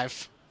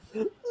PS5.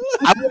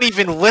 I won't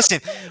even listen.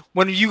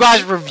 When you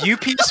guys review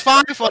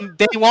PS5 on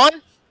day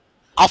one,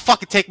 I'll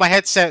fucking take my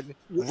headset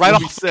right You'll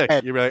off be the sick.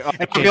 head. You'll be like, oh, I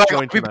And I'll can't be like, join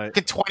I'll be tonight. back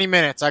in 20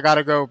 minutes. I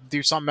gotta go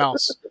do something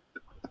else.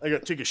 I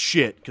got to take a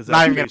shit because I'm not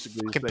that's even gonna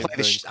basically fucking the play same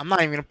this. thing. I'm not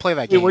even gonna play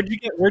that Wait,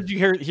 game. where'd you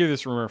hear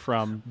this rumor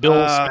from?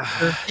 Bill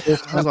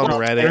Spencer? I was on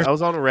Reddit. I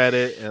was on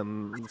Reddit,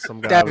 and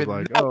some guy Devin, was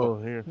like, no.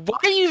 "Oh, here." Why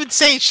are you even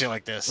saying shit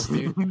like this,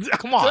 dude?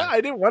 Come on.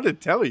 I didn't want to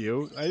tell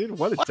you. I didn't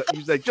want to. Tell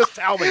He's like, "Just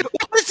tell me."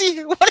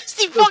 What is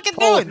he fucking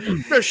Paul,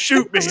 doing? Just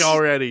shoot me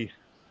already.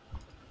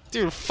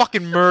 Dude,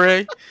 fucking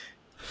Murray.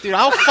 Dude,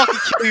 I'll fucking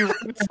kill you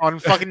right now on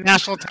fucking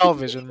national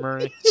television,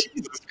 Murray.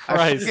 Jesus I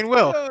Christ. fucking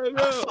will. Oh,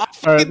 no. I'll All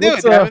fucking right, do it,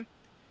 let's, Devin.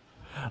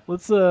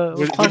 Let's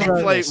Would talk you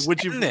about play? this.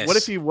 Would you? Goodness. What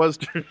if he was?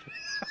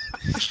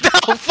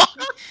 No, fuck.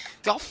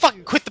 Dude, I'll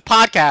fucking quit the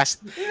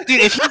podcast. Dude,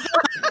 if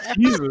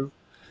you... Jesus.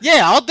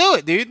 Yeah, I'll do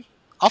it, dude.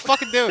 I'll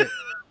fucking do it.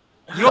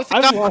 You don't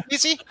think I've I'm lost-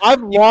 crazy?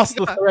 I've lost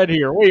the thread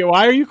here. Wait,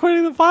 why are you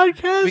quitting the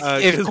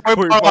podcast? If 'cause Corey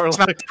Corey Barlow's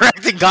Barlow- not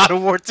directing God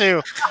of War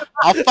 2,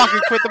 I'll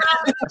fucking quit the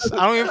podcast.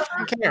 I don't even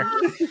fucking care.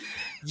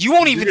 You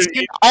won't even You're see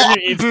it. gonna I'll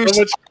eat so unboost,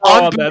 much crow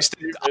on that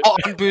I'll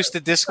unboost the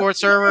Discord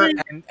server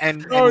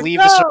and Oh, leave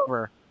no. the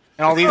server.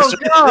 And I'll leave the Oh,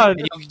 server. God.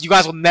 And you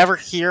guys will never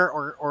hear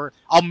or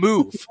I'll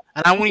move.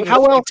 And I won't even How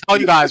fucking else- tell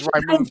you guys where I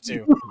moved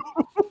to.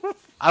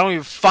 I don't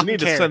even I fucking need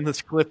to care. send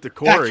this clip to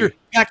Pack Corey. your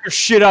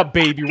shit up,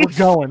 baby. We're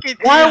going. Fucking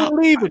Why hell. are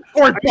we leaving?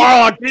 Corey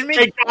Barlow, kidding me?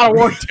 take God of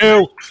War 2.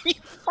 Are you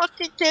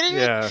fucking kidding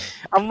me? Yeah.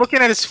 I'm looking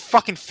at his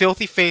fucking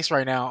filthy face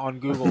right now on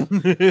Google.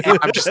 And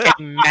I'm just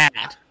getting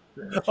mad.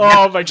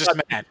 Oh my Just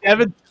god.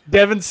 mad.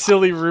 Devin's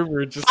silly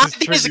rumor just 5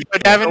 days ago,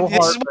 Devin,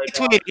 this is what I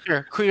tweeted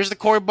here. Here's the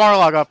Corey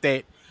Barlog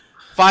update.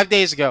 5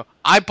 days ago,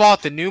 I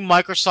bought the new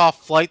Microsoft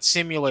Flight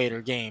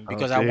Simulator game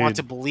because I want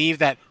dude. to believe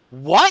that.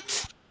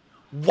 What?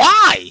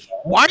 Why?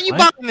 Why are you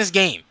What? buying this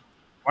game?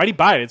 Why'd he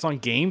buy it? It's on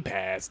Game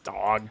Pass,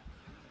 dog.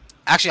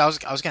 Actually,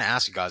 I was gonna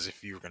ask you guys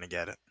if you were gonna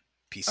get it,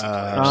 PC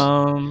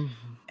players,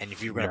 And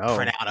if you were gonna no.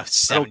 print out a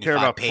don't care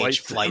about 75-page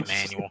flight flight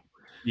sims. manual.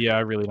 yeah, I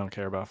really don't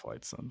care about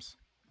flight sims.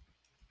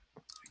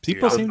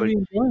 People Dude, seem to be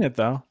enjoying it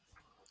though.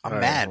 I'm All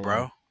right, mad, hold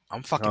bro. on.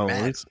 I'm fucking Oh,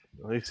 mad.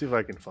 let me see if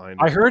I can find it.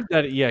 I heard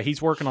that. Yeah,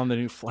 he's working on the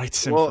new flight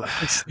sim. Well,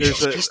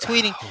 there's a He's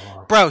tweeting,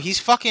 bro. He's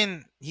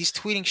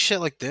tweeting shit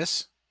like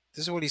this.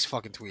 This is what he's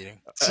fucking tweeting.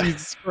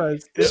 Jesus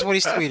Christ. This is what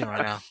he's tweeting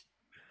right now.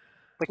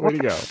 Like, Way what to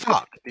the go.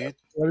 fuck, dude?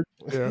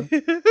 Yeah.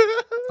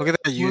 Look at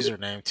that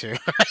username too.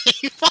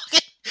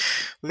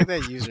 Look at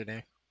that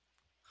username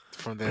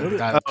from the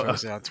guy that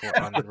posted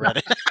on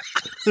Reddit.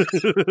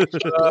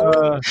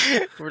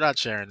 We're not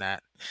sharing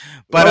that.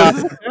 But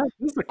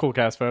this is a cool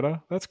cast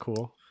photo. That's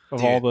cool. Of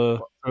Dude. all the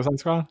Suicide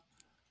Squad.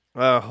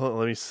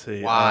 let me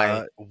see.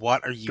 why?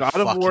 What are you? God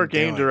of War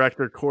game doing?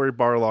 director Cory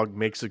Barlog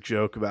makes a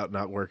joke about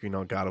not working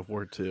on God of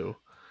War 2.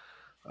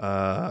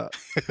 On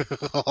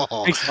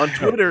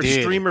Twitter,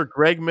 Dude. streamer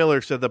Greg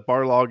Miller said that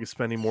Barlog is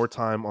spending more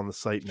time on the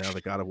site now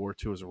that God of War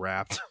 2 is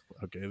wrapped.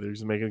 Okay, they're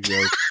just making a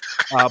joke.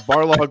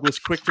 Barlog was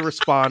quick to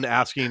respond,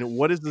 asking,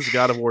 "What is this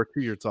God of War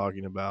 2 you're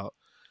talking about?"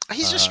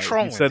 He's just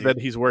trolling. He said dude.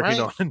 that he's working right?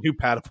 on a new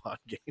Patapon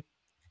game.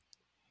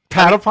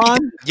 Patapon?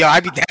 Yo,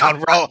 I'd be down,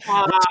 bro.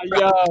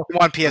 Yo.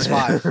 On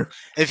PS5.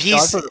 If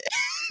he's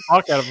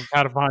Fuck out of a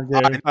Patapon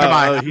game. Never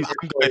mind. he's-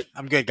 I'm good.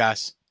 I'm good,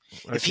 guys.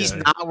 If he's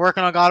Okay. not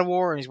working on God of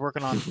War and he's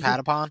working on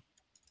Patapon,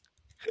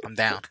 I'm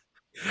down.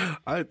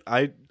 I'm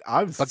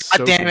But so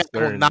God damn it,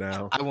 concerned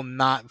now. I will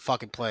not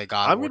fucking play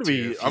God of I'm War gonna 2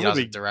 be if he I'm gonna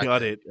be doesn't direct it.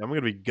 gutted. I'm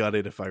gonna be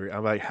gutted if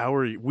I'm like, how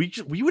are you?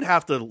 We would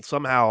have to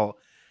somehow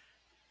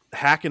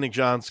hack into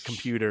John's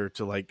computer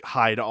to like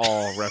hide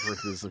all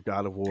references of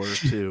God of War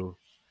 2.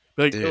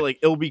 Like, Dude. like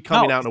it'll be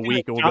coming No, out in a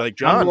week, and we'll John- be like,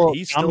 John John, will- he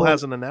John still will-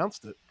 hasn't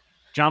announced it.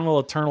 John will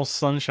eternal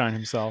sunshine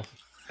himself.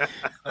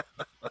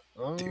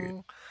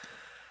 Dude.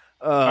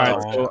 All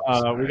right,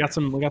 so we got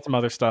some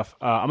other stuff.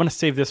 I'm gonna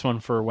save this one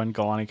for when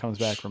Galani comes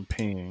back from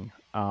peeing.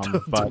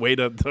 But way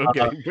to blow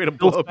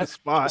up the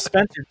spot.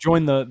 Spencer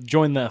joined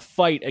the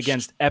fight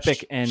against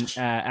Epic and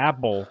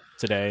Apple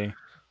today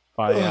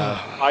by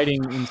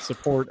fighting in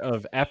support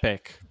of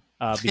Epic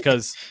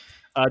because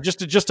just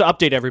to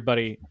update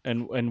everybody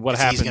and what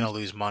happened. He's gonna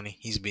lose money.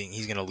 He's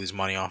gonna lose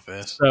money off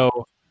this.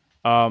 So,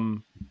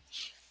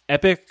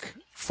 Epic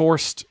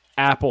forced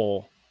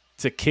Apple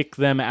to kick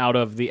them out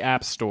of the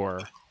App Store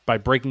by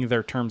breaking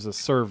their terms of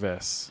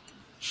service.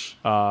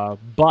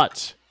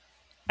 But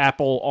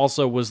Apple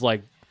also was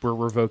like, we're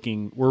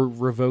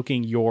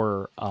revoking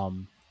your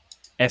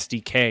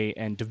SDK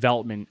and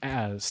development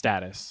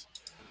status.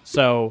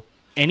 So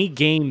any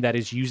game that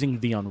is using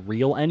the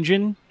Unreal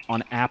Engine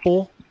on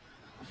Apple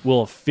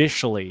will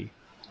officially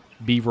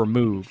be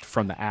removed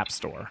from the App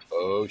Store.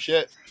 Oh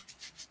shit!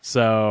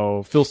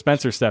 So Phil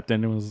Spencer stepped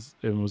in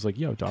and was like,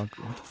 "Yo, dog,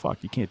 what the fuck?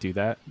 You can't do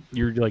that.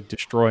 You're like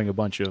destroying a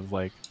bunch of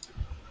like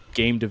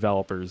game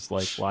developers'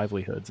 like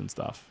livelihoods and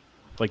stuff.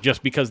 Like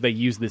just because they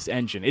use this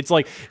engine, it's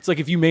like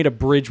if you made a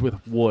bridge with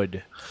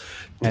wood,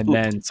 and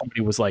then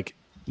somebody was like,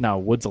 "No,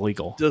 wood's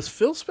illegal." Does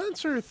Phil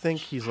Spencer think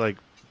he's like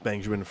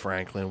Benjamin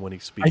Franklin when he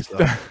speaks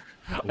up?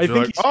 I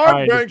think he's I'm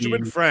trying to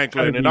Benjamin be-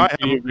 Franklin, trying to and be I have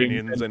video game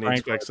opinions, and he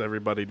Franklin. expects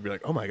everybody to be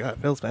like, "Oh my god,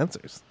 Phil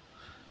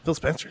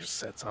Spencer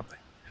said something."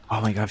 Oh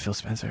my god, Phil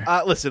Spencer!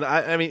 Listen,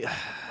 I mean, yeah,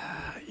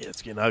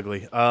 it's getting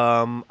ugly.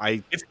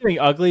 It's getting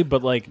ugly,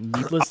 but like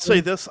needlessly. I'll say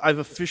this: I've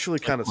officially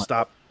kind of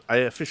stopped. I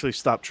officially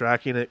stopped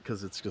tracking it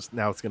because it's just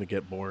now it's going to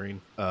get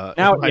boring. Now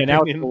in my it's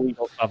opinion.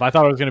 illegal stuff. I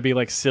thought it was going to be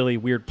like silly,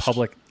 weird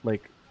public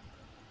like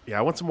Yeah,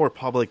 I want some more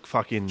public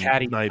fucking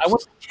catty. snipes. I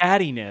want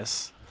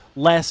cattiness,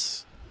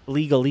 less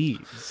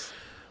legalese.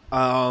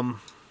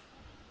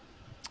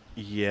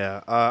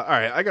 Yeah. All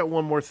right. I got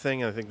one more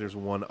thing, and I think there's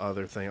one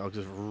other thing. I'll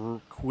just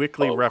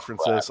quickly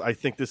reference this. I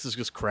think this is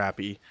just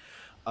crappy.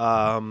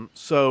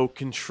 So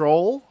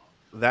Control,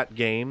 that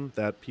game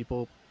that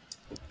people,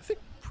 I think,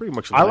 pretty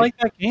much I like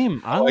that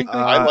game. I like that.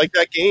 I like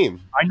that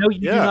game. I know you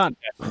do yeah.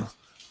 not.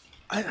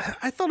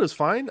 I thought it was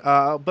fine,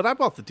 but I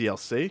bought the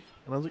DLC,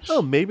 and I was like,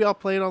 oh, maybe I'll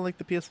play it on like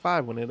the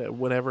PS5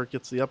 whenever it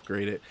gets the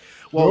upgrade.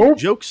 Well,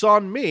 joke's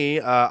on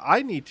me.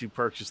 I need to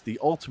purchase the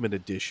Ultimate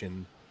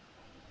Edition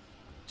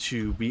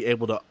to be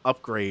able to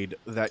upgrade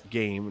that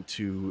game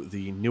to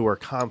the newer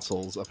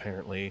consoles,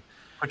 apparently.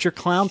 Put your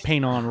clown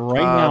paint on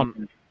right now.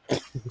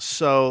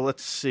 So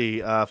let's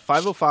see.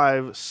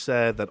 505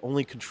 said that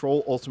only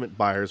Control Ultimate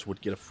buyers would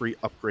get a free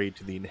upgrade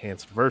to the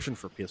enhanced version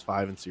for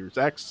PS5 and Series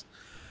X.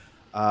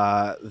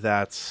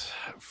 That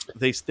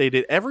they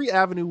stated every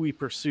avenue we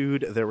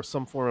pursued, there was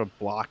some form of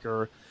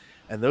blocker,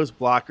 and those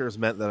blockers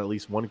meant that at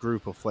least one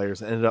group of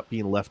players ended up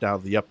being left out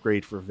of the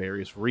upgrade for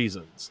various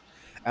reasons.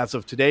 As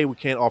of today, we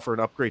can't offer an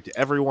upgrade to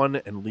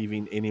everyone, and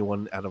leaving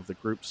anyone out of the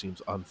group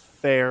seems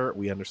unfair.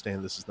 We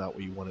understand this is not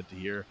what you wanted to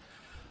hear.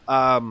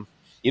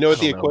 You know what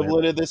the I don't know,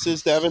 equivalent of this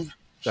is, Devin?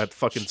 That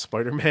fucking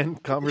Spider-Man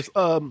converse.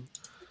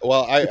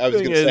 Well, I was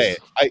thing going to say,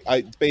 is-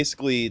 I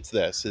basically it's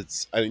this.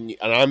 It's and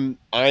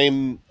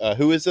I'm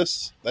who is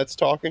this that's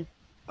talking?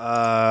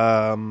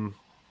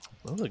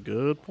 That's a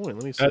good point.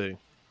 Let me see.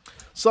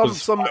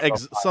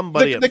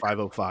 Somebody at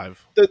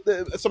 505.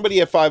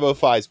 Somebody at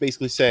 505 is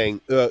basically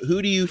saying,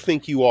 "Who do you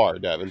think you are,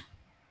 Devin?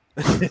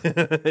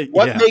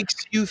 What Yeah. makes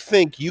you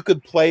think you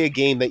could play a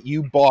game that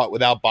you bought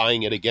without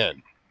buying it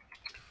again?"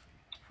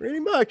 Pretty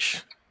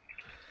much.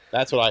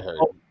 That's what I heard.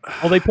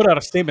 Well, they put out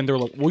a statement. They were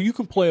like, "Well, you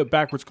can play it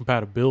backwards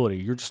compatibility.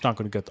 You're just not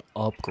going to get the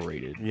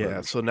upgraded." Yeah,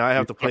 version." so now I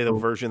have to play the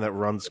version that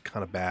runs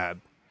kind of bad.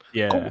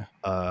 Yeah.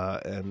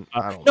 And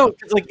I don't No, know.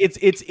 it's like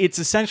it's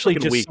essentially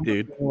Fucking just weak,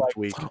 dude. like, It's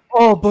weak.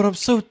 oh, but I'm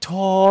so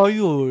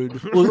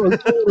tired.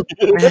 Like, I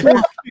can't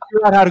figure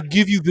out how to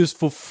give you this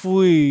for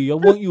free. I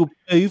want you to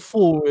pay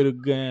for it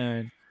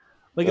again.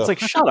 Like it's like,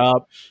 shut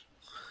up.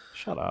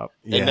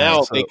 And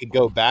now they could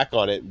go back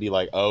on it and be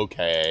like,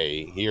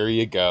 okay, here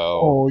you go.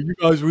 Oh, you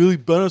guys really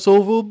bent us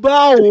over a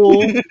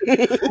barrel.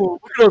 Oh,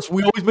 look at us.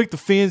 We always make the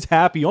fans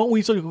happy. Aren't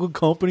we such a good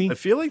company? I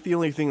feel like the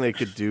only thing they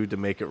could do to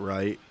make it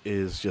right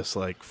is just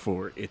like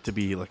for it to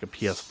be like a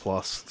PS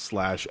Plus /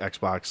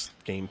 Xbox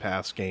Game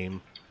Pass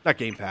game. Not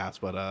Game Pass,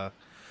 but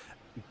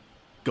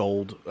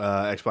Gold,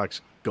 Xbox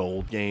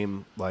Gold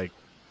game, like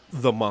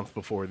the month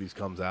before these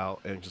comes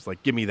out, and just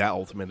like give me that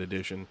Ultimate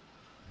Edition.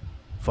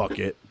 Fuck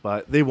it,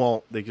 but they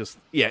won't. They just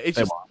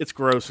it's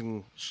gross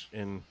and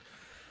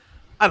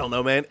I don't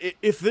know, man.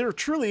 If there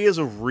truly is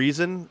a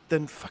reason,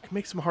 then fuck,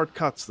 make some hard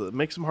cuts,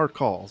 make some hard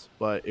calls.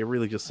 But it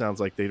really just sounds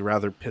like they'd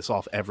rather piss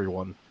off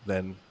everyone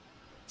than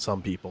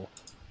some people,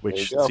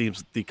 which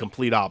seems the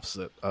complete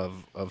opposite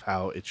of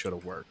how it should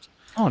have worked.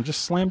 Oh,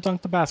 just slam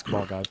dunk the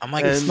basketball, guys. I'm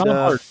like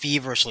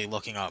feverishly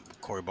looking up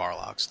Cory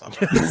Barlog stuff.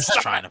 Just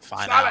trying to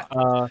find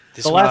out.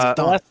 The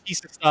last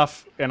piece of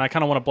stuff, and I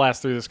kind of want to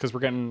blast through this because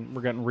we're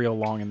getting real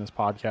long in this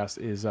podcast.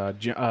 Is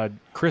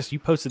Chris? You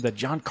posted that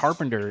John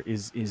Carpenter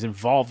is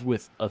involved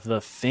with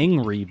the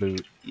Thing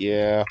reboot.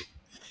 Yeah.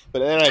 But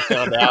then I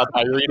found out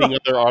by reading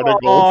other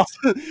articles.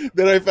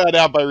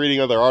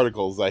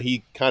 That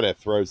he kind of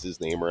throws his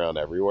name around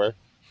everywhere.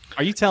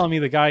 Are you telling me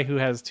the guy who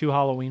has 2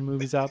 Halloween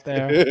movies out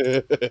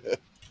there?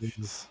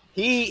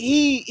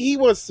 he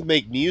wants to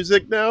make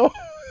music now.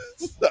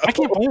 So. I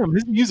can't blame him.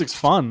 His music's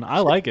fun. I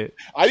like it.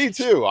 I do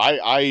too.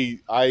 I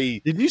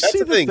did you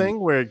see the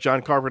thing where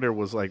John Carpenter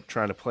was like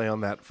trying to play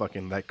on that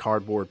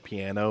cardboard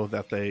piano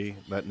that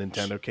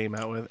Nintendo came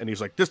out with, and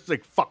he's like, "This thing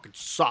fucking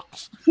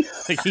sucks."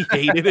 Like he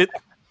hated it.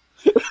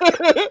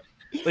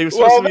 It was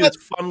supposed to be this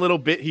fun little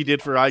bit he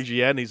did for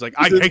IGN. He's like,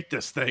 I hate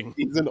this thing.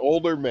 He's an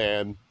older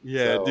man.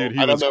 Yeah, so dude.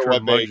 I don't know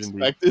what they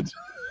expected.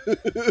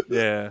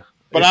 Yeah.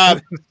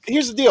 But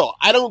here's the deal.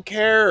 I don't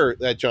care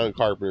that John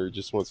Carpenter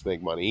just wants to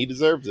make money. He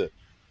deserves it.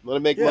 Let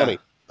him make money.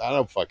 I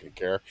don't fucking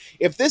care.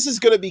 If this is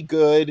going to be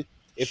good,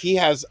 if he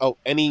has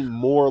any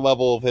more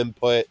level of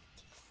input,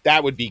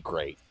 that would be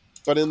great.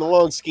 But in the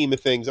long scheme of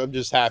things, I'm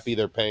just happy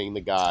they're paying the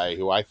guy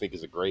who I think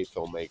is a great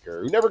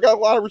filmmaker who never got a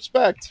lot of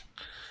respect.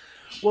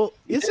 Well,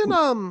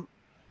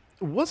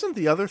 wasn't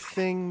the other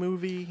Thing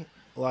movie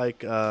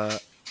like a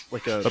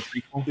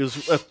prequel? It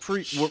was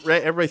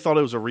everybody thought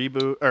it was a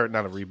reboot, or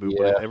not a reboot,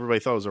 but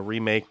everybody thought it was a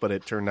remake, but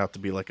it turned out to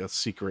be like a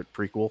secret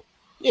prequel.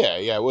 Yeah,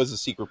 it was a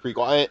secret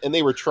prequel, and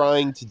they were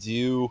trying to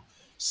do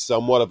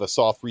somewhat of a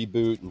soft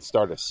reboot and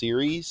start a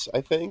series,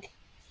 I think.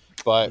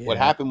 But what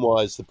happened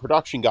was the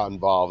production got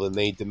involved, and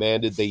they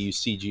demanded they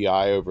use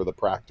CGI over the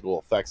practical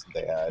effects that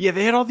they had. Yeah,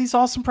 they had all these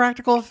awesome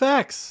practical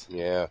effects.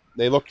 Yeah,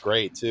 they looked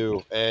great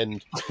too.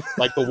 And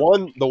like the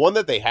one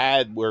that they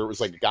had where it was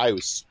like a guy who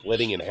was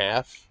splitting in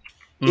half,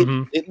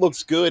 it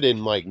looks good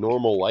in like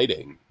normal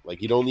lighting.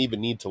 Like you don't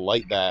even need to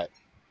light that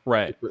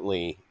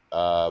differently.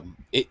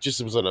 It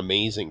just was an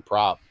amazing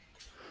prop.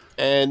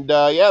 And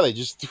they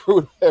just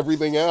threw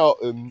everything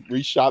out and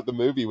reshot the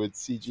movie with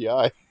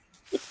CGI.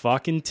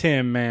 Fucking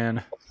Tim,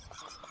 man.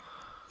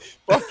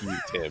 Fuck you,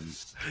 Tim.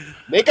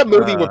 Make a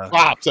movie with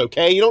props,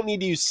 okay? You don't need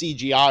to use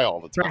CGI all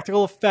the time.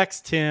 Practical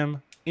effects,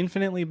 Tim.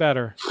 Infinitely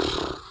better.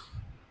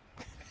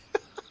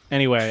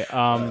 Anyway,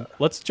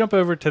 let's jump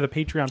over to the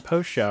Patreon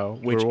post show,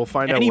 which we'll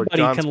find out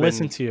anybody what can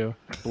listen to.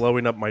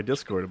 Blowing up my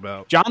Discord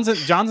about. John's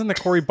in the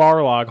Cory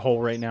Barlog hole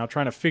right now,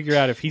 trying to figure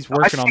out if he's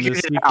working on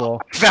this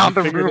sequel. I found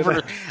a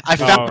rumor.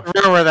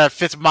 That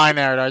fits my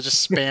narrative. I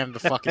just spammed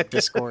the fucking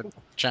Discord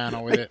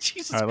channel with it.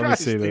 Jesus All right,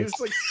 Christ, let me see dude. this. It's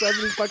like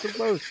 70 fucking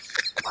posts.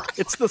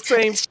 It's the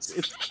same.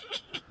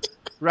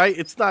 Right?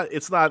 It's not.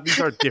 These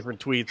are different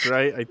tweets,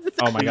 right?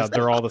 Oh my god,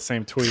 they're all the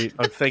same tweet.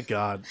 Oh, thank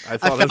God. I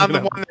found the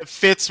one that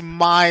fits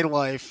my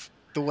life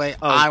the way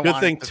I want. Good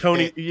thing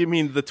Tony. Fit. You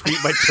mean the tweet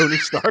by Tony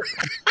Stark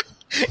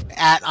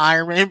at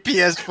Iron Man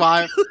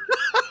PS5?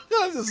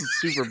 This is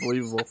super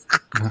believable.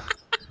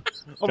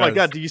 Oh my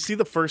god! Do you see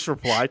the first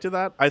reply to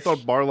that? I thought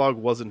Barlog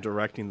wasn't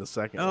directing the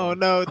second. Oh one.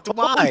 no!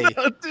 Why? Oh,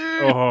 no,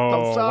 dude?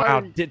 Oh, I'm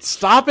sorry. wow.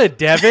 Stop it,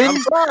 Devin.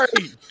 I'm sorry.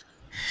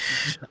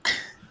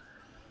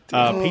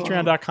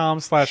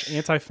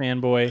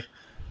 Patreon.com/antifanboy.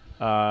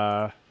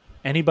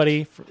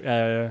 Anybody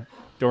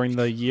during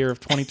the year of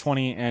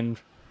 2020 and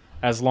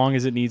as long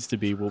as it needs to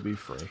be will be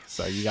free.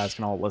 So you guys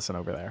can all listen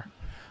over there.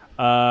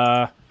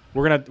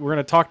 We're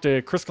gonna talk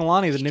to Chris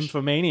Kalani, the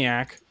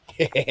nymphomaniac.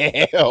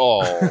 And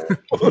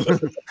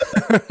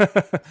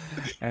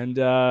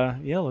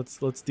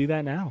let's do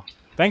that now.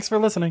 Thanks for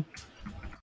listening.